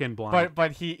just walk in blind.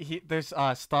 But he there's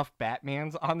stuffed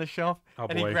Batmans on the shelf,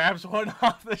 and he boy. grabs one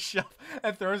off the shelf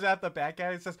and throws it at the bad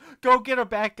guy and says, "Go get a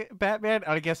Batman."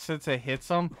 And I guess since it hits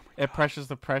him, it presses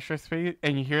the pressure speed,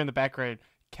 and you hear in the background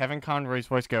Kevin Conroy's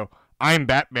voice go, "I'm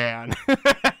Batman."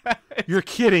 You're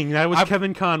kidding. That was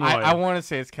Kevin Conroy. I want to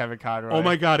say it's Kevin Conroy. Oh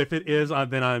my god! If it is,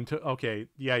 then I'm okay.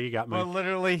 Yeah, you got me. But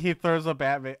literally, he throws a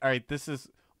Batman. All right, this is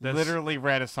literally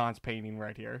Renaissance painting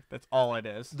right here. That's all it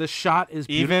is. The shot is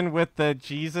beautiful. Even with the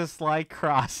Jesus-like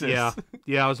crosses.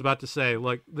 Yeah. I was about to say,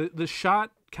 like the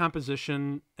shot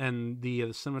composition and the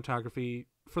cinematography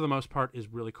for the most part is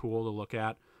really cool to look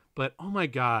at. But oh my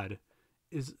god,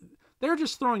 they're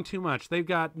just throwing too much. They've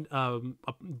got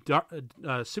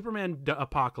Superman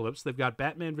Apocalypse. They've got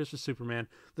Batman vs. Superman,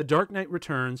 The Dark Knight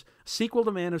Returns, sequel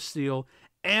to Man of Steel,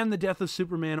 and The Death of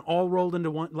Superman all rolled into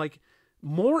one. Like,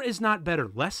 more is not better.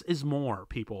 Less is more,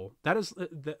 people. That's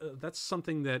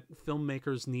something that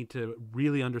filmmakers need to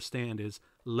really understand is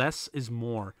less is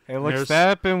more. Hey, look,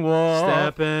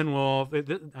 Steppenwolf.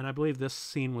 And I believe this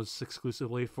scene was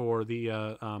exclusively for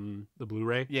the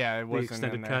Blu-ray. Yeah, it wasn't the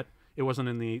extended in there. cut. It wasn't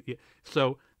in the...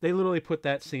 So they literally put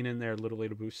that scene in there literally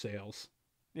to boost sales.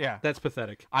 Yeah. That's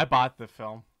pathetic. I bought the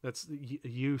film. That's...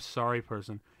 You sorry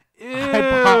person.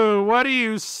 Ew, what are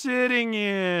you sitting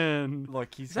in?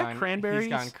 Look, is that cranberries?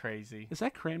 He's gone crazy. Is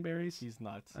that cranberries? He's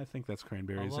nuts. I think that's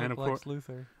cranberries. And of course, Lex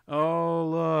Luthor. Oh,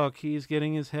 look, he's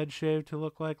getting his head shaved to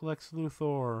look like Lex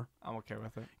Luthor. I'm okay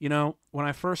with it. You know, when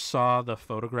I first saw the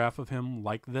photograph of him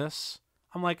like this,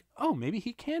 I'm like, oh, maybe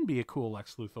he can be a cool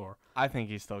Lex Luthor. I think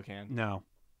he still can. No,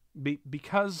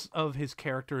 because of his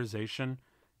characterization,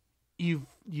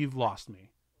 you've lost me.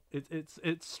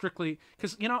 It's strictly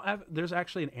because there's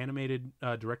actually an animated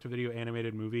direct-to-video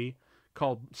animated movie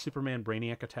called Superman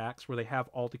Brainiac Attacks where they have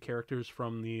all the characters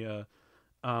from the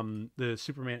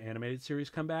Superman animated series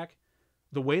come back.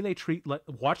 The way they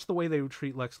watch the way they would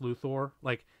treat Lex Luthor,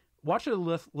 like watch a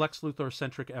Lex Luthor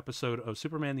centric episode of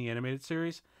Superman the animated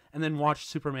series, and then watch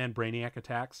Superman Brainiac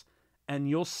Attacks, and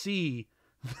you'll see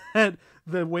that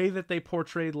the way that they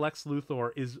portrayed Lex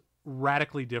Luthor is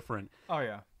radically different. Oh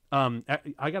yeah.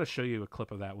 I got to show you a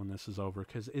clip of that when this is over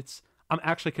because I'm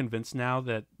actually convinced now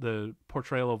that the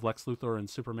portrayal of Lex Luthor in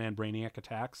Superman Brainiac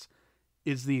Attacks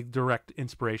is the direct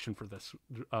inspiration for this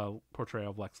portrayal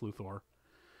of Lex Luthor.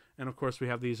 And of course we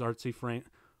have these artsy frame.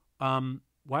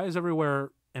 Why is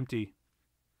everywhere empty?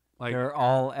 Like they're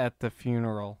all at the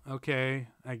funeral. Okay,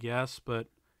 I guess, but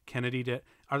Kennedy did.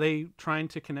 Are they trying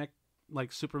to connect?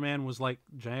 Like Superman was like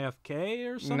JFK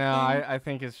or something? No, I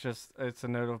think it's a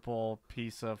notable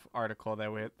piece of article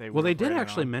that they Well, they did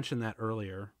actually mention that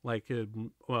earlier. Like,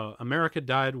 America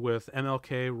died with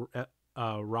MLK,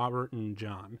 Robert, and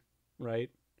John, right?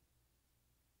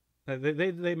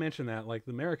 They mentioned that like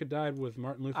America died with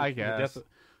Martin Luther. I guess.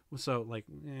 So like,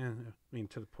 I mean,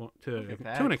 to the point, to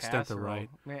an extent, they're right.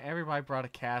 Man, everybody brought a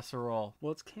casserole.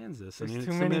 Well, it's Kansas. There's it's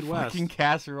too the many Midwest. fucking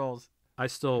casseroles. I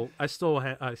still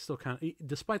kind of,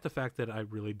 despite the fact that I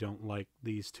really don't like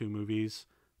these two movies,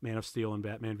 Man of Steel and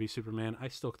Batman v Superman, I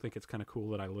still think it's kind of cool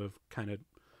that I live kind of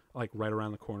like right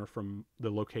around the corner from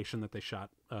the location that they shot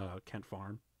Kent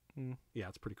Farm. Yeah,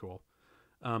 it's pretty cool.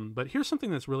 But here's something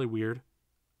that's really weird.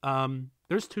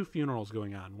 There's two funerals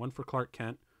going on. One for Clark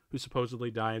Kent, who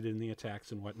supposedly died in the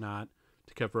attacks and whatnot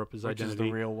to cover up his identity. Which is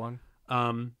the real one.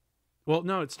 Well,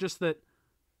 no, it's just that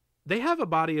they have a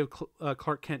body of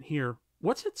Clark Kent here.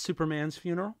 What's at Superman's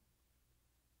funeral?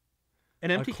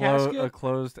 An empty casket? A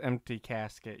closed empty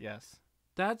casket, yes.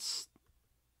 That's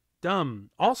dumb.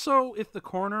 Also, if the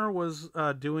coroner was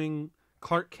doing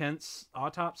Clark Kent's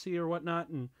autopsy or whatnot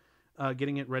and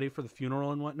getting it ready for the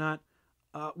funeral and whatnot,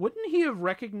 wouldn't he have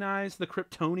recognized the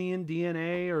Kryptonian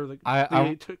DNA or the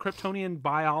Kryptonian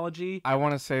biology? I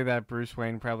want to say that Bruce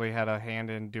Wayne probably had a hand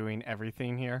in doing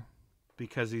everything here.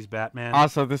 Because he's Batman.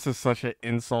 Also, this is such an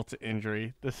insult to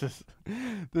injury. This is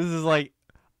like,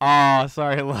 oh,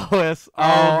 sorry, Lois. Oh,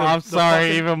 I'm sorry,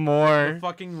 fucking, even more. The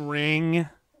fucking ring.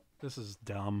 This is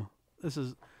dumb.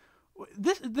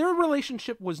 Their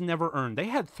relationship was never earned. They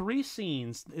had 3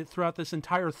 scenes throughout this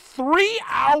entire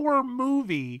 3-hour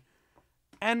movie,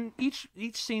 and each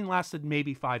scene lasted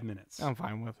maybe 5 minutes. I'm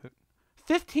fine with it.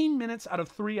 15 minutes out of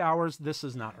 3 hours, this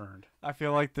is not earned. I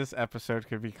feel like this episode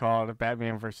could be called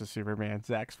Batman versus Superman.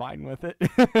 Zach's fine with it.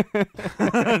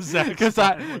 Because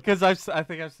I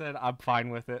think I've said I'm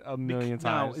fine with it a million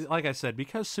times. No, like I said,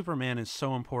 because Superman is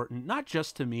so important, not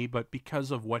just to me, but because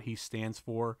of what he stands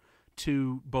for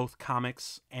to both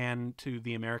comics and to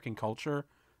the American culture,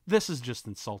 this is just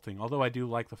insulting. Although I do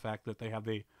like the fact that they have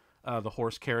the the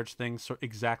horse carriage thing, so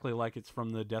exactly like it's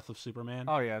from the Death of Superman.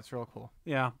 Oh yeah, it's real cool.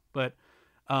 Yeah, but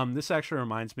this actually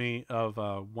reminds me of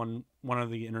one of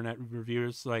the internet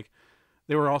reviewers. Like,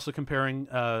 they were also comparing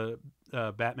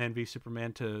Batman v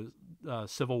Superman to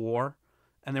Civil War,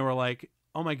 and they were like,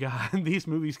 "Oh my God, these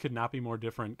movies could not be more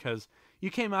different." Because you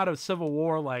came out of Civil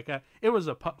War like it was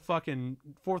a fucking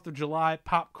 4th of July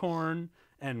popcorn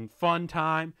and fun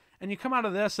time, and you come out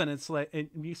of this and it's like, and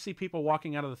you see people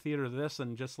walking out of the theater of this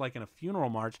and just like in a funeral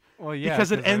march. Well, yeah,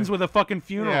 because it ends with a fucking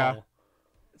funeral. Yeah.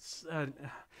 It's,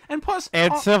 and plus,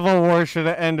 And Civil War should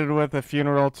have ended with a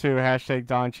funeral too. Hashtag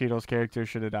Don Cheadle's character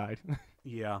should have died.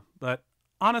 yeah, but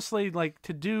honestly, like,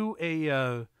 to do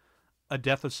a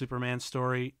Death of Superman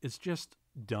story is just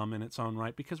dumb in its own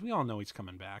right, because we all know he's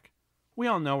coming back. We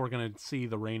all know we're gonna see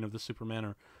the reign of the Superman,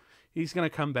 or he's gonna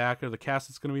come back, or the cast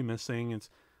is gonna be missing. It's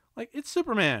like, it's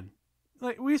Superman.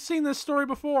 Like, we've seen this story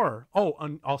before. Oh,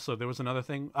 and also there was another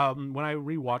thing. When I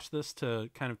rewatched this to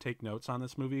kind of take notes on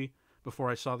this movie before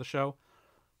I saw the show,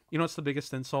 you know what's the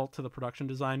biggest insult to the production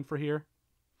design for here?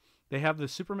 They have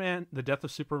the Death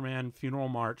of Superman funeral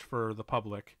march for the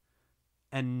public,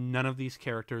 and none of these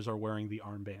characters are wearing the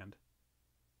armband.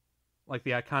 Like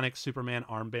the iconic Superman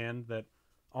armband that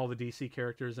all the DC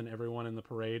characters and everyone in the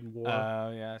parade wore.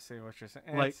 Oh yeah, I see what you're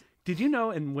saying. Like, did you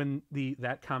know? And when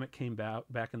that comic came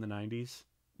back in the 90s,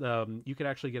 you could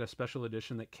actually get a special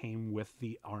edition that came with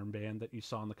the armband that you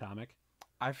saw in the comic.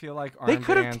 I feel like They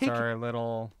could have armbands are a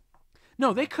little.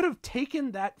 No, they could have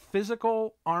taken that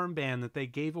physical armband that they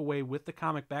gave away with the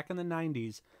comic back in the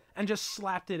 90s and just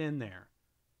slapped it in there.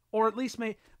 Or at least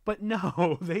but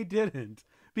no, they didn't.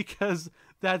 Because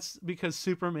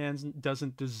Superman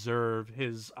doesn't deserve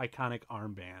his iconic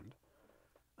armband.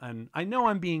 And I know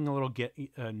I'm being a little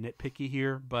nitpicky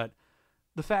here, but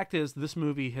the fact is this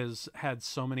movie has had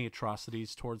so many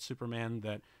atrocities towards Superman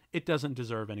that it doesn't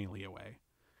deserve any leeway.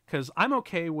 Because I'm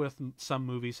okay with some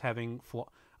movies having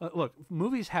look,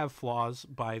 movies have flaws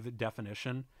by the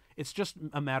definition. It's just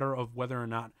a matter of whether or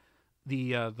not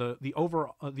the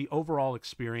overall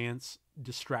experience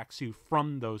distracts you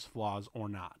from those flaws or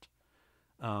not.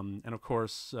 And of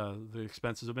course, the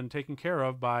expenses have been taken care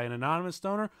of by an anonymous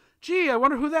donor. Gee, I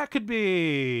wonder who that could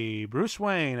be. Bruce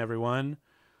Wayne, everyone.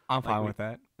 I'm fine with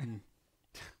that.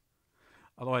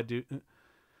 Although I do,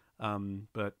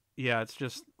 but yeah, it's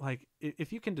just like,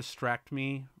 if you can distract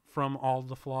me from all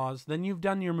the flaws, then you've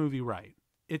done your movie right.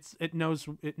 It knows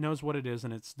what it is,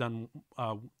 and it's done.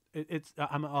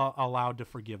 I'm allowed to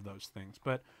forgive those things.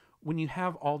 But when you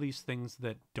have all these things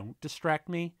that don't distract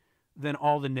me, then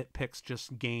all the nitpicks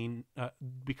just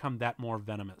become that more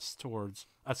venomous towards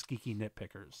us geeky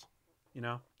nitpickers, you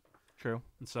know? True.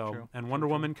 And so, True. and Wonder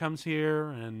Woman comes here,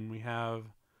 and we have,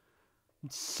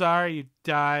 sorry you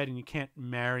died and you can't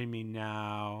marry me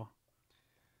now.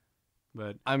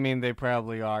 But I mean, they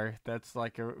probably are. That's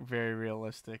like a very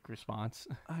realistic response.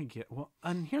 I get, well,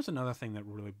 and here's another thing that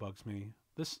really bugs me.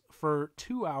 For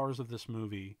 2 hours of this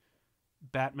movie,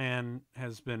 Batman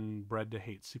has been bred to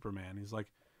hate Superman. He's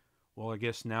like, well, I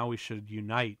guess now we should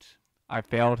unite. I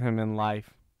failed him in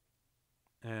life.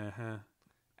 Uh-huh.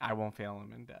 I won't fail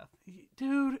him in death.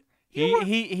 Dude,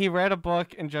 He read a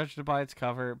book and judged it by its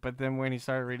cover, but then when he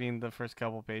started reading the first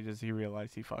couple pages, he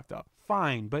realized he fucked up.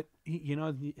 Fine, but did you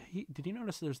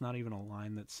notice there's not even a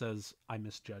line that says, I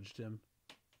misjudged him?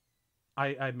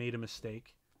 I made a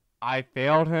mistake. I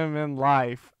failed him in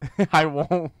life. I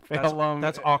won't fail him.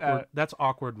 That's awkward. That's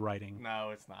awkward writing.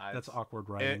 No, it's not. That's awkward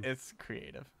writing. It's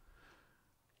creative.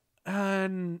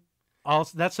 And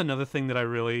also, that's another thing that I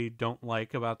really don't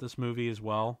like about this movie as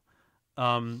well.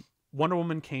 Wonder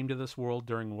Woman came to this world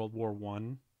during World War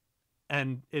I,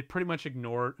 and it pretty much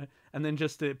ignored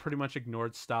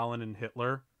Stalin and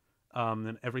Hitler,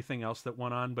 and everything else that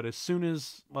went on. But as soon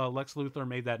as Lex Luthor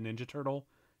made that Ninja Turtle,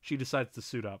 she decides to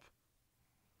suit up.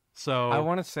 So I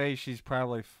want to say she's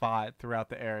probably fought throughout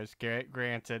the eras.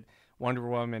 Granted, Wonder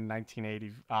Woman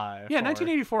 1985. Yeah,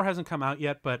 1984 hasn't come out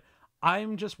yet, but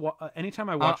I'm just anytime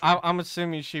I watch. I'm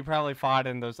assuming she probably fought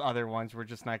in those other ones. We're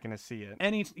just not going to see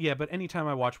it. But anytime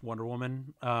I watch Wonder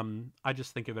Woman, I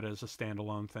just think of it as a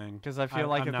standalone thing. Because I feel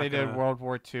like if they did World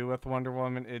War II with Wonder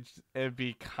Woman, it'd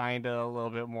be kind of a little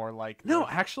bit more like. No,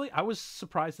 actually, I was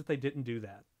surprised that they didn't do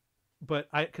that. But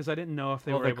because I didn't know if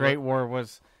they were. The Great War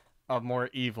was a more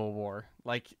evil war.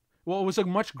 Well, it was a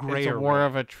much grayer It's a war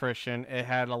of attrition. It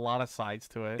had a lot of sides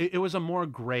to it. It was a more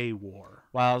gray war.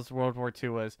 While World War II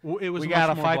was, it was we much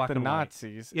gotta more fight black the and white.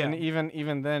 Nazis. Yeah. And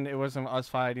even then, it wasn't us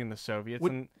fighting the Soviets.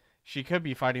 And she could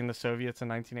be fighting the Soviets in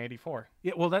 1984.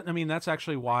 Yeah, well, that's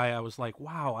actually why I was like,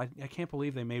 wow, I can't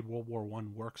believe they made World War I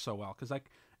work so well. Because I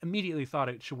immediately thought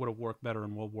it would have worked better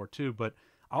in World War II. But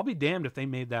I'll be damned if they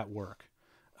made that work.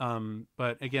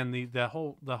 But again, that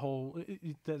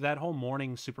whole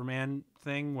morning Superman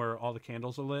thing where all the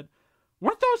candles are lit,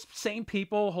 weren't those same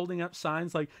people holding up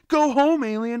signs like "Go home,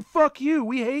 alien! Fuck you!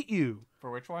 We hate you"? For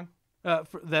which one?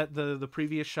 For that the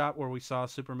previous shot where we saw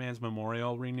Superman's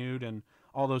memorial renewed and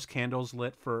all those candles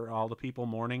lit for all the people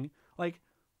mourning. Like,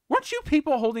 weren't you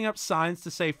people holding up signs to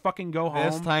say "fucking go home"?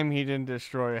 This time he didn't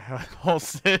destroy a whole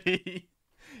city.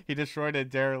 He destroyed a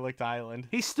derelict island.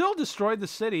 He still destroyed the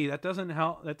city. That doesn't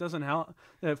help.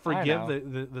 Forgive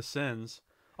the sins.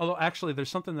 Although, actually, there's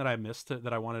something that I missed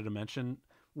that I wanted to mention.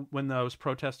 When those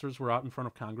protesters were out in front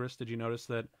of Congress, did you notice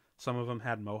that some of them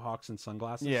had mohawks and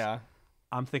sunglasses? Yeah.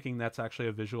 I'm thinking that's actually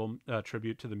a visual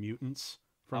tribute to the mutants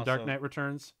from Also, Dark Knight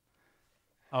Returns.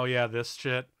 Oh, yeah, this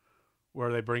shit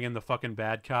where they bring in the fucking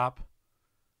bad cop.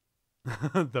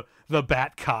 the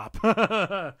Bat Cop.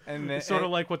 And it's sort of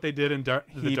like what they did in the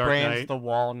Dark Knight. He brands the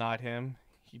wall, not him.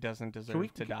 He doesn't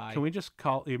deserve to die. Can we just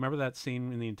call... You remember that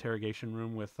scene in the interrogation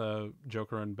room with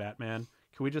Joker and Batman?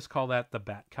 Can we just call that the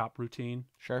Bat Cop routine?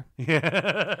 Sure.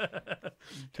 Yeah.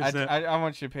 I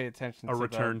want you to pay attention to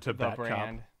return to the Bat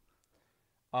brand. Cop.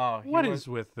 Oh, what is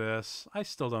with this? I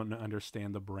still don't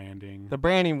understand the branding. The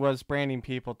branding was branding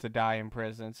people to die in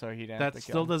prison, so he didn't have to That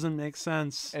kill still them. doesn't make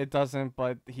sense. It doesn't,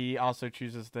 but he also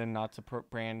chooses then not to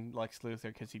brand Lex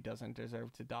Luthor because he doesn't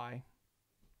deserve to die.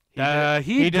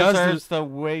 He deserves the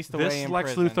waste away in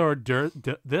Lex prison. Lex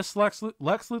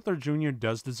Luthor Jr.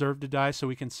 does deserve to die, so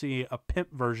we can see a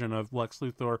pimp version of Lex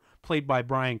Luthor played by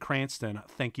Bryan Cranston.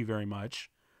 Thank you very much.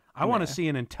 I want to see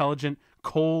an intelligent,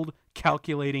 cold,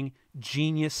 calculating,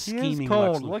 genius, scheming. He is cold.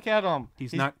 Lex Luthor. Look at him. He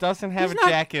doesn't have a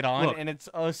jacket on, and it's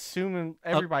assuming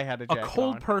everybody had a jacket on. A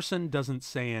cold person doesn't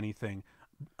say anything.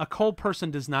 A cold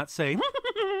person does not say.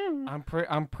 I'm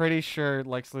pretty sure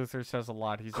Lex Luthor says a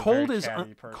lot. He's cold a very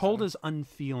chatty person. Cold is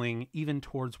unfeeling even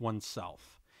towards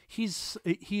oneself. He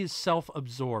is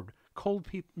self-absorbed.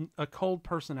 A cold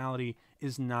personality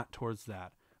is not towards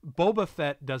that. Boba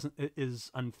Fett is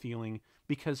unfeeling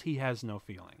because he has no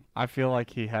feeling. I feel like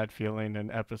he had feeling in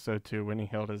episode 2 when he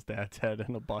held his dad's head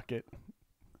in a bucket.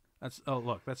 That's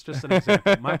just an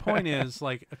example. My point is,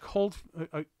 like, a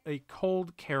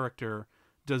cold character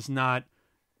does not,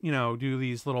 do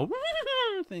these little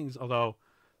things. Although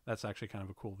that's actually kind of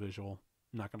a cool visual.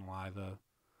 I'm not gonna lie.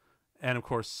 And of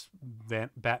course,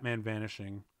 Batman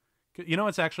vanishing.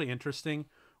 It's actually interesting.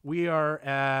 We are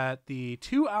at the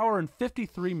 2 hour and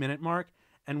 53 minute mark,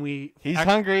 and he's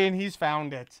hungry and he's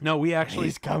found it. No,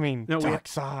 he's coming. No, dark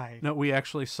side. No, we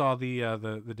actually saw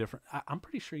the different. I'm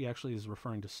pretty sure he actually is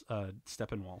referring to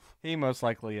Steppenwolf. He most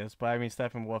likely is, but I mean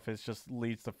Steppenwolf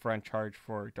leads the front charge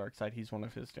for Darkseid. He's one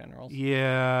of his generals.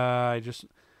 Yeah,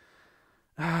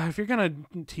 if you're gonna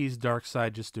tease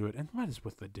Darkseid, just do it. And what is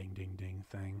with the ding ding ding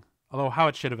thing? Although How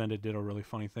It Should Have Ended did a really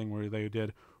funny thing where they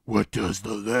did, "What does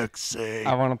the Lex say?"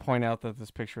 I want to point out that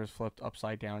this picture is flipped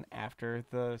upside down after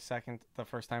the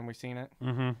first time we've seen it.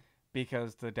 Mm-hmm.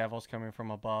 Because the devils coming from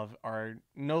above are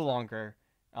no longer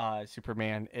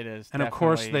Superman. It is, and of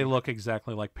course they look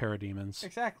exactly like parademons.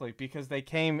 Exactly, because they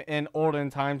came in olden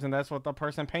times, and that's what the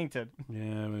person painted.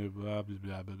 Yeah, blah, blah,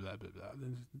 blah, blah, blah, blah.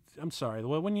 I'm sorry.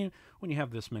 When you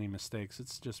have this many mistakes,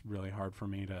 it's just really hard for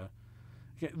me to.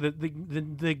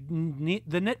 The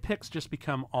nitpicks just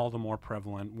become all the more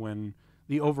prevalent when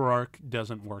the overarch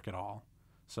doesn't work at all.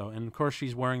 So, and of course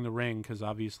she's wearing the ring because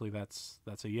obviously that's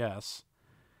a yes.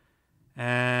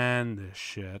 And this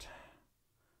shit,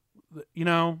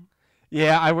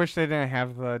 Yeah, I wish they didn't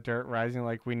have the dirt rising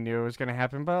like we knew it was going to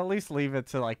happen, but at least leave it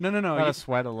to no,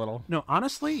 sweat a little. No,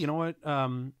 honestly, you know what?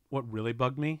 What really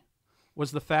bugged me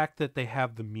was the fact that they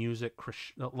have the music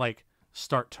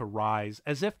start to rise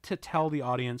as if to tell the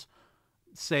audience,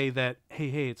 say that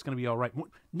hey, it's going to be all right.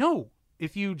 No,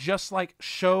 if you just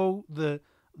show the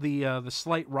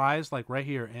slight rise right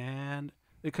here, and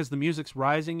because the music's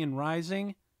rising and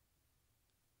rising,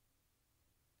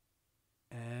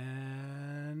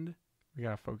 and we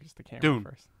gotta focus the camera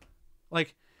first.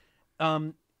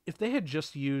 If they had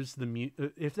just used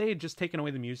if they had just taken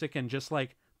away the music and just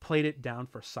played it down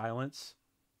for silence,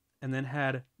 and then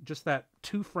had just that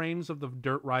 2 frames of the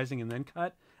dirt rising and then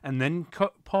cut, and then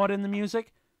put in the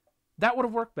music, that would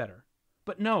have worked better.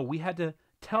 But no, we had to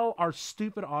tell our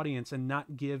stupid audience and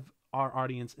not give our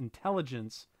audience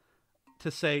intelligence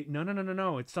to say, no,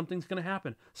 something's going to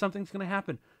happen. Something's going to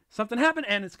happen. Something happened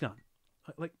and it's gone.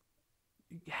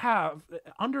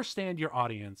 Understand your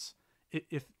audience,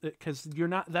 because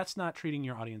that's not treating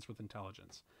your audience with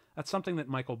intelligence. That's something that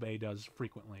Michael Bay does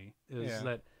frequently,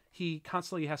 that he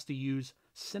constantly has to use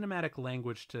cinematic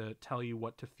language to tell you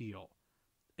what to feel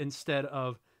instead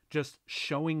of just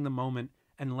showing the moment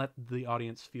and let the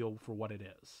audience feel for what it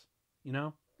is, you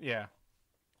know? Yeah.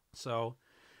 So,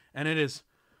 and it is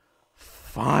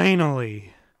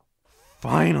finally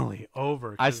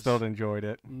over. I still enjoyed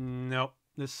it. Nope.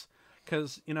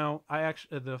 Because, you know, I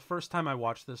actually, the first time I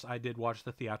watched this, I did watch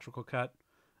the theatrical cut.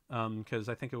 Because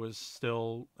I think it was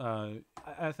still,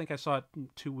 I think I saw it in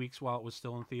 2 weeks while it was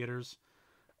still in theaters.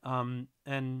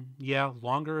 And yeah,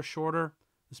 longer or shorter,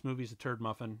 this movie's a turd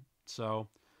muffin. So,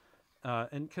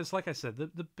 and because like I said,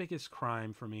 the biggest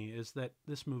crime for me is that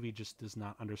this movie just does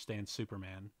not understand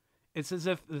Superman. It's as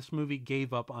if this movie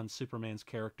gave up on Superman's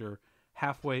character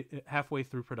halfway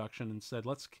through production and said,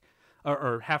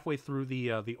 or halfway through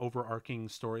the overarching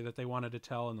story that they wanted to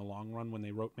tell in the long run when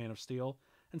they wrote Man of Steel,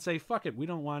 and say, fuck it, we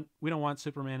don't want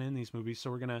Superman in these movies,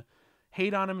 so we're gonna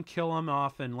hate on him, kill him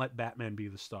off, and let Batman be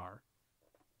the star.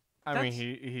 I mean,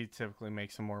 he typically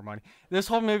makes some more money. This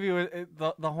whole movie,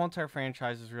 the whole entire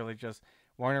franchise is really just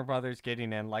Warner Brothers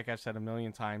getting in, like I've said a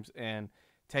million times, and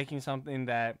taking something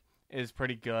that is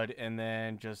pretty good and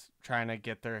then just trying to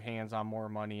get their hands on more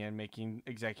money and making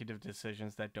executive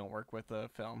decisions that don't work with the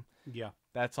film. Yeah.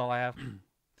 That's all I have.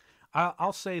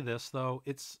 I'll say this, though.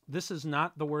 This is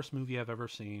not the worst movie I've ever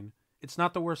seen. It's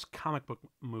not the worst comic book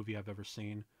movie I've ever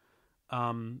seen.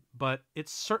 But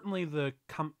it's certainly the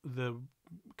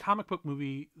comic book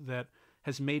movie that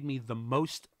has made me the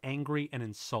most angry and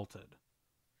insulted.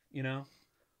 You know?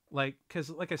 Because,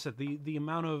 like I said, the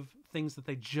amount of things that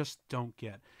they just don't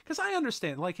get. Because I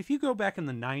understand, like, if you go back in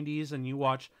the 90s and you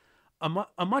watch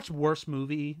a much worse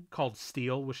movie called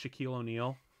Steel with Shaquille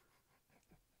O'Neal,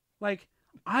 like,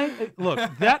 look,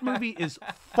 that movie is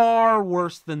far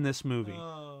worse than this movie.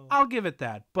 Oh. I'll give it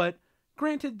that. But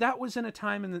granted, that was in a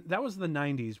time, that was the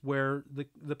 90s, where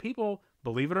the people,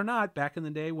 believe it or not, back in the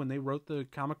day when they wrote the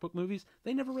comic book movies,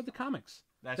 they never read the comics.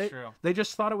 That's true. They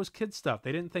just thought it was kid stuff.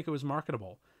 They didn't think it was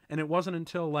marketable. And it wasn't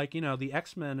until, like, you know, the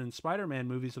X-Men and Spider-Man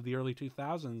movies of the early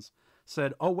 2000s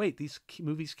said, oh, wait, these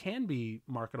movies can be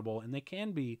marketable and they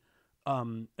can be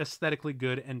aesthetically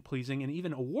good and pleasing and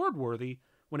even award-worthy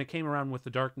when it came around with The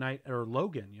Dark Knight or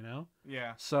Logan, you know?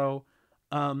 Yeah. So,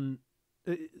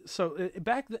 so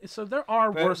there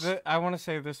are worse... I want to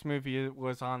say this movie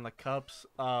was on the cups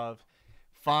of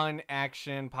fun,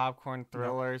 action, popcorn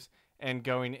thrillers, and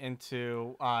going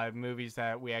into movies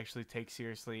that we actually take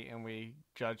seriously and we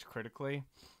judge critically,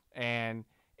 and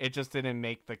it just didn't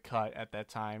make the cut at that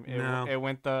time. It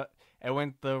went the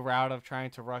route of trying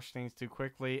to rush things too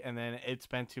quickly, and then it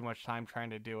spent too much time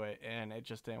trying to do it, and it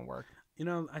just didn't work. You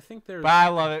know, I think there's... But I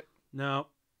love it. No,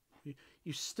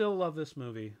 you still love this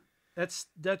movie.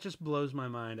 That just blows my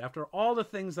mind. After all the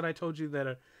things that I told you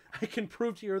that I can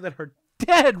prove to you that are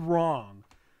dead wrong.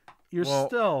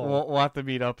 We'll have to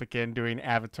meet up again doing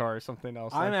Avatar or something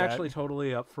else. I'm actually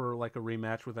totally up for like a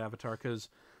rematch with Avatar because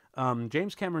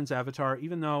James Cameron's Avatar,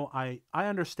 even though I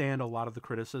understand a lot of the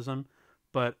criticism,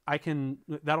 but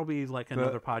that'll be like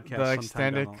another podcast. The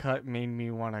extended cut made me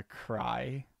want to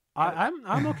cry.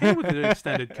 I'm okay with the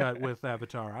extended cut with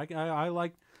Avatar.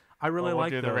 I really like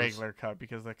do those. The regular cut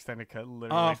because the extended cut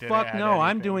literally didn't fuck add no!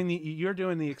 anything. You're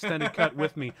doing the extended cut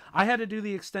with me. I had to do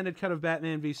the extended cut of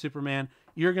Batman v Superman.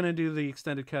 You're gonna do the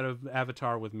extended cut of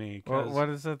Avatar with me. What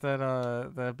is it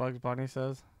that Bugs Bunny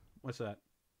says? What's that?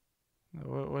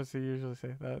 What's he usually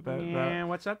say?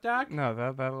 What's up, Doc?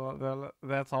 No,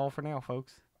 that's all for now,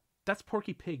 folks. That's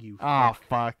Porky Pig. You. Oh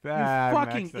fuck that! You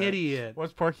fucking idiot!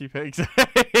 What's Porky Pig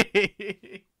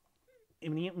say?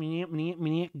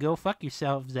 Go fuck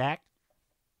yourself, Zach.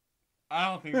 I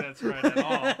don't think that's right at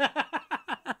all.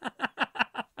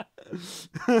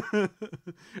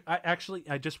 I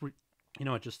just,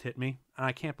 it just hit me, and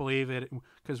I can't believe it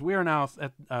because we are now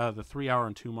at the 3 hour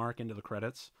and 2 mark into the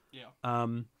credits. Yeah.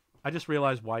 I just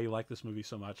realized why you like this movie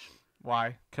so much.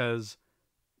 Why? Because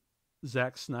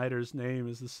Zack Snyder's name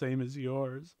is the same as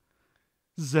yours.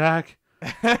 Zach,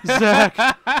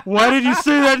 why did you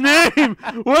say that name?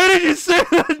 Why did you say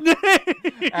that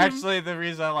name? Actually, the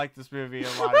reason I like this movie a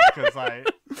lot is because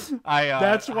I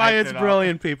that's why it's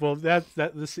brilliant, people.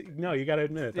 No, you got to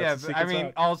admit it. That's I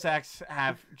mean, all Zacks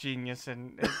have genius,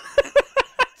 and it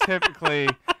typically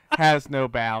has no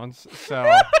bounds. So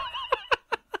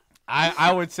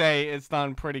I would say it's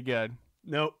done pretty good.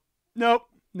 Nope.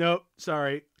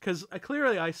 Sorry, because I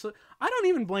don't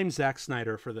even blame Zack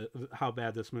Snyder for how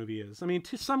bad this movie is. I mean,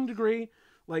 to some degree,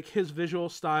 like his visual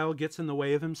style gets in the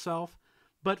way of himself,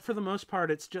 but for the most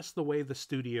part, it's just the way the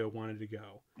studio wanted to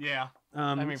go. Yeah,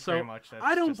 pretty much.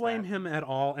 I don't blame him at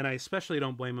all, and I especially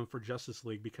don't blame him for Justice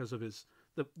League because of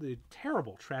the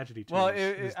terrible tragedy to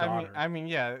his daughter.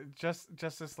 Yeah,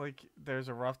 Justice League. There's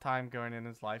a rough time going in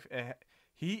his life.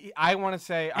 I want to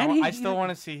say, And I still want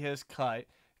to see his cut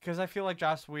because I feel like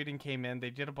Joss Whedon came in. They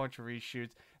did a bunch of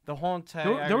reshoots. The whole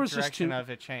entire there was just direction of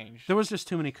it changed. There was just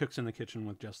too many cooks in the kitchen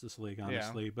with Justice League,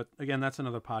 honestly. But again, that's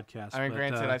another podcast. I mean, but,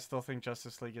 granted, I still think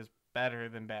Justice League is better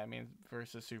than Batman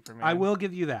versus Superman. I will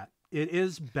give you that. It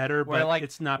is better, but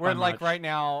it's not by much. Like right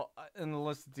now in the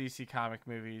list of DC comic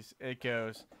movies, it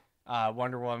goes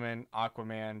Wonder Woman,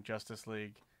 Aquaman, Justice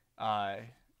League.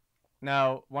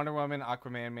 No, Wonder Woman,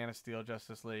 Aquaman, Man of Steel,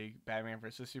 Justice League, Batman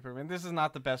versus Superman. This is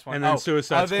not the best one. And then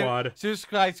Suicide Squad.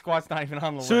 Suicide Squad's not even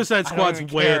on the list. Suicide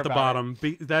Squad's way at the bottom.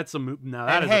 That's a no.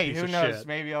 That is a piece who of knows? shit.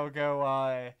 Maybe I'll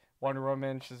go Wonder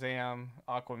Woman, Shazam,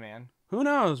 Aquaman. Who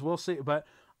knows? We'll see. But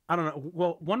I don't know.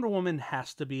 Well, Wonder Woman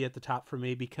has to be at the top for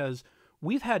me because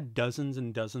we've had dozens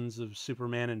and dozens of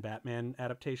Superman and Batman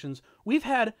adaptations. We've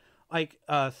had like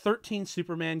 13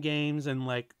 Superman games and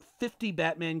like 50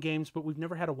 Batman games, but we've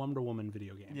never had a Wonder Woman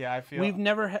video game. Yeah, I feel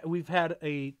we've had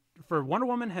for Wonder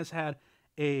Woman has had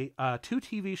a 2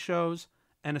 TV shows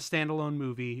and a standalone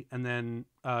movie, and then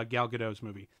Gal Gadot's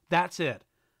movie. That's it.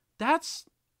 That's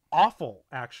awful,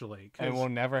 actually. And we'll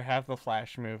never have the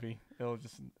Flash movie.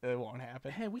 It won't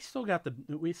happen. Hey, we still got the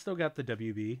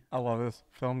WB. I love this.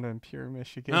 Filmed in Pure,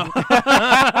 Michigan. Oh.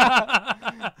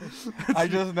 I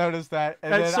just noticed that.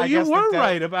 And then so you were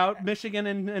right about Michigan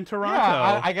and Toronto.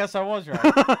 Yeah, I guess I was right.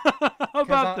 How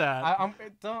about that?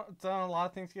 Don't a lot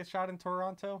of things get shot in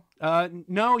Toronto?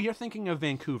 No, you're thinking of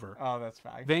Vancouver. Oh, that's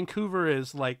fine. Vancouver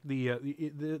is like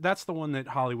that's the one that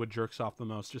Hollywood jerks off the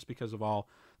most, just because of all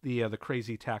the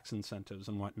crazy tax incentives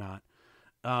and whatnot.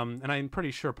 And I'm pretty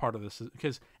sure part of this is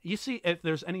because you see, if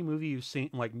there's any movie you've seen,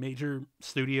 like major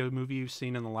studio movie you've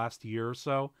seen in the last year or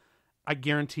so, I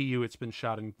guarantee you it's been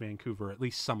shot in Vancouver, at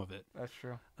least some of it. That's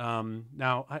true.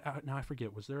 Now I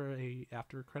forget, was there a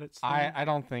after credits thing? I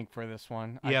don't think for this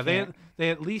one. Yeah, they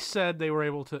at least said they were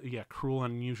able to. Yeah, Cruel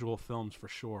and Unusual Films for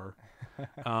sure.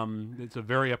 It's a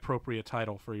very appropriate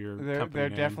title for your company There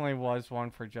name. definitely was one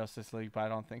for Justice League, but I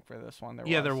don't think for this one there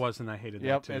was. Yeah, there was, and I hated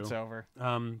that too. Yep, it's over.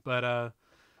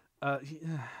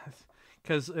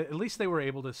 Because at least they were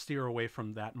able to steer away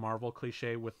from that Marvel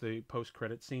cliche with the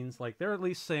post-credit scenes. Like, they're at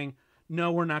least saying,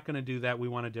 no, we're not going to do that. We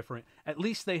want a different... At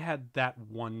least they had that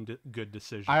one good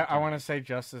decision. I want to say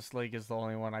Justice League is the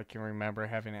only one I can remember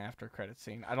having an after-credit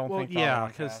scene. I don't think the other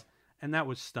ones have. And that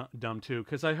was dumb, too.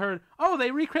 Because I heard, oh,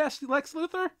 they recast Lex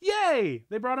Luthor? Yay!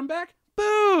 They brought him back?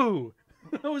 Boo!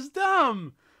 That was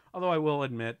dumb! Although I will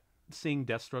admit, seeing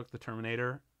Deathstroke the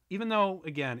Terminator, even though,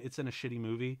 again, it's in a shitty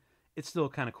movie, it's still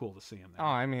kind of cool to see him there. Oh,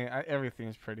 I mean,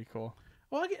 everything's pretty cool.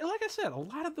 Well, like I said, a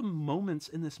lot of the moments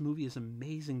in this movie is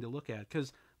amazing to look at,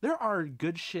 because there are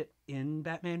good shit in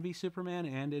Batman v Superman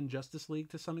and in Justice League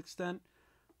to some extent,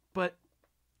 but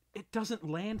it doesn't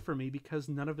land for me because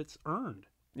none of it's earned.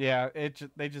 Yeah,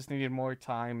 they just needed more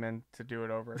time and to do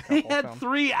it over a couple They had films.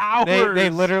 3 hours! They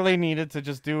literally needed to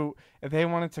just do... If they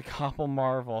wanted to couple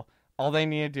Marvel, all they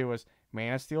needed to do was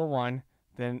Man of Steel 1,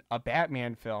 then a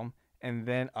Batman film, and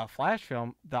then a Flash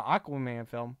film, the Aquaman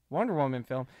film, Wonder Woman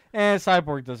film, and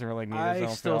Cyborg doesn't really need his own film.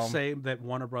 I still say that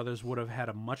Warner Brothers would have had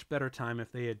a much better time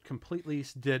if they had completely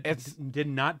did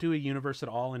not do a universe at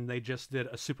all, and they just did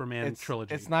a Superman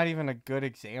trilogy. It's not even a good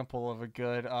example of a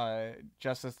good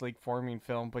Justice League forming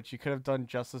film, but you could have done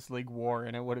Justice League War,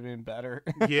 and it would have been better.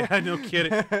 Yeah, no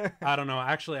kidding. I don't know.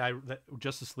 Actually,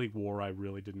 Justice League War I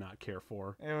really did not care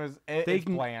for. It's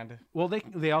bland. Well,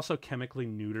 they also chemically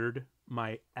neutered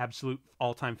my absolute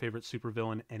all-time favorite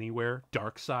supervillain anywhere,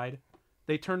 Darkseid.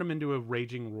 They turned him into a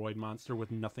raging roid monster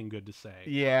with nothing good to say.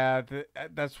 Yeah,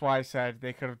 that's why I said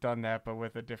they could have done that, but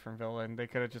with a different villain. They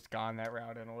could have just gone that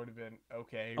route, and it would have been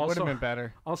okay. It would have been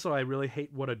better. Also, I really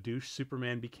hate what a douche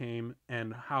Superman became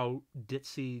and how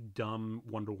ditzy, dumb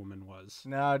Wonder Woman was.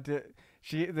 No,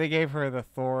 they gave her the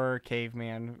Thor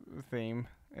caveman theme.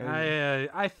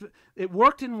 It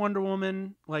worked in Wonder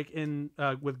Woman, like in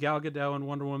with Gal Gadot and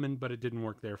Wonder Woman, but it didn't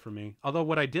work there for me. Although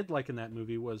what I did like in that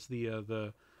movie was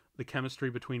the chemistry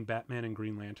between Batman and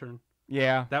Green Lantern.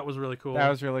 Yeah, that was really cool. That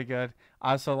was really good.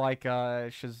 I also like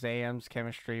Shazam's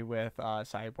chemistry with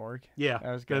Cyborg. Yeah,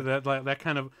 that was good. That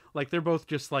kind of like they're both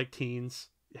just like teens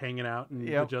hanging out and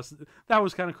that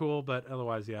was kind of cool. But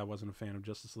otherwise, yeah, I wasn't a fan of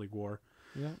Justice League War.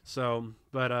 Yeah. So,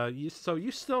 but you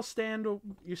still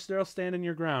standing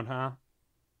your ground, huh?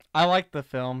 I like the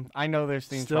film. I know there's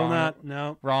things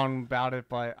wrong about it,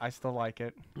 but I still like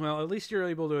it. Well, at least you're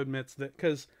able to admit that,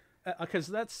 because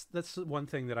that's one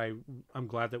thing that I'm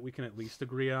glad that we can at least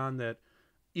agree on, that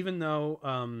even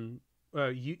though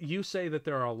you say that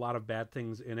there are a lot of bad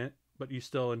things in it, but you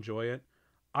still enjoy it.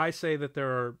 I say that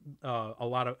there are a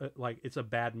lot of it's a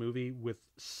bad movie with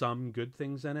some good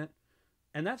things in it.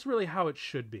 And that's really how it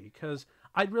should be, because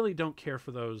I really don't care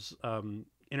for those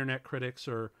internet critics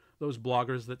or those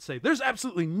bloggers that say there's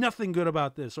absolutely nothing good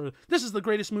about this, or this is the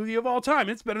greatest movie of all time.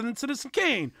 It's better than Citizen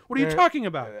Kane. What are you talking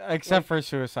about? Except for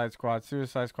Suicide Squad.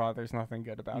 Suicide Squad, there's nothing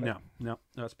good about it. No,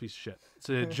 that's a piece of shit. It's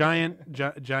a giant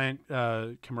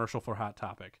commercial for Hot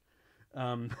Topic.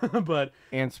 But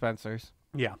And Spencer's.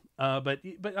 yeah, but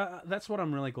that's what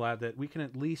I'm really glad that we can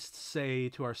at least say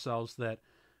to ourselves that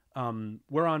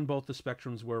we're on both the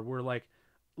spectrums where we're like,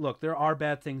 look, there are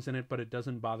bad things in it, but it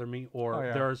doesn't bother me,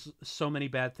 or there's so many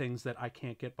bad things that I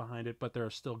can't get behind it, but there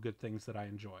are still good things that I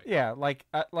enjoy. Yeah, like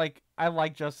I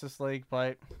like Justice League,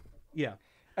 but yeah,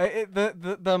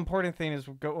 the important thing is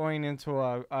going into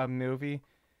a movie.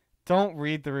 Don't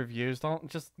read the reviews. Don't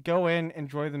just go in,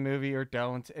 enjoy the movie, or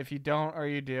don't. If you don't or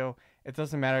you do, it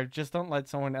doesn't matter. Just don't let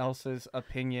someone else's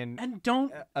opinion and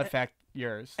don't affect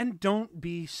yours. And don't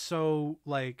be so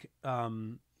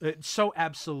so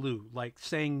absolute, like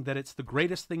saying that it's the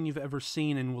greatest thing you've ever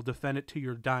seen and will defend it to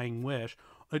your dying wish,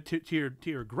 to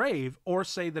your grave, or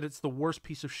say that it's the worst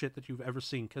piece of shit that you've ever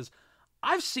seen. Because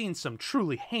I've seen some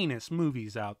truly heinous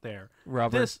movies out there.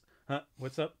 Rubber.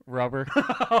 What's up? Rubber.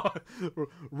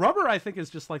 Rubber, I think, is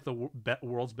just like the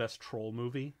world's best troll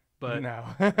movie. But no,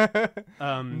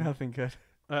 nothing good.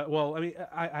 Well, I mean,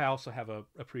 I also have a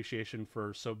appreciation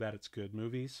for So Bad It's Good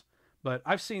movies. But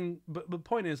the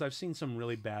point is, I've seen some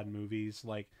really bad movies,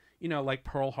 like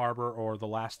Pearl Harbor or The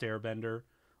Last Airbender,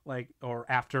 or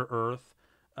After Earth.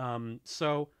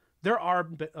 So there are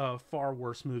far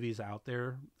worse movies out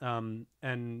there, and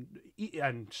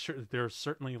sure, there's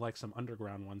certainly like some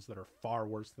underground ones that are far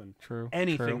worse than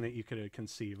anything that you could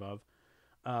conceive of.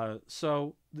 No,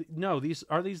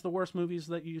 are these the worst movies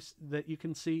that you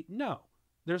can see? No,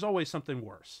 there's always something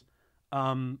worse.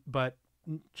 But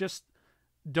just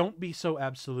don't be so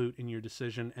absolute in your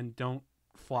decision, and don't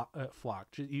flock.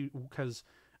 Because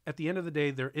at the end of the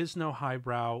day, there is no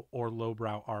highbrow or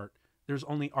lowbrow art. There's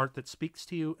only art that speaks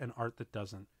to you and art that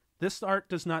doesn't. This art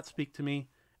does not speak to me,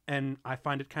 and I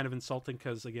find it kind of insulting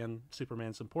because, again,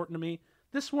 Superman's important to me.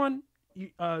 This one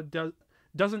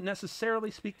doesn't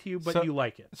necessarily speak to you, but you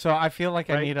like it. So I feel like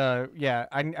right?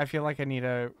 I feel like I need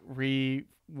to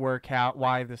rework out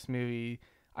why this movie,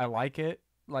 I like it,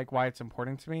 like why it's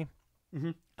important to me.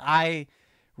 Mm-hmm. I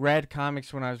read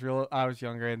comics when I was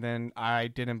younger, and then I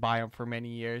didn't buy them for many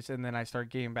years, and then I started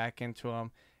getting back into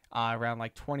them around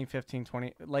like 2015,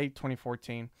 late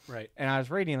 2014. Right. And I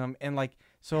was reading them, and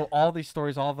so all these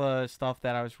stories, all the stuff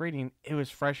that I was reading, it was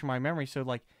fresh in my memory. So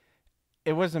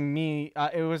it wasn't me.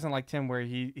 It wasn't like Tim, where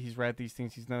he's read these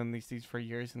things, he's known these things for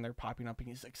years, and they're popping up, and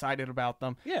he's excited about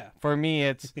them. Yeah. For me,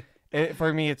 it's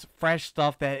fresh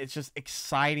stuff that it's just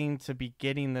exciting to be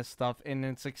getting this stuff, and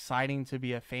it's exciting to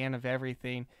be a fan of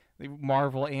everything,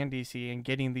 Marvel and DC, and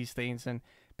getting these things and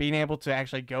being able to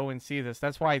actually go and see this.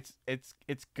 That's why it's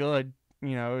good.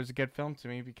 It was a good film to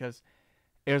me because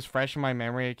it was fresh in my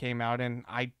memory. It came out, and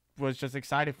I was just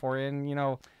excited for it. And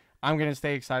I'm gonna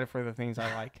stay excited for the things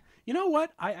I like. You know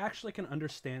what? I actually can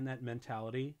understand that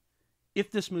mentality if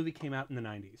this movie came out in the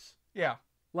 90s. Yeah.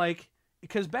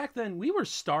 Because back then we were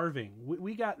starving.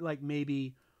 We got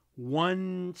maybe at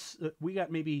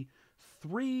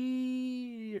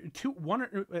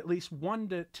least 1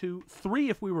 to 2, 3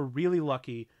 if we were really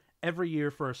lucky every year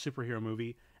for a superhero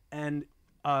movie, and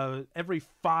every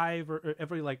 5 or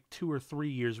every 2 or 3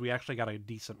 years we actually got a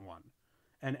decent one,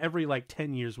 and every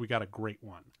 10 years we got a great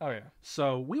one. Oh yeah.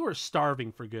 So we were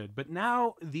starving for good, but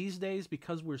now these days,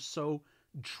 because we're so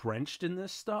drenched in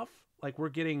this stuff, we're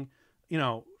getting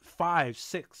 5,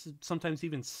 6, sometimes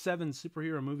even 7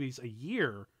 superhero movies a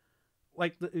year.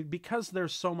 Because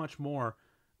there's so much more,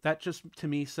 that just to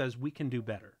me says we can do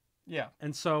better. Yeah.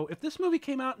 And so if this movie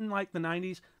came out in the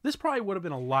 90s, this probably would have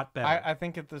been a lot better. I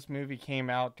think if this movie came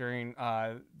out during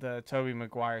the Tobey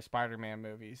Maguire Spider-Man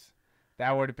movies,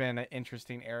 that would have been an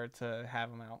interesting era to have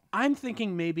them out. I'm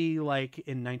thinking maybe in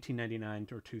 1999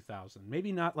 or 2000.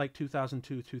 Maybe not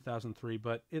 2002, 2003,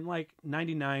 but in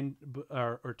 99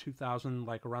 or 2000,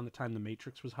 around the time The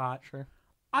Matrix was hot. Sure.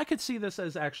 I could see this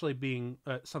as actually being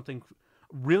something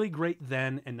really great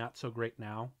then and not so great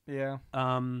now. Yeah.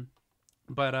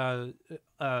 But and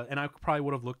I probably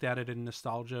would have looked at it in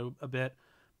nostalgia a bit.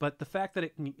 But the fact that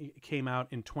it came out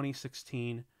in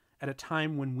 2016 at a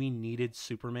time when we needed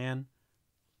Superman,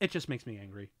 it just makes me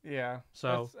angry. Yeah.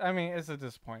 So it's a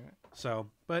disappointment. So,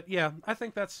 but yeah, I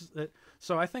think that's it.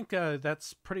 So I think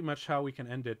that's pretty much how we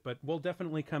can end it. But we'll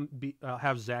definitely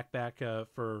have Zach back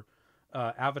for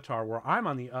Avatar, where I'm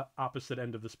on the opposite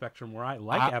end of the spectrum, where I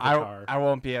like Avatar. I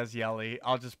won't be as yelly.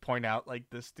 I'll just point out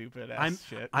this stupid ass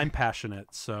shit. I'm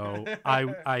passionate, so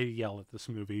I yell at this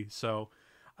movie. So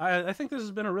I think this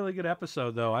has been a really good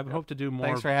episode, though. I hope to do more.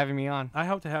 Thanks for having me on. I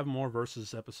hope to have more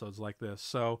Versus episodes like this.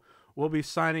 So we'll be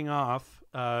signing off,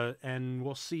 and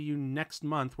we'll see you next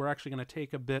month. We're actually going to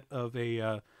take a bit of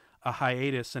a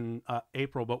hiatus in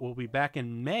April, but we'll be back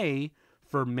in May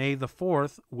for May the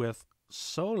 4th with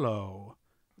Solo.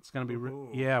 It's going to be,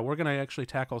 we're going to actually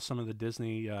tackle some of the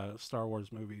Disney Star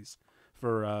Wars movies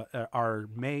for our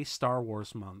May Star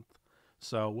Wars month.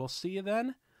 So we'll see you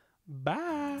then.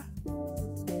 Bye.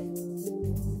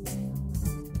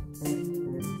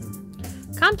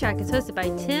 Comtrack is hosted by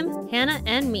Tim, Hannah,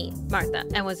 and me, Martha,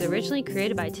 and was originally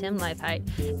created by Tim Lifehite.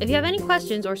 If you have any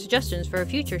questions or suggestions for a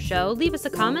future show, leave us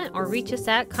a comment or reach us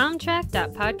at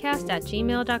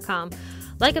comtrack.podcast@gmail.com.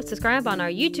 Like and subscribe on our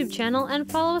YouTube channel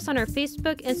and follow us on our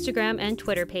Facebook, Instagram, and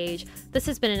Twitter page. This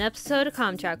has been an episode of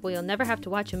Comtrack where you'll never have to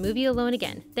watch a movie alone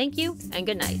again. Thank you, and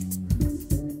good night.